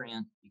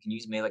nutrient. You can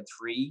use Malic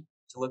 3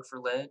 to look for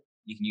lead.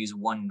 You can use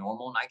 1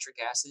 normal nitric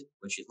acid,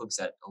 which it looks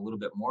at a little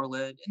bit more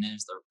lead, and then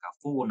it's the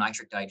full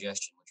nitric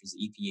digestion, which is the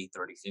EPA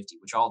 3050,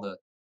 which all the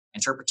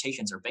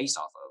interpretations are based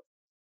off of.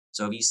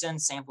 So if you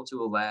send sample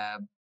to a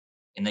lab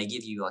and they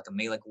give you like a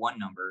Malic 1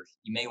 number,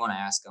 you may want to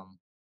ask them,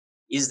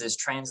 is this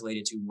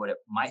translated to what it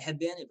might have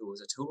been if it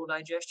was a total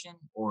digestion,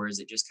 or is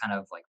it just kind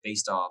of like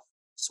based off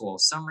soil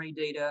summary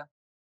data?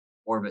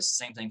 Or if it's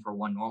the same thing for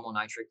 1 normal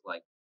nitric,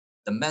 like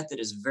the method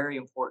is very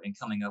important in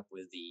coming up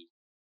with the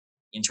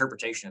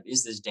interpretation of,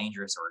 is this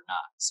dangerous or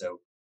not?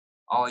 So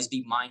always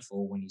be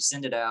mindful when you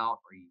send it out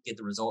or you get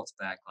the results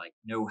back, like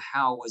know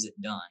how was it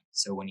done?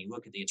 So when you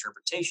look at the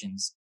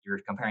interpretations,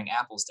 you're comparing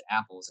apples to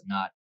apples and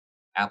not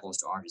apples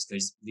to oranges,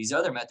 because these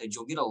other methods,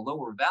 you'll get a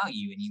lower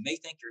value and you may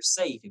think you're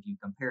safe if you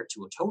compare it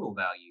to a total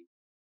value.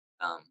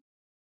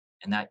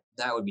 And that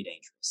would be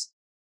dangerous.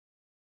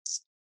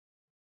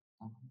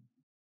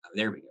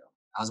 There we go.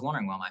 I was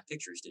wondering why my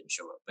pictures didn't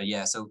show up, but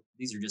yeah, so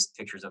these are just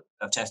pictures of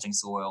testing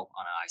soil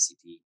on an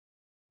ICP.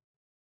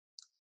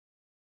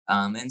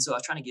 And so I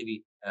was trying to give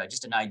you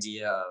just an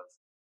idea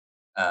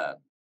of,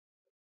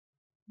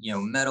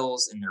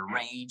 metals and their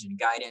range and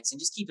guidance, and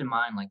just keep in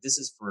mind, like this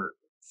is for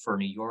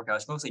New York. I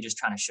was mostly just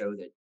trying to show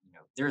that,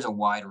 there's a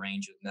wide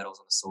range of metals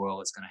in the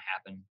soil. It's going to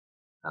happen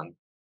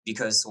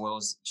because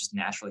soils just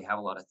naturally have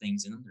a lot of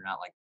things in them. They're not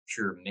like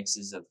pure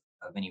mixes of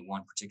any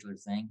one particular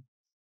thing.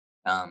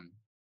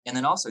 And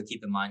then also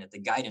keep in mind that the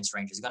guidance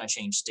range is going to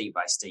change state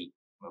by state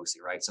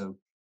mostly, right? So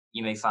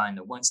you may find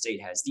that one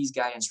state has these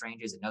guidance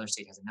ranges, another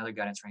state has another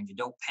guidance range. And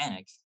don't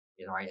panic,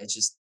 right? It's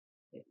just,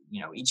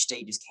 each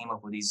state just came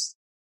up with these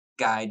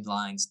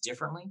guidelines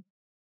differently.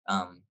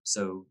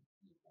 So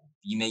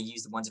you may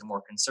use the ones that are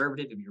more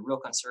conservative if you're real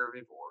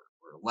conservative, or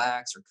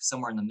lax, or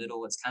somewhere in the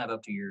middle. It's kind of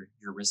up to your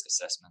risk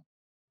assessment.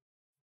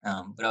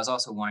 But I was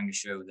also wanting to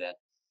show that,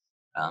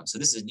 so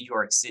this is New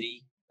York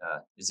City.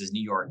 This is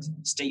New York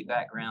State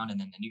background, and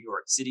then the New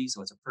York City.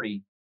 So it's a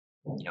pretty,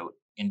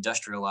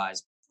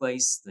 industrialized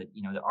place that,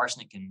 the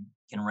arsenic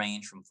can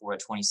range from 4 to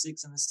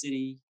 26 in the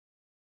city.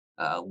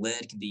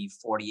 Lead can be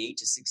 48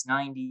 to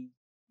 690,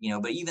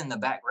 but even the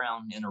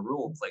background in the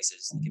rural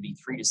places, it could be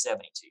 3 to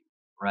 72,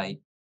 right?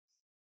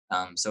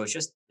 So it's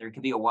just, there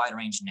could be a wide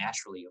range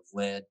naturally of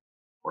lead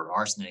or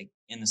arsenic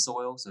in the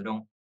soil. So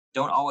don't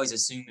always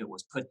assume it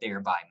was put there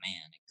by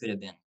man. It could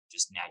have been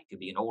just it could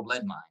be an old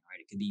lead mine, right?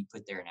 It could be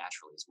put there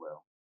naturally as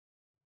well.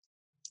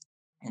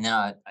 And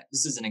then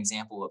this is an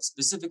example of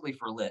specifically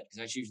for lead, because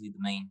that's usually the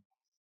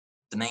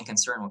the main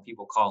concern when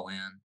people call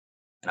in.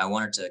 And I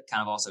wanted to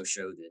kind of also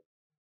show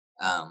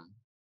that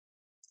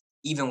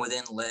even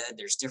within lead,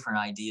 there's different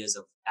ideas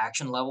of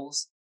action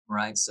levels,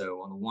 right?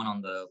 So on the one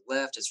on the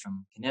left is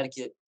from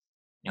Connecticut.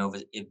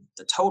 If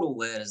the total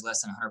lead is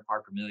less than 100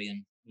 part per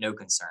million, no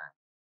concern.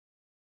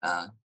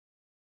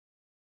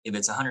 If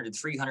it's 100 to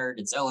 300,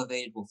 it's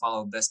elevated. We'll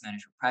follow best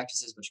management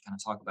practices, which kind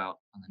of talk about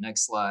on the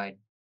next slide.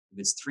 If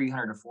it's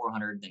 300 to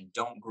 400, then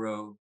don't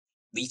grow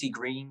leafy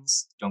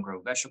greens, don't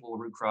grow vegetable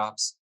root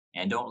crops,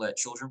 and don't let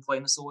children play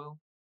in the soil.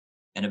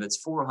 And if it's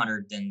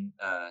 400, then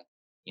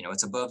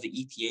it's above the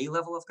EPA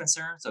level of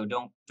concern, so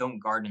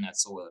don't garden that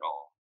soil at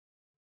all.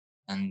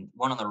 And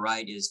one on the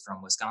right is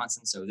from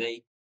Wisconsin, so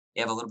they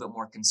have a little bit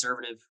more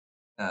conservative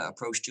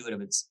approach to it. If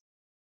it's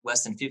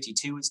less than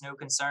 52, it's no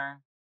concern.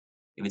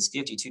 If it's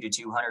 52 to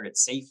 200,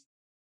 it's safe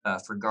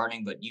for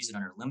gardening, but use it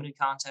under limited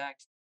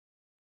contact.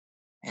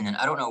 And then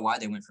I don't know why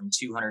they went from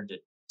 200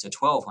 to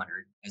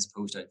 1200 as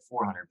opposed to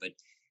 400, but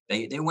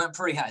they went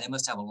pretty high. They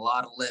must have a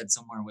lot of lead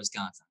somewhere in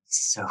Wisconsin.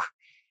 So,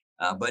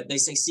 but they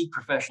say seek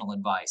professional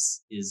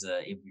advice is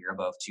if you're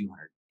above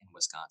 200 in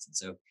Wisconsin.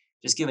 So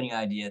just giving you an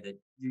idea that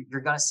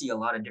you're going to see a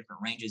lot of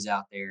different ranges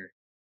out there.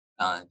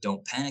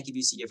 Don't panic if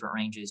you see different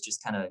ranges.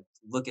 Just kind of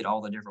look at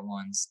all the different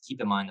ones.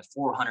 Keep in mind that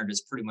 400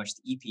 is pretty much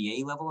the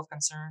EPA level of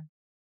concern.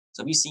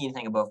 So if you see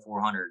anything above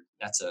 400,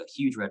 that's a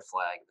huge red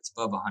flag. If it's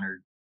above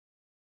 100,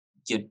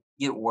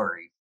 get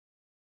worried.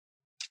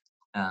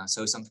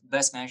 So some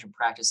best management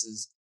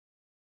practices: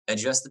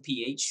 adjust the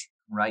pH.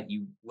 Right,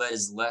 lead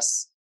is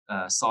less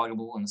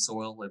soluble in the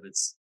soil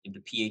if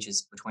the pH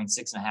is between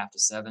 6.5 to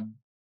 7.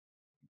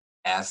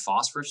 Add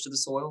phosphorus to the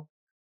soil.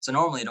 So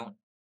normally I don't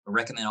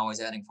recommend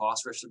always adding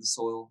phosphorus to the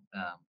soil,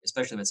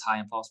 especially if it's high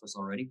in phosphorus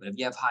already. But if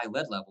you have high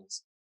lead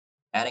levels,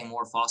 adding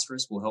more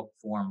phosphorus will help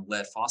form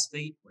lead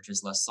phosphate, which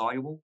is less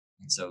soluble,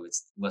 and so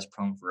it's less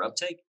prone for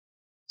uptake.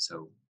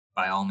 So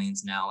by all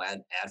means, now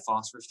add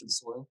phosphorus to the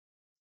soil.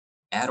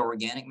 Add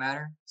organic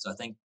matter. So I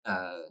think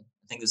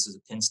this is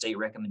a Penn State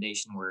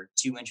recommendation where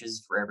 2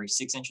 inches for every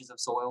 6 inches of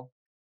soil.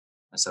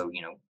 So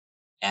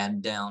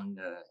add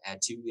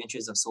 2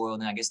 inches of soil,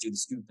 and then I guess do the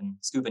scoop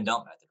and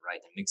dump method, right?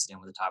 Then mix it in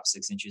with the top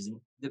 6 inches.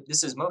 And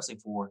this is mostly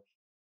for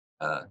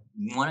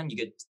one, you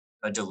get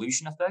a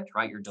dilution effect,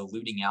 right? You're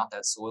diluting out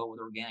that soil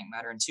with organic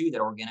matter, and two, that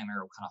organic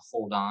matter will kind of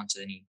hold on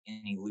to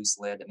any loose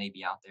lead that may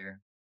be out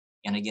there.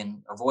 And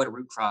again, avoid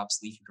root crops,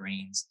 leafy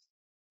greens.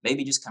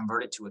 Maybe just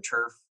convert it to a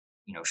turf,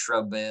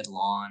 shrub bed,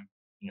 lawn,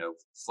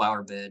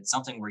 flower bed,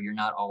 something where you're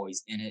not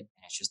always in it,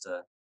 and it's just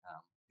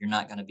you're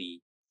not going to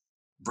be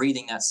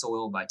breathing that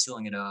soil by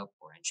tilling it up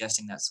or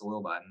ingesting that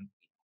soil by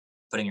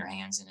putting your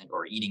hands in it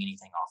or eating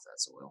anything off that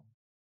soil.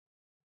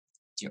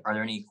 Are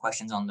there any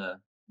questions on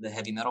the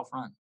heavy metal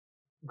front?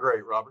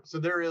 Great, Robert. So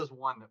there is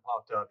one that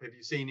popped up. Have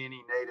you seen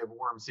any native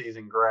warm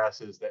season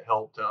grasses that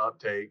help to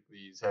uptake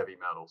these heavy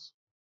metals?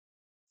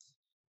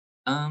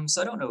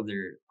 So I don't know if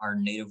there are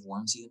native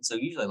warm season. So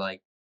usually,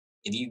 like,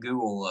 if you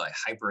Google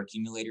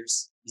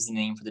hyperaccumulators is the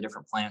name for the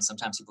different plants.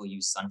 Sometimes people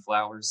use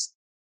sunflowers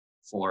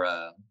for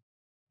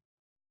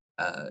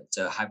to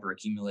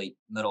hyperaccumulate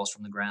metals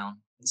from the ground.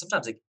 And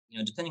sometimes,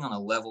 depending on the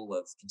level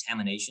of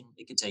contamination,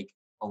 it could take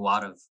a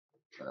lot of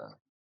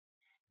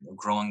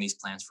growing these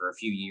plants for a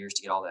few years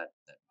to get all that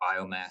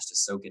biomass to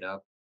soak it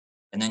up.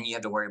 And then you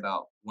have to worry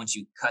about, once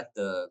you cut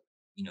that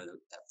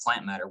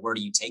plant matter, where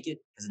do you take it?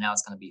 Because now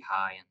it's going to be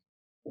high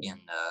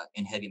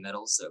in heavy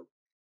metals. So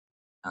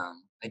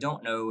I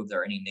don't know if there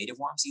are any native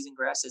warm season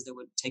grasses that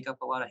would take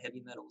up a lot of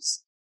heavy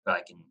metals,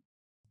 but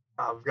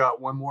I've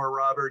got one more,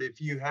 Robert.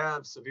 If you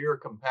have severe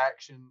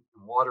compaction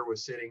and water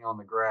was sitting on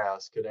the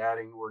grass, could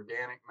adding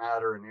organic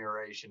matter and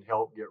aeration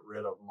help get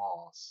rid of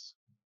moss?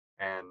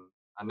 And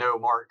I know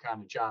Mark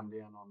kind of chimed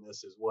in on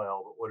this as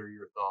well, but what are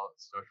your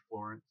thoughts, Dr.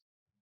 Florence?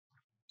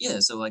 Yeah,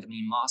 so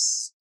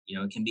moss,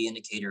 it can be an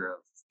indicator of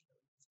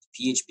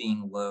pH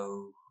being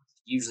low.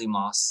 Usually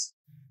moss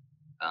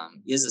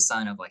is a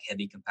sign of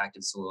heavy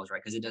compacted soils,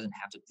 right? Because it doesn't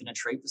have to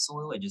penetrate the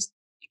soil. It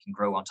can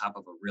grow on top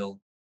of a real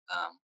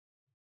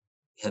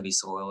heavy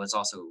soil. It's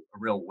also a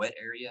real wet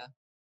area.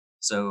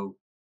 So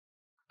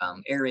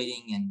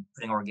aerating and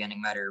putting organic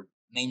matter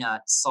may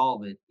not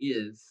solve it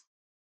if,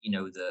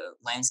 the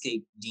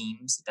landscape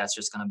deems that's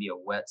just going to be a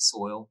wet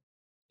soil,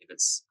 if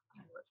it's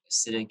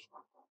acidic.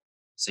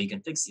 So you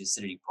can fix the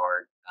acidity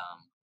part.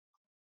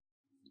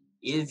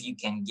 If you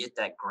can get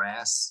that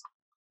grass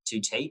to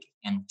take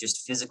and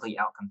just physically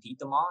outcompete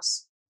the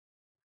moss,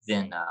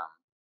 then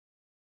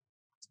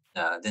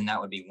that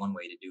would be one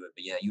way to do it.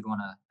 But yeah, you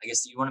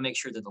want to make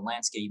sure that the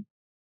landscape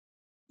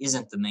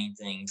isn't the main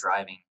thing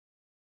driving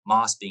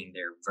moss being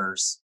there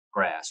versus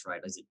grass,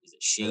 right? Is it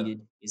shaded?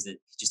 Yeah. Is it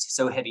just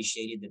so heavy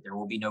shaded that there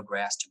will be no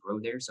grass to grow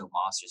there, so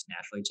moss just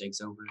naturally takes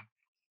over?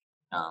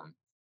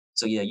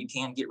 So yeah, you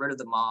can get rid of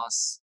the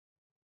moss,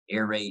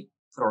 aerate,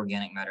 put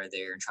organic matter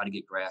there, and try to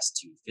get grass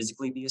to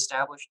physically be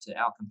established to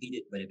outcompete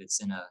it. But if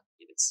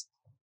it's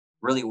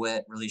really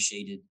wet, really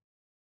shaded,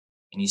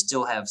 and you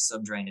still have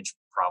subdrainage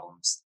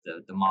problems,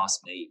 the moss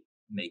may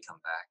come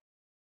back.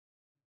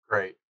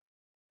 Great.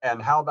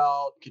 And how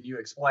about, can you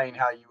explain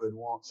how you would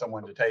want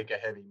someone to take a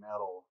heavy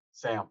metal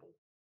sample?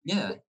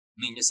 Yeah, I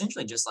mean,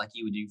 essentially just like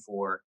you would do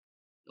for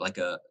like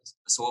a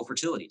soil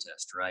fertility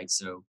test, right?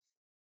 So,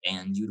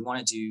 and you'd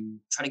want to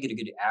try to get a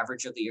good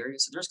average of the area.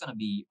 So there's going to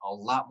be a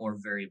lot more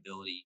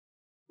variability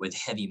with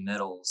heavy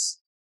metals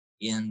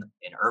in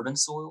urban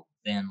soil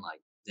than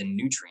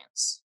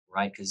nutrients,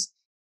 right? Because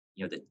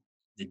you know the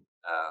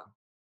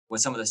what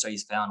some of the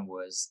studies found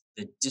was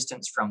the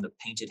distance from the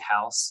painted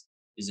house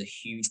is a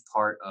huge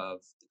part of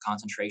the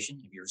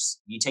concentration. If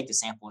you take the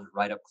samples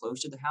right up close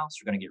to the house,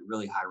 you're going to get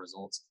really high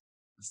results.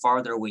 The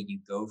farther away you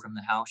go from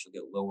the house, you'll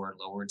get lower and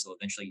lower until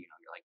eventually,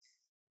 you're like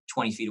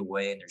 20 feet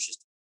away and there's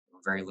just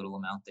very little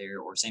amount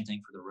there. Or same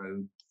thing for the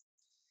road.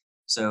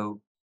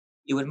 So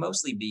it would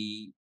mostly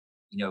be,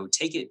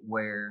 take it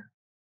where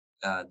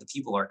the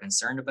people are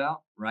concerned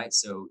about, right?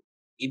 So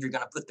if you're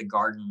going to put the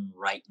garden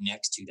right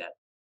next to that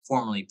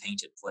formerly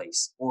painted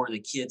place, or the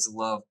kids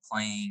love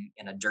playing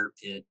in a dirt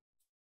pit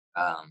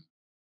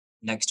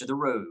next to the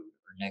road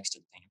or next to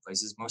the painted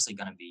place, it's mostly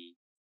going to be,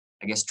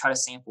 I guess, try to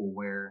sample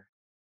where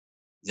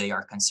they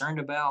are concerned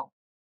about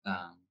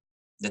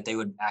that they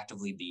would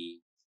actively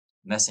be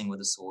messing with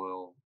the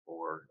soil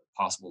or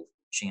possible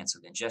chance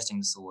of ingesting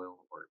the soil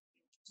or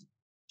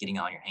getting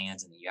on your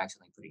hands and then you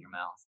accidentally put it in your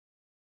mouth.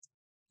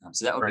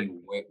 So that would Right.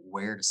 be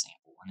where to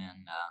sample.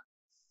 And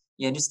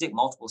then, just take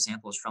multiple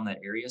samples from that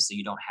area so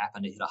you don't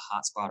happen to hit a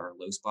hot spot or a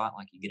low spot,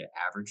 like you get an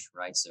average,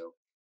 right? So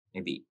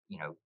maybe,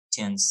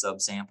 10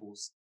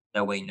 sub-samples.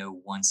 That way no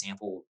one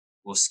sample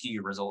will skew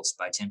your results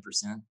by 10%.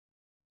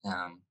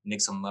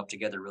 Mix them up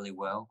together really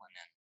well,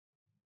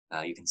 and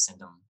then you can send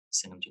them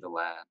to the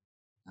lab.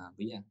 But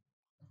yeah,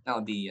 that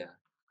would be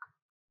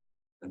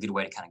a good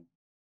way to kind of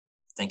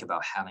think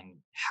about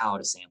how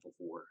to sample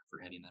for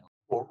heavy metal.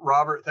 Well,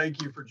 Robert,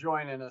 thank you for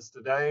joining us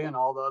today and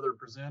all the other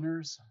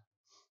presenters.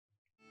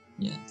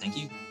 Yeah, thank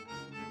you.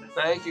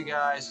 Thank you,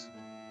 guys.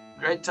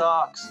 Great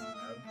talks.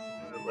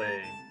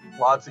 Absolutely.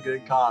 Lots of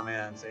good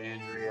comments,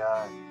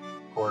 Andrea.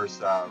 Of course,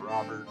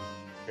 Robert,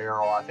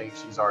 Carol, I think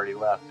she's already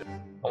left.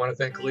 I want to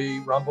thank Lee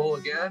Rumble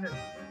again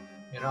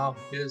and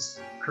his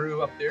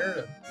crew up there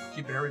to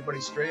keeping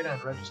everybody straight on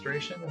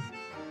registration,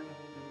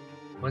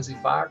 and Lindsay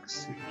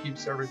Fox, who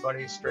keeps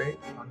everybody straight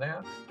on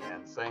that.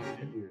 And same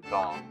to you,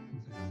 Tom.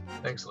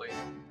 Thanks, Lee.